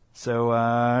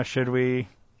 So should we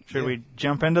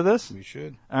jump into this? We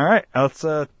should. All right, let's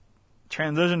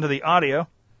transition to the audio.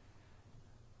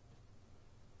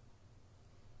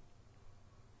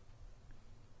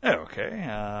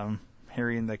 Okay,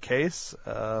 hearing the case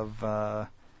of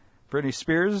Britney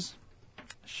Spears.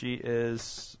 She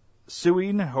is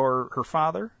suing her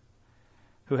father,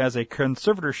 who has a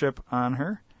conservatorship on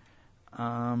her.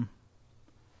 Your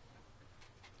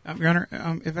Honor,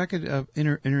 if I could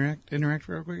interact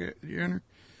real quick, Your Honor.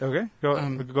 Okay,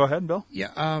 go ahead, Bill.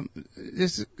 Yeah,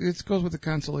 this goes with the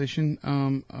consolation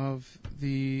of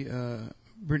the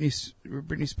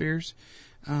Britney Spears.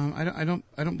 I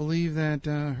don't believe that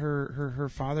her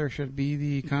father should be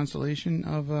the consolation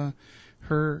of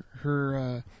her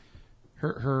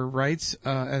rights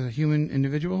as a human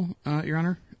individual, Your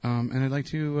Honor. And I'd like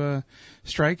to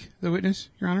strike the witness,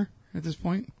 Your Honor, at this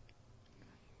point.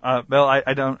 Bill,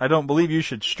 I don't believe you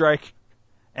should strike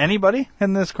anybody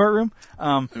in this courtroom.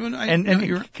 Can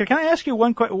I ask you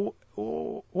one question?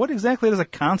 What exactly does a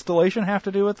constellation have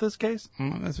to do with this case?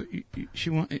 That's what she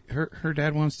want. Her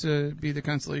dad wants to be the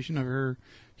constellation of her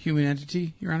human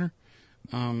entity, Your Honor.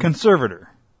 Conservator.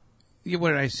 Yeah,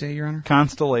 what did I say, Your Honor?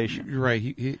 Constellation. You're right.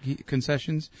 He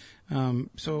concessions.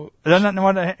 So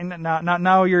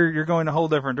now you're going a whole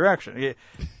different direction.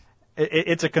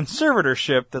 It's a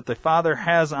conservatorship that the father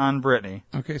has on Britney.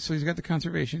 Okay, so he's got the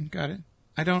conservation. Got it.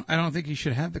 I don't think he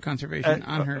should have the conservation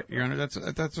on her, Your Honor. That's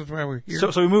why we're here.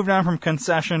 So we moved on from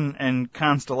concession and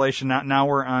constellation. Now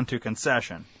we're on to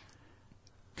concession.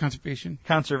 Conservation.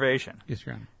 Yes,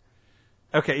 Your Honor.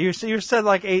 Okay, you said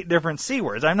like 8 different C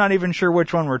words. I'm not even sure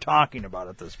which one we're talking about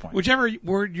at this point. Whichever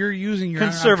word you're using, Your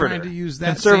Honor, I'm trying to use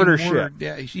that conservatorship. same word.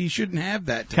 Yeah, you shouldn't have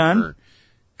that. Conservation.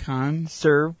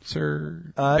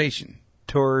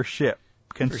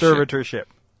 Conservatorship.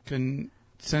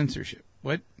 Censorship.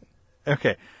 What?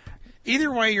 Okay.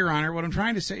 Either way, Your Honor, what I'm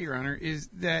trying to say, Your Honor, is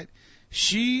that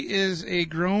she is a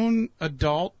grown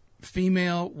adult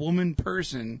female woman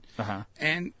person,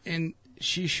 and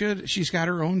she's got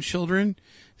her own children.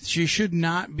 She should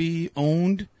not be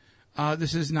owned.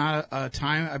 This is not a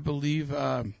time, I believe,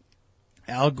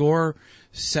 Al Gore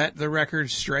set the record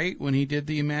straight when he did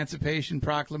the Emancipation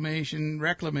Proclamation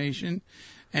reclamation,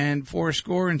 and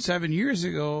 7 years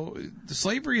ago, the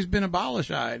slavery has been abolished,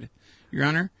 Your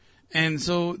Honor. And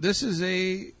so this is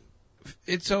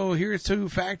it's to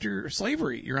factor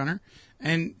slavery, Your Honor,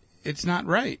 and it's not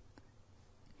right.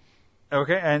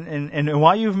 Okay, and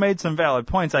while you've made some valid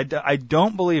points, I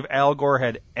don't believe Al Gore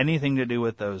had anything to do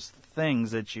with those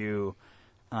things that you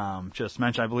just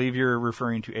mentioned. I believe you're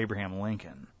referring to Abraham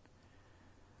Lincoln.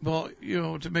 Well,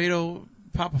 tomato,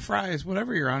 Papa Fries,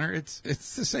 whatever, Your Honor. It's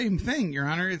the same thing, Your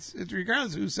Honor. It's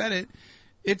regardless of who said it.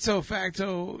 It's so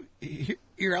facto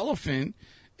irrelevant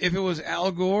if it was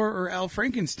Al Gore or Al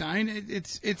Frankenstein.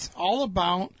 It's all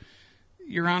about,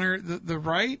 Your Honor, the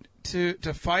right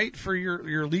to fight for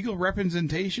your legal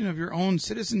representation of your own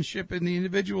citizenship and the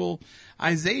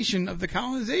individualization of the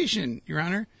colonization, Your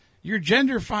Honor. You're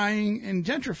genderifying and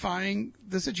gentrifying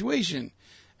the situation.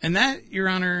 And that, Your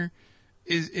Honor,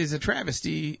 is a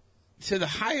travesty to the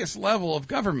highest level of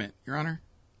government, Your Honor.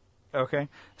 Okay.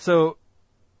 So,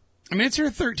 I mean, it's her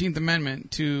 13th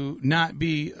Amendment to not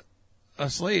be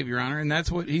a slave, Your Honor, and that's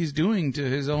what he's doing to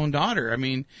his own daughter. I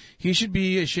mean, he should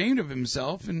be ashamed of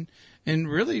himself and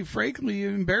really, frankly,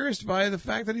 embarrassed by the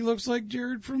fact that he looks like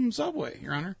Jared from Subway,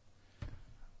 Your Honor.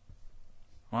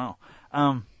 Wow.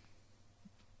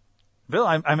 Bill,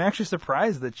 I'm actually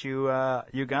surprised that you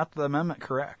got the amendment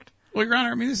correct. Well, Your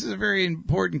Honor, I mean, this is a very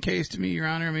important case to me, Your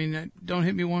Honor. I mean, don't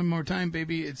hit me one more time,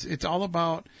 baby. It's all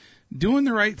about doing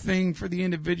the right thing for the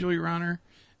individual, Your Honor.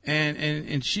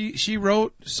 And she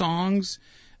wrote songs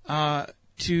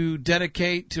to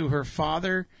dedicate to her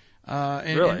father.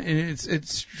 Really? And it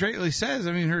straightly says,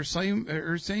 I mean, her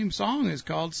same song is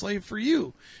called "Slave for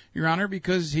You," Your Honor,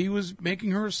 because he was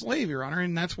making her a slave, Your Honor,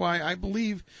 and that's why I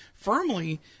believe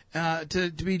firmly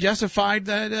to be justified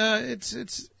that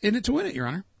it's in it to win it, Your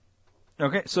Honor.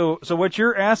 Okay, so what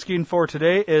you're asking for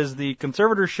today is the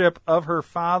conservatorship of her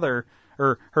father,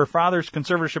 or her father's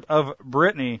conservatorship of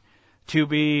Brittany, to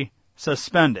be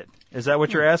suspended. Is that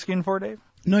what you're asking for, Dave?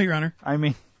 No, Your Honor. I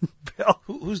mean, Bill.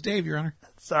 Who's Dave, Your Honor?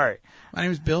 Sorry. My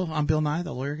name is Bill. I'm Bill Nye,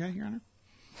 the lawyer guy, Your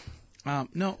Honor.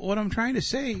 No, what I'm trying to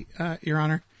say, Your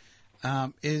Honor,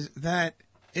 is that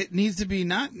it needs to be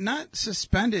not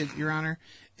suspended, Your Honor.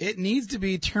 It needs to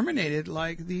be terminated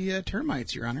like the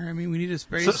termites, Your Honor. I mean, we need to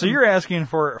spray. So you're asking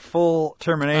for full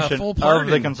termination full of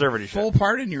the conservatorship. Full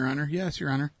pardon, Your Honor. Yes,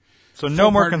 Your Honor. So no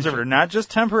more conservator, not just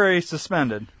temporary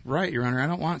suspended. Right, Your Honor. I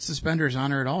don't want suspenders on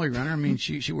her at all, Your Honor. I mean,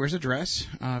 she wears a dress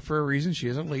for a reason. She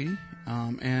is a lady.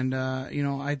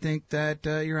 I think that,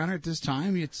 Your Honor, at this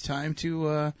time, it's time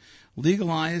to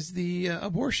legalize the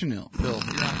abortion bill.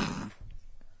 Your Honor.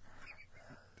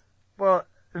 Well,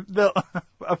 Bill,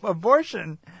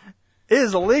 abortion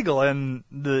is illegal in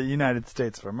the United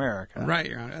States of America. Right,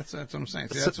 Your Honor. That's what I'm saying.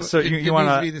 See, it needs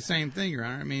to be the same thing, Your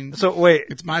Honor. I mean, so wait,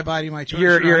 it's my body, my choice.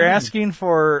 You're asking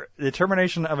for the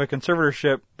termination of a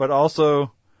conservatorship, but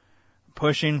also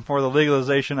pushing for the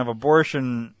legalization of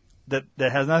abortion that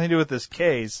has nothing to do with this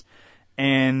case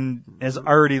and is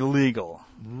already legal.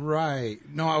 Right.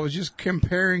 No, I was just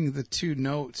comparing the two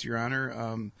notes, Your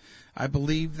Honor. I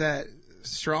believe that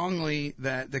strongly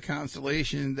that the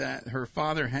constellation that her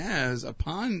father has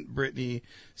upon Britney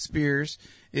Spears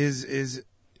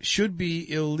should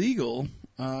be illegal,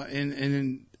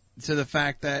 and to the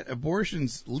fact that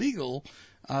abortion's legal,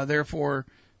 therefore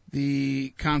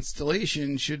the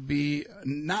constellation should be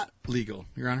not legal,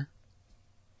 Your Honor.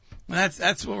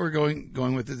 That's what we're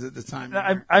going with this at the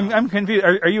time. I'm confused.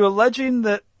 Are you alleging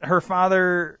that her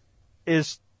father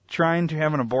is trying to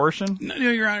have an abortion? No,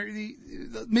 Your Honor.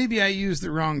 Maybe I used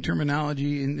the wrong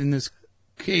terminology in this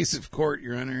case of court,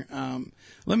 Your Honor.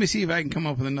 Let me see if I can come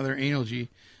up with another analogy.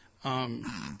 A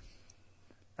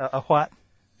what?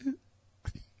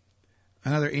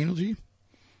 Another analogy?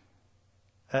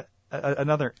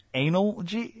 Another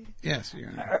analogy? Yes, Your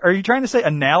Honor. Are you trying to say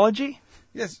analogy?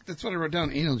 Yes, that's what I wrote down.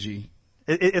 Analogy.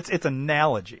 It's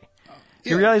analogy.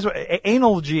 Yeah. You realize what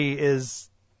analogy is?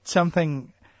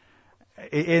 Something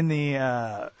in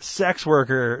the sex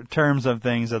worker terms of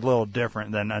things a little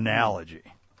different than analogy.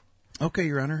 Okay,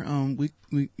 Your Honor. We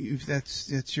if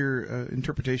that's your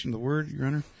interpretation of the word, Your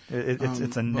Honor.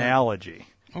 It's analogy.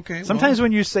 Okay. Sometimes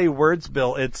when you say words,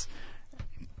 Bill,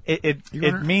 it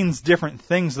means different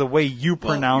things the way you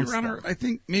pronounce Your Honor, them. I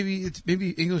think maybe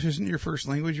English isn't your first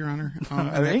language, Your Honor.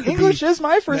 English is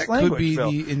my first language. Could be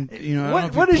Bill.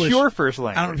 What is your first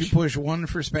language? I don't know if you push one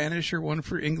for Spanish or one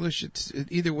for English. It's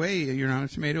either way, Your Honor,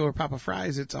 tomato or Papa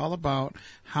Fries. It's all about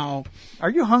how. Are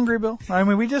you hungry, Bill? I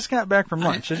mean, we just got back from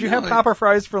lunch. Did you have Papa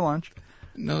Fries for lunch?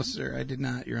 No, sir, I did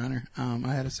not, Your Honor.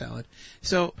 I had a salad.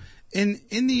 So, in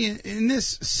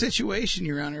this situation,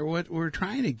 Your Honor, what we're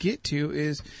trying to get to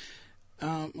is,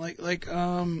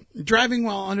 driving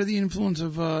while under the influence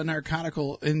of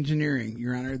narcotical engineering,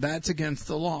 Your Honor. That's against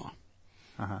the law.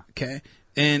 Okay,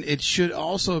 and it should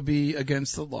also be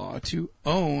against the law to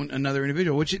own another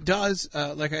individual, which it does.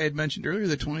 Like I had mentioned earlier,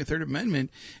 the 23rd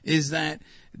Amendment is that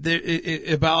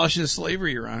it abolishes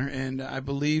slavery, Your Honor, and I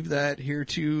believe that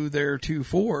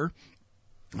heretofore,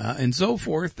 and so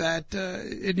forth, that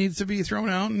it needs to be thrown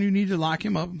out, and you need to lock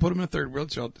him up and put him in a third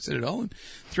world citadel and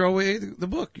throw away the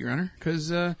book, Your Honor, because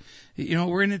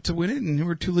we're in it to win it, and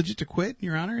we're too legit to quit,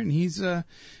 Your Honor, and he's a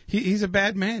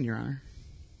bad man, Your Honor.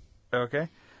 Okay.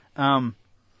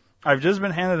 I've just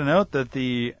been handed a note that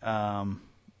the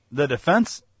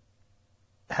defense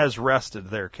has rested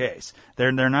their case.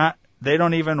 They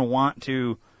don't even want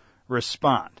to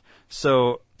respond.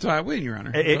 So I win, Your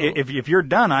Honor. If you're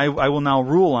done, I will now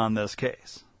rule on this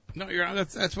case. No, Your Honor,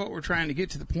 that's what we're trying to get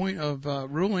to the point of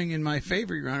ruling in my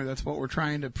favor, Your Honor. That's what we're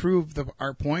trying to prove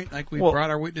our point. Like we brought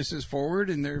our witnesses forward,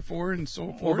 and therefore, and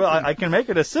so forth. Well, I can make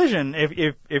a decision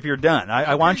if you're done.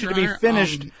 I want you to be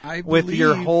finished with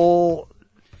your whole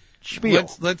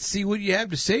spiel. Let's see what you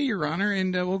have to say, Your Honor,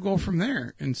 and we'll go from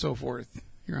there, and so forth,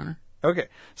 Your Honor. Okay,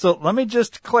 so let me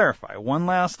just clarify one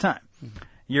last time.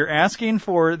 You're asking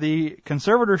for the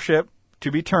conservatorship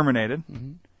to be terminated.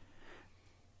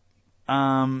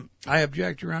 I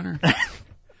object, Your Honor.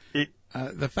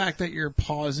 The fact that you're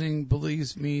pausing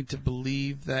believes me to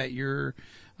believe that you're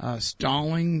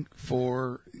stalling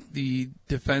for the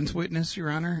defense witness,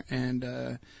 Your Honor,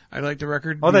 and I'd like the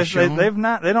record. Oh, they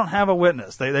don't have a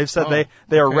witness. They've said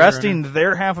they are resting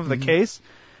their half of the case.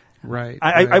 Right.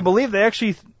 I believe they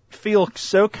actually feel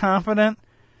so confident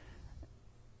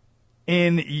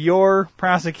in your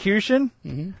prosecution.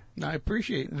 I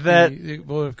appreciate that the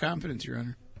vote of confidence, Your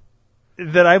Honor.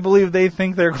 That I believe they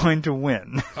think they're going to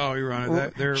win. Oh, Your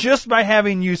Honor, they're just by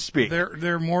having you speak.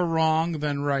 They're more wrong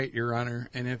than right, Your Honor.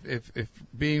 And if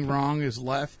being wrong is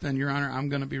left, then Your Honor, I'm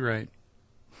going to be right.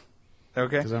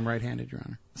 Okay. Because I'm right-handed, Your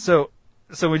Honor.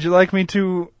 So would you like me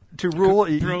to rule?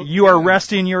 You are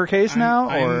resting your case now,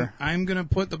 or I'm going to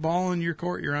put the ball in your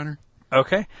court, Your Honor.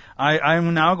 Okay.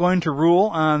 I'm now going to rule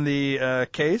on the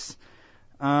case.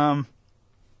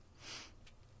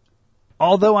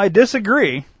 Although I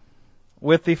disagree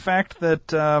with the fact that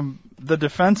the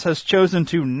defense has chosen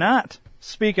to not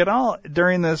speak at all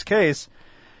during this case.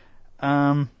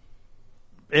 It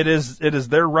is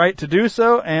their right to do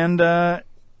so, and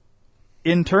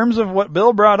in terms of what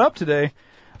Bill brought up today,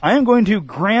 I am going to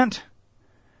grant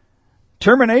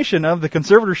termination of the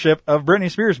conservatorship of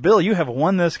Britney Spears. Bill, you have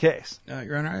won this case.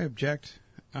 Your Honor, I object.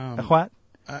 What?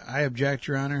 I object,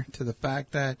 Your Honor, to the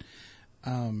fact that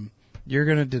you're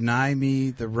going to deny me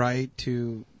the right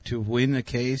to win the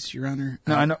case, Your Honor.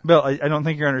 No, I know, Bill. I don't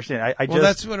think you understand.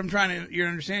 That's what I'm trying to. You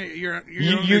understand?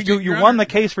 You won the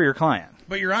case for your client.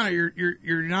 But Your Honor,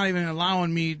 you're not even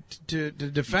allowing me to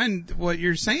defend what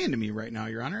you're saying to me right now,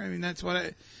 Your Honor. I mean, that's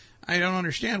what I don't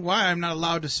understand why I'm not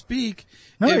allowed to speak.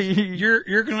 No,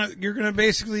 you're gonna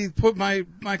basically put my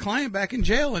client back in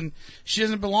jail, and she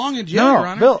doesn't belong in jail, No, Your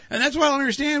Honor. Bill. And that's why I don't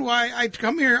understand why I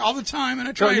come here all the time and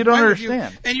I try. Bill, you and don't fight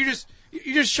understand. with you, and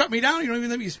you just shut me down. You don't even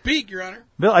let me speak, Your Honor.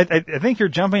 Bill, I think you're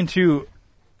jumping to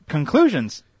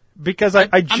conclusions because I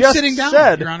I'm just sitting down,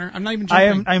 said, Your Honor. I'm not even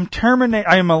jumping.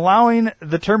 I am allowing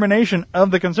the termination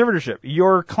of the conservatorship.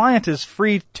 Your client is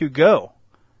free to go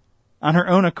on her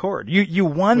own accord. You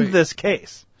won this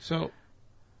case. So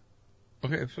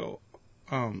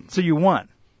you won.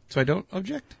 So I don't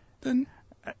object then?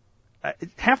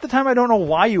 Half the time I don't know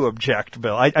why you object,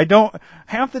 Bill. I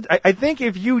think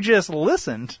if you just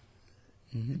listened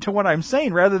to what I'm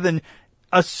saying rather than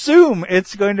assume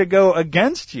it's going to go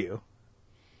against you.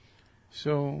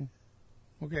 So,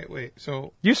 okay, wait.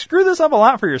 So you screw this up a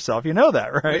lot for yourself. You know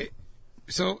that, right? Wait,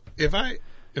 so if I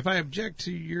object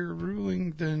to your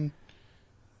ruling, then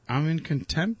I'm in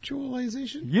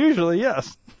contemptualization? Usually,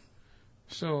 yes.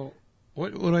 So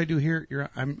what do I do here?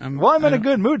 I'm in a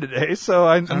good mood today, so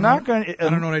I'm not going to... I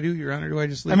don't know what I do, Your Honor. Do I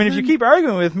just leave? I mean, if you keep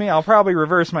arguing with me, I'll probably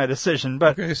reverse my decision.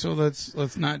 But okay, so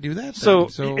let's not do that. So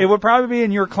it would probably be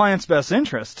in your client's best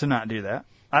interest to not do that.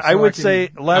 I would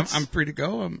say let's... I'm free to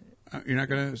go. You're not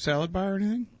going to salad bar or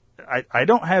anything? I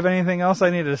don't have anything else I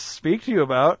need to speak to you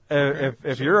about. Okay,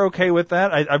 if you're okay with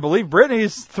that, I believe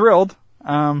Brittany's thrilled.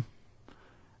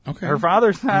 Okay. Her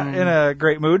father's not in a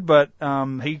great mood, but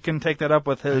he can take that up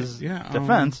with his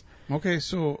defense. Okay,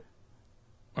 so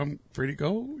I'm free to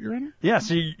go, Your Honor? Yeah,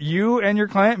 so you and your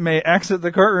client may exit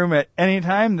the courtroom at any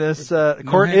time. This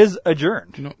court is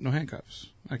adjourned. No handcuffs.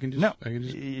 I can just. No, I can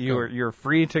just. you're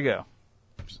free to go.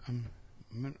 I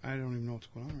don't even know what's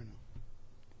going on right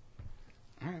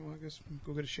now. All right, well, I guess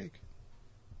go get a shake.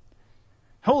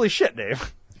 Holy shit,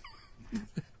 Dave!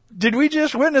 Did we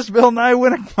just witness Bill Nye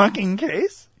win a fucking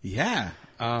case? Yeah.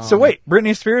 So wait,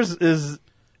 Britney Spears is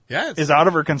out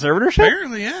of her conservatorship?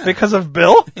 Apparently, yeah. Because of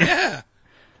Bill? Yeah.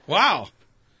 Wow.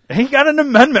 He got an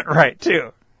amendment right,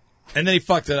 too. And then he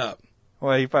fucked it up.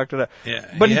 Well, he fucked it up.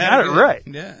 Yeah. But he got it right.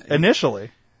 Yeah.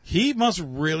 Initially. He must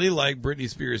really like Britney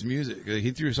Spears' music.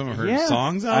 He threw some of her Yeah.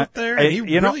 songs out there. And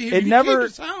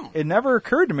It never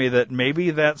occurred to me that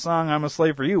maybe that song "I'm a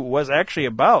Slave for You" was actually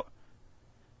about.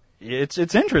 It's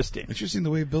interesting. Interesting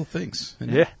the way Bill thinks.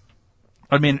 Yeah.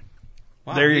 I mean,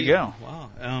 Wow, there you go.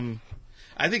 Wow.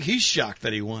 I think he's shocked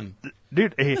that he won.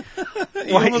 Dude, he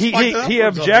almost fucked it up he for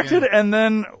objected himself and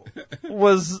then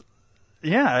was,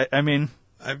 yeah, I mean.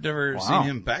 I've never seen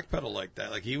him backpedal like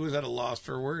that. Like, he was at a loss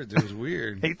for words. It was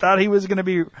weird. He thought he was going to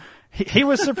be, he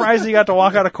was surprised he got to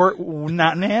walk out of court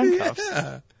not in handcuffs.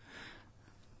 Yeah.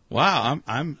 Wow,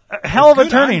 I'm a hell of a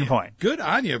turning point. Good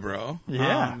on you, bro.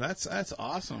 Yeah. That's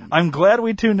awesome. I'm glad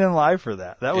we tuned in live for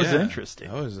that. That was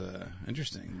interesting. That was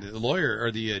interesting. The lawyer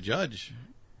or the judge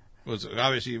was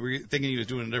obviously thinking he was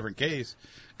doing a different case.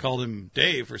 Called him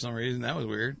Dave for some reason. That was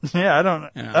weird. Yeah, I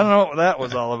don't know what that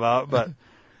was all about, but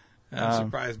I'm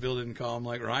surprised Bill didn't call him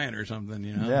like Ryan or something.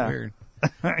 Yeah. Weird.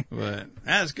 But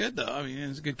that's good though. I mean,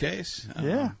 it's a good case.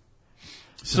 Yeah.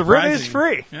 So Britney's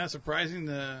free. Yeah, surprising.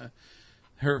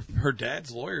 Her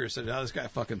dad's lawyer said, "Oh, this guy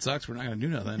fucking sucks. We're not going to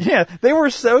do nothing." Yeah, they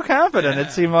were so confident. Yeah.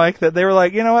 It seemed like that they were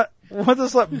like, you know what? We'll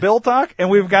just let Bill talk, and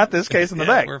we've got this case in the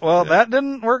bag. Well, that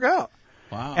didn't work out.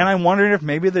 Wow. And I'm wondering if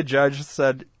maybe the judge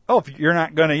said, "Oh, if you're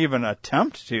not going to even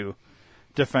attempt to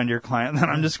defend your client, then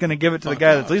I'm just going to give it to the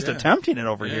guy that's at least attempting it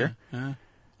over here." Yeah.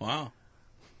 Wow.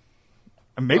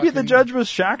 And maybe the judge was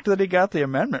shocked that he got the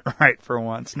amendment right for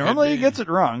once. Normally he gets it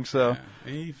wrong, so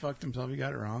he fucked himself. He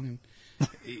got it wrong.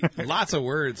 And lots of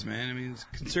words, man. I mean, it's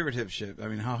conservativeship. I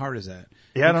mean, how hard is that?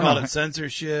 Yeah, I don't called know. it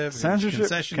censorship,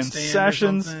 concessions, stand or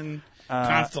something.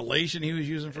 Constellation he was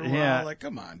using for a while. Yeah. Like,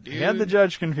 come on, dude. He had the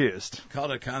judge confused. Called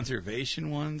it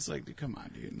conservation once. Like, dude, come on,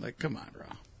 dude. Like, come on, bro.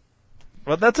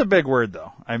 Well, that's a big word,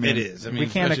 though. I mean, it is. I mean, we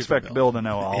can't especially expect Bill to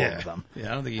know all of them. Yeah,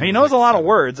 I don't think he knows a lot of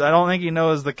words. I don't think he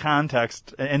knows the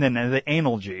context. And then the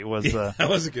analgy was that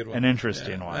was a good one. An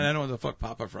interesting one. And I don't know what the fuck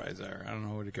Papa fries are. I don't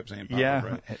know what he kept saying.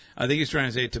 Papa fries. I think he's trying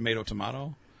to say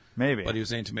tomato. Maybe, but he was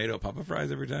saying tomato Papa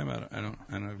fries every time.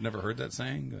 I've never heard that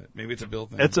saying. But maybe it's a Bill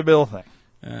thing. It's a Bill thing.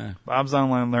 Yeah. Bob's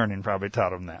Online Learning probably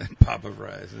taught him that. Papa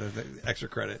fries. Extra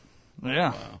credit.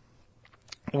 Yeah. Wow.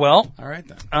 Well. All right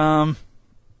then.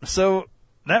 So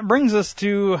that brings us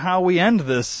to how we end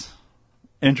this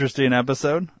interesting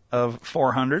episode of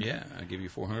 400. Yeah, I'll give you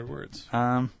 400 words.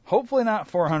 Hopefully not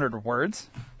 400 words,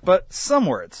 but some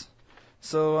words.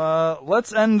 So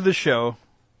let's end the show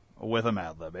with a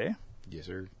Mad Lib, eh? Yes,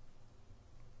 sir.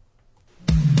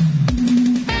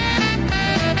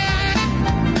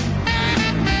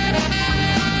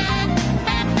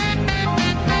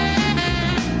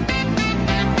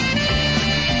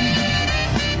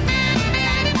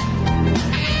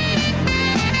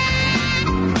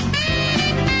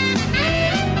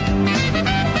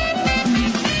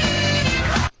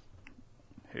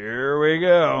 Here we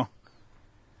go.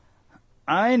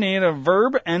 I need a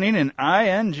verb ending in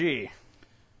ing.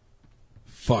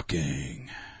 Fucking.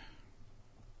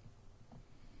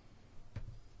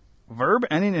 Verb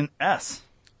ending in s.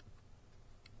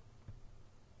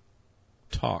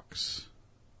 Talks.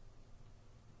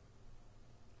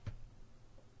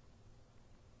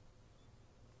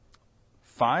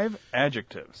 Five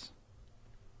adjectives.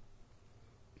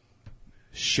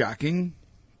 Shocking.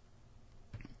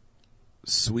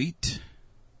 Sweet.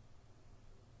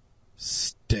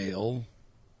 Stale.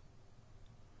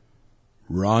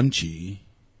 Raunchy.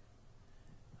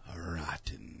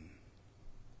 Rotten.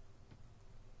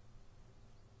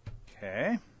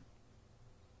 Okay.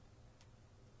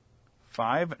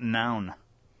 5 noun.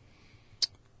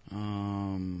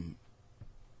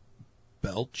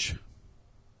 Belch.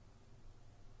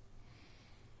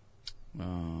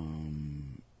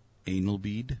 Anal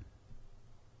bead.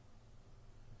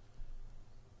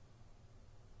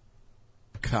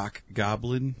 Cock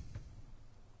goblin.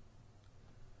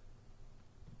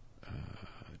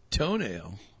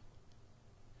 Toenail.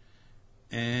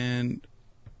 And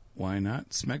why not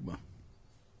smegma?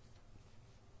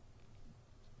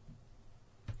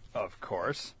 Of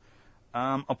course.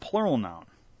 A plural noun.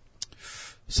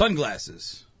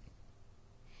 Sunglasses.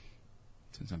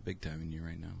 Since I'm big timing you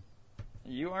right now.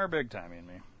 You are big timing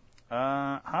me.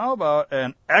 How about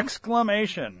an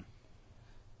exclamation?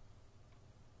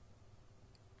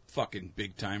 Fucking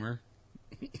big timer.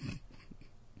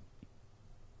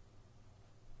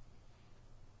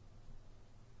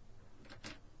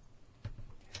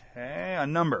 Hey, a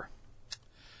number.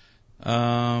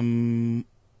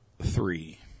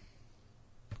 3.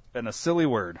 And a silly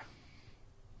word.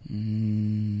 How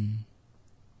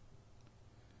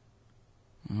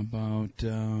about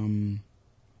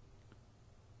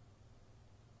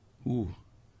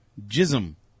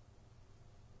jism.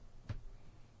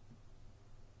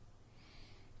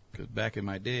 Because back in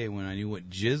my day, when I knew what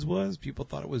jizz was, people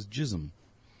thought it was jism.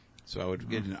 So I would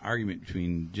get in an argument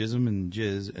between jism and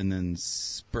jizz, and then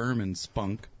sperm and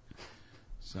spunk.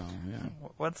 So, yeah.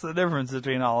 What's the difference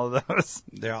between all of those?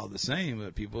 They're all the same,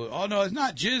 but people, oh, no, it's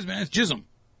not jizz, man, it's jism.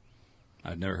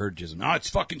 I've never heard jism. No, it's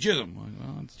fucking jism. I'm like,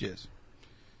 well, it's jizz.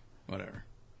 Whatever.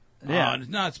 Yeah. It's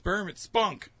not sperm, it's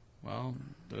spunk. Well,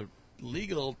 the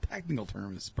legal technical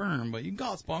term is sperm, but you can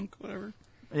call it spunk, whatever.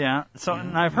 Yeah. So, Yeah.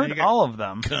 and I've And then heard you got all of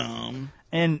them. cum.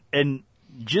 And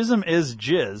jism is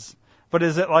jizz, but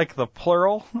is it like the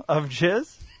plural of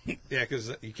jizz? Yeah, because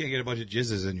you can't get a bunch of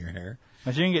jizzes in your hair.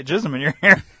 But you can get jism in your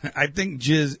hair. I think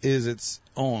jizz is its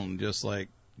own, just like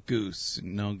goose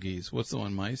and no geese. What's the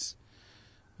one, mice?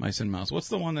 Mice and mouse. What's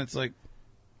the one that's like,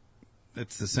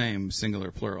 it's the same,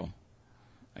 singular, plural?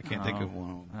 I can't think of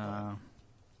one of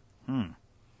them.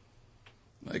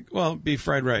 Like, well, beef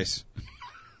fried rice.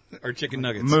 Or chicken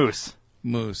nuggets.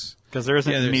 Moose. Because there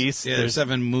isn't meese. Yeah, there's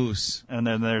 7 moose. And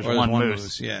then there's Or one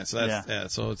moose. Yeah, so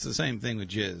that's so it's the same thing with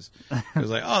jizz. It's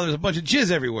like, oh, there's a bunch of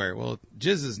jizz everywhere. Well,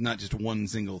 jizz is not just one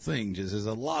single thing. Jizz is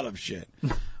a lot of shit.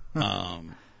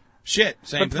 Same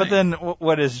thing. But then,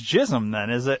 what is jism then?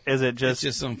 Is it just... It's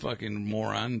just some fucking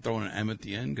moron throwing an M at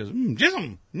the end because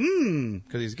jism,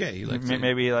 because he's gay. He likes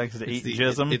maybe he likes to eat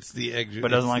jism. It's the egg, but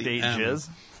doesn't like the to eat M. jizz.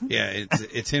 Yeah,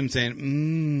 it's him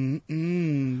saying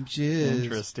jizz.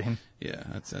 Interesting. Yeah,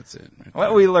 that's it. Right Well,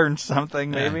 there. we learned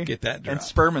something maybe. Get that drop. And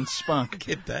sperm and spunk.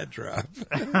 Get that drop.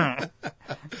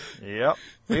 Yep,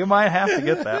 we might have to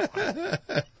get that one.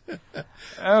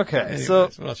 Okay, Anyways, so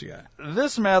what else you got?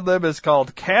 This Mad Lib is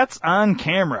called Cats on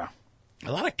Camera.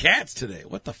 A lot of cats today.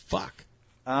 What the fuck?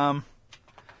 Well,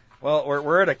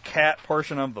 we're at a cat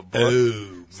portion of the book.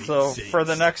 Oh, so for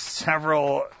the next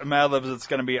several Mad Libs, it's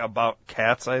going to be about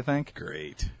cats, I think.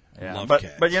 Great. Yeah, Love but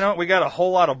cats. but you know, we got a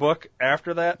whole lot of book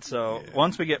after that. So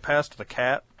once we get past the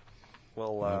cat,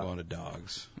 we'll I'm going to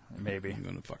dogs. Maybe. I'm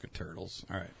going to fucking turtles.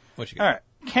 All right. What you got? All right.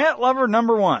 Cat lover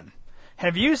number 1.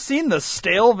 Have you seen the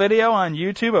stale video on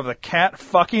YouTube of the cat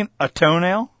fucking a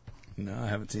toenail? No, I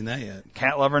haven't seen that yet.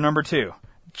 Cat lover number 2.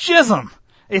 Jism.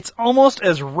 It's almost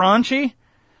as raunchy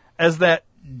as that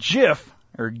GIF,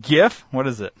 what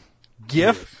is it?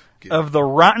 GIF. Of the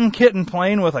rotten kitten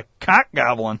playing with a cock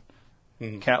goblin.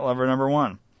 Cat lover number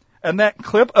 1. And that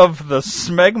clip of the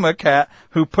smegma cat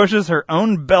who pushes her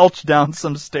own belch down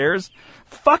some stairs.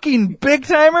 Fucking big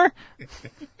timer.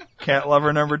 Cat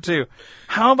lover number 2.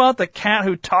 How about the cat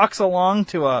who talks along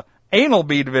to a anal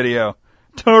bead video?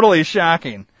 Totally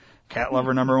shocking. Cat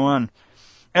lover number 1.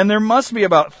 And there must be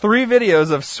about 3 videos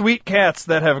of sweet cats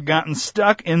that have gotten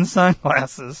stuck in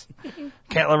sunglasses.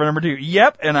 Cat lover number 2.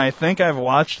 Yep, and I think I've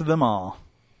watched them all.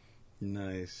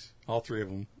 Nice. All 3 of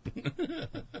them.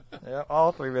 Yeah,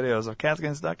 all 3 videos of cats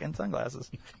getting stuck in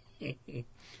sunglasses. It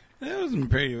was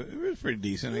pretty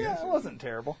decent, I guess. Yeah, it wasn't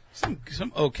terrible.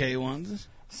 Some okay ones.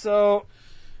 So,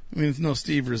 I mean, it's no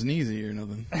Steve Rosnese or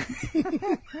nothing.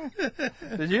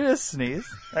 Did you just sneeze?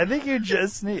 I think you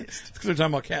just sneezed. It's because we're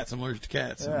talking about cats. I'm allergic to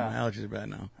cats. Yeah. And my allergies are bad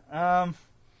now.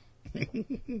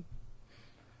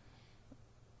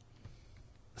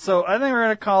 So I think we're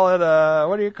going to call it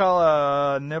what do you call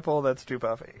a nipple that's too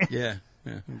puffy? Yeah,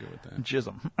 I'm good with that.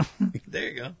 Jism. There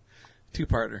you go.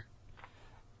 2-parter.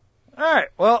 All right.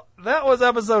 Well, that was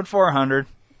episode 400.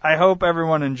 I hope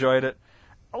everyone enjoyed it.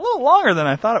 A little longer than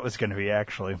I thought it was going to be,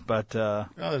 actually. But Oh,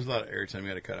 there's a lot of airtime you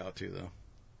got to cut out, too,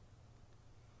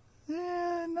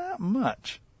 though. Not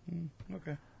much.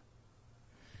 Okay.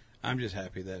 I'm just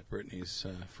happy that Britney's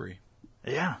free.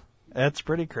 Yeah, that's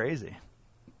pretty crazy.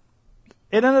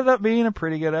 It ended up being a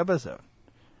pretty good episode.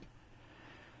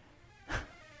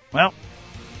 Well,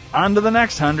 on to the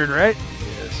next 100, right?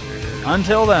 Yes, sir.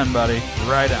 Until then, buddy,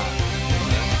 right on.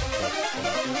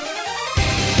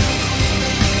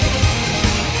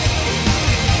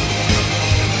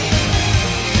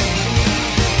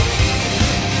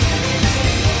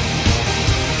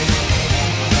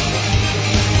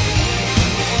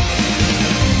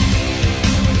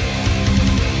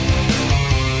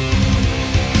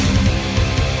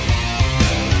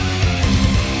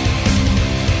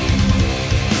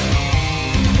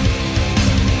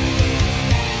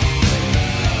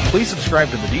 Please subscribe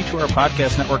to the D2R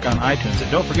Podcast Network on iTunes,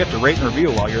 and don't forget to rate and review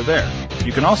while you're there.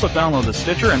 You can also download the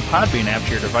Stitcher and Podbean app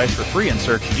to your device for free and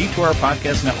search D2R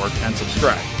Podcast Network and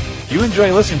subscribe. If you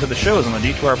enjoy listening to the shows on the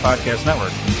D2R Podcast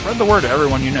Network, spread the word to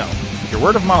everyone you know. Your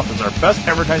word of mouth is our best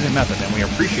advertising method, and we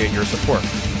appreciate your support.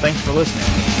 Thanks for listening.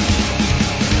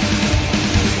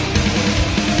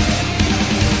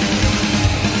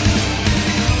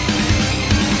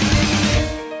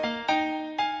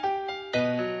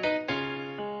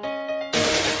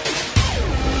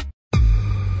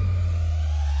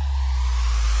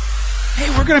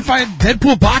 We're going to find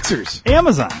Deadpool boxers.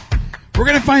 Amazon. We're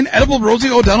going to find edible Rosie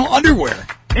O'Donnell underwear.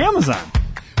 Amazon.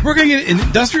 We're going to get an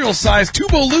industrial-sized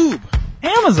Tubo lube.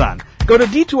 Amazon. Go to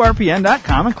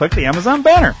D2RPN.com and click the Amazon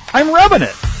banner. I'm rubbing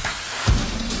it.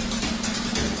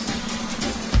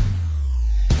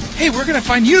 Hey, we're going to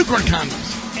find unicorn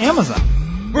condoms. Amazon.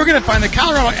 We're going to find the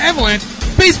Colorado Avalanche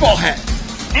baseball hat.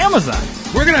 Amazon.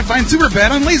 We're going to find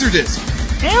Superbad on Laserdisc.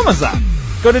 Amazon.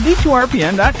 Go to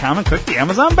D2RPN.com and click the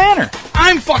Amazon banner.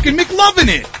 I'm fucking McLovin'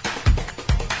 it.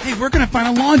 Hey, we're going to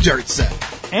find a lawn dart set.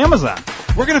 Amazon.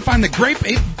 We're going to find the Grape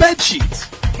Ape bed sheets.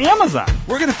 Amazon.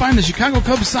 We're going to find the Chicago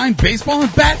Cubs signed baseball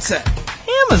and bat set.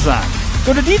 Amazon.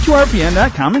 Go to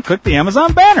D2RPN.com and click the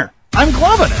Amazon banner. I'm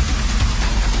gloving it.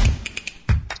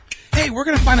 Hey, we're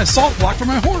going to find a salt block for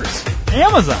my horse.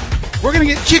 Amazon. We're going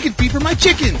to get chicken feed for my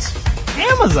chickens.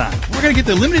 Amazon. We're going to get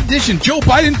the limited edition Joe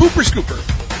Biden pooper scooper.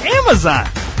 Amazon.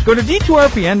 Go to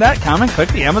D2RPN.com and click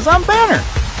the Amazon banner.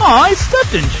 Aw, I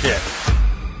stepped in shit.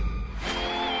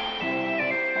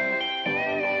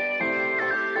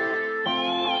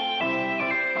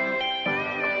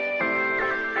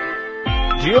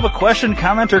 Do you have a question,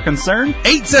 comment, or concern?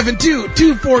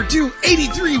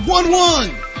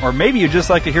 872-242-8311. Or maybe you'd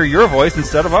just like to hear your voice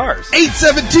instead of ours.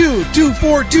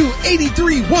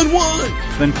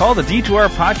 872-242-8311. Then call the D2R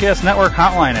Podcast Network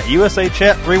hotline at USA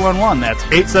Chat 311. That's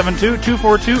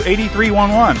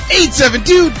 872-242-8311.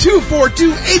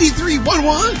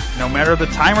 872-242-8311. No matter the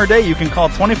time or day, you can call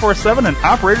 24/7 and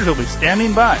operators will be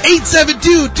standing by.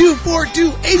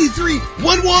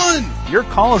 872-242-8311. Your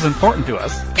call is important to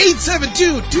us.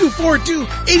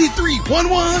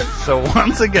 872-242-8311. So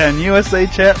once again, USA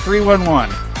Chat 311.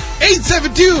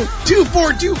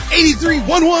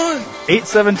 872-242-8311.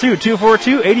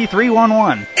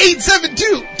 872-242-8311.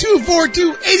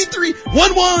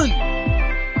 872-242-8311.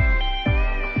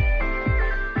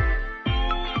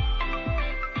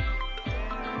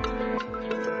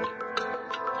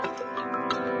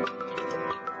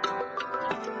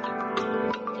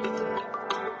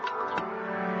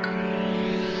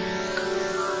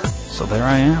 So there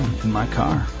I am in my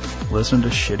car, listening to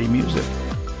shitty music.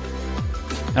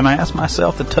 And I ask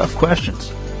myself the tough questions.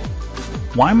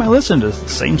 Why am I listening to the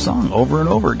same song over and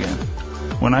over again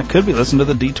when I could be listening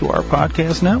to the D2R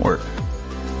Podcast Network?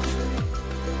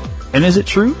 And is it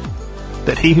true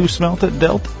that he who smelt it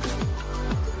dealt it?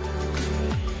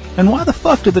 And why the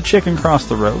fuck did the chicken cross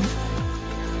the road?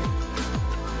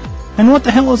 And what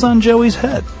the hell is on Joey's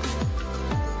head?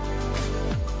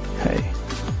 Hey,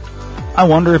 I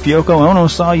wonder if Yoko Ono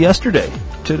saw yesterday,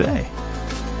 today.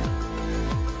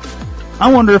 I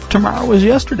wonder if tomorrow was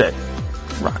yesterday.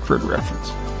 Rockford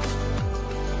reference.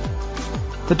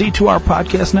 The D2R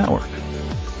Podcast Network.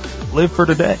 Live for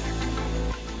today.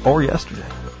 Or yesterday.